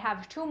 And they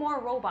have two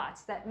more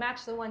robots that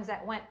match the ones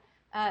that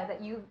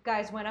that you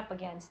guys went up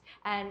against.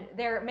 And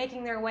they're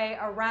making their way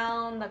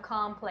around the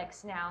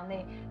complex now.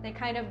 And they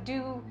kind of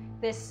do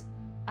this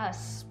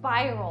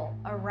spiral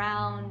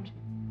around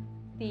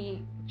the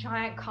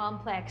giant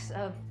complex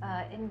of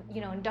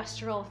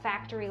industrial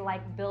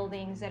factory-like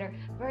buildings that are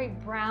very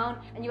brown,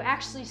 and you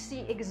actually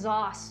see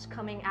exhaust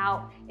coming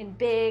out in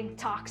big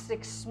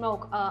toxic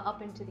smoke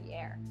up into the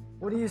air.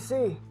 What do you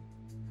see?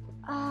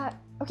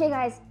 Okay,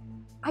 guys.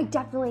 I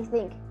definitely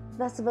think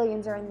the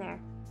civilians are in there.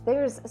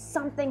 There's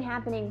something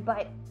happening,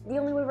 but the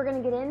only way we're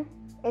gonna get in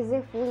is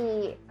if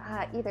we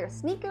either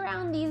sneak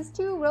around these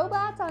two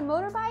robots on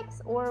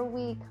motorbikes, or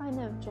we kind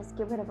of just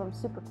get rid of them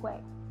super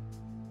quick.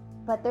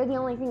 But they're the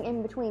only thing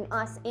in between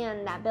us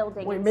and that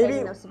building. Wait, and maybe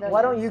saving those civilians.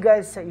 why don't you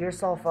guys set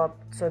yourself up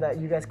so that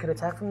you guys could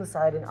attack from the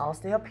side, and I'll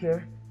stay up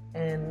here.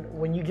 And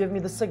when you give me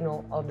the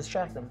signal, I'll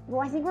distract them. Well,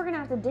 I think we're gonna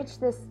have to ditch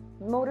this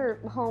motor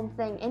home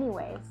thing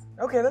anyways.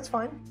 Okay, that's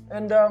fine.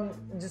 And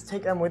just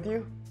take them with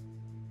you.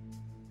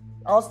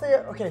 I'll stay.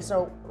 Okay,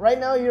 so right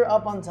now you're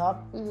up on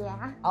top.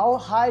 Yeah. I'll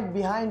hide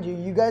behind you.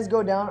 You guys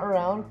go down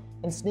around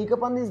and sneak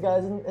up on these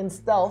guys in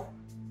stealth.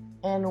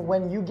 And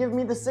when you give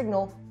me the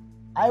signal,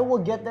 I will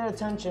get their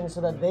attention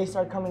so that they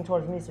start coming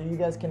towards me, so you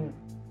guys can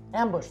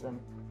ambush them.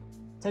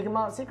 Take them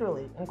out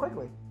secretly and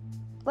quickly.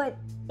 But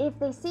if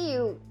they see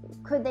you,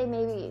 could they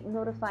maybe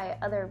notify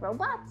other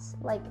robots?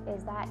 Like,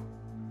 is that...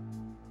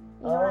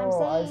 You know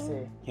what I'm I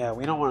saying? see. Yeah,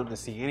 we don't want him to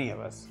see any of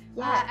us.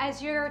 Yeah.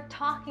 As you're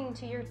talking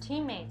to your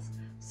teammates,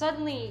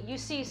 suddenly you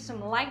see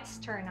some lights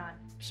turn on.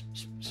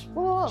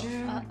 Whoa,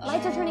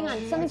 lights are turning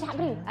on. Something's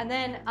happening. And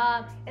then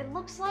it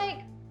looks like,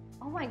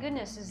 oh my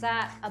goodness, is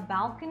that a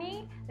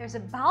balcony? There's a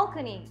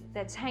balcony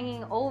that's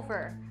hanging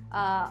over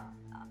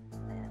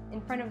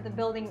in front of the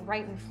building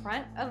right in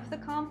front of the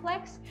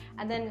complex.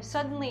 And then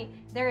suddenly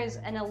there is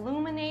an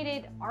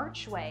illuminated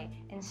archway.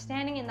 And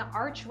standing in the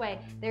archway,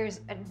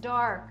 there's a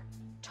dark,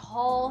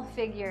 tall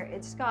figure.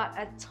 It's got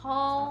a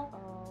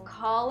tall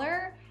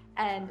collar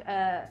and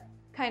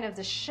kind of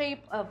the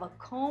shape of a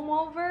comb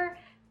over,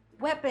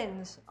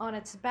 weapons on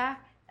its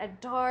back, a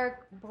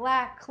dark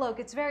black cloak.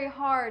 It's very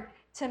hard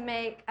to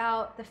make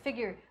out the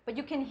figure, but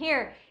you can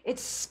hear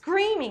it's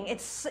screaming.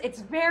 It's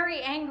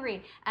very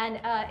angry, and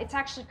it's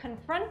actually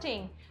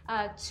confronting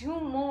two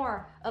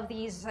more of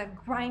these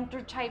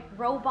grinder-type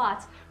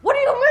robots. What do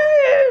you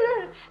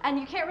mean? And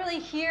you can't really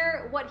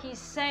hear what he's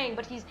saying,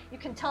 but you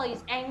can tell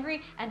he's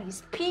angry and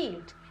he's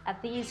peeved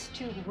at these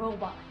two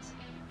robots.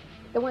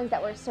 The ones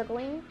that were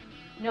circling?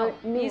 No,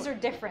 these are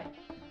different.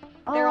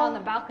 They're on the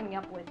balcony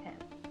up with him.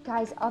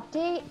 Guys,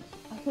 update.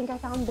 I think I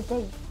found the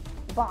big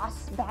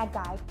boss bad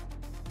guy.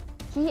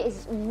 He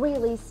is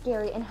really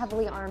scary and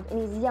heavily armed, and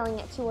he's yelling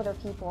at two other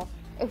people.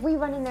 If we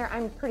run in there,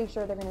 I'm pretty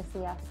sure they're gonna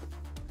see us.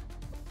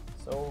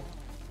 So,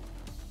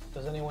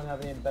 does anyone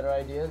have any better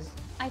ideas?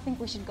 I think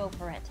we should go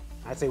for it.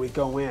 I'd say we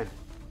go in.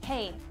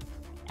 Hey,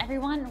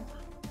 everyone,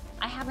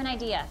 I have an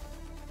idea.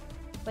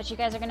 But you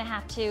guys are gonna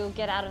have to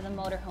get out of the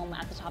motorhome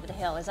at the top of the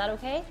hill. Is that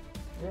okay?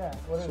 Yeah,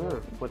 what is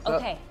it? What's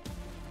up? Okay.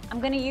 I'm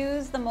gonna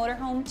use the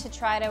motorhome to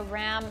try to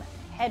ram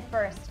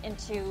headfirst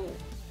into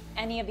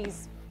any of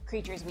these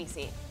creatures we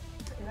see.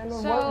 And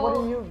what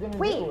are you gonna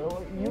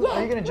do?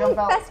 Are you gonna jump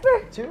out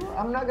Vesper, too?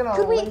 I'm not gonna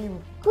Could we let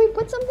you.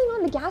 put something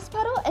on the gas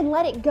pedal and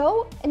let it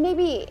go and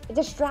maybe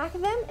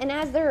distract them? And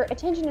as their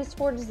attention is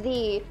towards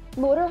the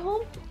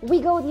motorhome,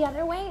 we go the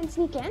other way and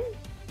sneak in?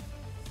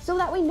 So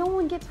that way no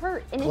one gets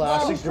hurt. And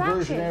Classic it's a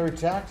distraction. diversionary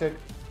tactic.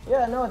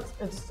 Yeah, no,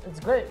 it's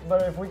great.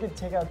 But if we could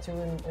take out two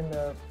in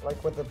the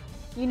with the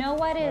You know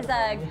what is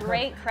a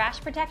great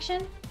crash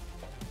protection?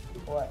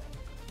 what?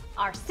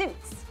 Our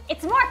suits.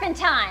 It's morphin'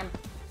 time!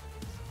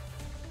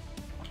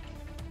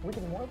 We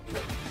can morph.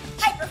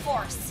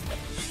 HyperForce!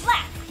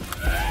 Black!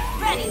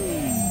 Ready!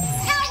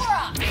 Power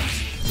up!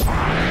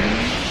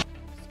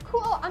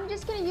 Cool, I'm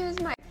just gonna use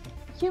my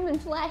human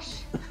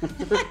flesh.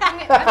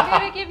 I'm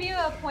gonna give you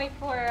a point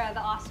for the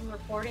awesome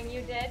reporting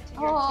you did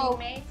to your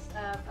teammates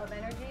of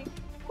energy.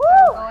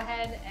 So go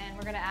ahead and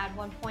we're gonna add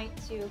 1 point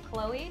to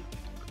Chloe.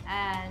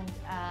 And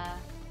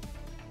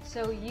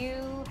so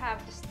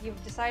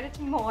you've decided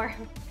to morph,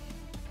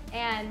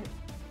 and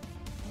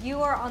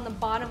you are on the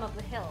bottom of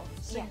the hill.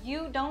 So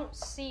you don't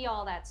see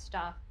all that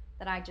stuff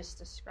that I just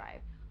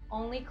described.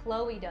 Only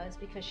Chloe does,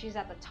 because she's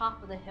at the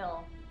top of the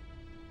hill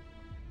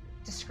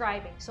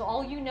describing. So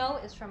all you know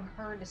is from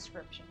her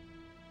description.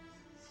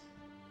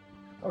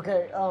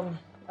 Okay,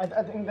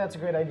 I think that's a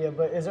great idea.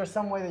 But is there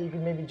some way that you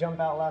could maybe jump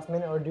out last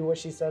minute or do what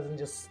she says and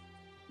just?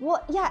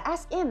 Well, yeah,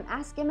 ask him.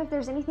 Ask him if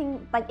there's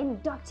anything like any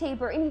duct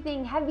tape or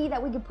anything heavy that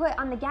we could put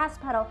on the gas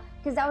pedal,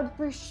 because that would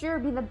for sure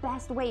be the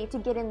best way to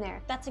get in there.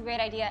 That's a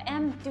great idea.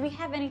 Em, do we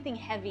have anything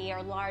heavy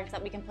or large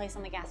that we can place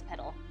on the gas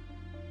pedal?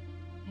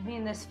 You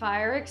mean this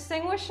fire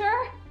extinguisher?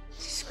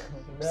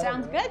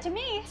 Sounds good to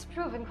me. It's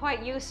proven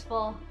quite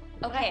useful.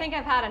 But Okay. I think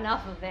I've had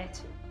enough of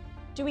it.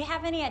 Do we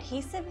have any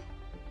adhesive?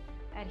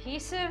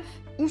 Adhesive?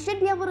 You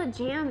should be able to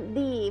jam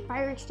the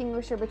fire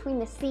extinguisher between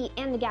the seat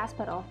and the gas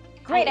pedal.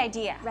 Great I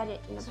idea. Read it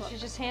in the So book. she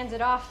just hands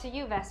it off to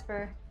you,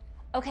 Vesper.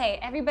 Okay,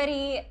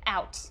 everybody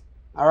out.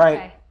 All right.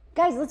 Okay.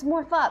 Guys, let's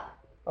morph up.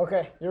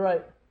 Okay, you're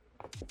right.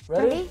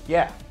 Ready?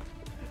 Yeah.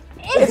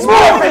 It's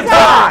morphin'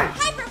 time!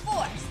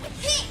 HyperForce!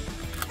 Pink!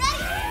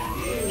 Ready!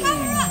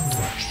 Power up!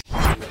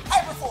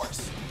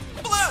 HyperForce!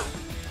 Blue!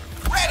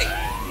 Ready!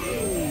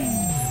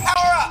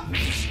 Power up!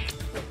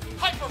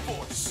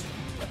 HyperForce!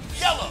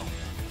 Yellow!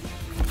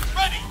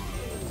 Ready!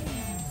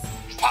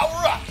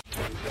 Power up!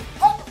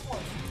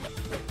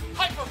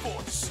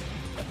 HyperForce!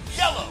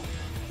 Yellow!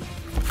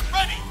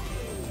 Ready!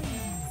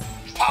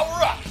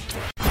 Power up!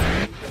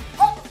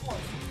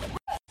 HyperForce!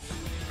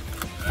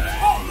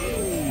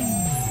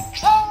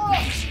 Power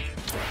up!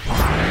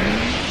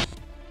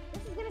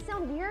 This is gonna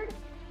sound weird,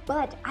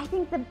 but I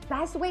think the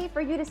best way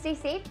for you to stay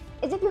safe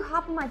is if you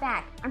hop on my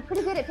back. I'm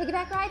pretty good at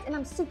piggyback rides and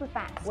I'm super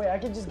fast. Wait, I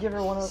could just give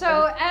her one of.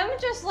 So Em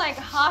just like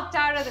hopped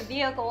out of the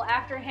vehicle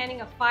after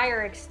handing a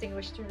fire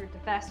extinguisher to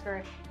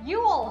Vesper.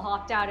 You all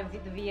hopped out of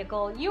the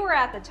vehicle. You were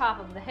at the top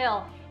of the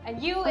hill,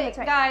 and you that's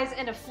right. guys,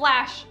 in a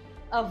flash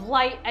of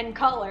light and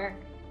color,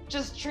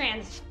 just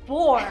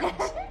transformed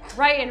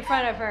right in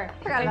front of her.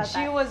 Forgot and about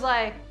she that. was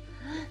like,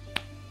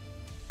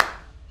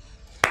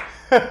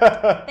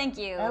 Thank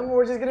you. And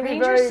we're just gonna be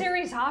Ranger very.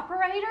 Series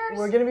operators?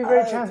 We're gonna be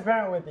very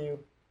transparent with you.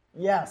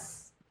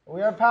 Yes,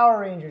 we are Power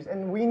Rangers,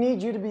 and we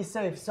need you to be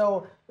safe.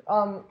 So,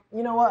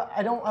 you know what?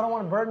 I don't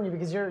want to burden you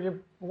because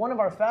you're one of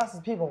our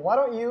fastest people. Why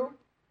don't you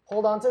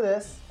hold on to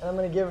this, and I'm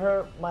gonna give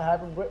her my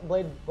Hyper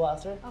Blade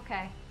Blaster.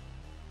 Okay.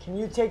 Can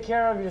you take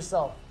care of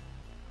yourself?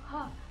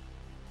 Huh.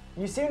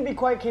 You seem to be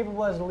quite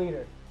capable as a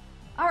leader.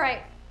 All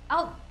right,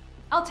 I'll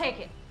take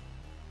it.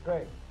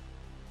 Great.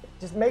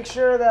 Just make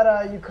sure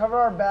that you cover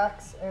our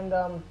backs, and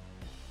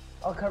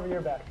I'll cover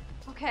your back.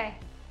 Okay.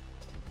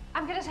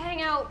 I'm gonna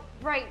hang out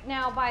right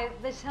now by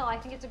this hill. I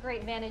think it's a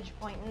great vantage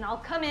point, and I'll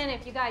come in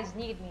if you guys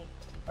need me.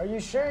 Are you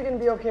sure you're gonna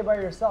be okay by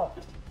yourself?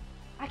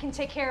 I can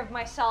take care of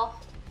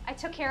myself. I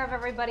took care of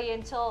everybody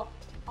until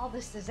all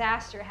this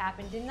disaster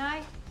happened, didn't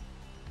I?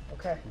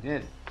 Okay. You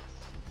did.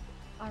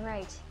 All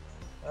right.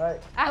 All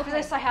right. After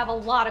this, I have a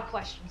lot of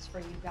questions for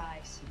you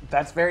guys.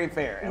 That's very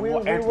fair, and We we'll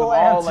answer them will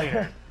all answer.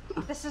 later.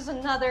 This is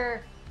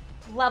another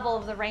level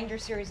of the Ranger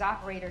Series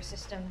operator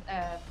system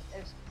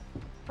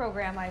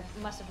program I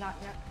must have not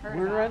heard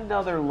We're about.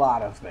 another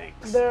lot of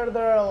things. There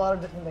are a lot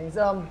of different things.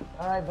 All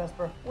right,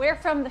 Vesper. We're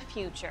from the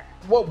future.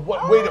 What?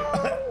 Wait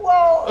a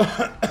Well,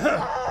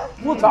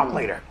 We'll talk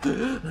later.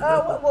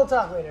 we'll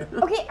talk later.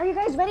 Okay, are you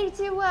guys ready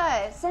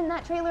to send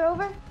that trailer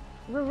over?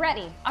 We're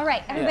ready. All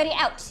right, everybody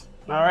out.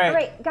 All right. All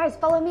right, guys,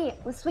 follow me.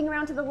 Let's swing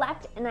around to the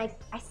left, and I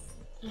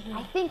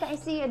think I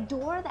see a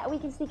door that we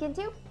can sneak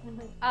into.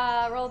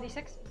 Roll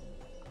d6.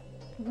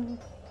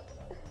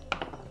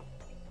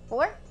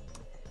 4.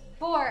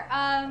 4.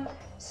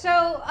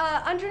 So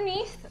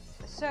underneath,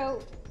 so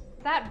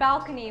that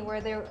balcony where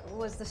there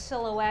was the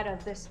silhouette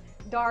of this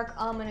dark,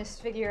 ominous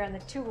figure and the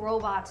 2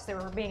 robots that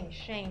were being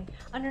shamed,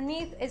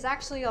 underneath is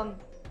actually a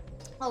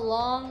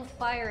long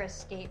fire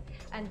escape,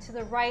 and to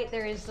the right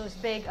there is those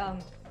big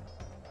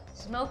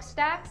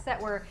smokestacks that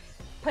were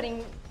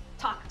putting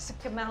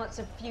toxic amounts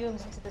of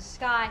fumes into the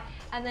sky,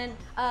 and then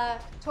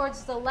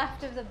towards the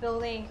left of the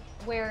building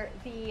where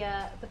the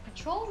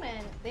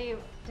patrolmen, they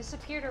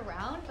disappeared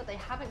around, but they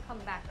haven't come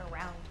back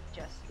around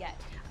just yet.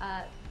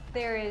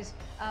 There is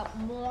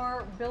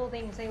more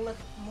buildings. They look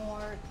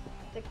more,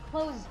 they're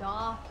closed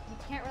off. You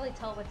can't really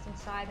tell what's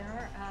inside.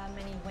 There aren't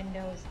many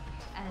windows,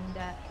 and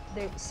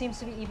there seems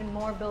to be even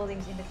more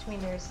buildings in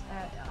between. There's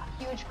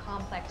a huge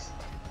complex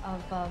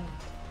of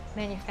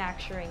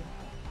manufacturing.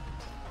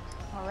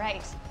 All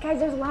right. Guys,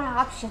 there's a lot of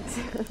options.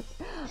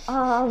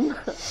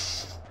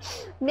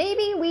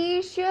 Maybe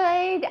we should,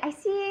 I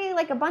see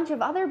like a bunch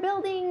of other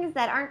buildings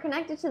that aren't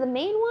connected to the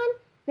main one.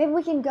 Maybe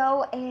we can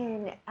go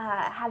and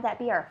have that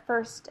be our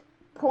first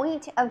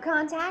point of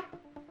contact,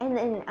 and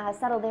then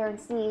settle there and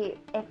see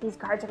if these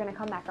guards are gonna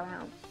come back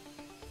around.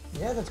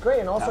 Yeah, that's great.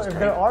 And also, if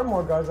there are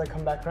more guards that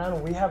come back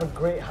around, we have a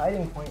great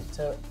hiding point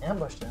to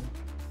ambush them.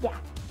 Yeah.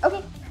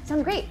 Okay,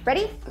 sounds great.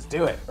 Ready? Let's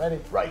do it. Ready?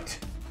 Right.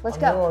 Let's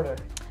On go. your order.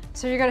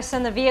 So you're gonna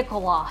send the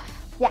vehicle off.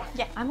 Yeah.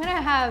 I'm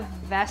gonna have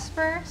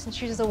Vesper, since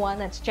she's the one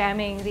that's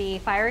jamming the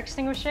fire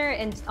extinguisher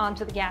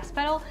onto the gas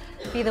pedal,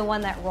 be the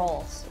one that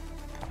rolls.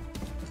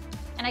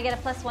 And I get a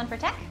 +1 for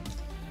tech?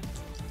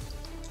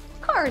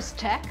 Cars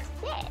tech.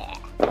 Yeah.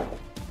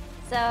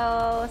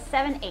 So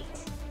 7, 8.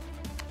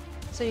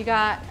 So you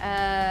got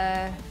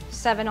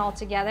 7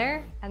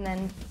 altogether, and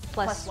then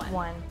plus Plus 1.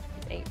 1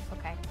 is 8.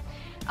 Okay.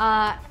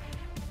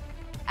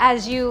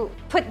 As you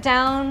put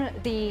down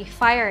the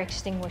fire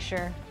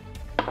extinguisher,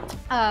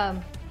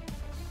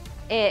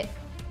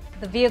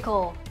 the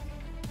vehicle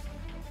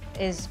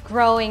is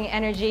growing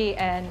energy,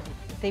 and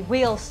the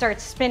wheel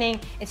starts spinning.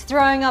 It's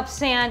throwing up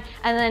sand,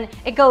 and then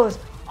it goes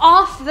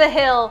off the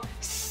hill,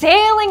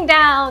 sailing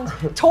down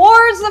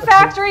towards the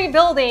factory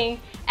building.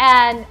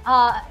 And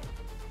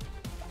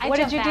what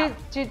did you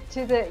do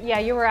to the? Yeah,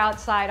 you were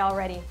outside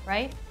already,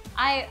 right?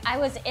 I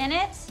was in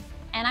it,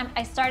 and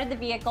I started the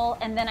vehicle,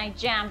 and then I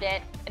jammed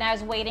it, and I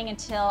was waiting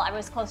until I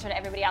was closer to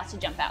everybody else to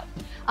jump out.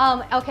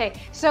 Okay,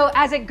 so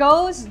as it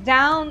goes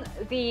down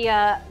the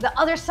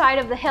other side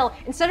of the hill,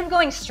 instead of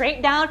going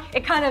straight down,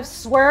 it kind of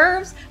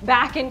swerves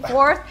back and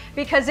forth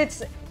because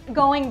it's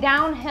going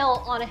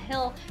downhill on a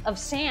hill of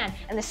sand,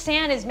 and the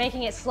sand is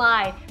making it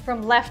slide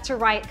from left to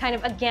right, kind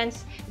of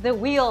against the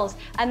wheels.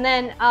 And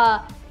then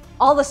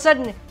all of a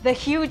sudden, the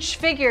huge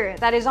figure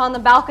that is on the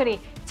balcony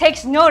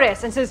takes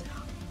notice and says,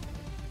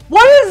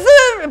 "What is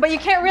this?" But you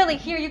can't really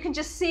hear. You can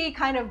just see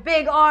kind of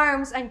big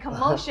arms and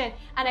commotion,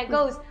 and it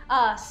goes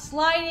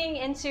sliding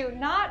into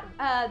not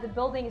the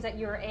buildings that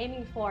you were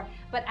aiming for,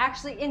 but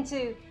actually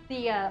into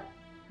the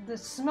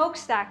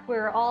smokestack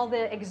where all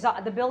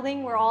the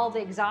building where all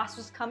the exhaust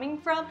was coming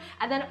from,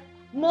 and then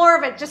more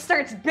of it just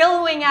starts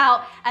billowing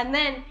out, and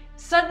then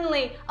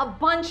suddenly a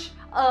bunch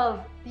of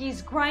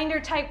these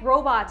grinder-type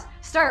robots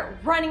start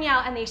running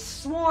out, and they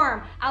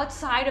swarm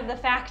outside of the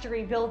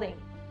factory building.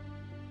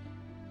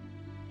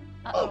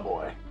 Oh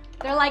boy.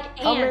 They're like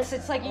ants.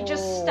 It's like you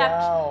just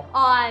stepped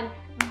on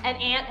an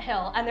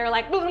anthill, and they're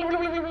like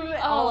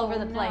all over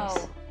the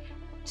place.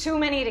 Too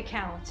many to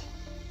count.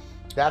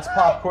 That's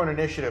popcorn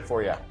initiative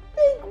for you. I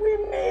think we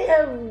may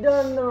have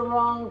done the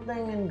wrong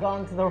thing and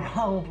gone to the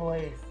wrong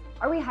place.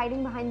 Are we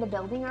hiding behind the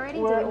building already?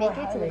 We're Did we make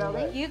it to the hiding,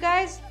 building? You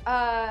guys,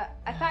 I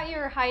thought you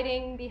were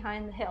hiding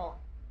behind the hill.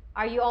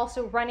 Are you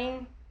also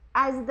running?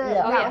 As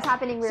that was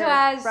happening, we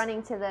were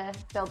running to the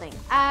building.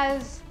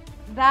 As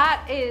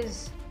that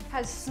is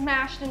has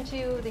smashed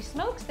into the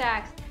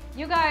smokestacks,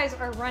 you guys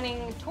are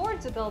running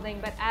towards the building,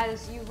 but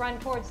as you run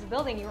towards the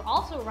building, you're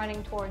also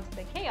running towards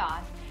the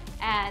chaos.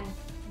 And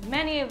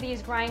many of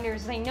these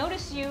grinders, they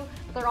notice you,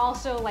 but they're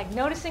also like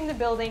noticing the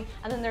building,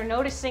 and then they're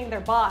noticing their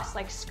boss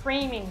like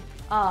screaming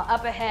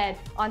up ahead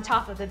on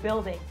top of the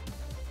building.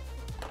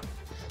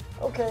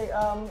 Okay,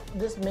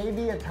 this may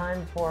be a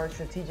time for a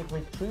strategic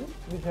retreat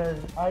because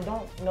I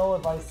don't know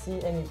if I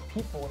see any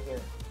people here.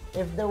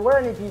 If there were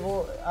any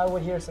people, I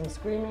would hear some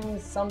screaming,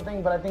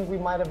 something, but I think we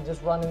might have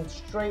just run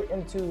straight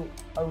into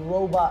a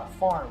robot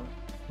farm.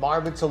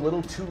 Marv, it's a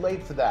little too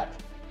late for that.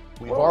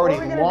 We've What already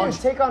are we gonna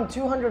launched. do, take on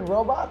 200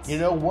 robots? You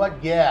know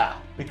what? Yeah,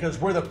 because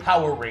we're the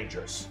Power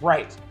Rangers.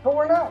 Right. But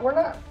we're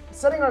not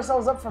setting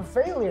ourselves up for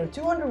failure.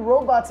 200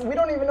 robots, we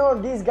don't even know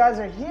if these guys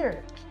are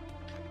here.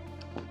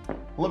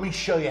 Let me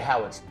show you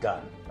how it's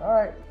done. All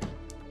right.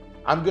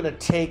 I'm gonna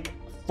take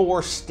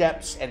 4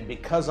 steps, and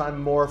because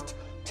I'm morphed,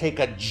 take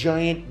a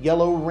giant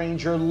Yellow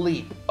Ranger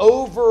leap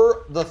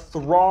over the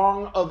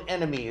throng of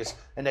enemies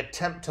and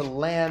attempt to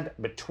land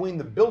between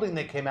the building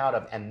they came out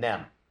of and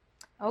them.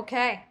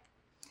 Okay.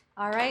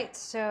 All right,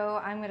 so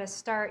I'm going to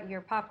start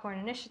your popcorn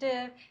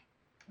initiative.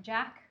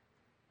 Jack,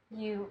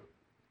 you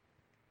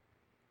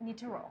need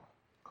to roll.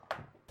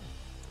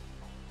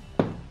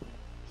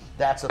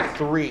 That's a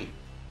 3.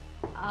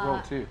 Roll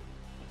 2.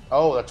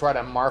 Oh, that's right,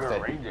 I'm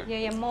morphed. Yeah,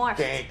 you're morphed.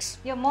 Thanks.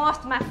 You're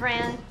morphed, my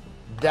friend.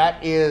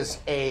 That is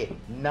a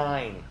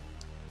 9.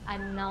 A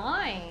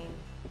 9.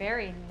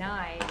 Very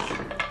nice.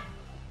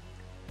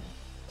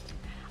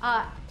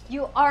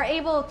 You are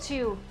able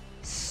to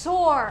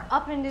soar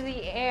up into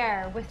the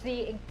air with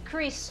the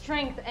increased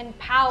strength and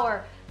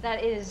power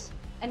that is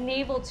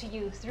enabled to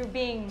you through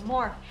being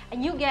morphed.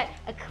 And you get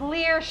a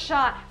clear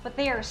shot, but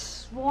they are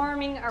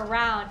swarming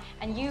around.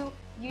 And you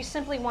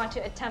simply want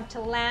to attempt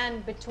to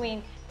land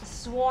between the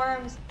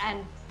swarms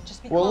and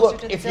just be closer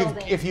to the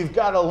building. If you've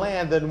got to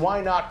land, then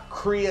why not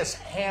Creus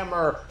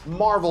Hammer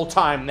Marvel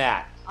time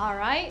that? All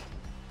right.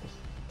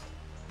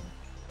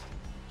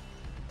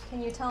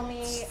 Can you tell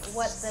me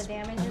what the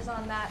damage is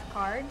on that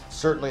card?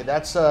 Certainly,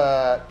 that's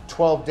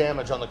 12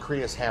 damage on the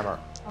Creus Hammer.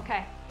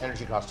 Okay.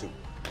 Energy cost 2.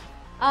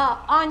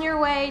 On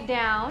your way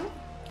down,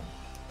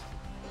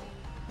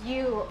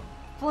 you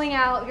fling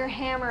out your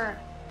hammer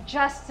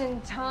just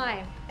in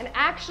time. And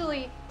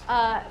actually,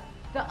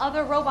 the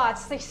other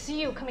robots, they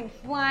see you coming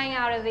flying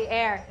out of the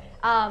air.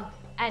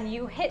 And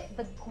you hit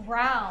the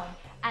ground.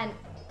 And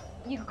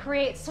you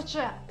create such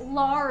a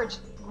large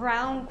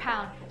ground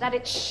pound that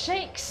it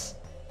shakes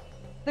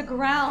the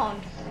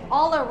ground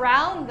all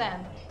around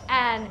them.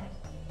 And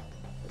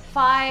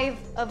 5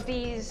 of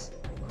these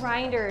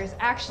grinders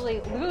actually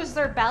lose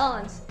their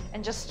balance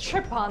and just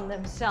trip on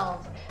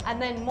themselves.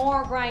 And then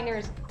more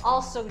grinders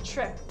also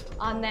trip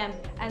on them.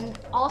 And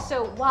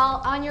also,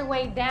 while on your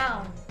way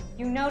down,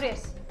 you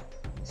notice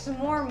some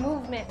more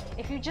movement.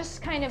 If you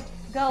just kind of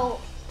go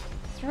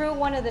through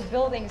one of the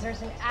buildings,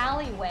 there's an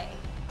alleyway,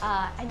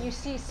 and you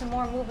see some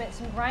more movement,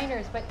 some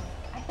grinders, but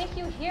I think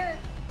you hear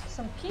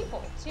some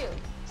people too,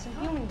 some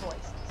human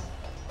voices.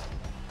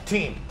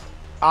 Team,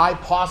 I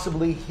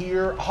possibly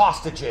hear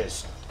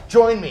hostages.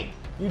 Join me.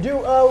 You do?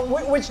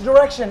 Which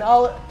direction?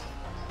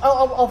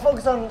 I'll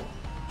focus on.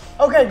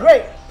 Okay,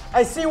 great.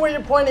 I see where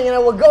you're pointing, and I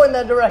will go in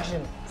that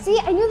direction. See,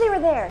 I knew they were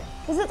there.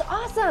 This is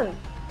awesome.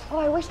 Oh,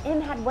 I wish Em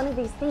had one of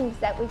these things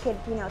that we could,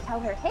 tell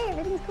her, hey,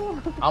 everything's cool.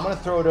 I'm gonna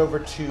throw it over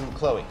to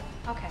Chloe.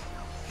 Okay.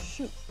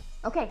 Shoot.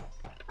 Okay.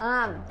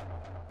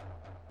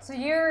 So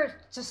you're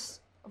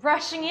just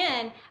rushing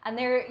in, and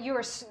there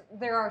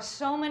are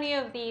so many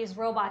of these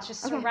robots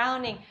just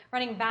surrounding,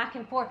 running back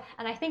and forth.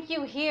 And I think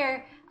you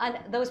hear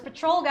those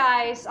patrol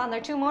guys on their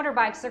 2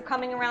 motorbikes. They're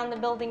coming around the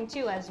building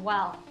too, as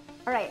well.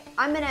 All right,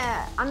 I'm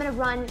gonna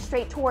run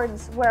straight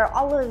towards where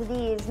all of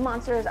these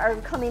monsters are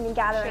coming and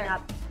gathering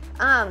up.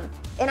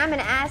 And I'm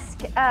gonna ask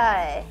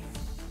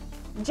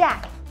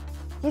Jack,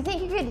 do you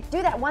think you could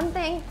do that one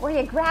thing where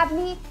you grab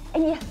me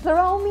and you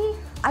throw me?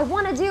 I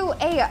want to do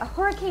a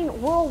hurricane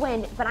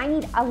whirlwind, but I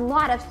need a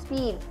lot of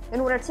speed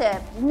in order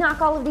to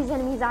knock all of these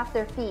enemies off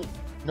their feet.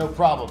 No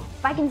problem.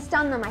 If I can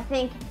stun them, I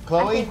think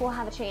Chloe, we'll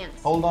have a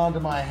chance. Hold on to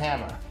my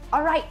hammer.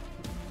 All right.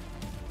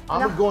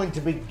 I'm going to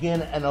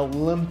begin an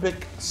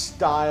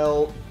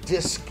Olympic-style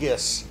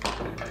discus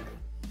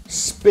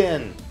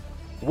spin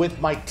with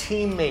my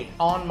teammate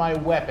on my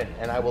weapon,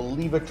 and I will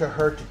leave it to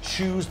her to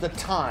choose the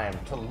time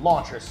to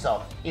launch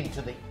herself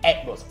into the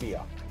atmosphere.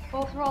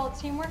 Both roll a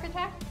teamwork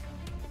attack?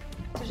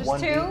 So just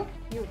 1D.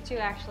 2? You 2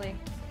 actually,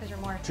 because you're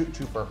more. Two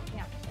per.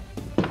 Yeah.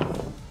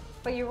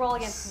 But you roll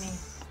against me.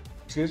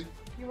 Excuse?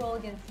 You roll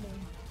against me.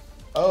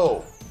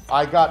 Oh,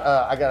 I got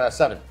a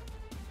 7.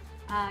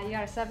 You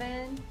got a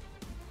 7.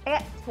 I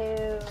got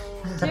 2.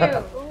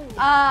 2.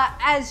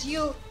 As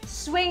you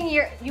swing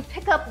you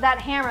pick up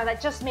that hammer that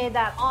just made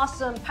that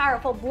awesome,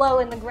 powerful blow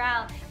in the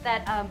ground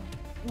that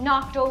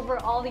knocked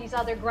over all these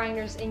other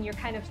grinders in your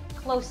kind of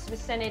close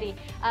vicinity.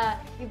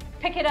 You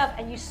pick it up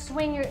and you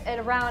swing it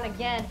around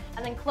again,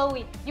 and then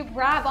Chloe, you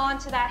grab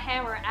onto that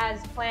hammer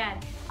as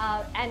planned,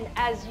 and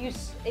as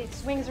it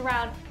swings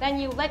around, then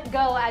you let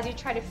go as you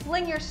try to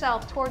fling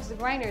yourself towards the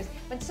grinders.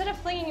 But instead of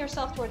flinging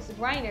yourself towards the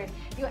grinders,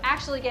 you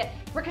actually get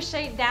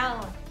ricocheted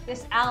down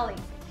this alley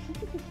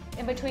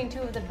in between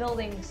two of the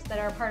buildings that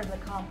are part of the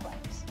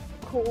complex.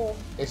 Cool.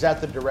 Is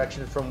that the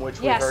direction from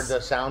which we heard the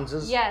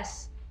sounds?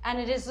 Yes, and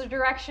it is the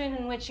direction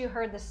in which you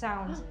heard the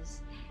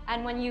sounds.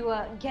 And when you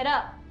get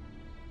up,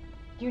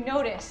 you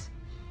notice,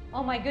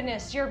 oh my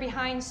goodness, you're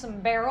behind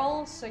some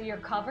barrels, so you're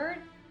covered,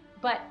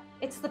 but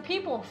it's the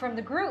people from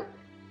the group.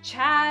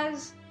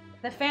 Chaz,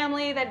 the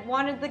family that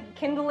wanted the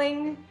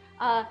kindling,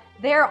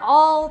 they're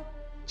all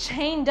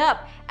chained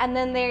up, and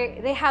then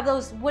they have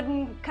those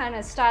wooden kind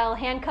of style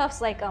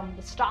handcuffs, like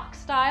the stock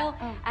style,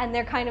 and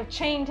they're kind of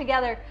chained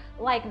together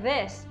like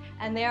this.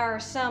 And there are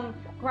some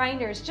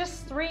grinders,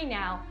 just 3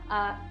 now,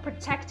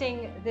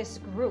 protecting this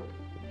group.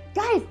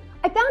 Guys,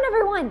 I found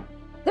everyone.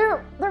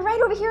 They're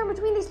right over here in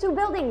between these 2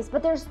 buildings,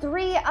 but there's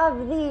 3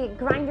 of the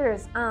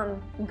grinders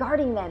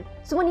guarding them.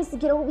 Someone needs to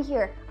get over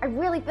here. I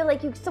really feel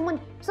like someone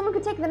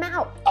could take them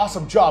out.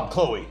 Awesome job,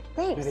 Chloe.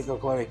 Thanks. Way to go,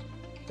 Chloe.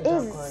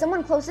 Is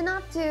someone close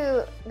enough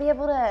to be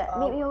able to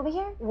meet me over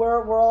here?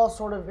 We're all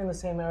sort of in the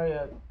same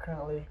area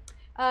currently.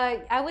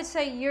 I would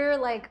say you're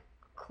like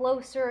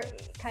closer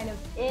kind of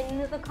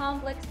in the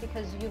complex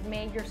because you've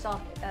made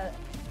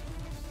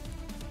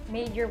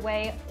your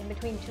way in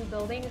between 2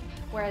 buildings,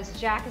 whereas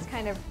Jack is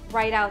kind of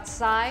right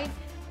outside,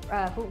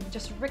 who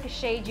just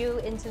ricocheted you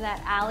into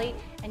that alley.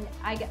 And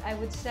I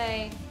would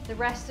say the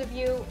rest of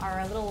you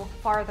are a little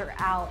farther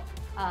out,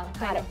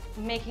 kind of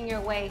making your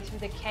way through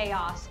the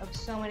chaos of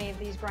so many of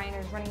these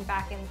grinders running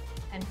back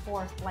and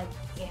forth like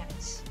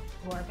ants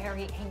who are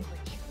very angry.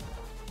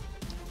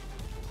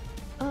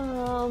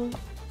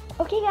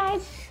 Okay,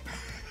 guys.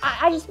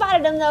 I just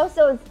spotted them though,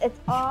 so it's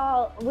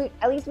all.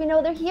 At least we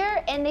know they're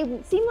here, and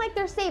they seem like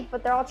they're safe,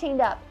 but they're all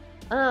chained up.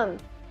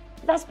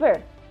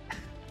 Vesper,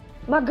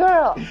 my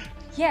girl.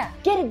 Yeah.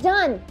 Get it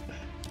done.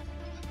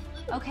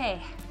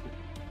 Okay.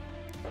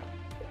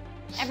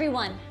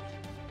 Everyone,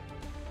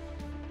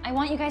 I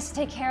want you guys to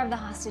take care of the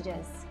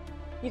hostages.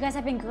 You guys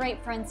have been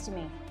great friends to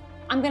me.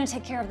 I'm gonna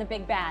take care of the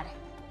big bad.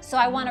 So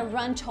I want to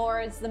run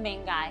towards the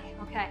main guy.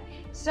 Okay.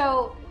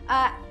 So,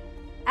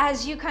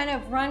 as you kind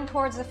of run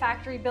towards the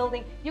factory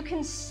building, you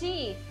can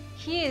see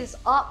he is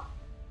up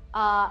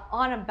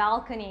on a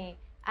balcony,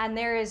 and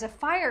there is a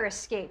fire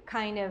escape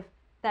kind of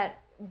that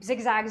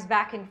zigzags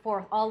back and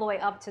forth all the way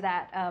up to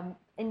that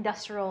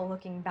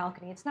industrial-looking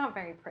balcony. It's not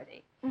very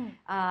pretty.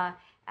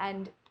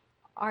 And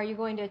are you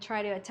going to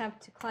try to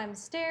attempt to climb the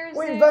stairs?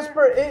 Wait, there?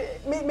 Vesper,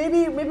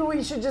 maybe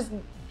we should just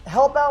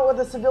help out with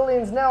the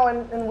civilians now,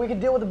 and we can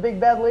deal with the big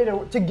bad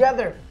later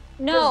together.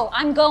 No,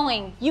 I'm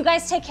going. You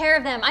guys take care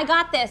of them. I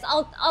got this.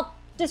 I'll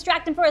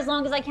distract them for as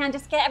long as I can.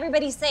 Just get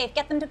everybody safe.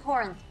 Get them to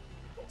Corinth.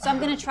 So I'm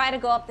gonna try to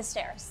go up the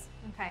stairs.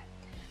 Okay.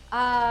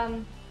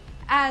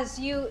 As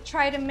you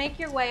try to make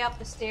your way up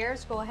the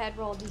stairs, go ahead,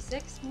 roll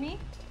d6 for me.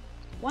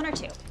 1 or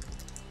 2?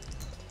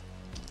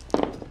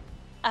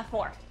 A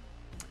 4.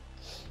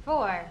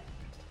 4.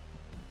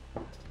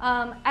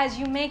 As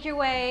you make your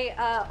way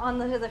on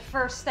the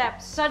first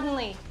step,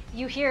 suddenly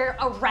you hear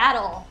a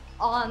rattle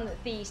on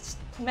the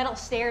metal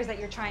stairs that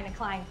you're trying to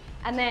climb.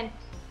 And then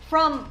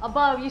from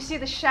above, you see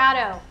the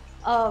shadow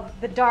of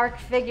the dark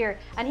figure,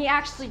 and he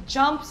actually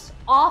jumps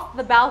off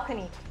the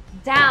balcony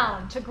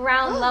down to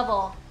ground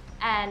level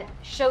and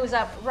shows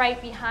up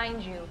right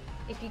behind you.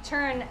 If you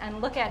turn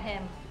and look at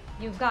him,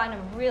 you've gotten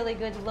a really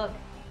good look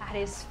at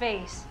his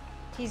face.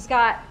 He's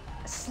got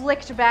a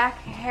slicked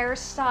back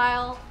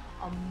hairstyle,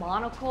 a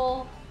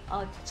monocle,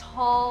 a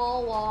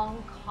tall,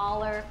 long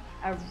collar,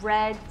 a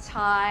red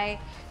tie,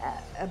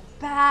 a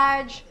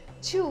badge,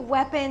 2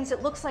 weapons.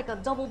 It looks like a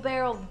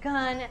double-barreled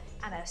gun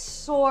and a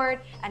sword,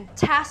 and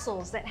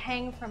tassels that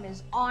hang from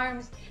his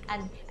arms,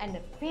 and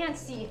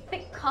fancy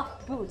thick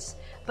cuff boots.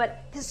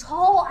 But this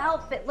whole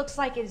outfit looks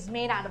like it is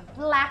made out of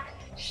black,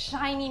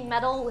 shiny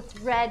metal with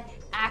red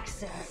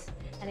accents.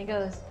 And he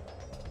goes,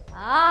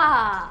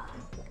 "Ah,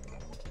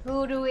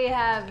 who do we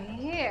have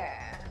here?"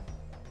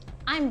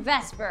 I'm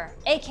Vesper,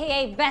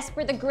 aka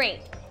Vesper the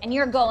Great, and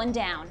you're going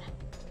down.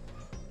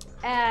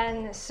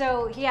 And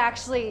so he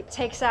actually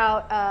takes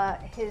out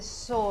his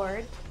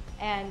sword,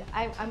 and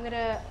I'm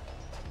gonna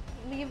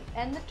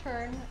end the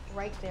turn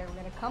right there. We're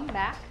gonna come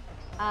back.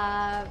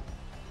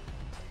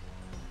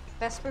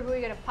 Vesper, who are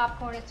you gonna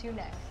popcorn it to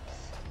next?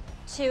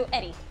 To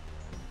Eddie.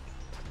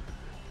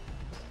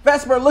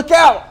 Vesper, look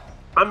out!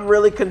 I'm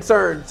really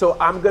concerned, so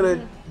I'm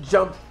gonna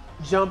jump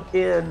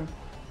in,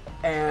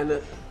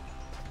 and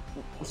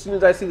as soon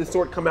as I see the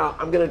sword come out,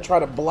 I'm gonna try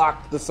to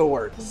block the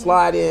sword.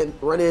 Slide in,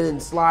 run in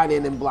and slide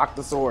in and block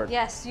the sword.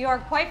 Yes, you are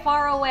quite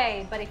far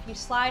away, but if you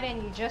slide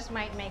in, you just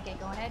might make it.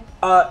 Go ahead.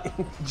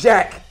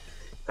 Jack,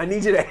 I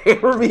need you to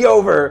hammer me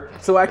over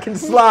so I can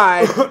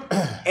slide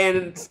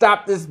and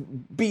stop this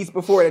beast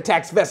before it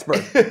attacks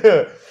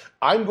Vesper.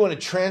 I'm going to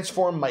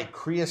transform my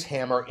Creus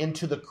hammer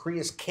into the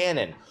Creus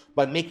cannon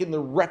by making the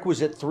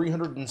requisite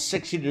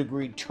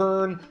 360-degree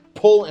turn,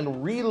 pull,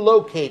 and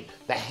relocate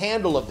the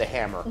handle of the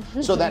hammer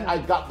so that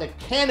I've got the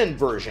cannon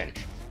version.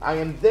 I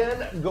am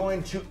then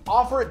going to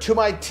offer it to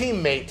my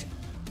teammate,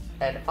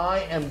 and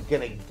I am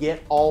going to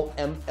get all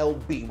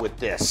MLB with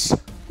this.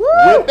 Woo!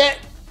 Whip it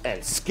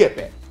and skip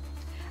it.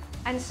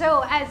 And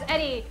so as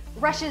Eddie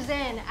rushes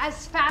in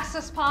as fast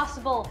as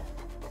possible,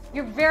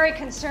 you're very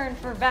concerned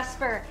for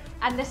Vesper,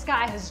 and this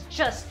guy has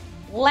just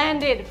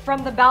landed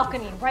from the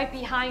balcony right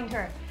behind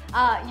her.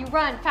 You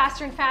run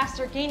faster and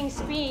faster, gaining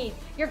speed.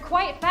 You're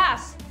quite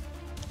fast.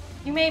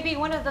 You may be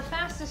one of the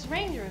fastest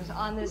rangers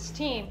on this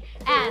team,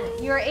 and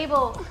you're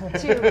able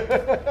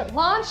to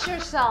launch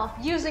yourself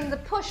using the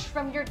push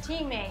from your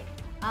teammate.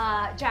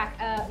 Jack,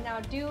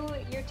 now do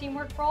your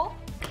teamwork roll.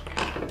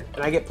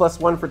 And I get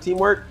 +1 for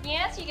teamwork?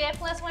 Yes, you get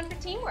 +1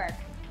 for teamwork.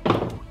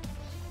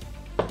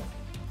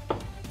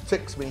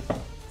 6 me.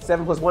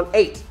 7 + 1,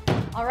 8.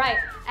 All right,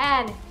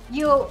 and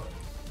you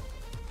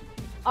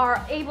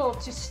are able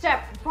to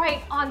step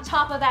right on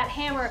top of that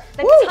hammer.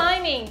 The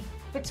timing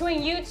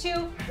between you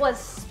two was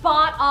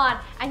spot on,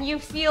 and you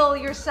feel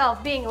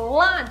yourself being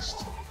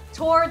launched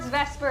towards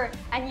Vesper,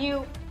 and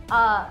you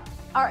are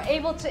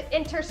able to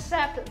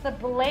intercept the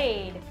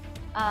blade,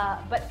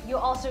 but you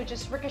also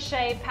just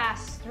ricochet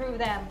past through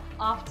them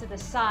off to the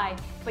side.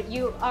 But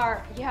you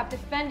have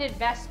defended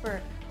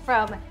Vesper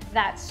from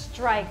that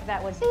strike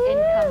that was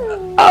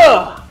incoming.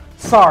 Ugh!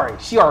 Sorry,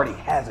 she already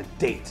has a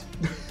date.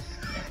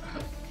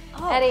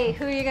 Eddie,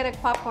 who are you gonna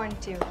popcorn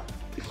to?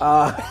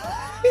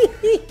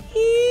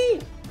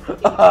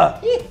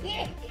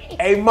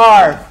 Hey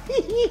Marv.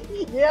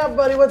 Yeah,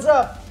 buddy, what's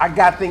up? I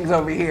got things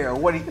over here.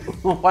 Why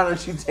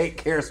don't you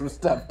take care of some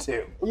stuff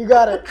too? You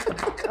got it.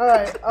 All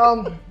right.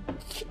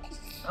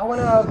 I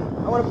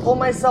wanna pull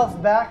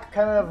myself back,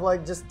 kind of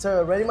like just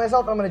to ready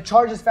myself. I'm gonna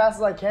charge as fast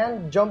as I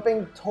can,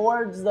 jumping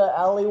towards the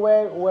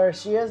alleyway where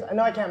she is. I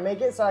know I can't make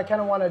it, so I kind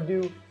of want to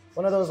do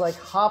one of those like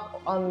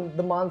hop on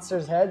the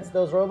monsters' heads,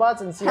 those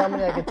robots, and see how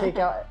many I could take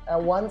out at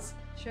once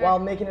while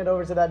making it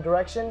over to that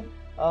direction.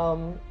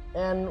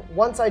 And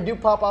once I do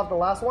pop off the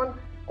last one,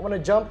 I want to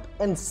jump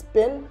and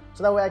spin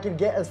so that way I can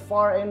get as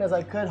far in as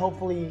I could,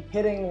 hopefully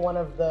hitting one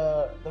of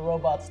the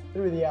robots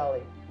through the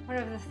alley. One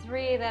of the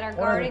three that are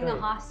guarding the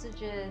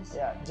hostages.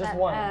 Yeah, just that,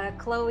 one.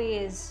 Chloe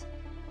is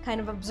kind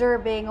of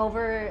observing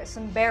over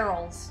some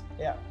barrels.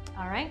 Yeah.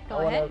 All right, go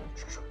ahead.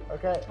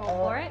 Okay. Go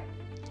for it.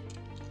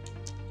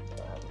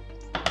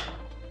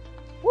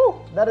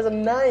 Woo! That is a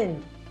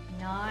 9.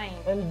 9.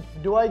 And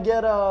do I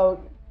get a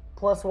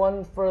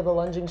 +1 for the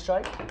lunging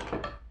strike?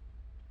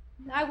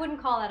 I wouldn't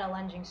call that a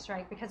lunging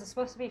strike because it's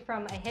supposed to be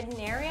from a hidden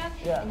area,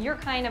 Yeah. and you're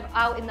kind of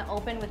out in the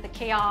open with the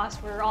chaos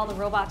where all the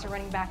robots are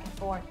running back and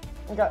forth.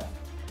 Okay.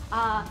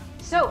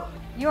 So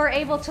you're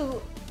able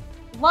to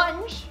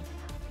lunge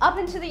up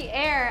into the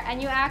air,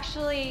 and you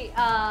actually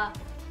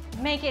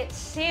make it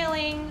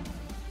sailing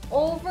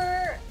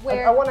over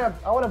where. I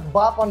wanna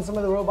bop on some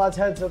of the robots'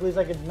 heads so at least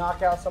I could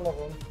knock out some of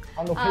them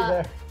on the way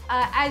there.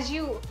 As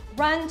you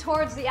run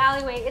towards the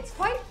alleyway, it's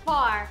quite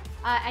far,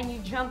 and you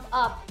jump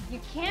up. You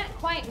can't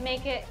quite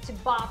make it to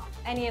bop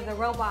any of the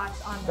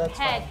robots on the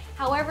head. Fine.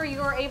 However,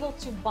 you're able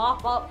to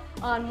bop up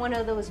on one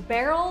of those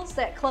barrels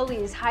that Chloe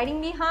is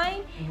hiding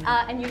behind,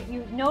 and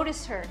you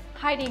notice her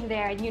hiding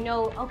there, and you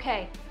know,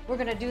 okay, we're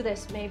gonna do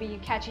this. Maybe you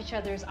catch each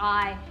other's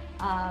eye,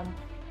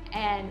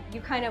 and you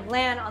kind of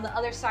land on the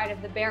other side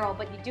of the barrel,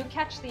 but you do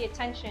catch the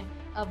attention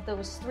of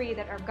those three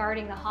that are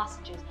guarding the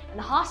hostages. And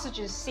the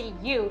hostages see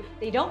you.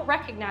 They don't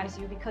recognize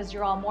you because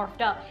you're all morphed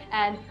up.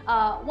 And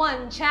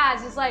one,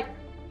 Chaz, is like,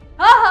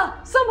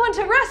 someone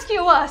to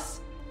rescue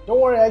us! Don't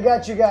worry, I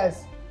got you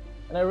guys.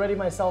 And I ready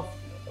myself.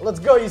 Let's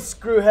go, you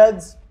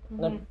screwheads.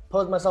 And I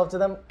pose myself to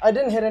them. I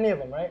didn't hit any of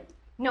them, right?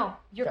 No,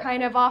 you're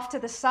kind of off to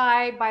the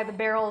side by the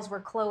barrels where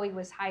Chloe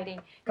was hiding.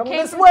 Come you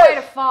came this from way. quite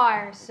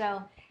afar,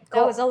 so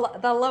that was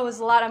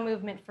a lot of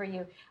movement for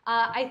you.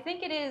 I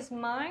think it is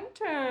my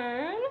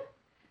turn.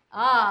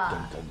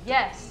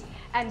 Yes.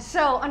 And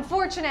so,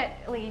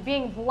 unfortunately,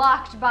 being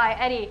blocked by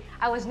Eddie,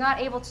 I was not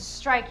able to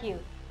strike you.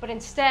 But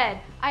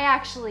instead, I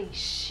actually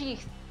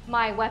sheathed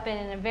my weapon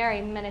in a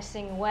very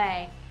menacing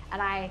way.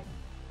 And I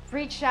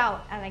reach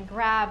out and I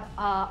grab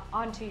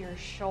onto your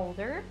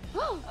shoulder.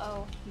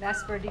 Oh,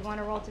 Vesper, do you want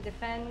to roll to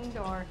defend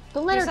or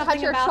Don't let do her touch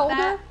something your about shoulder.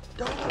 that?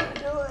 Don't let her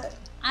do it.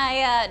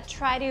 I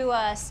try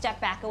to step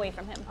back away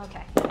from him.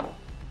 Okay.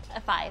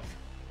 A 5.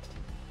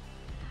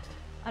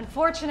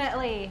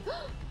 Unfortunately,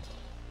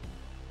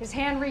 his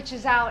hand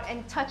reaches out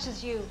and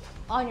touches you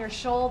on your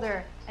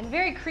shoulder and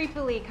very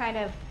creepily kind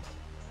of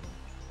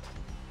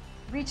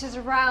reaches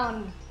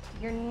around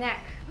your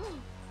neck,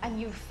 and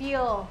you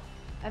feel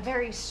a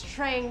very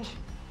strange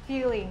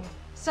feeling.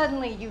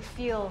 Suddenly you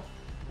feel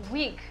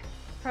weak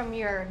from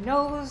your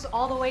nose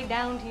all the way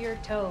down to your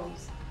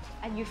toes,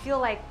 and you feel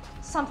like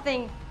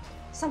something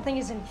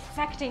is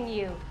infecting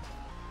you.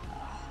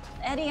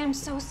 Eddie, I'm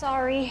so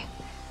sorry.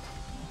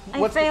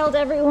 I failed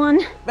everyone.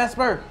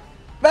 Vesper,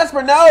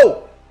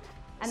 no!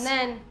 And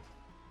then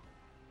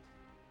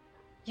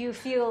you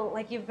feel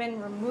like you've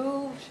been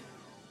removed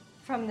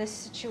from this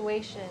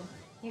situation.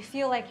 You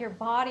feel like your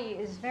body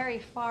is very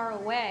far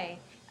away,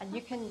 and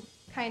you can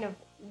kind of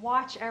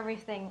watch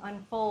everything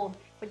unfold,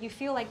 but you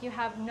feel like you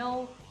have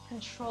no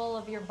control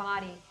of your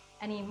body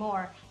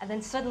anymore. And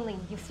then suddenly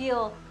you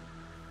feel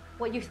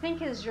what you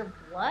think is your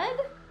blood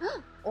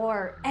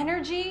or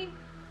energy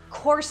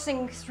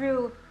coursing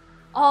through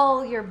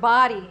all your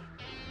body,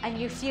 and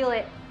you feel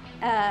it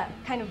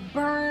kind of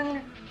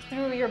burn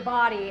through your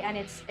body, and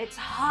it's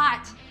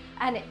hot,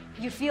 and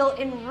you feel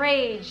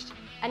enraged.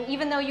 And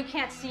even though you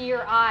can't see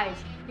your eyes,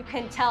 you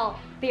can tell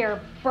they are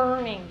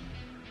burning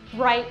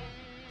bright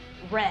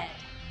red.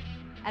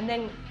 And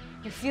then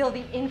you feel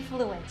the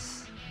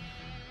influence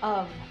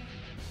of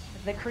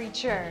the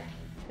creature,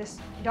 this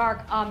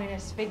dark,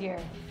 ominous figure.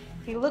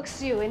 He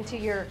looks you into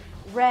your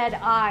red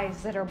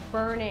eyes that are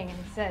burning and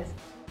says,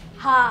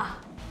 "Ha,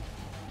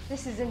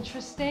 this is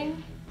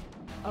interesting.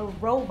 A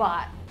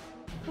robot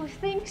who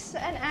thinks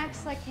and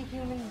acts like a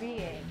human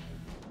being.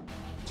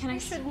 I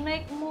should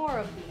make more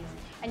of these."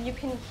 And you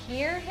can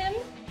hear him,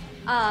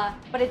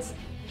 but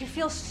you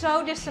feel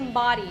so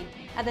disembodied.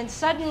 And then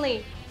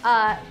suddenly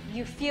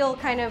you feel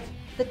kind of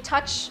the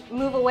touch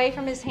move away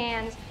from his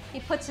hands. He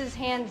puts his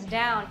hands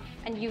down,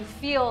 and you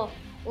feel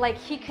like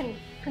he can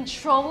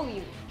control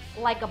you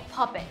like a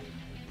puppet.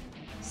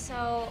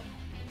 So,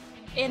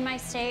 in my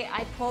state,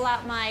 I pull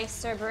out my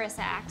Cerberus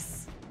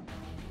axe.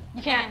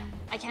 You can't.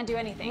 I can't do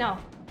anything.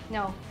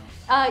 No.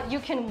 You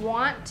can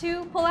want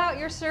to pull out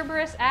your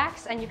Cerberus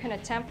axe, and you can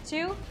attempt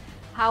to.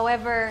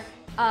 However,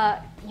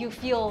 you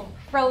feel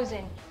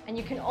frozen, and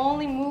you can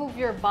only move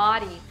your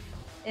body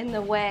in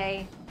the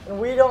way.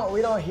 We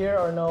don't hear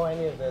or know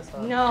any of this,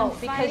 huh? No,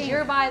 because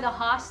you're by the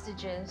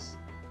hostages.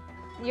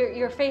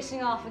 You're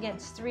facing off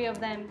against 3 of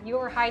them.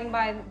 You're hiding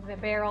by the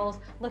barrels,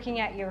 looking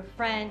at your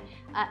friend.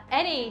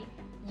 Eddie,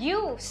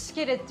 you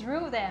skidded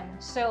through them,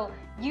 so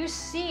you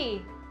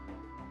see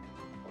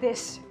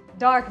this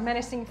dark,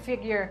 menacing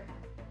figure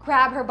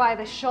grab her by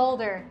the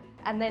shoulder,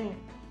 and then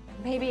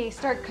maybe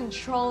start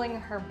controlling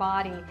her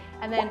body.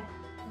 And then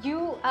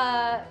you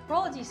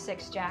roll a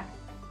d6, Jack.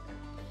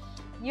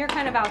 You're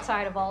kind of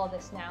outside of all of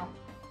this now.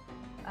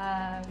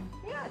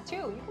 Yeah, 2.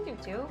 You can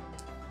do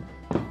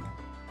 2.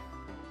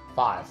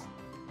 5.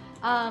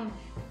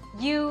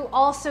 You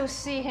also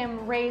see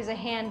him raise a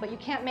hand, but you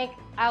can't make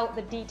out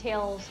the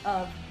details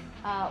of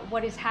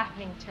what is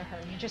happening to her.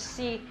 You just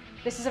see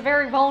this is a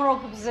very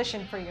vulnerable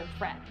position for your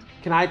friend.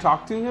 Can I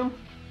talk to him?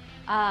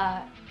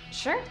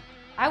 Sure.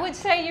 I would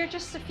say you're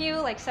just a few,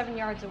 like 7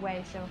 yards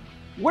away, so.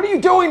 What are you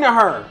doing to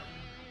her?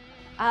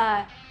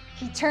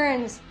 He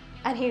turns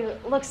and he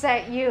looks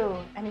at you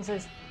and he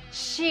says,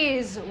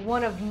 "She's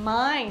one of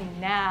mine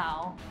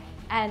now."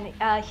 And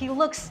he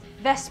looks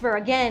Vesper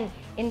again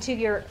into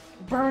your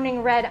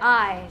burning red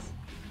eyes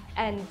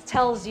and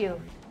tells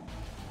you,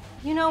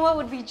 "You know what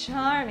would be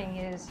charming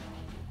is,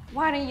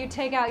 why don't you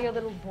take out your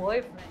little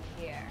boyfriend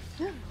here?"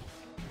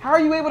 How are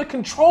you able to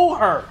control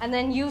her? And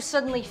then you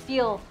suddenly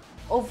feel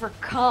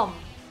overcome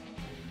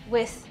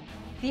with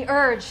the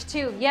urge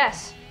to,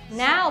 yes,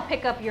 now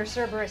pick up your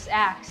Cerberus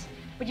axe,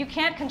 but you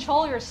can't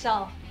control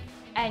yourself,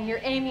 and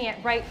you're aiming it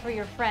right for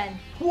your friend,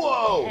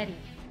 Whoa! Eddie.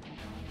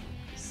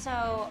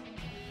 So,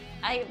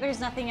 there's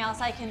nothing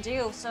else I can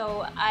do,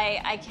 so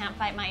I can't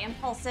fight my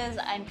impulses.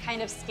 I'm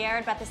kind of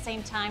scared, but at the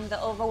same time,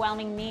 the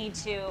overwhelming need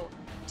to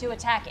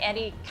attack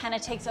Eddie kind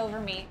of takes over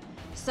me.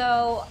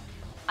 So,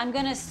 I'm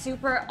gonna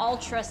super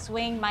ultra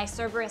swing my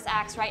Cerberus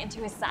axe right into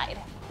his side.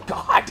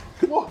 God!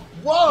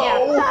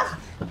 Whoa! Yeah.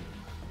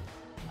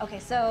 Okay,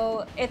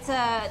 so it's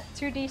a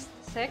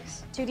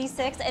 2d6.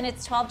 2d6, and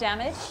it's 12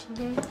 damage.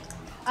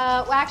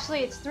 Well,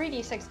 actually, it's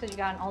 3d6 because you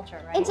got an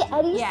ultra, right? Into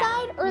Eddie's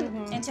side? Or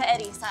Into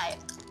Eddie's side.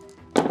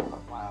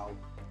 Wow.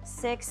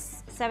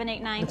 6, 7,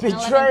 8, 9, 10,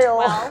 11,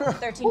 Betrayal. 12,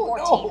 13,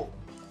 14.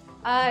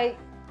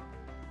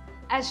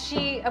 As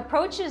she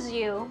approaches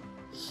you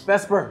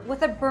Vesper.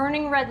 with a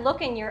burning red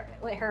look in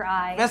her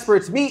eyes, Vesper,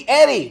 it's me,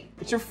 Eddie.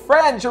 It's your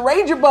friend, it's your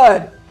ranger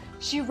bud.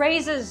 she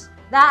raises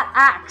that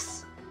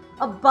axe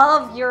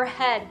above your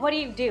head. What do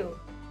you do?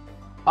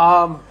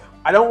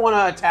 I don't want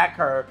to attack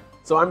her,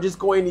 so I'm just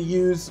going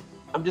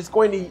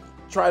to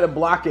try to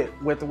block it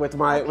with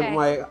my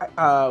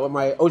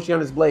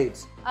Oceanus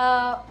blades.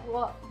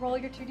 Well, roll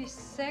your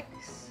 2d6.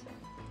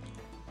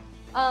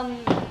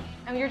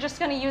 And you're just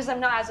gonna use them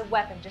not as a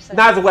weapon, just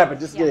Not as a weapon,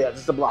 just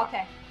just a block.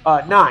 Okay.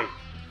 9.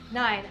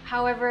 9.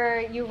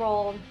 However, you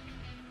rolled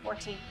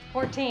 14.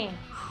 14.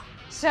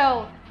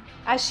 So,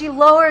 as she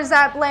lowers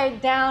that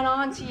blade down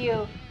onto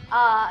you,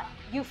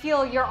 you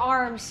feel your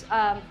arms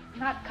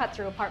not cut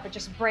through apart, but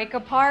just break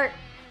apart,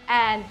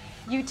 and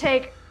you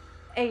take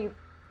a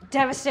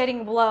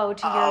devastating blow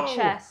to your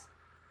chest.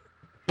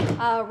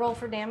 Roll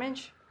for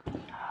damage.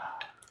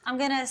 I'm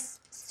gonna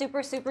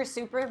super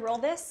roll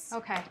this.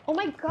 Okay. oh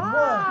my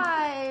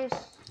gosh.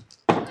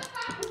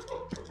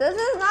 This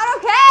is not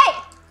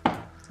okay.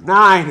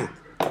 9.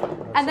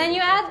 And then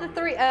you add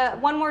the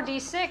 1 more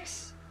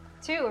d6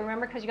 too.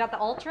 Remember, because you got the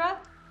ultra.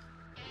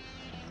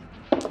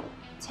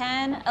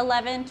 10,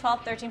 11,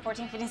 12, 13,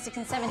 14, 15,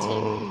 16, 17.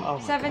 Oh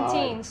my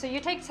 17. God. So you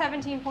take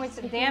 17 points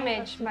of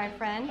damage, my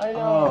friend. I know.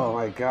 Oh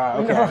my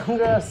God. Okay. No, I'm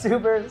gonna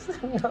supers.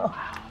 No.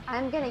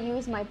 I'm gonna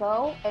use my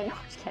bow and no,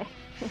 just kidding.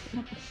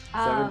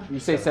 You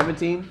say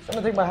 17? I'm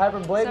gonna take my hyper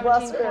blade 17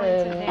 blaster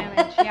points of and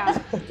damage,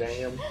 yeah.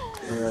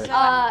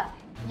 Damn.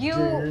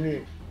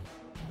 You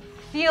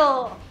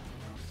feel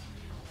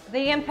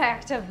the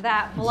impact of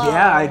that blow.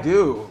 Yeah, I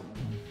do.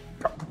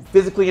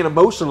 Physically and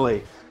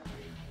emotionally.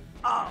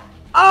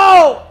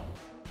 Oh!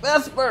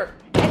 Vesper!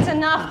 It's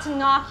enough to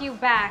knock you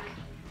back.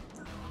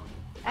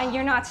 And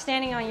you're not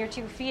standing on your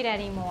 2 feet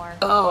anymore.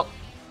 Oh.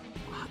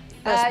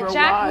 Vesper,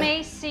 Jack why?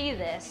 may see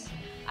this.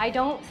 I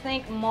don't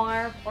think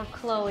Marv or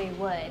Chloe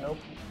would. Nope.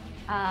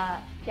 Yeah,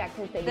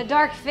 because The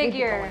dark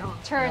figure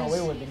turns No,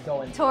 we would be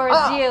going. towards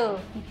Ah! you,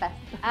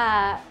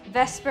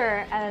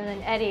 Vesper, and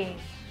then Eddie.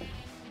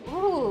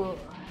 Ooh,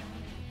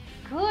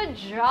 good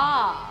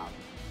job.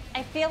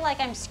 I feel like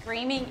I'm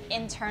screaming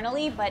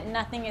internally, but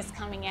nothing is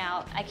coming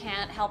out. I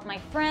can't help my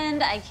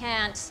friend. I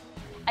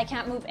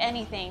can't move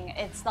anything.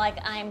 It's like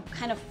I'm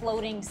kind of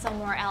floating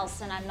somewhere else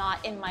and I'm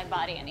not in my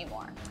body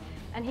anymore.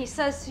 And he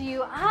says to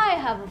you, I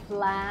have a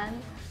plan.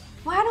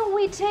 Why don't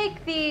we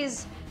take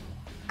these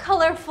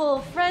colorful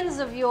friends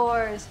of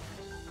yours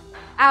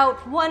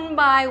out one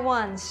by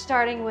one,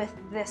 starting with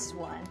this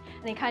one.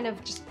 And he kind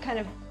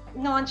of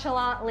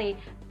nonchalantly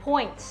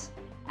points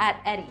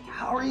at Eddie.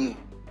 How are you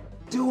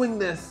doing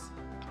this?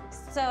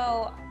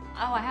 So,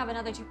 I have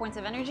another 2 points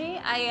of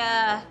energy.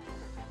 I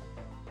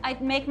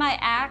make my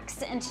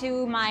axe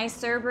into my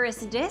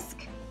Cerberus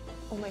disc.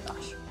 Oh my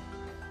gosh.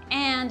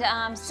 And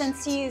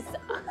since he's...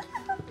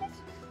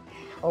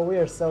 Oh, we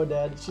are so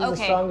dead. She's the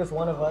strongest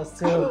one of us,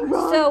 too.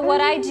 So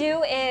what I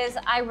do is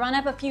I run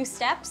up a few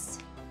steps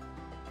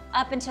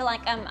up until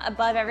like I'm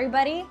above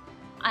everybody,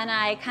 and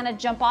I kind of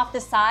jump off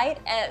the side,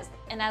 as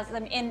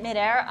I'm in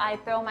midair, I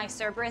throw my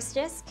Cerberus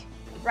disc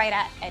right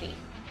at Eddie.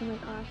 Oh my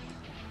gosh.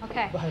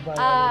 Okay.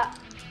 Bye-bye,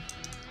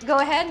 go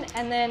ahead,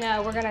 and then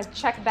we're gonna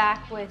check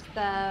back with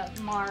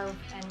Marv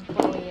and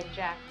Chloe and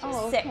Jack.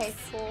 Oh, okay,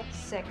 cool.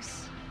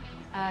 6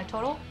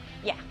 total.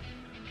 Yeah.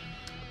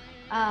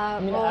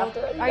 Well, after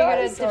you are you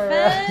gonna guys, or-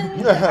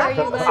 defend? Are you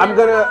gonna I'm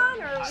gonna,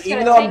 just even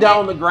gonna though I'm take down it?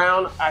 on the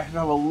ground, I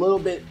have a little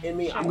bit in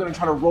me. I'm gonna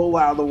try to roll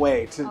out of the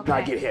way to Okay.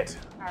 not get hit.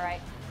 All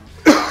right.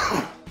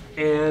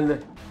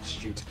 And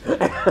shoot.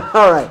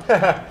 All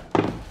right.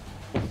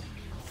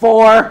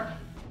 4.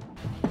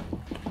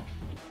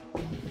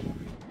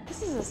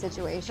 This is a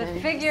situation.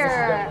 The figure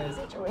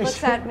This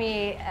is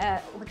definitely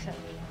a situation. looks at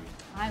me.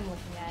 I'm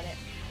looking at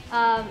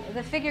it.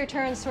 The figure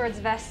turns towards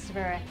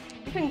Vesper.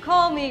 You can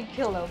call me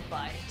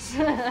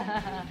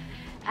Kilobyte.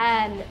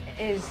 And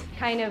is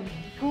kind of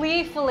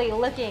gleefully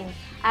looking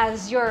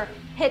as your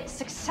hit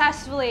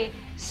successfully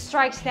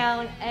strikes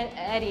down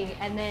Eddie,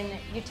 and then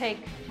you take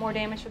more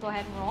damage, so go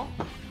ahead and roll.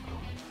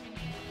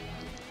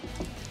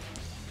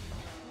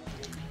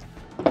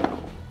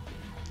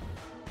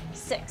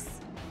 Six.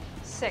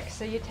 6,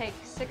 so you take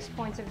 6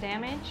 points of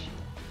damage.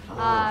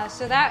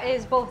 So that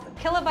is both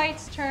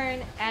Kilobyte's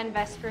turn and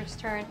Vesper's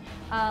turn.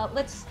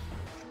 Let's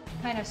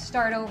kind of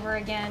start over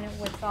again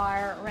with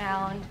our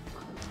round.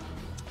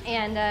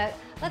 And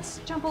let's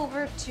jump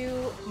over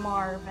to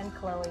Marv and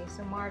Chloe.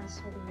 So Marv,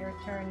 this will be your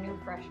turn, new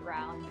fresh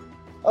round.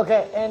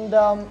 Okay, and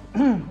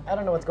I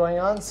don't know what's going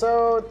on,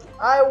 so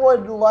I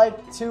would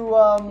like to.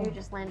 You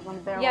just landed on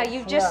the barrel. Yeah,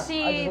 you just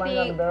see I just landed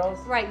on the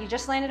barrels. Right, you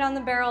just landed on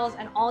the barrels,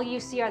 and all you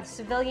see are the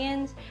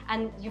civilians,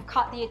 and you've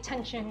caught the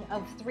attention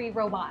of 3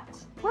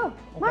 robots. Whoa,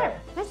 Marv,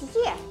 nice to see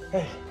you.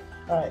 Hey,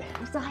 all right.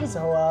 What's up?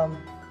 So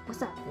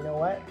What's up? you know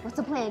what? What's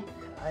the plan?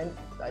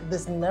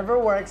 This never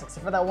works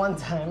except for that one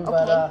time,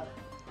 but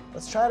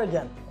let's try it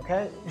again,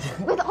 okay?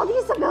 With all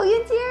these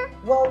civilians here?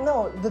 Well,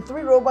 no, the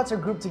 3 robots are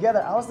grouped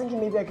together. I was thinking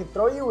maybe I could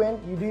throw you in,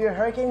 you do your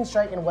hurricane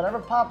strike, and whatever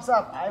pops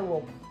up, I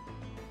will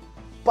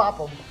bop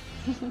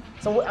them.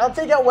 So I'll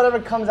take out whatever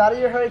comes out of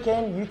your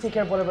hurricane, you take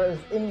care of whatever is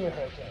in your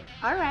hurricane.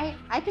 All right,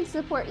 I can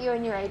support you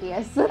and your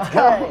ideas. Let's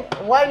go.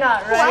 Okay, why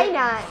not, right? Why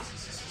not?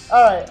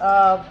 All right,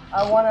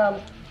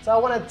 I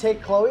want to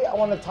take Chloe, I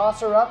want to toss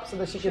her up so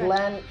that she can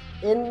land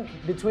in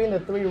between the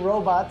 3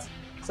 robots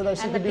so that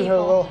she And can the do her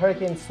people. little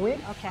hurricane sweep.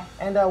 Okay.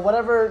 And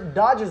whatever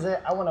dodges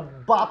it, I want to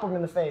bop them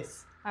in the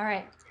face. All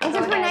right. And go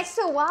since we're ahead. next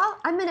to a wall,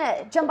 I'm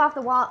gonna jump off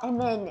the wall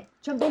and then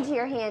jump into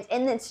your hands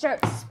and then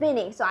start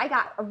spinning. So I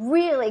got a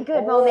really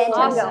good momentum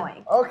awesome.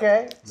 going.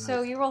 Okay.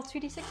 So you roll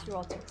 2d6, you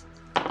roll 2.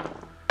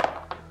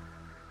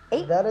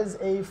 8. That is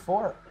a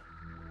 4.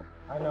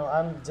 I know,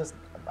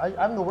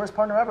 I'm the worst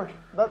partner ever.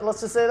 Let's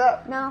just say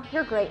that. No,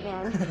 you're great,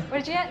 man. What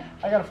did you get?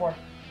 I got a 4.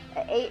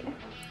 8.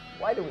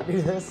 Why do we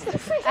do this?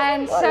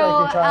 And Why do so,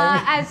 I keep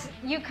trying? as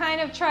you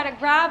kind of try to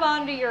grab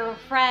onto your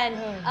friend,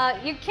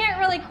 you can't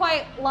really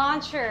quite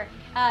launch her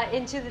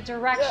into the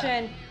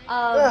direction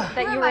that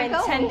Where you am were I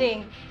going?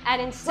 intending,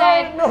 and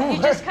instead you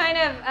just kind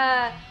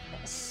of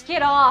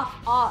skid off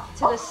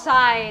to the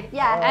side.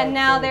 Yeah. And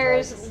now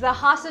there's the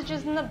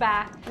hostages in the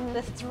back,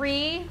 the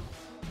 3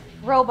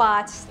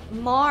 robots,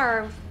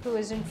 Marv, who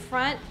is in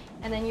front,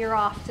 and then you're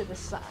off to the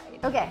side.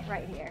 Okay.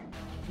 Right here.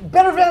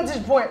 Better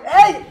vantage point.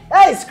 Hey,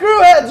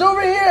 screwheads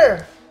over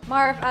here.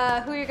 Marv,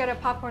 who are you gonna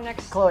popcorn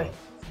next? Chloe.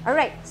 All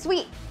right,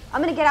 sweet.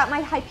 I'm gonna get out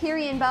my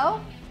Hyperion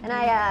bow, and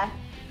I'm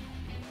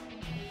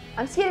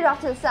skidded off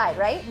to the side,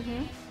 right?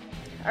 Mm-hmm.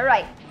 All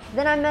right.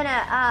 Then I'm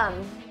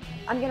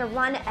gonna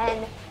run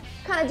and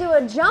kind of do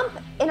a jump,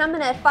 and I'm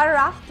gonna fire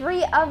off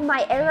 3 of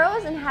my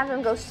arrows and have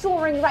them go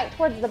soaring right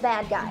towards the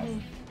bad guys. Mm-hmm.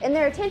 And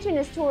their attention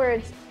is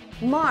towards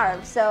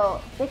Marv,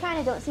 so they kind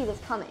of don't see this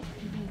coming.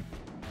 Mm-hmm.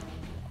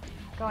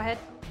 Go ahead.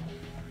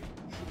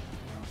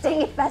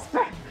 Dang it,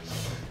 Vesper.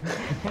 Oh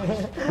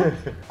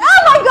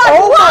my god!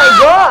 Oh my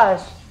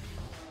gosh!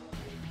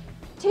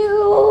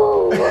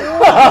 2.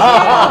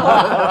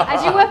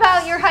 As you whip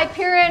out your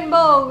Hyperion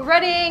bow,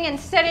 readying and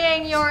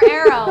steadying your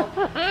arrow.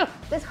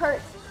 This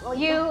hurts. Well,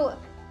 you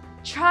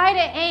try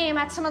to aim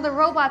at some of the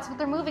robots, but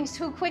they're moving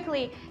too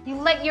quickly. You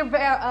let your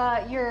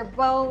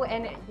bow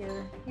and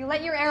you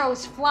let your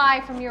arrows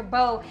fly from your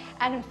bow,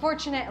 and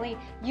unfortunately,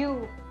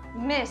 you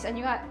miss, and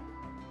you got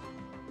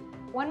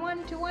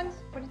 1, 2 ones?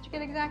 What did you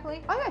get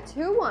exactly? I got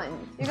 2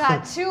 ones. You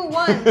got 2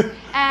 ones,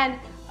 and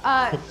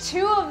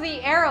 2 of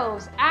the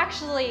arrows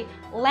actually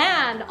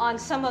land on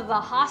some of the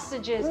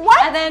hostages.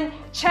 What? And then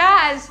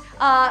Chaz,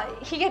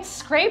 he gets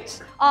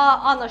scraped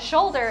on the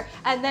shoulder,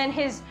 and then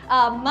his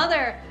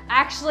mother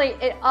actually,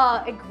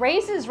 it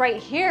grazes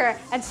right here,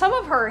 and some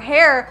of her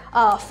hair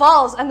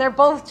falls, and they're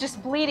both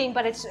just bleeding,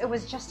 but it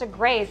was just a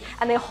graze,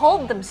 and they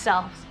hold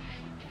themselves.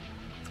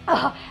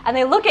 And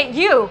they look at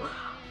you.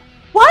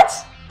 What?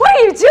 What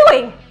are you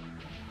doing?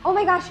 Oh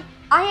my gosh,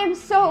 I am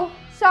so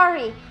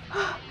sorry.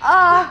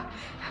 I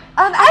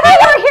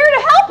thought you were here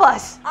to help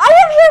us. I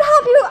am here to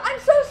help you. I'm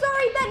so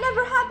sorry. That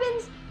never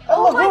happens.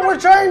 Look, we're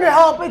trying to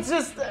help. It's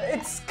just,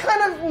 it's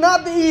kind of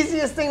not the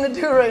easiest thing to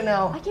do right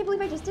now. I can't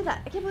believe I just did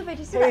that.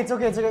 Hey, it's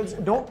okay. It's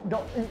okay. Don't.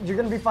 You're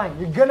gonna be fine.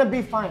 You're gonna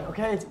be fine.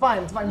 Okay, it's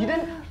fine. It's fine. You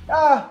didn't.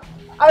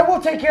 I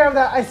will take care of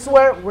that. I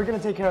swear, we're gonna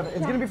take care of it.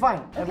 It's gonna be fine.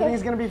 Okay.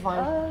 Everything's gonna be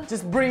fine.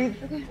 Just breathe.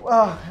 Okay.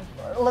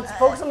 Let's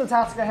focus on the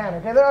task at hand.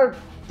 Okay. There are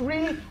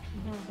 3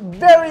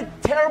 very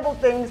terrible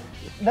things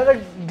that are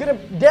gonna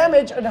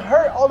damage and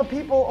hurt all the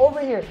people over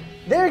here.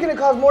 They're gonna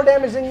cause more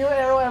damage than your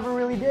arrow ever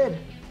really did.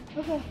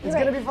 Okay, it's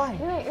gonna be fine.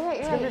 You're right.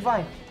 It's gonna be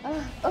fine.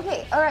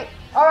 Okay, all right.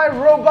 All right,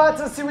 robots.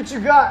 Let's see what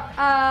you got.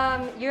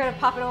 You're gonna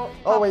pop it over.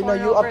 Oh wait, no,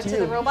 you up to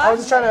you. I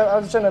was just trying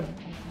to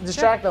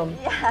distract them.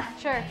 Yeah,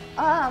 sure.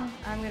 I'm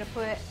gonna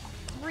put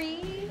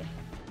 3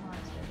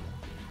 monsters.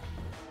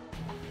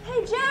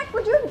 Hey Jack,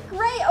 we're doing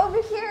great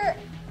over here.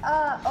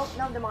 Oh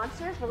no, the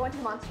monsters. We're going to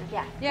the monsters.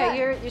 Yeah. Yeah,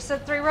 you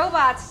said 3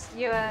 robots.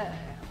 You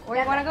or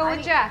you want to go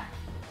with Jack?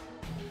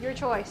 Your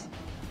choice.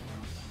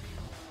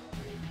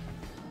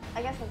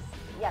 I guess let's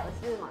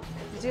do the monsters.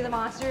 Let's do the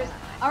monsters.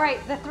 All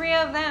right, the 3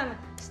 of them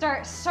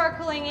start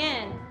circling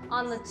in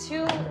on the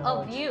 2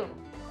 of you.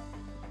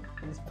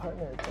 These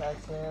partner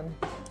attacks, man.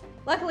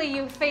 Luckily,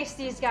 you've faced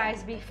these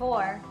guys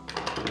before.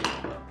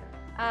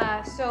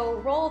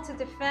 So roll to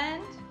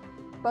defend.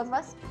 Both of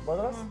us? Both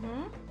of us?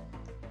 Mm-hmm.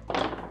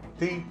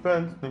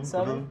 Defense.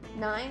 7?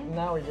 9.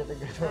 Now we get the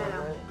good one,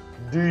 right?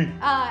 D.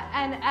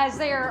 And as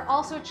they are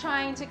also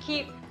trying to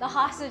keep the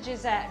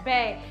hostages at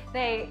bay,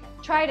 they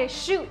try to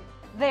shoot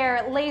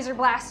their laser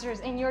blasters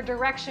in your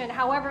direction.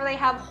 However, they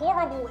have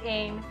horrible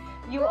aim.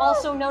 You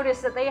also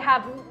notice that they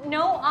have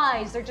no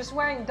eyes. They're just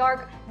wearing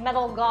dark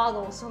metal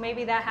goggles, so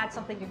maybe that had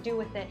something to do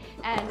with it.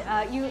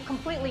 And you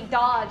completely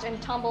dodge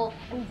and tumble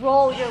and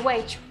roll your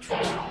way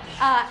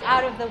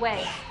out of the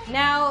way.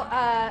 Now,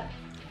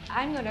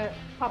 I'm gonna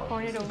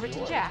popcorn it over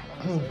to Jack.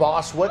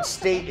 Boss, what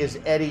state is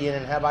Eddie in,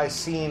 and have I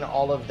seen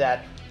all of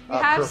that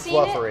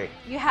kerfluffery?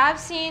 You have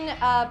seen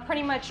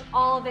pretty much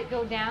all of it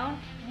go down.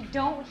 You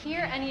don't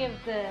hear any of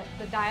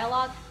the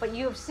dialogue, but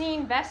you have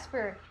seen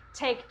Vesper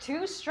take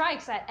 2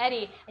 strikes at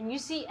Eddie, and you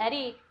see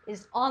Eddie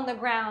is on the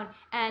ground,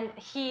 and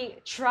he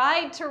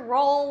tried to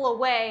roll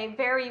away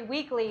very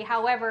weakly.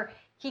 However,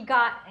 he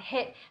got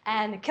hit,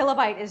 and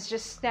Kilobyte is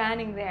just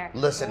standing there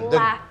Listen,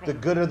 laughing. the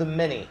good of the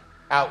many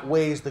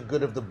outweighs the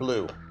good of the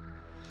blue.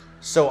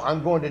 So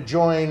I'm going to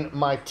join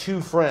my 2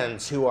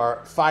 friends who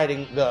are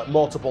fighting the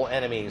multiple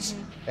enemies,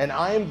 and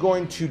I am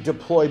going to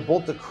deploy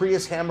both the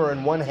Krius hammer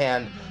in one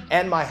hand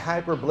and my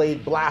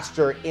Hyperblade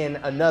blaster in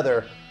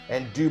another,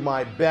 and do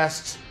my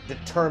best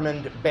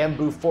determined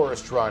bamboo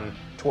forest run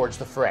towards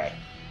the fray.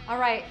 All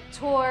right,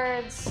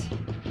 towards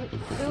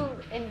who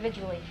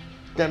individually?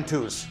 Them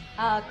 2s.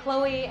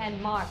 Chloe and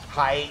Mark.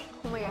 Hi.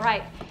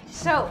 Right.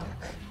 So,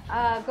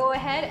 go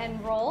ahead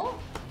and roll.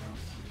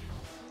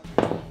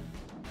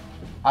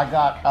 I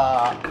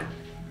got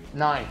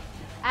 9.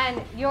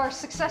 And you're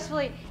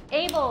successfully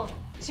able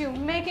to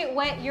make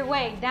your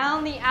way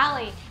down the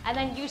alley, and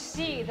then you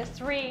see the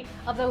 3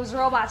 of those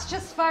robots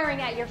just firing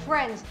at your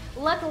friends.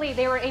 Luckily,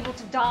 they were able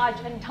to dodge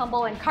and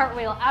tumble and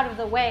cartwheel out of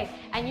the way,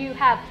 and you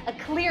have a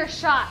clear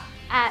shot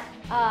at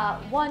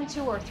 1,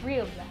 2, or 3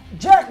 of them.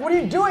 Jack, what are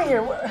you doing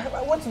here?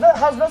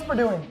 How's Vesper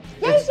doing?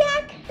 Yay,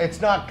 Jack!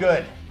 It's not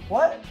good.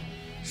 What?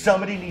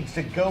 Somebody needs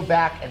to go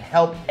back and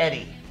help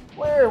Eddie.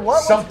 Where?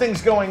 What?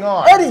 Something's going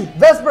on. Eddie,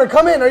 Vesper,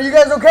 come in. Are you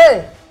guys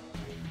okay?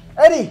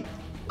 Eddie.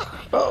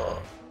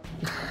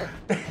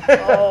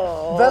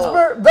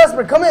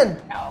 Vesper, come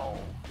in. No.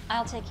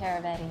 I'll take care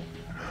of Eddie.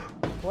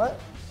 What?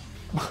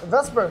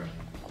 Vesper.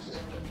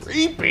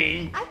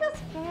 Creepy. I feel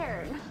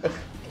scared.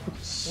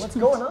 What's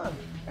going on?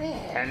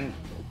 Man.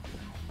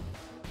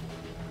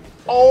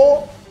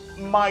 Oh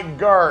my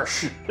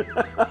gosh.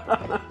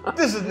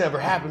 This has never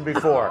happened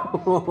before.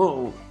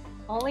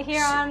 Only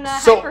here on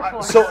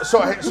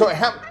HyperForce.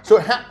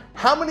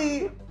 How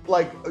many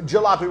like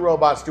jalopy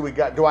robots do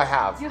I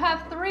have? You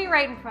have 3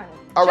 right in front of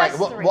you. All right. Just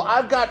Well, 3. well,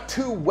 I've got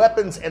 2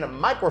 weapons and a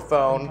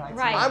microphone.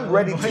 Right. I'm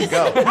ready to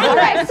go. All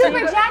right,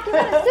 Super Jack, you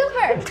got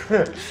a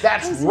super.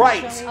 That's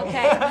right.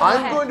 Okay.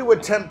 I'm going to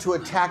attempt to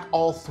attack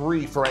all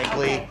 3,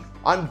 frankly. Okay.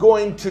 I'm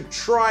going to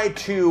try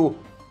to,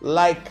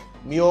 like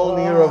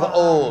Mjolnir of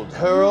old,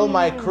 hurl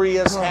my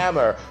Kriya's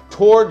hammer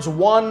towards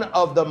one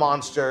of the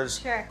monsters,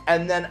 Sure.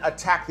 and then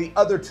attack the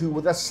other 2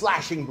 with a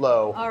slashing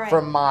blow All right.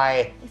 from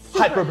my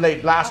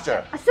Hyperblade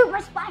Blaster. A super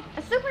splash.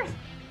 A super.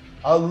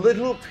 A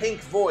little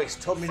pink voice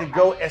told me to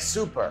go a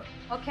super.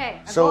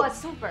 Okay, I So- go a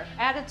super.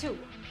 Add a 2.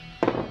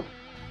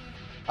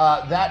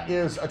 That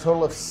is a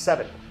total of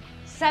 7.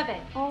 7.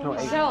 No,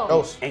 8. So,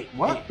 Oh, 8.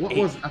 What? What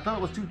was? I thought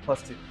it was 2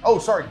 plus 2. Oh,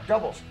 sorry,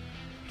 doubles.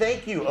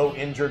 Thank you, oh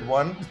injured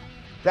one.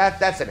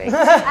 That's an 8.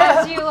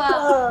 as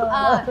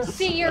you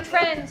see your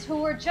friends who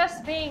were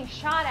just being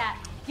shot at,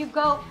 you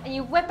go and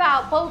you whip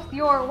out both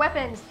your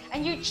weapons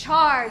and you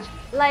charge,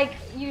 like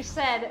you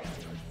said,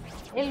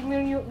 El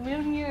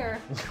Mjolnir.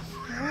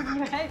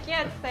 I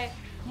can't say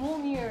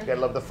Mjolnir. I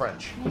love the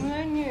French.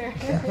 Mjolnir.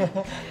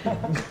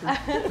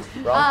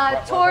 Wrong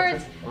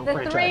Towards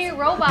country. the 3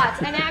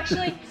 robots, and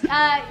actually,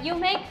 you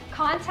make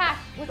contact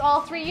with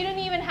all 3. You didn't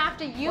even have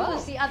to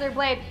use the other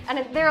blade,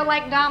 and they're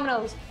like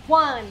dominoes.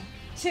 1,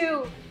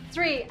 2,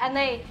 3, and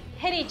they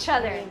hit each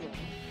other.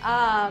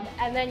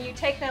 And then you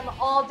take them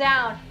all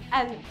down,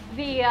 and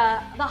the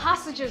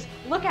hostages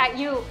look at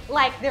you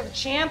like they're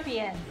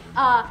champion.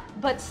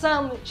 But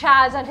some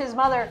Chaz and his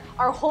mother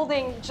are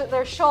holding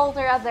their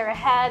shoulder at their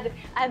head,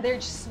 and they're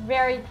just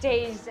very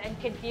dazed and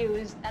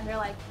confused, and they're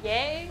like,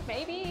 yay,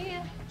 maybe?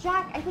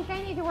 Jack, I think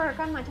I need to work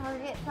on my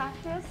target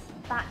practice.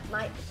 That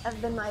might have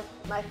been my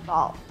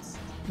fault.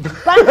 But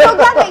I'm so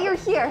glad that you're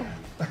here.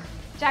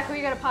 Jack, who are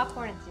you gonna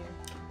popcorn into?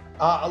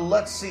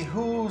 Let's see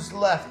who's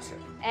left.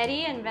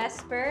 Eddie and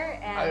Vesper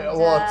and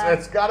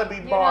It's got to be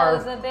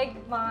Marv. the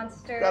big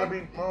monster. Got to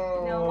be.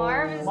 No,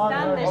 Marv is Marv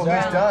done this Oh,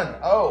 round. he's done.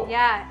 Oh.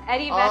 Yeah,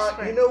 Eddie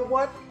Vesper. You know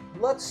what?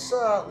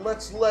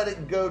 Let's let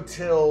it go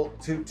till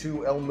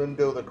to El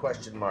Mundo the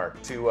question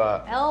mark to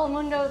El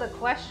Mundo the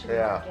question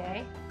mark,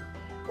 eh?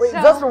 Wait,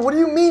 So- Vesper, what do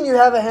you mean you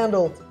have it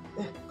handled?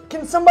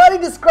 Can somebody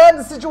describe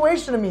the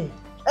situation to me?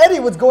 Eddie,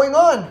 what's going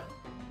on?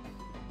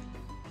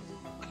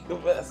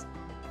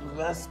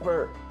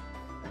 Vesper.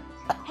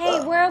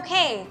 Hey, we're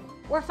okay.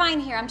 We're fine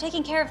here. I'm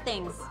taking care of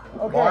things.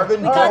 Okay.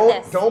 Marvin, We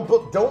got this.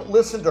 don't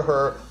listen to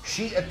her.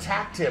 She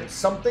attacked him.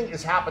 Something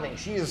is happening.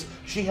 She has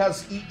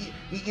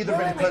either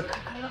been put.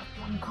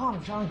 I'm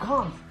calm, John,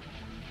 calm.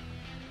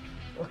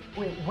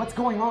 Wait, what's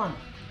going on?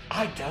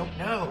 I don't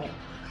know.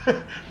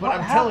 But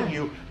I'm telling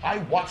you, I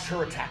watched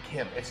her attack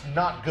him. It's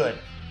not good.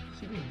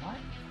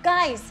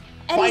 Guys,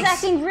 Eddie's Twice.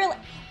 acting really.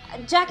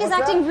 Jack is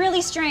What's acting that?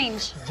 really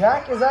strange.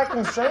 Jack is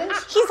acting strange?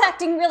 He's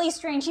acting really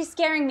strange. He's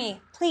scaring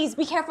me. Please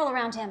be careful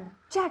around him.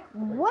 Jack,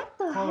 what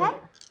the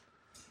heck?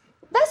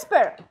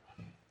 Vesper!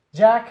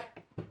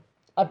 Jack,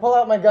 I pull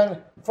out my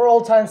gun. For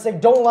old time's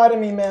sake, don't lie to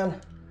me, man.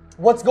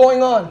 What's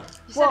going on?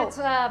 You said it's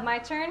my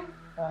turn?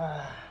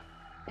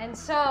 And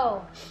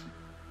so,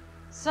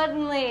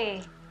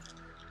 suddenly,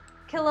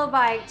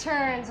 Kilobyte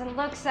turns and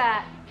looks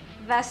at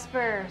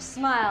Vesper,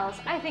 smiles.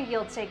 I think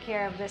you'll take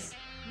care of this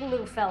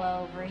blue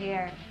fellow over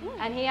here.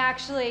 And he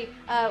actually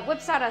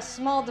whips out a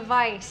small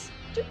device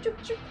choop, choop,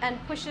 choop, and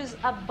pushes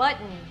a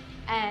button.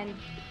 And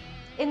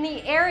in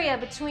the area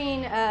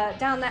between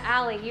down the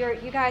alley,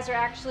 you guys are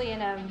actually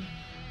in a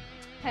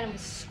kind of a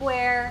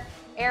square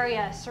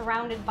area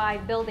surrounded by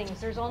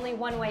buildings. There's only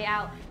one way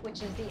out,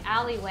 which is the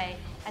alleyway.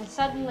 And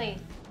suddenly,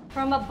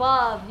 from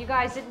above, you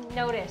guys didn't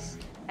notice,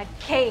 a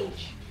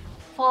cage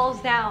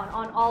falls down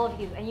on all of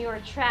you, and you are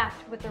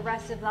trapped with the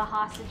rest of the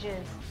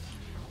hostages.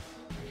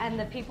 And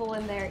the people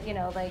in there, you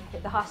know, like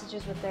the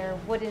hostages with their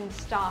wooden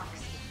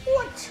stocks.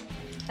 What?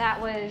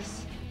 That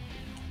was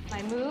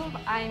my move.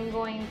 I'm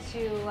going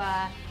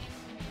to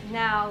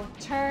now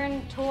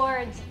turn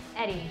towards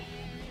Eddie.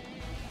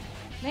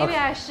 Maybe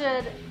I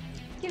should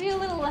give you a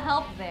little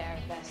help there,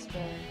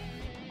 Vesper.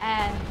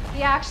 And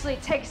he actually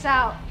takes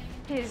out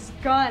his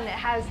gun. It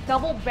has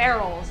double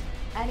barrels,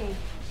 and he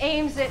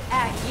aims it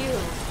at you.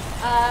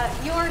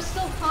 You're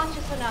still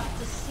conscious enough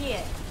to see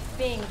it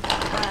being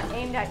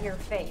aimed at your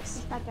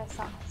face. That guy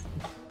sucks.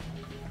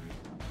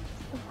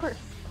 Of course.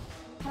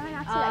 How did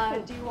I not see that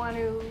kid? Do you want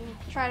to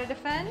try to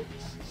defend?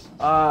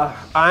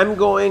 I'm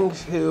going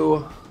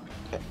to.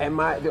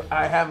 Do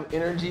I have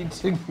energy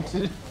to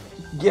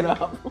get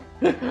up?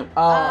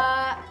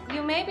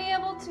 you may be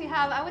able to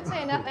have, I would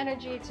say, enough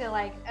energy to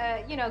like,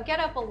 get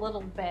up a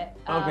little bit.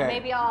 Okay.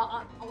 Maybe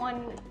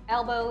one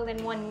elbow,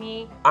 then one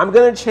knee. I'm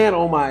gonna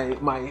channel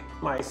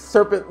my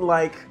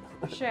serpent-like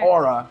Sure.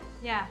 aura.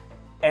 Yeah.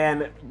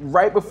 And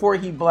right before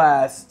he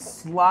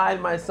blasts, slide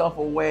myself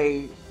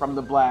away from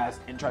the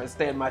blast and try to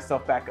stand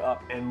myself back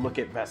up and look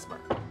at Vesper.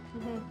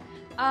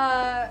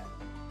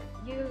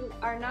 You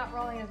are not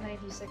rolling as many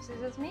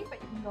d6s as me,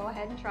 but you can go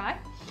ahead and try.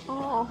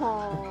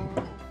 Oh.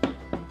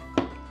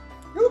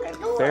 You can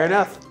do Fair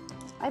enough.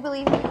 I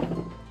believe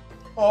you.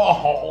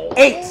 Oh.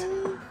 8.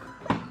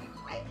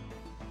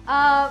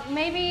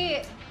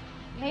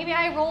 Maybe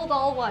I rolled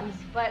all ones,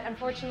 but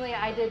unfortunately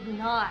I did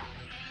not.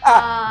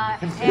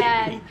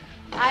 And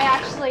I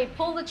actually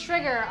pulled the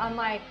trigger on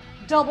my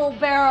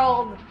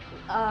double-barreled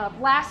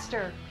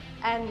blaster,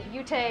 and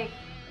you take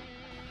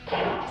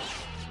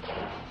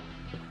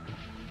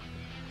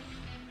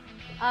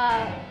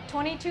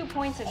 22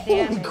 points of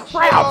damage.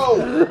 Crap! Oh,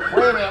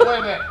 wait a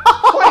minute.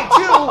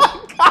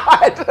 22?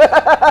 God!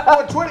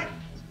 Oh, 20.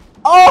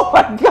 Oh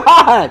my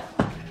God!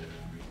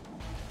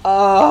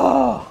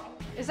 Oh.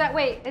 Is that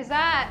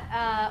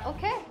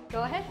okay?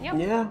 Go ahead. Yep.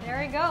 Yeah.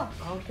 There you go.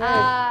 Okay.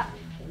 Wow.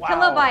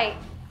 Kilobite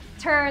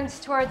turns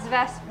towards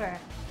Vesper.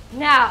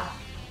 Now,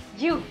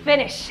 you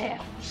finish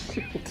him.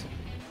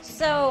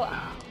 So,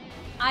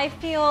 I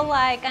feel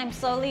like I'm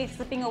slowly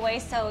slipping away.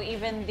 So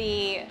even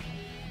the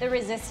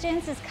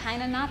resistance is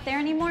kind of not there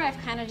anymore. I've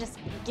kind of just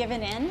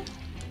given in.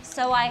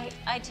 So I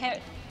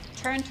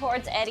turn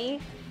towards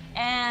Eddie,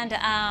 and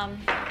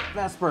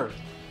Vesper.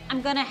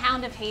 I'm gonna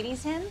Hound of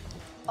Hades him.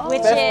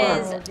 Which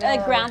Vesper. is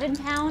a ground and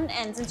pound,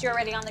 and since you're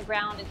already on the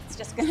ground, it's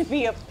just gonna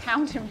be a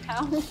pound and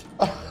pound.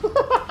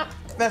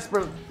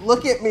 Vesper,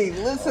 look at me.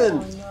 Listen.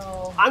 Oh,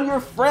 no. I'm your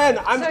friend.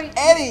 I'm So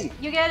Eddie.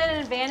 You get an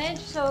advantage,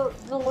 so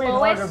the Wait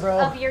lowest harder, bro.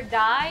 of your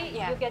die,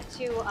 Yeah. you get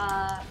to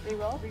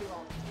reroll.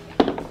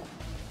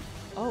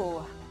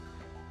 Oh.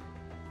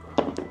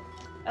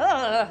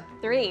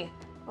 3.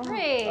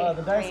 3.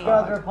 The dice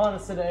gods are upon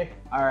us today.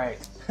 All right.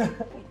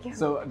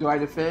 So do I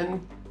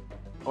defend,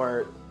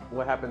 or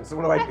what happens? So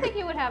what do I I do? think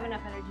you would have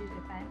enough energy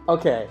to defend.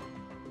 Okay.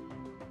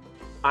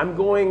 I'm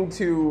going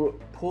to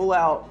pull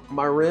out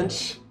my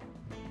wrench,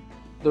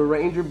 the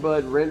Ranger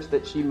Bud wrench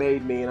that she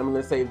made me, and I'm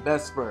going to say,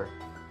 Vesper,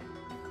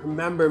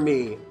 remember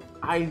me.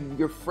 I'm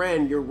your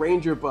friend, your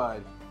Ranger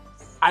Bud.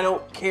 I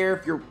don't care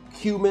if you're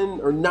human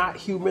or not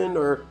human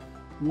or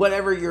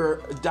whatever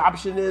your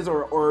adoption is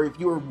or if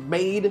you were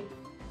made.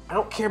 I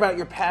don't care about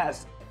your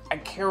past. I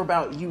care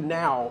about you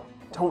now.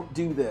 Don't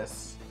do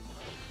this.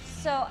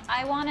 So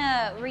I want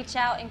to reach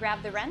out and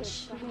grab the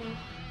wrench.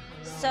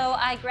 So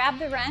I grab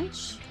the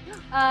wrench.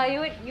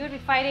 You would be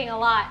fighting a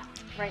lot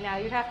right now.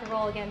 You'd have to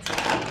roll against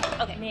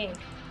me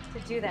to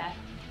do that.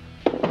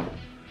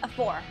 A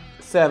 4.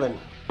 7.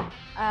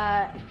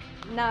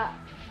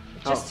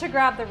 Just to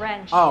grab the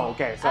wrench. Oh,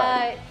 okay,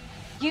 sorry.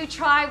 You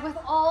try with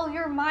all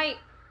your might.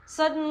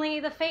 Suddenly,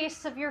 the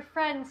face of your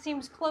friend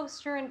seems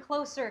closer and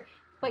closer,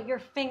 but your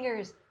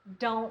fingers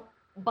don't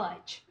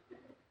budge.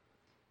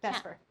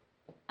 Vesper.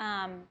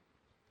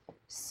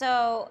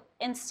 So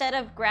instead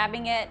of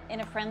grabbing it in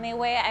a friendly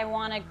way, I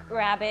want to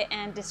grab it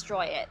and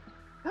destroy it.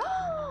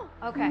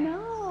 Okay.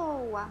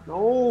 No.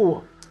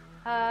 No.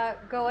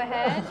 Go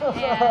ahead,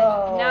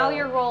 and now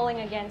you're rolling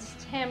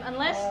against him.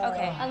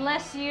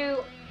 Unless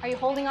you are you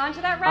holding on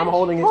to that wrench? I'm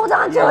holding it. Hold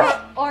on to it.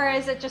 Or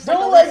is it just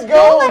Don't like a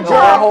let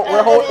go.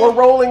 We're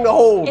rolling the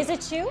hold. Is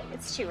it 2?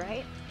 It's 2,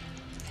 right?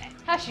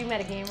 Hush, you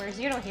metagamers.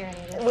 You don't hear any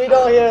of this. We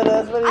don't hear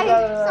this. What are you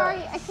talking about?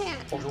 Sorry, I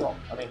can't. Hold your roll.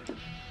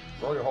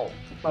 Roll your hold.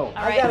 Oh. All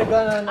I right. got a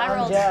gun I on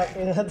rolled. Jack.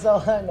 That's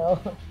all I know.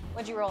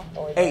 What'd you roll?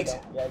 Oh, wait, 8. I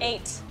don't. Yeah, I did.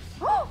 8.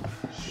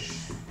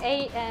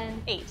 8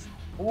 and 8.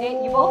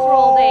 You both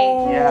rolled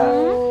 8.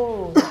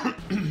 Yeah.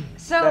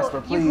 So Vesper,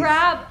 you please.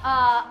 grab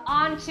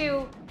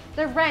onto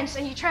the wrench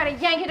and you try to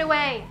yank it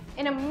away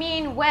in a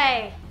mean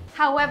way.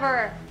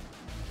 However,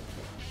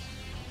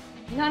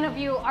 none of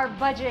you are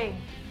budging.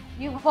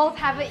 You both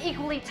have an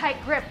equally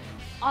tight grip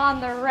on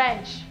the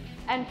wrench.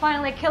 And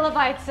finally,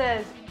 Kilobyte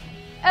says,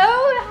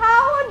 "Oh,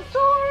 how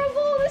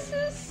adorable! This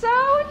is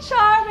so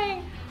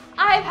charming.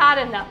 I've had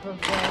enough of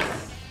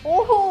this."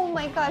 Oh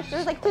my gosh,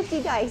 there's like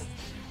 50 dice.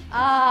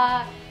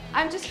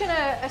 I'm just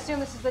gonna assume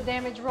this is the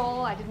damage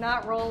roll. I did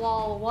not roll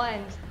all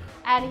ones.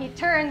 And he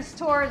turns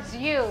towards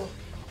you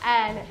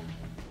and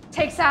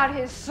takes out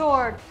his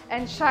sword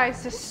and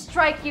tries to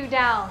strike you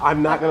down.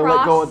 I'm not going to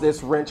let go across of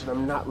this wrench, and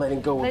I'm not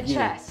letting go the of you.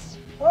 chest.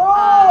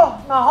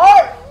 Oh, my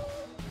heart!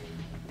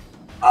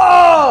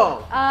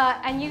 Oh!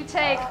 And you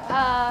take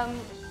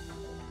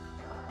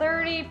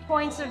 30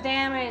 points of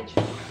damage.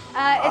 It's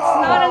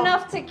not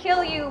enough to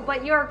kill you,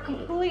 but you're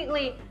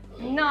completely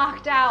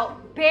knocked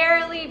out,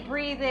 barely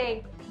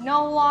breathing,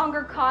 no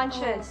longer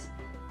conscious.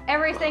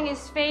 Everything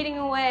is fading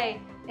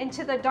away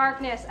into the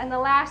darkness, and the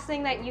last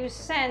thing that you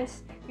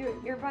sense,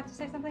 you're about to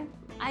say something?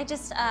 I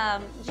just,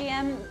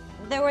 GM,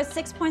 there was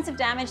 6 points of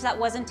damage that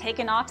wasn't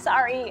taken off.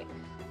 Sorry,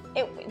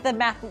 the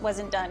math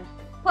wasn't done.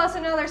 Plus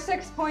another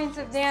 6 points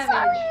of damage.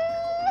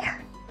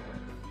 Sorry.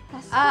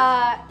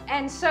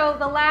 And so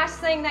the last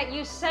thing that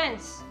you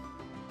sense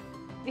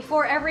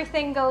before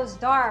everything goes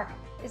dark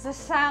is the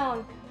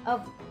sound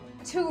of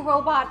 2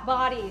 robot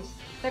bodies.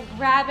 They're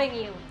grabbing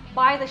you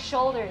by the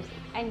shoulders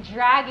and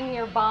dragging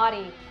your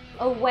body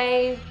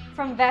away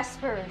from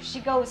Vesper.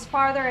 She goes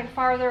farther and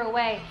farther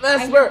away.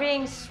 Vesper! And you're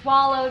being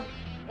swallowed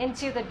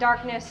into the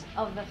darkness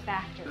of the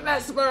factory.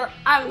 Vesper,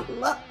 I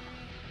love.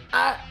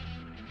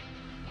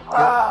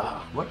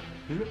 What?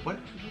 What?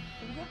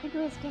 I think he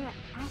was gonna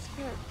ask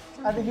her.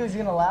 I think he was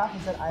gonna laugh. He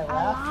said, I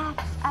laughed.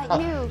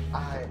 At you.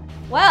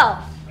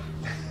 Well,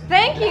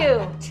 thank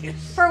you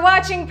for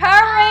watching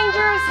Power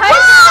Rangers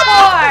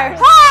HyperForce!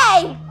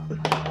 Hey!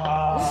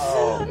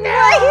 Wow.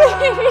 Why you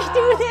make me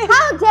do this?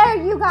 How dare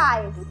you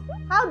guys?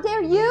 How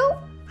dare you?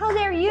 How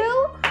dare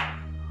you?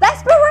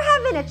 Vesper, we're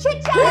having a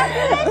chit chat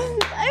after this.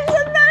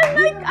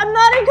 I'm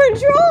not in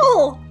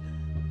control.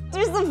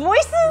 There's the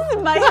voices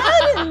in my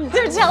head, and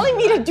they're telling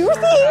me to do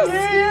things.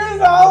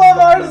 Use all of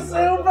our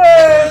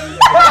supers!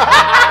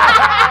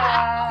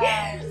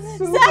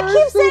 Zach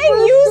keeps saying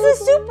use the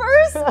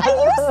supers. I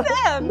use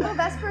them. No,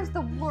 Vesper's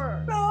the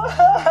worst.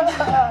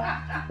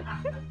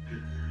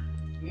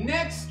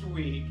 Next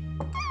week,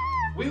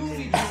 we will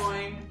be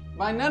joined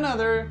by none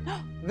other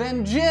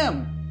than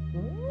Jim.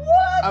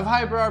 What? Of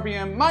Hyper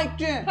RPM, Mike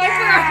Jim.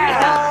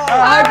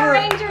 Power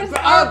Rangers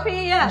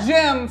RPM.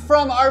 Jim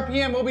from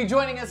RPM will be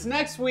joining us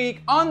next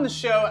week on the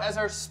show as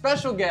our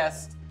special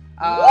guest.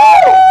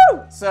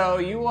 So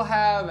you will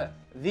have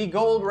the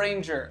Gold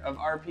Ranger of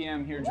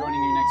RPM here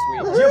joining you next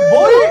week. Your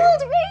boy?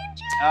 Gold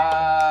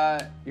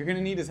Ranger. You're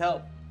gonna need his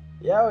help.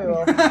 Yeah, we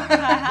will.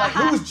 Like,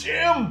 who's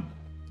Jim?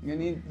 You're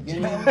gonna need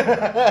Jim.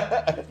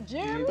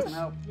 Jim? You need some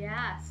help.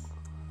 Yes.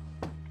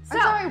 I'm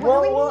sorry,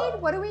 what do we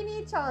need? What do we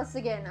need? Tell us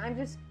again.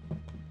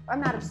 I'm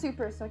not a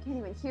super, so I can't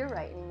even hear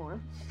right anymore.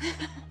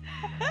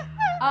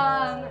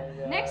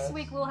 Next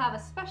week we'll have a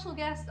special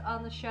guest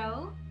on the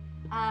show,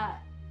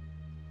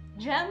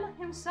 Jem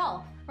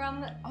himself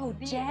from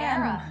the Jem.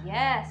 era.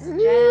 Yes,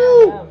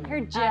 Woo! Jem.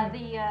 Her Jem.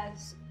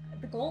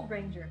 The Gold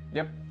Ranger.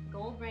 Yep.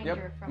 Gold Ranger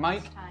Yep. from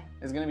Mike this time.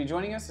 is going to be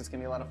joining us. It's going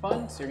to be a lot of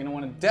fun, so you're going to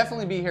want to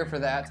definitely be here for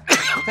that.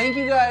 Thank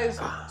you guys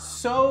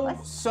so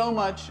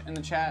much in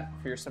the chat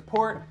for your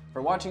support,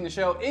 for watching the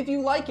show. If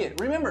you like it,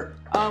 remember,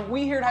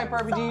 we here at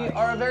HyperRPG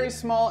are a very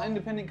small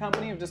independent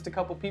company of just a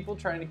couple people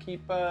trying to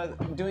keep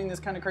doing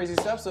this kind of crazy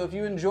stuff. So if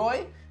you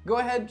enjoy, go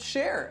ahead,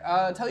 share.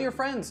 Tell your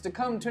friends to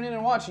come tune in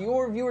and watch.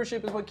 Your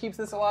viewership is what keeps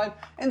this alive,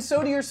 and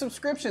so do your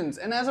subscriptions.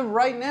 And as of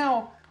right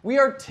now, we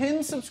are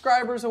 10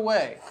 subscribers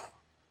away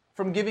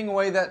from giving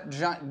away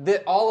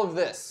all of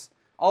this.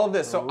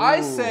 So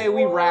I say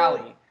we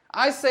rally.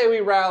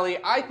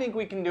 I think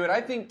we can do it. I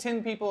think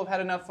 10 people have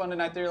had enough fun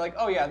tonight. They're like,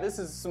 oh yeah, this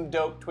is some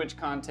dope Twitch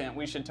content.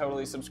 We should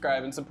totally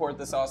subscribe and support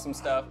this awesome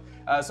stuff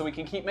so we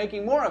can keep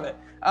making more of it.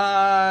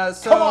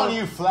 Come on,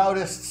 you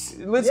flautists.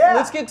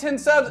 Let's get 10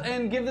 subs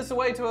and give this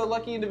away to a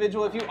lucky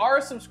individual. If you are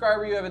a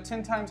subscriber, you have a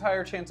 10 times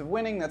higher chance of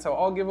winning. That's how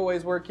all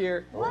giveaways work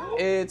here. What?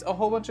 It's a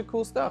whole bunch of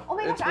cool stuff. Oh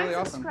my it's gosh, really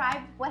I'm awesome.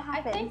 subscribed. What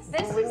happens?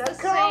 This is the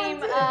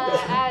same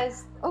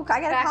as I got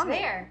a back comment.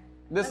 there.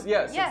 Yes.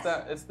 Yes.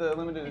 It's the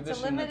limited edition.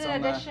 It's a limited that's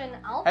on edition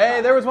alpha.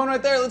 Hey, there was one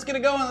right there. Let's get it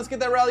going. Let's get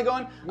that rally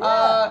going.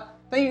 Yeah.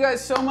 Thank you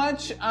guys so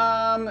much.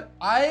 I'm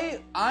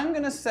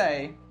gonna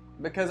say,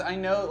 because I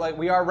know like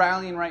we are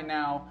rallying right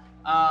now.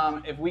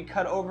 If we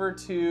cut over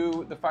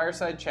to the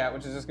fireside chat,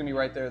 which is just gonna be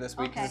right there this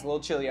week because it's a little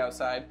chilly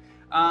outside,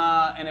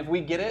 and if we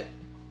get it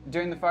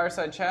during the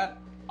fireside chat,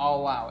 I'll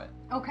allow it.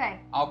 Okay.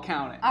 I'll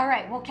count it. All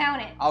right, we'll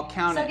count it. I'll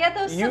count it. So get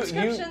those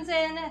subscriptions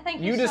in.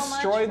 Thank you so much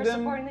destroyed for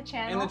them supporting the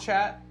channel. in the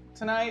chat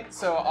tonight,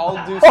 so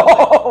I'll do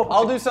something.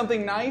 I'll do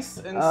something nice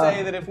and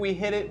say that if we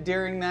hit it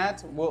during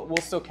that, we'll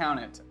still count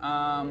it.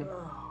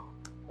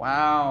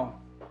 Wow,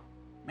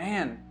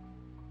 man.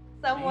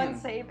 Someone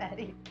save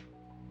Eddie.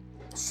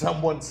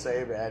 Someone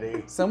save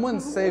Eddie. Someone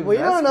save. We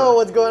Vesper. don't know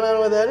what's going on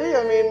with Eddie.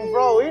 I mean, for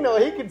all we know,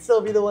 he could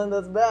still be the one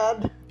that's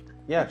bad.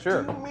 Yeah,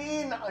 sure. What do you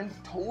mean? I'm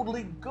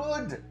totally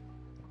good.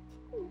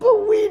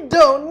 But we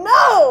don't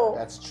know.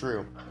 That's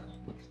true.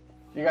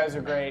 You guys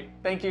are great.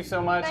 Thank you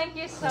so much. Thank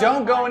you so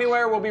Don't go much.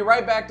 anywhere. We'll be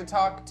right back to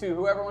talk to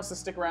whoever wants to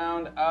stick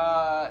around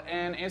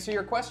and answer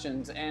your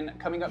questions. And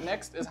coming up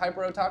next is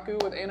Hyper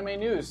Otaku with anime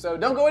news. So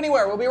don't go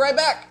anywhere. We'll be right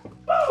back.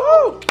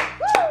 Woo!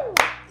 Woo!